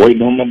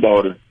on my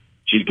daughter.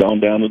 She's gone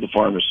down to the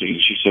pharmacy."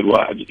 And she said,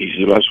 "Well," he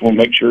said, "I just want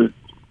to make sure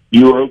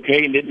you were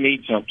okay and didn't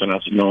need something." I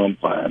said, "No, I'm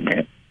fine,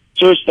 man."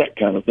 So it's that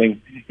kind of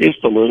thing. It's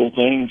the little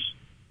things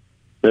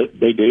that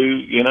they do,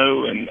 you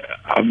know, and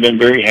I've been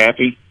very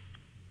happy.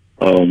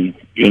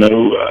 You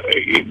know,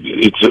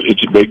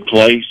 it's a big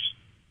place.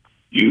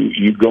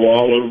 You go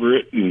all over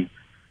it, and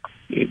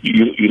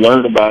you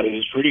learn about it.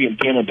 It's pretty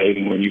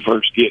intimidating when you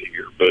first get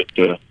here,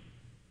 but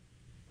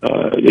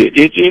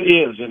it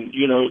is, and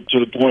you know, to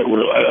the point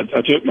where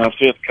I took my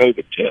 5th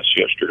COVID test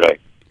yesterday.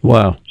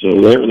 Wow! So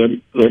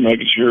they're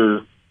making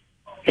sure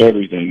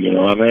everything. You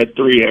know, I've had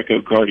 3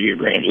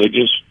 echocardiograms.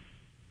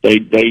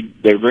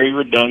 They're very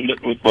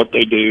redundant with what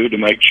they do to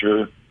make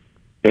sure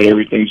that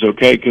everything's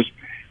okay. Because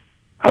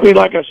I mean,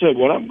 like I said,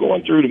 what I'm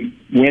going through to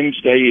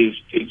Wednesday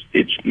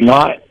it's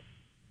not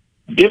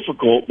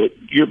difficult, but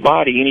your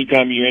body,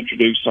 anytime you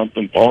introduce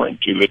something foreign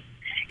to it,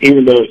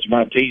 even though it's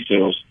my T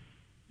cells,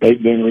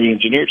 they've been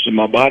re-engineered, so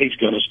my body's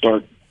going to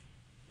start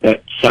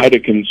that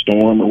cytokine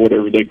storm or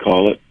whatever they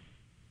call it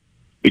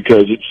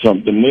because it's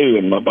something new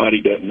and my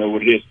body doesn't know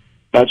what it is.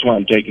 That's why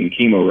I'm taking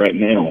chemo right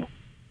now,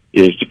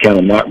 is to kind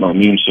of knock my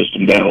immune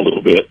system down a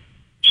little bit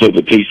so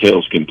the T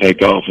cells can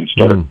take off and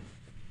start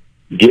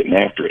getting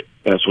after it.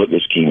 That's what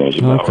this chemo is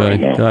about right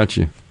now. Okay, got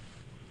you.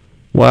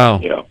 Wow.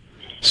 Yeah.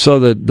 So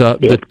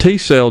the T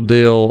cell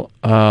deal,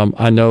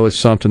 I know is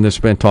something that's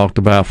been talked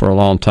about for a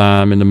long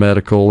time in the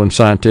medical and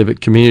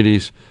scientific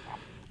communities.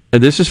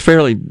 And this is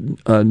fairly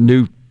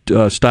new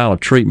style of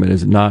treatment,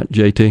 is it not,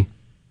 JT?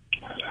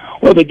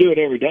 Well, they do it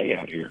every day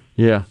out here.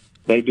 Yeah.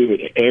 They do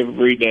it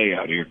every day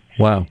out here.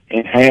 Wow.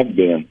 And have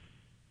been.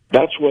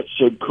 That's what's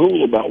so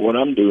cool about what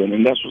I'm doing,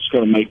 and that's what's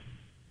going to make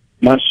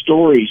my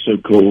story so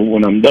cool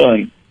when I'm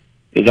done,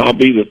 is I'll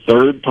be the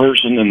 3rd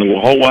person in the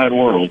whole wide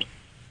world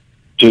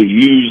to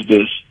use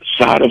this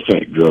side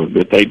effect drug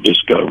that they've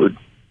discovered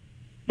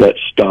that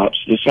stops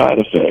the side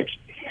effects.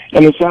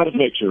 And the side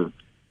effects are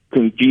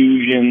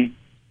confusion,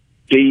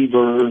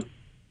 fever.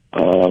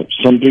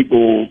 Some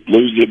people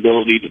lose the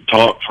ability to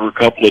talk for a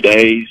couple of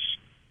days.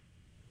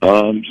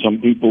 Some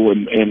people,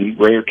 in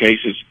rare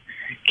cases,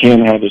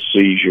 can have a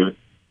seizure.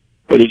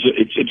 But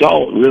it's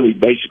all really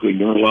basically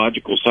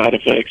neurological side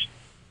effects.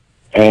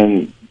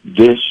 And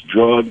this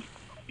drug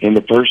in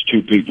the first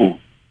 2 people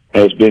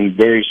has been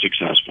very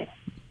successful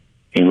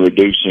in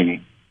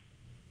reducing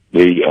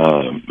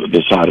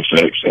the side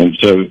effects. And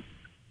so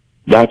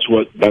that's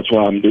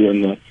why I'm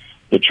doing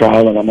the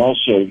trial. And I'm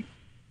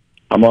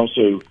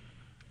also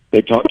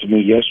they talked to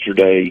me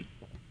yesterday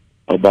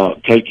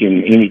about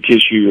taking any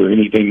tissue or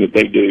anything that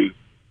they do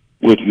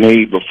with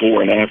me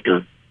before and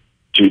after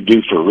to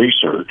do for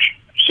research.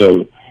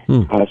 So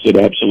I said,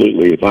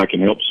 absolutely, if I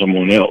can help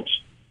someone else.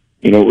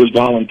 You know, it was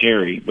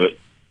voluntary, but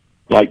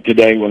like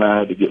today when I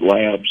had to get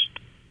labs,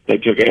 they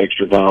took an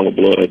extra vial of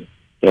blood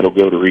that'll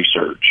go to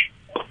research.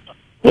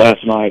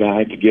 Last night I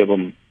had to give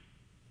them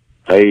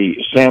a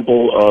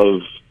sample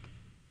of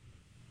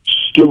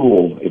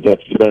stool, if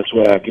that's the best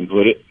way I can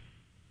put it.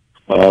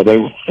 They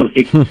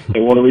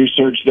want to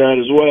research that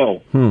as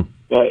well.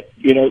 But,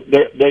 you know,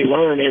 they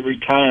learn every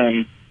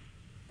time,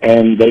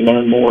 and they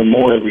learn more and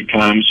more every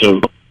time, so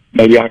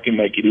maybe I can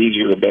make it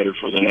easier or better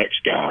for the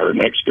next guy or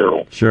next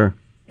girl. Sure.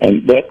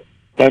 And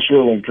that's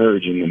real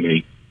encouraging to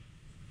me.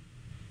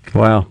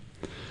 Wow.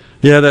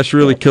 Yeah, that's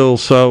really cool.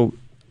 So,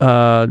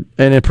 and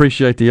I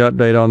appreciate the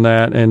update on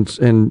that,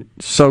 and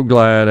so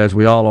glad, as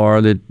we all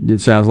are, that it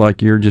sounds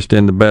like you're just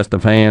in the best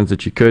of hands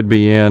that you could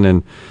be in.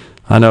 And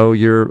I know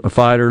you're a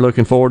fighter,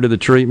 looking forward to the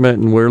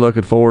treatment, and we're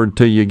looking forward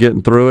to you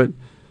getting through it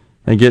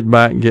and getting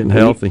back and getting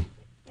healthy.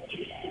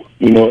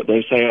 You know what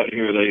they say out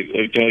here?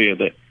 They tell you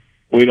that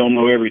we don't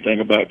know everything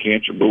about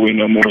cancer, but we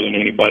know more than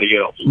anybody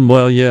else.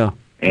 Well, yeah,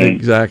 and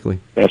exactly.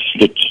 That's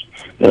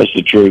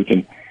the truth.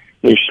 And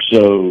there's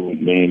so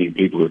many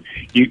people.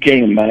 You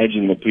can't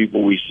imagine the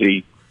people we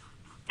see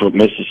from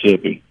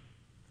Mississippi.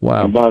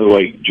 Wow. And by the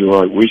way,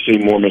 Gerard, we see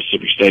more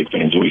Mississippi State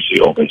fans than we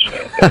see Ole Miss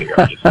fans out here.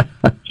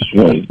 I just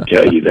wanted to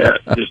tell you that,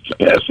 just to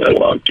pass that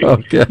along to you.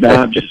 Okay.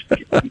 Now,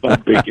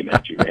 I'm picking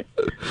at you, man.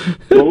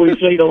 Well, we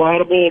see a lot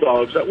of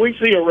Bulldogs. We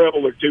see a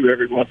Rebel or two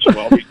every once in a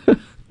while.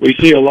 We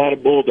see a lot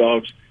of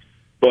Bulldogs.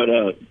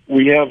 But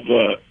we have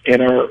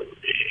in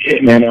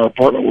our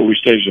apartment where we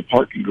stay is a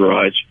parking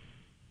garage,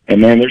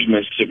 and man, there's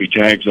Mississippi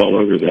tags all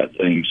over that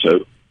thing.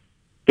 So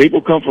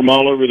people come from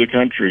all over the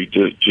country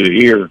to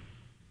hear.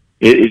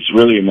 It's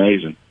really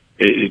amazing.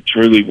 It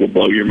truly will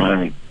blow your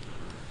mind.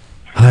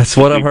 That's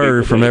what I've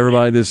heard from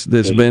everybody that's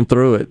been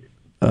through it.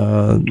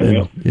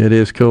 It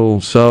is cool.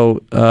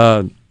 So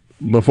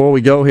before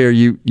we go here,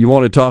 you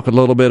want to talk a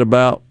little bit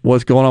about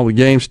what's going on with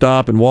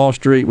GameStop and Wall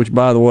Street, which,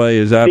 by the way,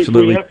 is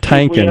absolutely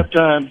tanking. We have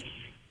time.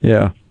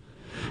 Yeah,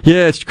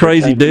 it's a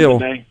crazy deal.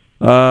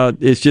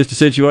 It's just a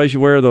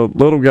situation where the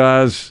little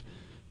guys,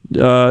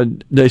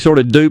 they sort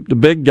of duped the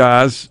big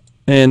guys,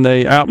 and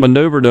they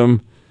outmaneuvered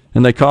them,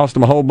 and they cost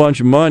them a whole bunch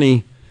of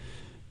money.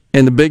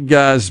 And the big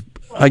guys,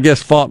 I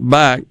guess, fought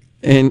back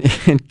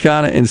and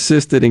kind of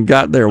insisted and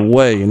got their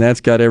way, and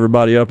that's got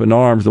everybody up in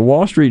arms. The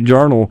Wall Street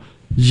Journal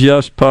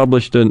just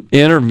published an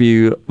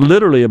interview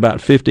literally about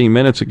 15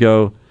 minutes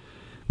ago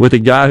with a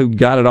guy who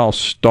got it all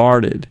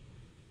started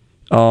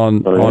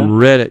on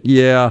Reddit.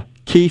 Yeah,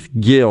 Keith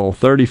Gill,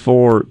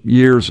 34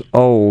 years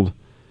old,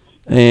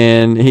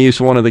 and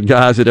he's one of the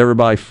guys that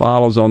everybody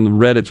follows on the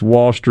Reddit's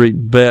Wall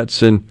Street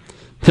Bets. And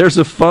there's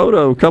a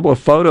couple of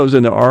photos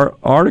in the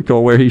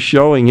article where he's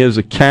showing his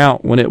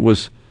account when it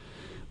was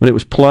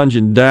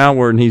plunging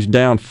downward, and he's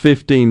down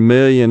 15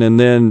 million, and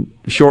then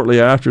shortly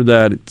after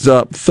that, it's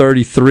up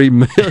 33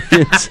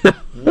 million.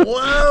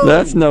 Whoa!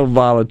 That's no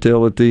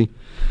volatility.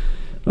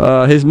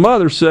 His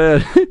mother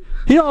said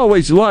he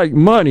always liked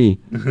money,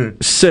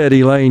 said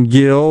Elaine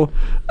Gill.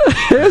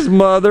 His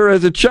mother,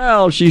 as a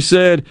child, she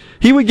said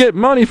he would get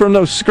money from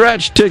those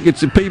scratch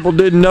tickets that people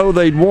didn't know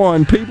they'd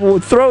won. People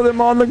would throw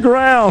them on the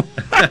ground.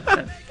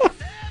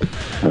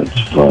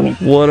 That's funny.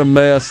 What a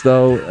mess,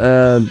 though.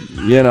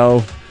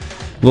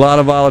 A lot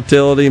of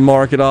volatility,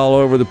 market all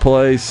over the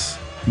place.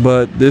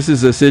 But this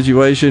is a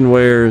situation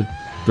where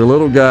the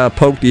little guy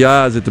poked the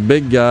eyes at the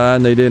big guy,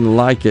 and they didn't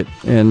like it.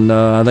 And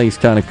I think it's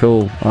kind of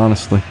cool,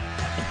 honestly.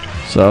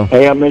 So,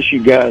 hey, I miss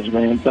you guys,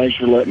 man. Thanks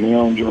for letting me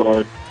on,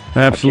 Gerard.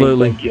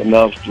 Absolutely. I can't thank you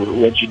enough for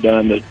what you've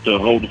done to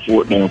hold the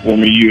fort down for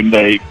me, you and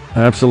Dave.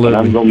 Absolutely.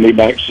 And I'm going to be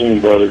back soon,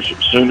 brothers.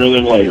 Sooner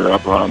than later, I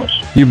promise.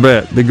 You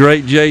bet. The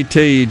great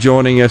JT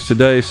joining us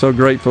today. So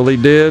grateful he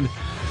did.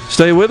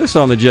 Stay with us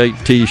on the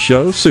JT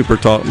Show. Super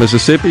Talk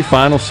Mississippi.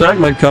 Final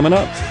segment coming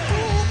up.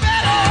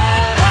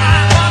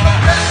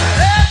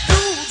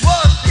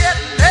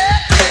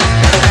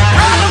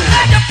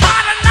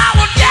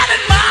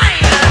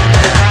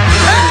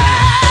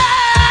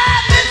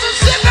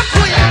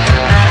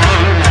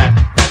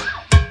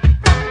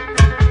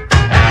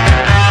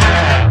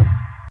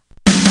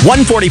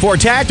 .144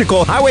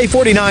 Tactical, Highway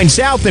 49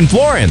 South in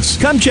Florence.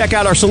 Come check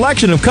out our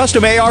selection of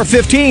custom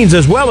AR-15s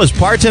as well as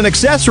parts and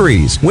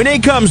accessories. When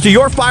it comes to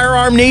your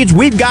firearm needs,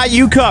 we've got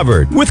you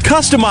covered. With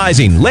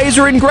customizing,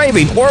 laser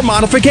engraving, or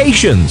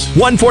modifications.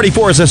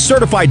 144 is a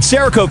certified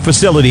Cerakote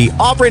facility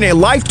offering a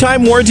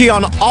lifetime warranty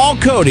on all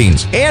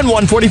coatings and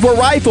 144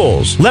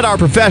 rifles. Let our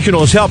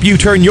professionals help you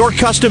turn your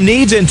custom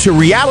needs into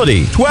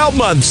reality. 12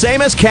 months,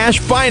 same as cash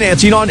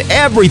financing on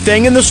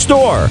everything in the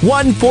store.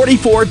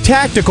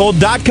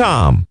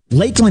 144tactical.com.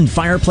 Lakeland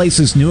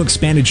Fireplace's new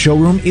expanded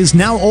showroom is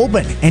now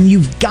open, and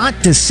you've got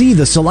to see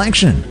the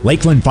selection.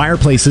 Lakeland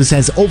Fireplaces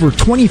has over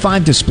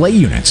 25 display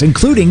units,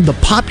 including the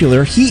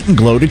popular Heat and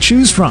Glow to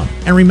choose from.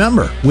 And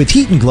remember, with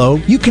Heat and Glow,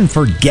 you can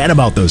forget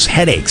about those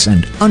headaches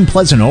and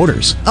unpleasant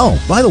odors.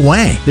 Oh, by the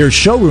way, their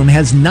showroom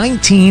has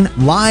 19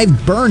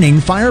 live burning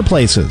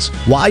fireplaces.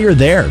 While you're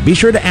there, be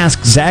sure to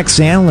ask Zach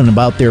Sandlin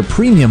about their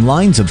premium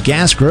lines of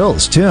gas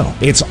grills, too.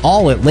 It's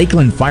all at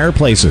Lakeland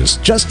Fireplaces,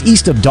 just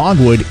east of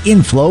Dogwood in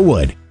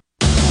Flowood.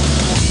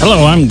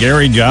 Hello, I'm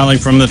Gary Jolly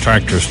from the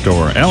Tractor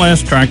Store.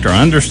 LS Tractor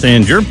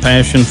understands your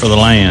passion for the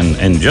land,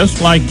 and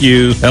just like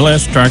you,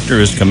 LS Tractor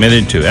is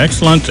committed to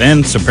excellence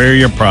and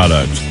superior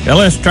products.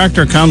 LS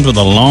Tractor comes with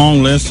a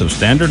long list of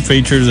standard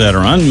features that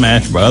are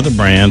unmatched by other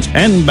brands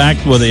and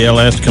backed with the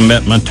LS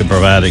commitment to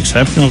provide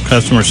exceptional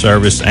customer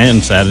service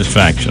and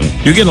satisfaction.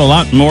 You get a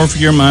lot more for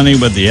your money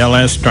with the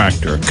LS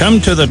Tractor.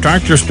 Come to the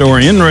Tractor Store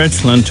in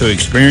Richland to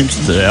experience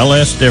the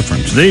LS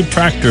difference. The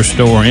Tractor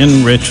Store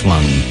in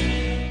Richland.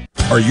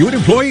 Are you an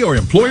employee or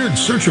employer in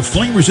search of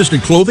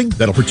flame-resistant clothing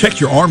that'll protect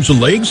your arms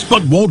and legs,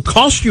 but won't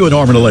cost you an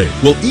arm and a leg?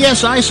 Well,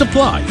 ESI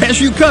Supply has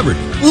you covered,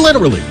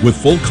 literally, with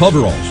full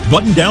coveralls,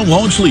 button-down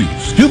long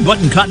sleeves,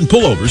 2-button cotton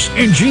pullovers,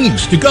 and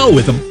jeans to go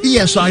with them.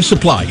 ESI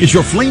Supply is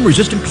your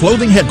flame-resistant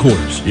clothing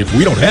headquarters. If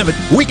we don't have it,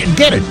 we can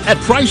get it at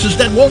prices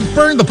that won't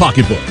burn the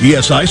pocketbook.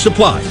 ESI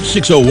Supply,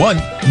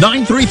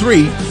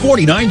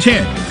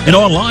 601-933-4910, and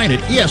online at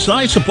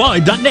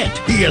esisupply.net.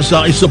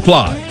 ESI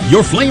Supply,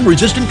 your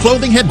flame-resistant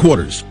clothing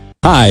headquarters.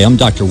 Hi, I'm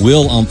Dr.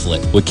 Will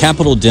Umflett with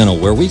Capital Dental,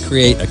 where we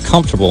create a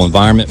comfortable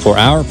environment for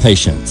our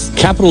patients.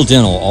 Capital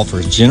Dental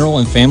offers general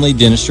and family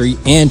dentistry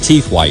and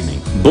teeth whitening.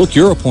 Book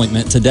your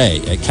appointment today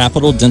at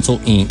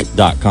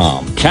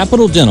CapitalDentalInc.com.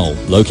 Capital Dental,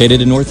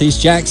 located in Northeast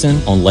Jackson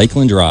on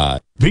Lakeland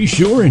Drive. Be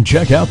sure and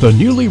check out the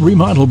newly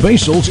remodeled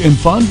Basil's in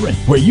Fondren,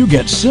 where you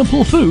get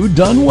simple food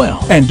done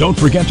well. And don't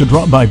forget to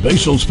drop by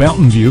Basil's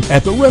Fountain View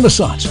at the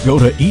Renaissance. Go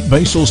to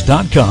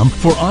eatbasils.com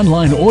for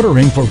online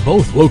ordering for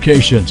both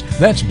locations.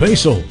 That's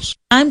Basil's.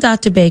 I'm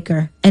Dr.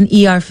 Baker, an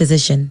ER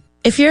physician.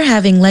 If you're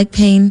having leg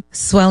pain,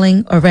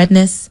 swelling, or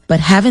redness, but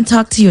haven't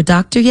talked to your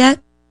doctor yet,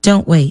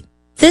 don't wait.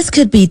 This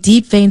could be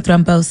deep vein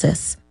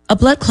thrombosis, a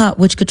blood clot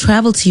which could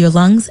travel to your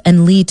lungs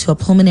and lead to a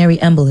pulmonary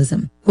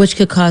embolism, which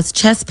could cause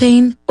chest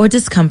pain or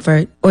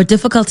discomfort or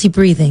difficulty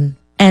breathing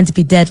and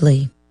be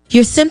deadly.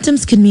 Your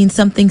symptoms could mean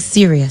something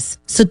serious,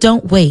 so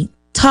don't wait.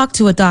 Talk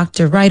to a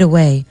doctor right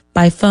away,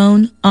 by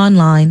phone,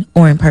 online,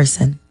 or in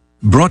person.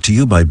 Brought to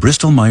you by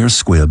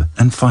Bristol-Myers Squibb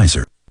and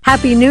Pfizer.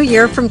 Happy New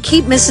Year from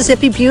Keep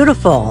Mississippi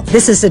Beautiful.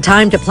 This is the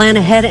time to plan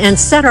ahead and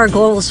set our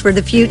goals for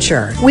the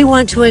future. We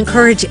want to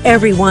encourage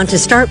everyone to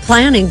start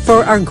planning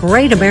for our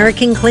Great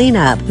American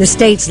Cleanup, the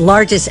state's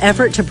largest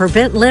effort to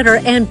prevent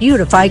litter and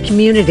beautify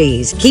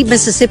communities. Keep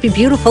Mississippi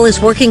Beautiful is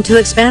working to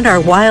expand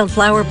our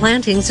wildflower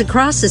plantings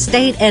across the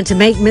state and to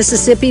make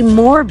Mississippi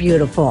more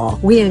beautiful.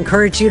 We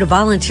encourage you to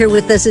volunteer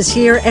with us this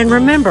year, and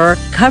remember,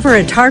 cover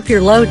and tarp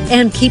your load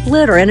and keep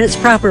litter in its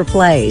proper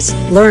place.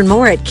 Learn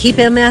more at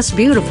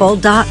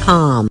keepmsbeautiful.com.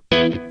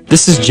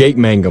 This is Jake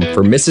Mangum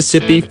for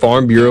Mississippi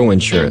Farm Bureau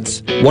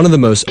Insurance. One of the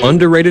most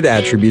underrated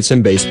attributes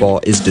in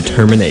baseball is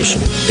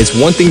determination. It's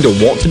one thing to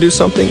want to do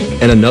something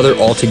and another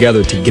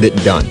altogether to get it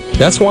done.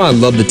 That's why I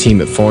love the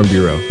team at Farm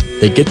Bureau.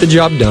 They get the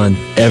job done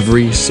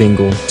every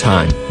single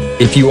time.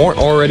 If you aren't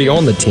already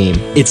on the team,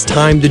 it's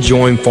time to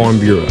join Farm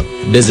Bureau.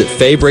 Visit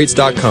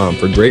favrates.com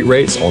for great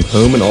rates on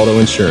home and auto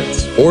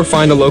insurance, or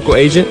find a local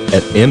agent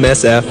at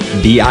msfbins.com.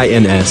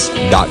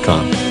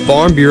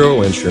 Farm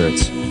Bureau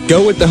Insurance.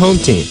 Go with the home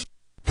team.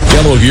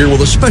 Gallo here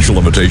with a special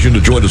invitation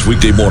to join us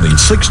weekday morning,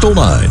 6 to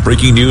 9.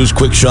 Breaking news,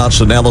 quick shots,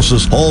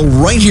 analysis, all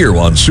right here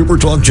on Super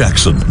Talk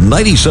Jackson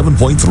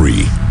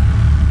 97.3.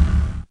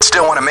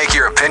 Still want to make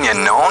your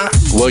opinion known?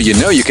 Well, you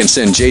know you can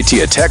send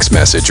JT a text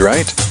message,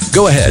 right?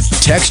 Go ahead,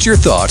 text your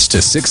thoughts to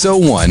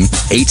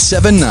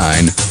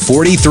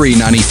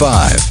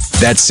 601-879-4395.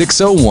 That's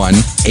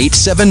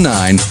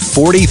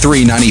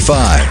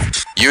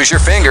 601-879-4395. Use your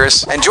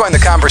fingers and join the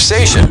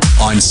conversation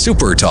on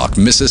Super Talk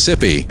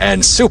Mississippi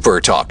and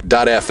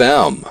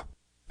supertalk.fm.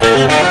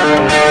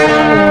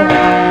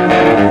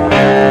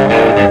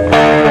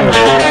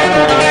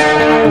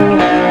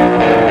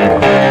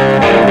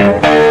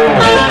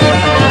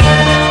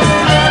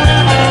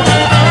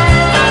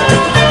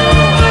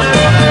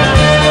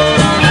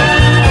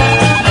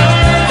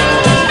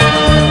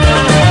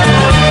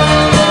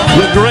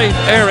 The great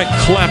Eric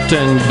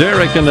Clapton,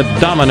 Derek and the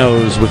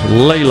Dominoes with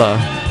Layla.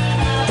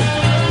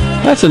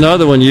 That's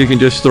another one you can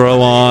just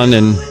throw on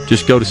and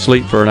just go to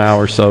sleep for an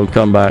hour or so,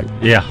 come back.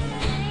 Yeah,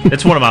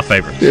 it's one of my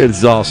favorites.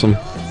 It's awesome.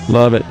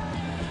 Love it.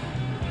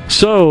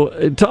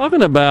 So,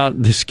 talking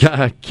about this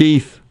guy,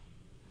 Keith,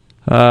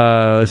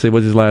 let's see,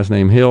 what's his last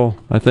name? Hill,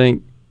 I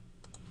think.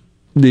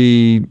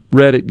 The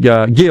Reddit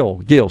guy,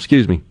 Gil,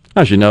 excuse me.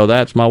 I should know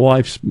that's my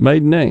wife's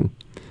maiden name.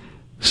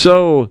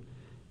 So,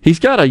 he's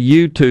got a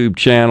YouTube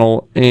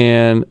channel,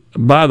 and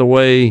by the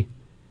way,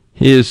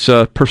 his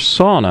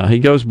persona, he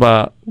goes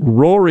by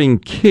Roaring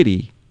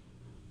Kitty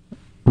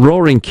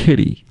on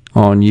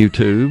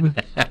YouTube.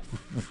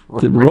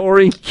 The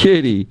Roaring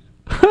Kitty.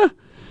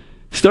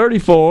 He's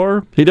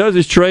 34. He does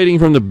his trading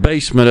from the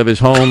basement of his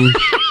home.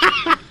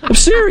 I'm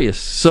serious.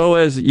 So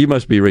as you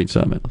must be reading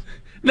something else.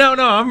 No,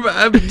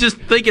 I'm just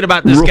thinking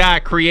about this guy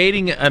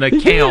creating an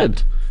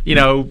account. You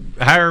know,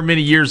 however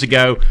many years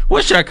ago.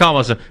 What should I call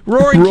myself?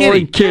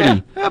 Roaring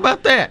Kitty. Yeah, how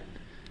about that?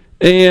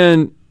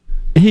 And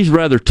he's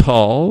rather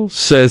tall,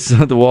 says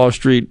the Wall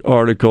Street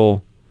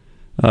article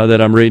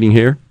that I'm reading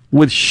here,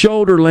 with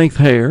shoulder-length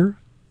hair.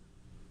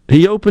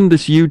 He opened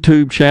this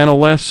YouTube channel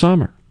last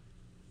summer.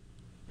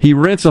 He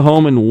rents a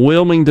home in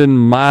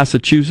Wilmington,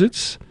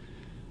 Massachusetts,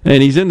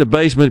 and he's in the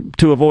basement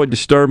to avoid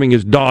disturbing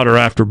his daughter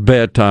after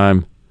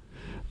bedtime.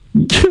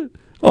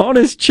 On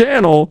his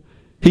channel,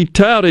 he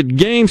touted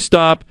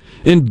GameStop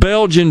and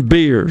Belgian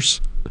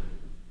beers.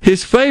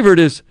 His favorite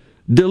is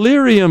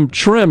Delirium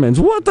Tremens.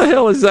 What the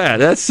hell is that?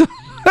 That's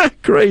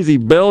crazy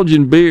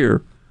Belgian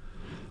beer.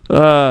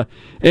 And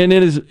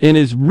in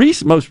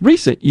his most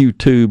recent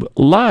YouTube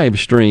live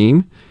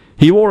stream,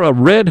 he wore a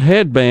red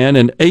headband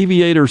and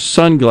aviator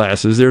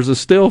sunglasses. There's a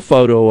still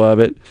photo of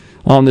it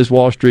on this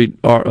Wall Street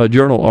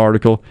Journal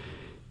article.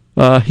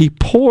 He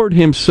poured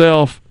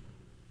himself,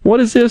 what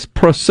is this?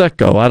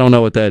 Prosecco. I don't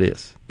know what that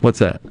is. What's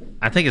that?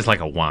 I think it's like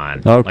a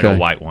wine, okay. Like a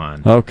white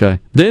wine. Okay.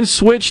 Then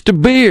switched to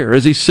beer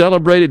as he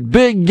celebrated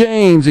big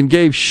games and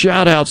gave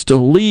shout-outs to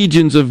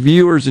legions of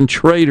viewers and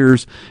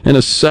traders in a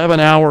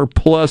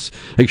 7-hour-plus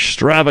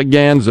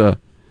extravaganza.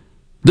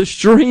 The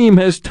stream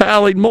has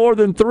tallied more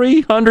than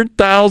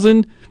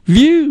 300,000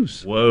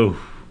 views. Whoa.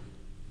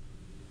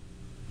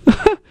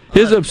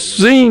 His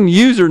obscene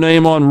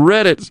username on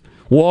Reddit's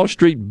Wall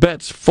Street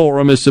Bets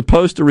forum is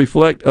supposed to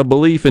reflect a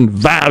belief in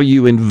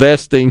value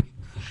investing.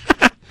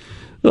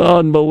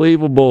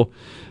 Unbelievable.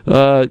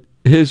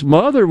 His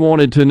mother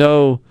wanted to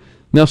know,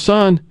 now,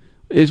 son,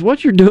 is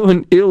what you're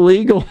doing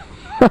illegal?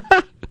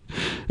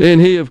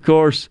 And he, of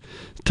course,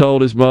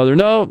 told his mother,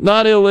 no,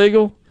 not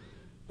illegal.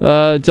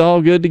 It's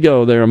all good to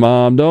go there,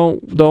 Mom.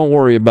 Don't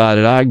worry about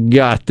it. I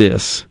got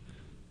this.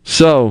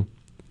 So,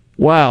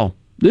 wow,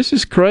 this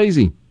is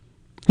crazy.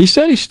 He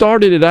said he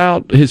started it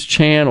out, his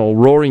channel,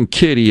 Roaring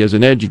Kitty, as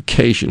an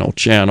educational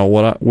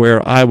channel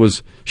where I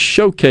was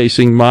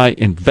showcasing my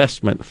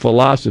investment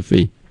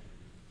philosophy.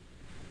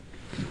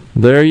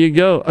 There you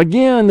go.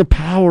 Again, the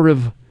power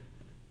of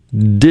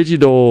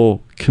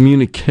digital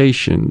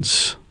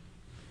communications.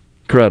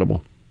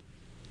 Incredible.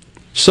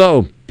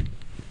 So,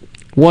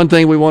 one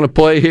thing we want to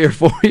play here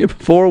for you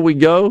before we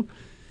go,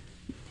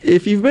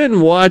 if you've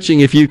been watching,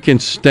 if you can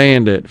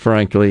stand it,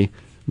 frankly,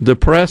 the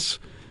press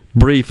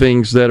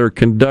briefings that are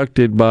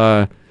conducted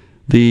by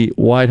the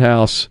White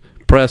House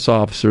press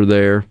officer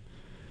there,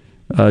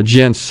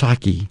 Jen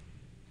Psaki,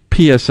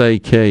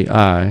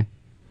 Psaki.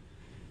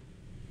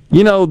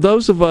 You know,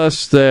 those of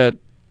us that,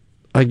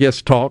 I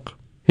guess, talk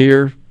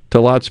here to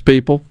lots of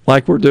people,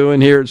 like we're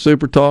doing here at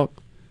Super Talk,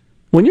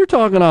 when you're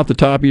talking off the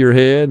top of your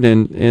head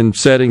in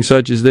settings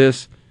such as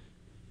this,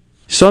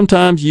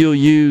 sometimes you'll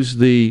use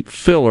the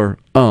filler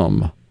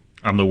I'm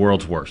the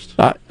world's worst.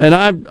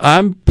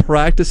 I'm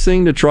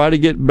practicing to try to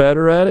get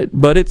better at it,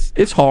 but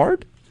it's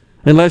hard.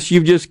 Unless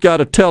you've just got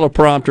a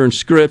teleprompter and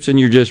scripts and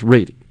you're just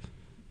reading.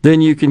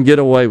 Then you can get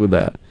away with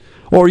that.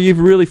 Or you've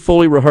really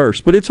fully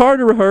rehearsed. But it's hard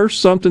to rehearse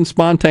something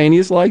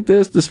spontaneous like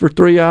this for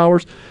 3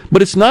 hours.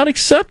 But it's not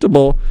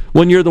acceptable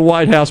when you're the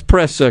White House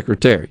press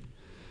secretary.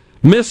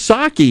 Miss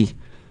Psaki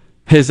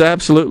has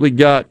absolutely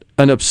got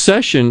an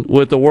obsession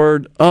with the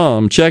word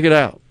Check it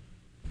out.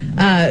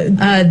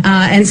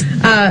 And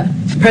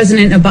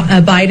President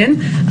Biden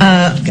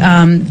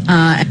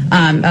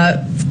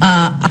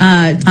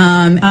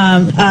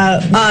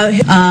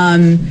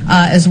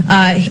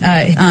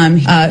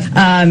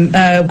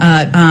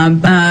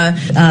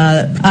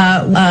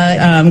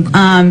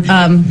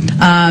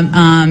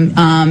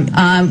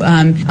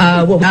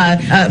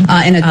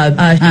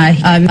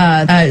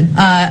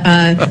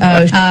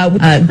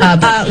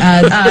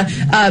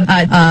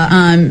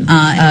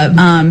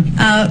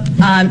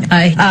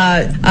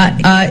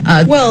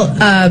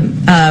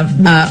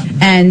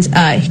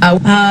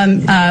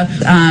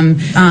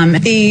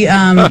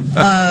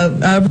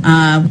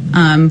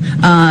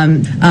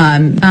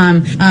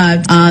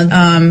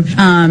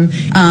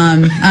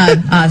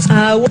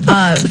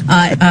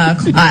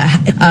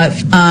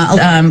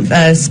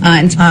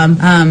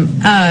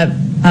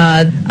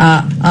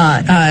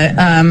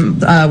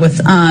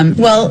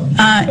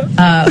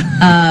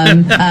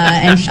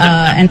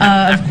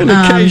an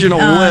occasional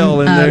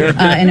well in there.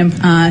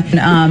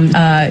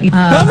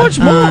 How much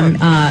more?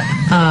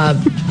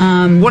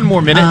 1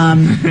 more minute.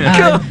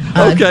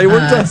 Okay, we're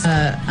done.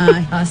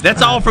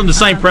 That's all from the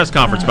same press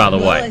conference, by the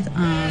way.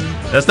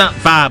 That's not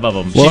 5 of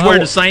them. She's wearing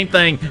the same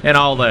thing and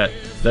all that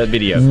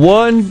video.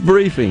 One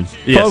briefing.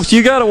 Yes. Folks,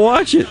 you got to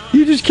watch it.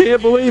 You just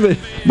can't believe it.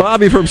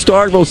 Bobby from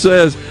Starkville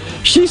says,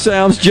 she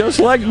sounds just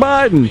like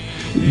Biden.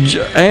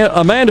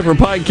 Amanda from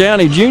Pike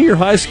County, junior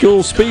high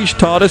school speech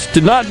taught us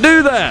to not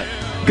do that.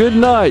 Good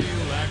night.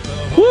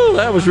 Whew,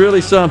 that was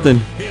really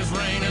something.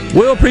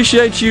 We'll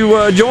appreciate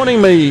you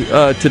joining me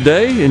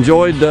today.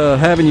 Enjoyed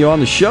having you on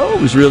the show.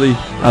 It was really,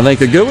 I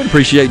think, a good one.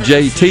 Appreciate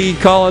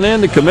JT calling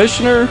in, the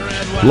commissioner,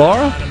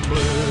 Laura.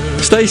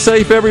 Stay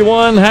safe,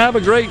 everyone. Have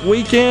a great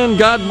weekend.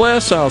 God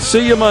bless. I'll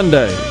see you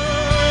Monday. Of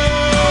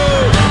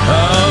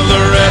the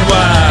red,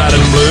 white,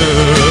 and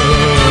blue.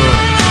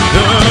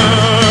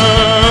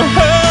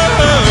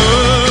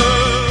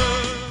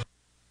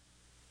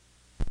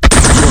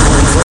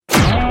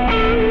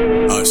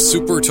 A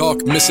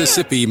SuperTalk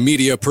Mississippi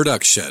media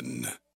production.